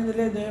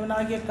 2:15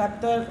 தேவனாகிய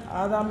கர்த்தர்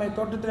ஆதாமை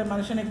தோட்டத்திலே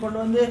மனுஷனை கொண்டு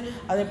வந்து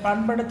அதை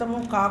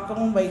பண்படுத்தவும்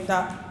காக்கவும்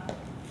வைத்தார்.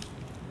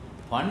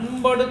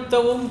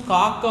 பண்படுத்தவும்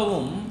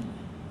காக்கவும்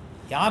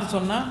யார்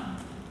சொன்னா?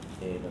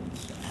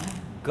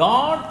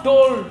 God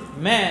told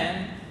man,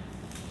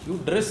 you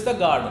dress the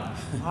garden.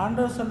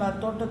 ஆண்டவர்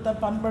சொன்னார் தோட்டத்தை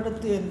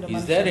பண்படுத்து என்று.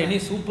 Is there any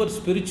super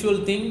spiritual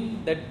thing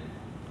that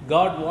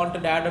God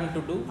wanted Adam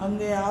to do?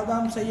 அங்கே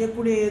ஆதாம்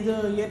செய்யக்கூடிய ஏதோ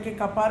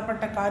இயற்கைக்கு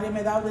அப்பாற்பட்ட காரியம்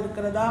ஏதாவது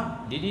இருக்கிறதா?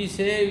 Did he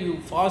say you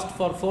fast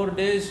for 4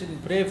 days and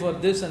pray for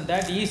this and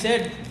that? He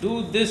said do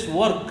this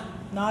work.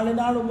 4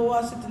 நாள்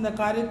உபவாசித்து இந்த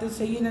காரியத்தை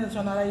செய்யணும்னு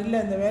சொன்னாரா? இல்ல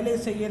இந்த வேலையை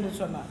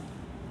செய்யணும்னு சொன்னார்.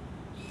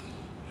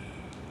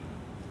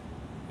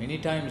 Many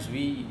times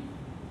we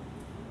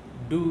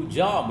do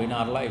job in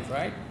our life,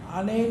 right?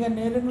 அநேக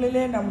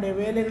நேரங்களிலே நம்முடைய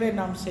வேலைகளை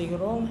நாம்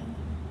செய்கிறோம்.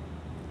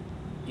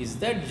 Is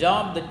that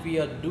job that we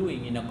are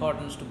doing in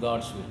accordance to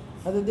God's will?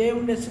 அது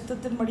தேவனுடைய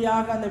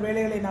சித்தத்தின்படியாக அந்த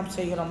வேலைகளை நாம்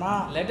செய்கிறோமா?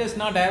 Let us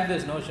not have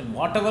this notion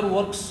whatever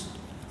works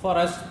for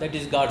us that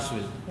is God's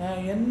will.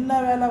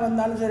 என்ன வேலை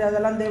வந்தாலும் சரி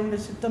அதெல்லாம்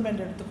தேவனுடைய சித்தம்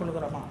என்று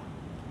எடுத்துக்கொள்கிறோமா?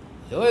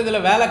 ஏதோ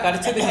இதுல வேலை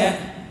கிடைச்சதுங்க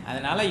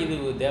அதனால இது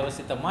தேவ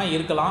சித்தமா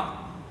இருக்கலாம்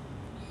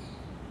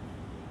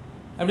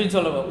அப்படினு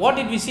சொல்லுவோம். What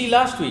did we see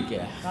last week?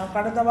 நாம்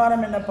கடந்த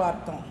வாரம் என்ன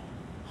பார்த்தோம்?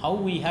 How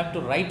we have to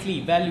rightly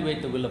evaluate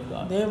the will of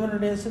God.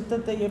 தேவனுடைய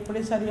சித்தத்தை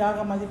எப்படி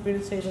சரியாக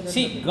மதிப்பீடு செய்வது?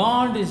 See,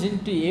 God is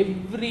into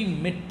every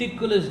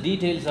meticulous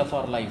details of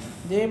our life.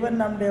 தேவன்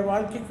நம்முடைய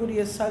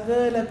வாழ்க்கைக்குரிய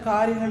சகல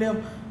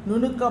காரியங்களையும்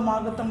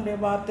நுணுக்கமாக தம்முடைய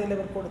வார்த்தையில்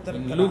அவர்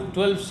கொடுத்திருக்கிறார். In Luke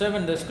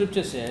 12:7 the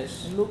scripture says,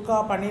 லூக்கா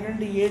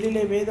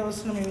 12:7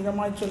 வேதவசனம்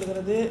விதமாய்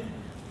சொல்கிறது,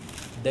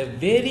 the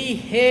very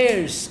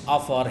hairs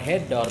of our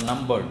head are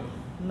numbered.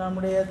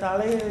 நம்முடைய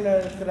தலையில்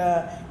இருக்கிற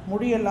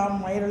முடியெல்லாம்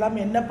மயிரெல்லாம்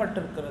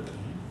எண்ணப்பட்டிருக்கிறது.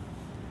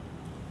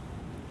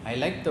 I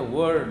like the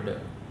word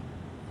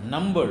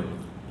numbered.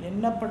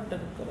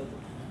 எண்ணப்பட்டிருக்கிறது.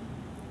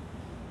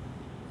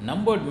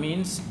 Numbered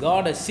means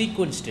God has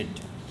sequenced it.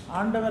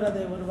 ஆண்டவர்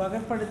அதை ஒரு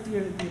வகைப்படுத்தி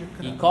எழுதி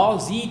இருக்கிறார். He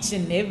calls each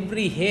and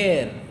every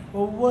hair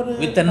ஒவ்வொரு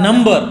with a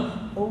number.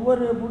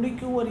 ஒவ்வொரு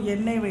முடிக்கும் ஒரு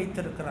எண்ணை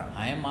வைத்திருக்கிறார்.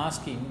 I am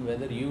asking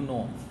whether you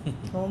know.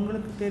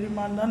 உங்களுக்கு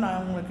தெரியுமான்னு தான் நான்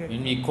உங்களுக்கு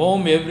When we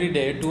comb every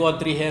day 2 or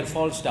 3 hair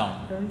falls down.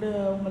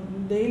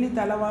 Daily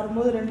தலை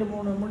வரும்போது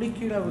 2-3 முடி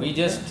கீழே விழும். We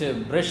just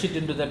brush it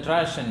into the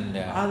trash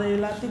and அதை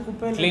எல்லாத்தையும்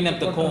குப்பையில clean up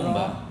the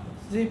comb.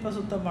 ஜீப்பை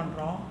சுத்தம்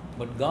பண்றோம்.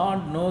 But God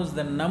knows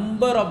the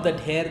number of that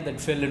hair that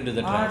fell into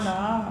the trash. ஆனா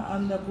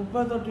அந்த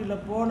குப்பை தொட்டில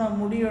போன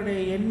முடியோட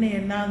எண்ணெய்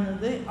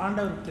என்னன்னு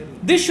ஆண்டவருக்கு தெரியும்.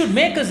 This should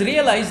make us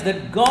realize that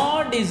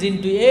God is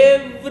into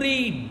every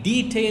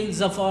details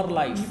of our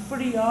life.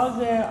 இப்படியாக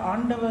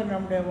ஆண்டவர்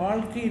நம்முடைய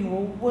வாழ்க்கையின்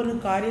ஒவ்வொரு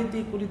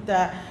காரியத்தை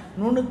குறித்த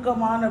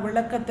நுணுக்கமான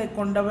விளக்கத்தை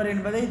கொண்டவர்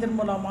என்பதை இதன்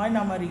மூலமாய்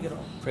நாம்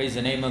அறிகிறோம். Praise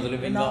the name of the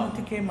living God.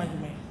 நாமத்துக்கே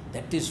மகிமை.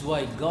 That is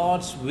why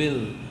God's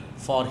will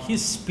for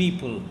his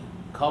people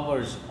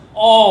covers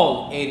all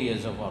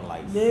areas of our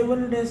life.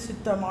 தேவனுடைய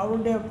சித்தம்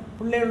அவருடைய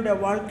பிள்ளைகளுடைய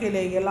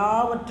வாழ்க்கையிலே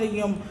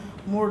எல்லாவற்றையும்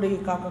மூடி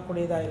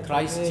காக்கக்கூடியதாக இருக்கிறது.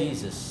 Christ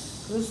Jesus.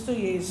 கிறிஸ்து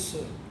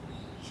இயேசு.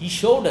 He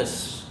showed us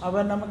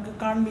அவர் நமக்கு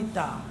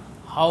காண்பித்தார்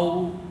how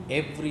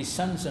every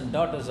sons and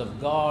daughters of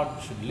God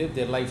should live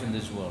their life in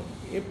this world.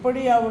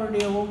 எப்படி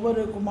அவருடைய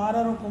ஒவ்வொரு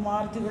குமாரரும்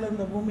குமார்த்திகளும்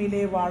இந்த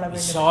பூமியிலே வாழ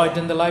வேண்டும். Saw it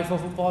in the life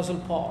of Apostle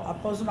Paul.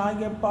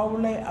 அப்போஸ்தலனாகிய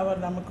பவுலை அவர்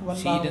நமக்கு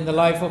See it in the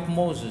life of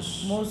Moses.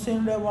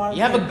 மோசேயுடைய வாழ்க்கை.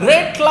 You have a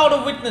great cloud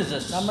of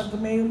witnesses. நமக்கு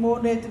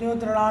மிகவும் எத்தனையோ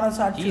திரளான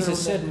சாட்சிகள். Jesus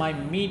said, my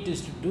meat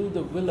is to do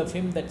the will of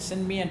him that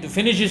sent me and to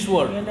finish his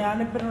work. என்னை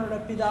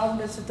அனுப்பினவருடைய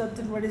பிதாவுடைய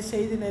சித்தத்தின்படி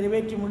செய்து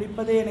நிறைவேற்றி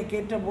முடிப்பதே எனக்கு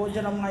ஏற்ற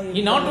போஜனமாய் இருக்கிறது.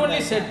 He not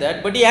only said that,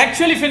 but he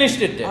actually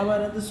finished it.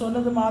 அவர் அது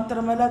சொன்னது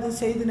மாத்திரமல்ல அதை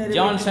செய்து நிறைவேற்றி.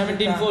 John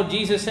 17:4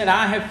 Jesus said,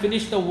 I have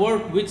finished the work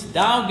which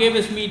thou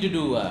gavest me to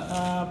do.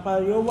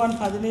 யோவான்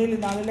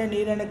 17:4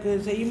 நீர் எனக்கு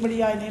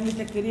செய்யும்படியாய்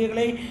நியமித்த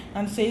கிரியைகளை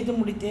நான் செய்து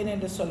முடித்தேன்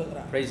என்று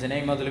சொல்கிறார். Praise the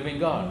name of the living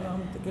God.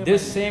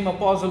 This same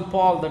apostle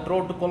Paul that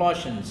wrote to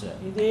Colossians.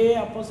 இதே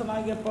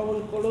அப்போஸ்தலனாகிய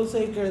பவுல்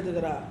கொலோசைக்கு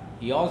எழுதுகிறார்.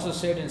 He also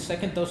said in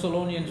 2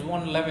 Thessalonians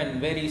 1:11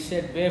 where he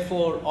said,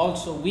 wherefore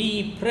also we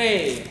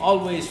pray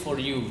always for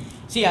you.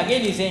 See,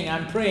 again he's saying,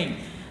 I'm praying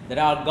that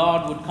our God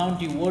would count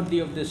you worthy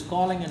of this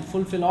calling and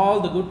fulfill all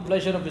the good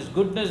pleasure of his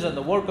goodness and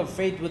the work of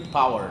faith with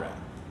power.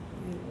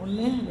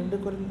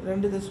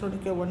 2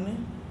 தெசலோனிக்கேயர்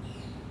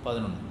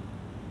 1:11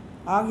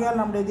 ஆகையால்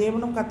நம்முடைய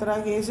தேவனும்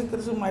கர்த்தராகிய இயேசு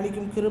கிறிஸ்துவும்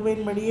அளிக்கும்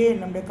கிருபையின்படியே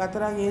நம்முடைய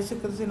கர்த்தராகிய இயேசு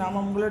கிறிஸ்து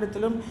நாம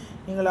உங்களிடத்திலும்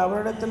நீங்கள்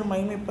அவரிடத்திலும்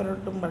மகிமை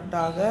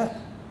பெறட்டும்பட்டாக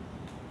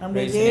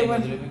நம்முடைய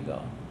தேவன்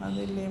அது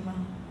இல்லையமா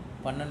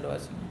 12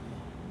 வாசிங்க.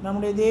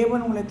 நம்முடைய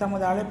தேவன் உங்களை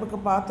தமது அழைப்புக்கு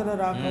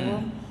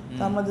பாத்திரராகவும்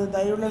தமது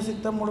தயவுள்ள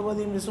சித்தம்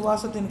முழுவதையும்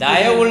விசுவாசத்தின்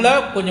தயவுள்ள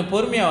கொஞ்சம்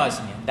பொறுமையா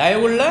வாசிங்க.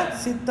 தயவுள்ள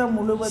சித்தம்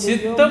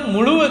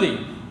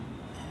முழுவதையும்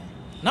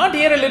not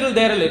here a little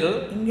there a little,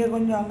 இங்க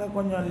கொஞ்சம் அங்க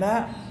கொஞ்சம் இல்ல,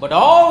 but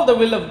all the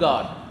will of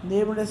God.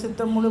 தேவனுடைய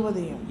சித்தம்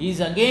முழுவதையும். He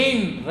is again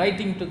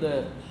writing to the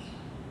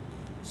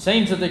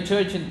saints of the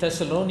church in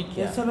Thessalonica.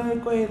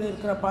 தெசலோனிக்கேயில்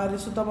இருக்கிற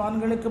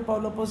பரிசுத்தவான்களுக்கு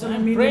பவுல்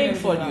அப்போஸ்தலன் I'm praying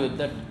for you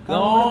that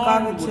God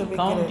would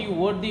count you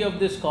worthy of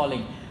this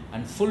calling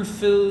and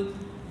fulfill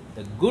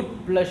the good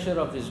pleasure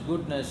of his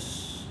goodness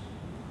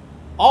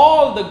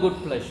all the good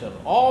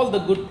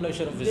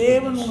pleasure of His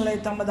தேவன் goodness. உங்களை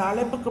தமது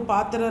அழைப்புக்கு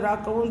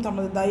பாத்திரராக்கவும்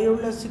தமது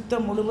தயவுள்ள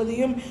சித்தம்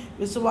முழுவதையும்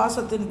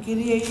விசுவாசத்தின்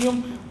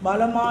கிரியையும்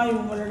பலமாய்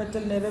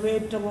உங்களிடத்தில்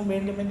நிறைவேற்றவும்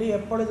வேண்டும் என்று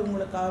எப்பொழுது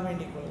உங்களுக்காக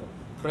வேண்டிக் கொள்கிறோம்.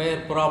 Prayer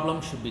problem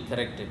should be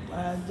corrected.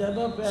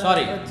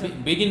 Sorry,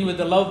 begin with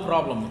the love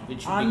problem,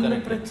 which should be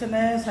corrected.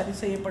 பிரச்சனை சரி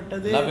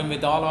செய்யப்பட்டது. Love Him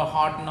with all our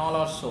heart and all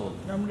our soul.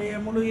 நம்முடைய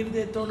முழு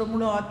இதயத்தோடு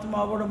முழு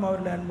ஆத்மாவோடும்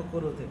அவரை அன்பு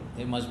கூறுவது.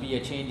 There must be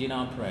a change in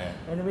our prayer.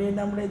 எனவே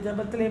நம்முடைய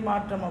ஜெபத்திலே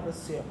மாற்றம்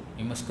அவசியம்.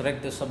 We must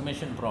correct the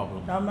submission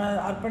problem. நாம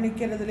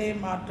அர்ப்பணிக்கிறதிலே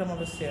மாற்றம்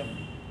அவசியம்.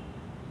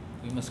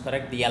 We must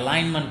correct the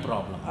alignment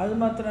problem. அது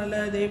மாத்திரமல்ல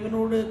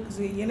தேவனோடு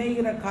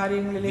இணைகிற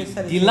காரியங்களிலே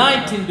சரி.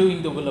 Delight in doing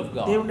the will of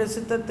God. தேவனுடைய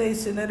சித்தத்தை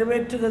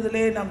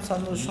நிறைவேற்றுவதிலே நாம்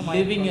சந்தோஷமாய்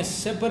living a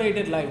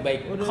separated life by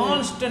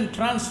constant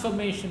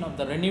transformation of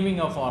the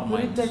renewing of our minds.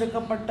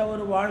 குறித்தெடுக்கப்பட்ட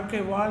ஒரு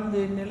வாழ்க்கை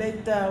வாழ்ந்து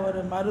நிலைத்த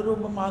ஒரு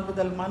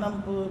மறுரூபமாகுதல் மனம்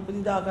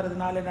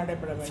புதிதாகிறதுனாலே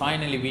நடைபெற வேண்டும்.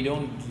 Finally, we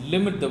don't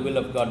limit the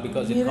will of God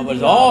because it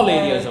covers all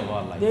areas of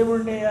our life.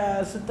 தேவனுடைய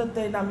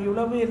சித்தத்தை நாம்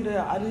இவ்வளவு என்று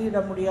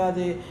அறியிட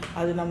முடியாது.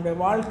 அது நம்முடைய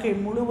வாழ்க்கை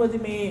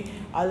முழுவதுமே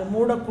அது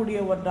மூடக்கூடிய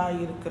ஒன்றாய்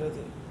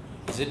இருக்கிறது.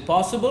 Is it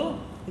possible?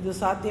 இது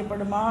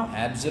சாத்தியப்படுமா?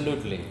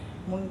 Absolutely.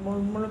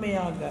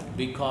 முழுமையாக.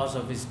 Because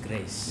of His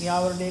grace.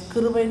 அவருடைய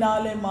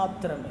கிருபையினாலே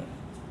மாத்திரமே.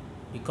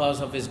 Because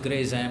of His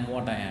grace I am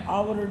what I am.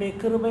 அவருடைய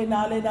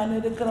கிருபையினாலே நான்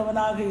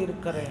இருக்கிறவனாக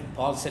இருக்கிறேன்.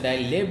 Paul said, I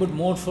labored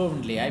more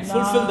fervently. I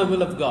fulfilled the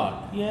will of God.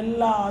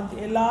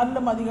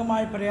 எல்லாரிலும்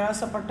அதிகமாய்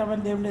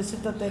பிரயாசப்பட்டவன் தேவனுடைய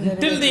சித்தத்தை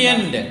till the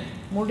end.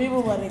 முடிவு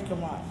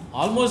வரைக்குமா.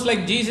 Almost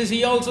like Jesus, He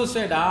also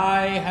said,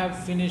 I have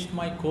finished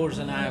my course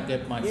and I have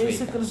kept my faith.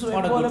 இயேசு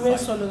கிறிஸ்துவை போலவே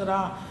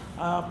சொல்லுகிறார்.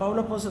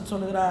 பவுலப்போஸ்தலன்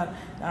சொல்கிறார்,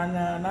 நான்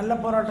நல்ல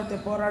போராட்டத்தை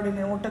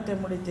போராடினேன், ஓட்டத்தை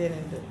முடித்தேன்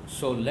என்று.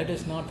 So let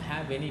us not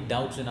have any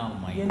doubts in our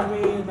mind.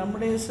 எனவே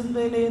நம்முடைய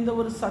சிந்தையிலே எந்த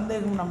ஒரு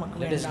சந்தேகம் நமக்கு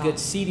வேண்டாம். Let us get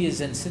serious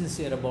and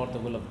sincere about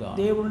the will of God.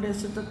 தேவனுடைய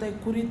சித்தத்தை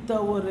குறித்த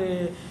ஒரு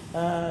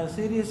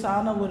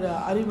சீரியஸான ஒரு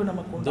அறிவு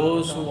நமக்கு உண்டு.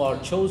 Those who are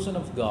chosen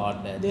of God,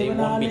 they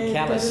won't be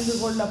careless. தெரிந்து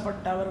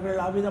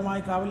கொள்ளப்பட்டவர்கள்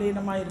அவிதமாய்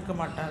கவலையினமாய் இருக்க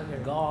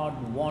மாட்டார்கள். God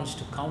wants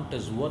to count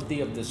us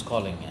worthy of this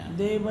calling.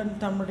 தேவன்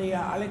தம்முடைய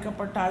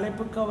அழைக்கப்பட்ட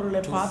அழைப்புக்கு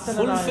அவர்களை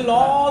பாத்திரராக fulfill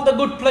all the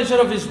good pleasure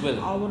of His will.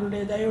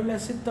 அவருடைய தயவுள்ள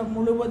சித்தம்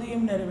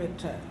முழுவதையும்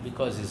நிறைவேற்ற.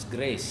 Because His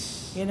grace,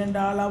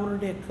 ஏனென்றால்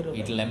அவருடைய கிருபை,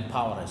 it will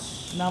empower us.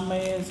 நம்மை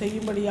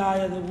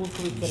செய்யும்படியாய் அது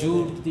ஊக்குவிக்கிறது.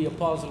 Jude the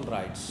apostle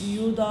writes,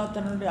 யூதா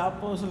தன்னுடைய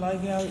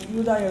அப்போஸ்தலனாகிய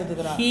யூதா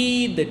எழுதுகிறார், He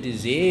that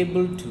is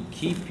able to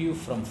keep you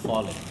from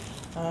falling,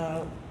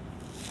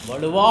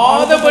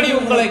 வழுவாதபடி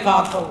உங்களை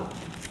காக்கவும்.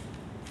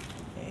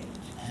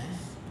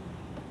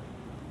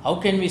 How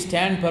can we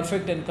stand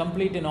perfect and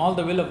complete in all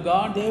the will of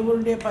God?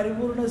 தேவனுடைய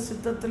பரிபூரண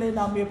சித்தத்திலே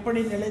நாம்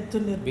எப்படி நிலைத்து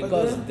நிற்பது?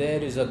 Because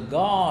there is a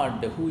God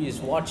who is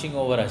watching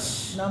over us.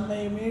 நம்மை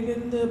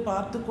மேலிருந்து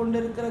பார்த்து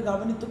கொண்டிருக்கிற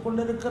கவனித்துக்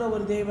கொண்டிருக்கிற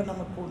ஒரு தேவன்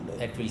நமக்கு உண்டு.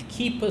 That will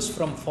keep us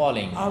from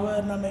falling.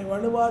 அவர் நம்மை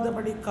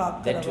வழுவாதபடி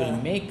காக்கிறவர். That will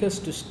make us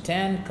to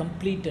stand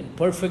complete and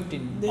perfect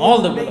in all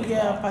the will of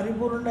God.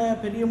 பரிபூரண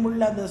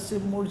பிரியமுள்ள அந்த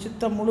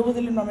சித்தம்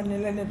முழுவதிலும் நம்மை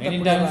நிலைநிறுத்த.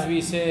 Many times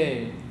we say,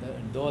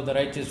 though the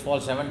righteous fall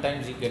 7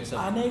 times, he gets up.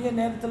 அநேக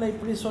நேரத்துல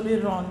இப்படி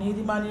சொல்லிடுறோம்,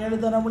 நீதிமான் 7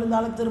 தரம்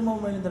விழுந்தாலும்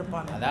திரும்பவும்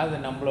எழுந்திருப்பான். அதாவது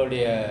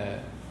நம்மளுடைய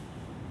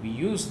we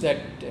use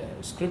that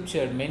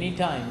scripture many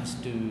times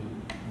to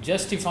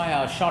justify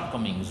our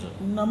shortcomings.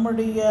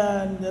 நம்முடைய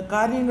இந்த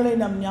காரியங்களை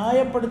நாம்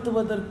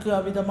நியாயப்படுத்துவதற்கு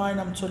அவிதமாய்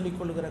நாம் சொல்லிக்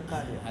கொள்கிற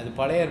காரியம். அது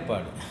பழைய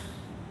ஏற்பாடு.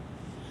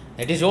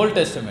 That is Old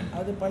Testament.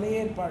 அது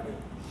பழைய ஏற்பாடு.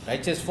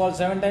 Righteous fall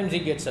 7 times,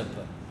 he gets up.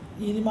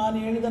 நீதிமான்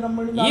 7 தரம்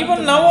விழுந்தாலும் even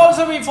now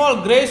also we fall,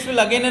 grace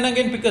will again and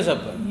again pick us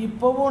up.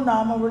 இப்பவும்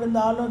நாம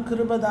விழுந்தாலும்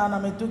கிருபை தான்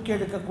நம்மை தூக்கி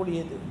எடுக்க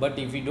கூடியது. But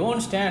if we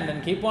don't stand and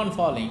keep on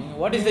falling,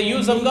 what is the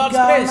use of God's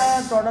grace?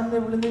 தொடர்ந்து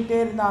விழுந்துட்டே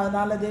இருந்தா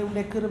அதனால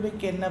தேவனுடைய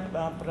கிருபைக்கு என்ன?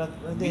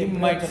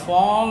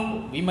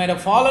 we might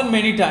have fallen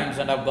many times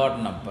and have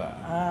gotten up.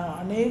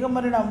 அநேக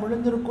முறை நாம்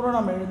விழுந்திருக்கிறோம்,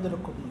 நாம்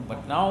எழுந்திருக்கிறோம்.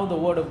 But now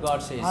the word of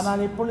God says,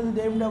 ஆனால் இப்பொழுது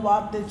தேவனுடைய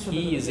வார்த்தை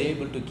சொல்லுகிறது, He is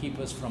able to keep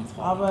us from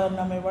falling. அவர்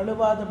நம்மை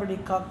வழுவாதபடி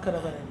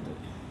காக்கிறவர் என்று.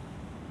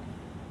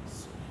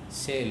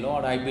 Say,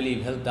 Lord, I believe,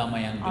 help thou my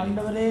unbelief.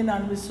 ஆண்டவரே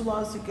நான்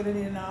விசுவாசிக்கிறேன்,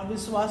 என்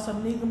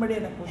அவிசுவாசம் நீங்கும்படி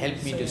எனக்கு help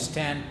me to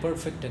stand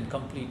perfect and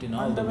complete in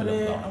all the will of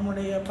God. ஆண்டவரே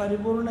நம்முடைய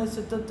பரிபூரண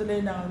சித்தத்திலே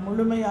நான்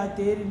முழுமையாய்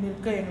தேறி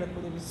நிற்க எங்களுக்கு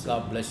உதவி செய்யும்.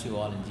 God bless you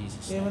all in Jesus'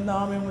 name. தேவன்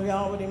தாமே உங்களை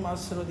யாவரையும்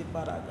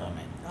ஆசீர்வதிப்பாராக.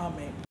 Amen.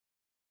 ஆமென்.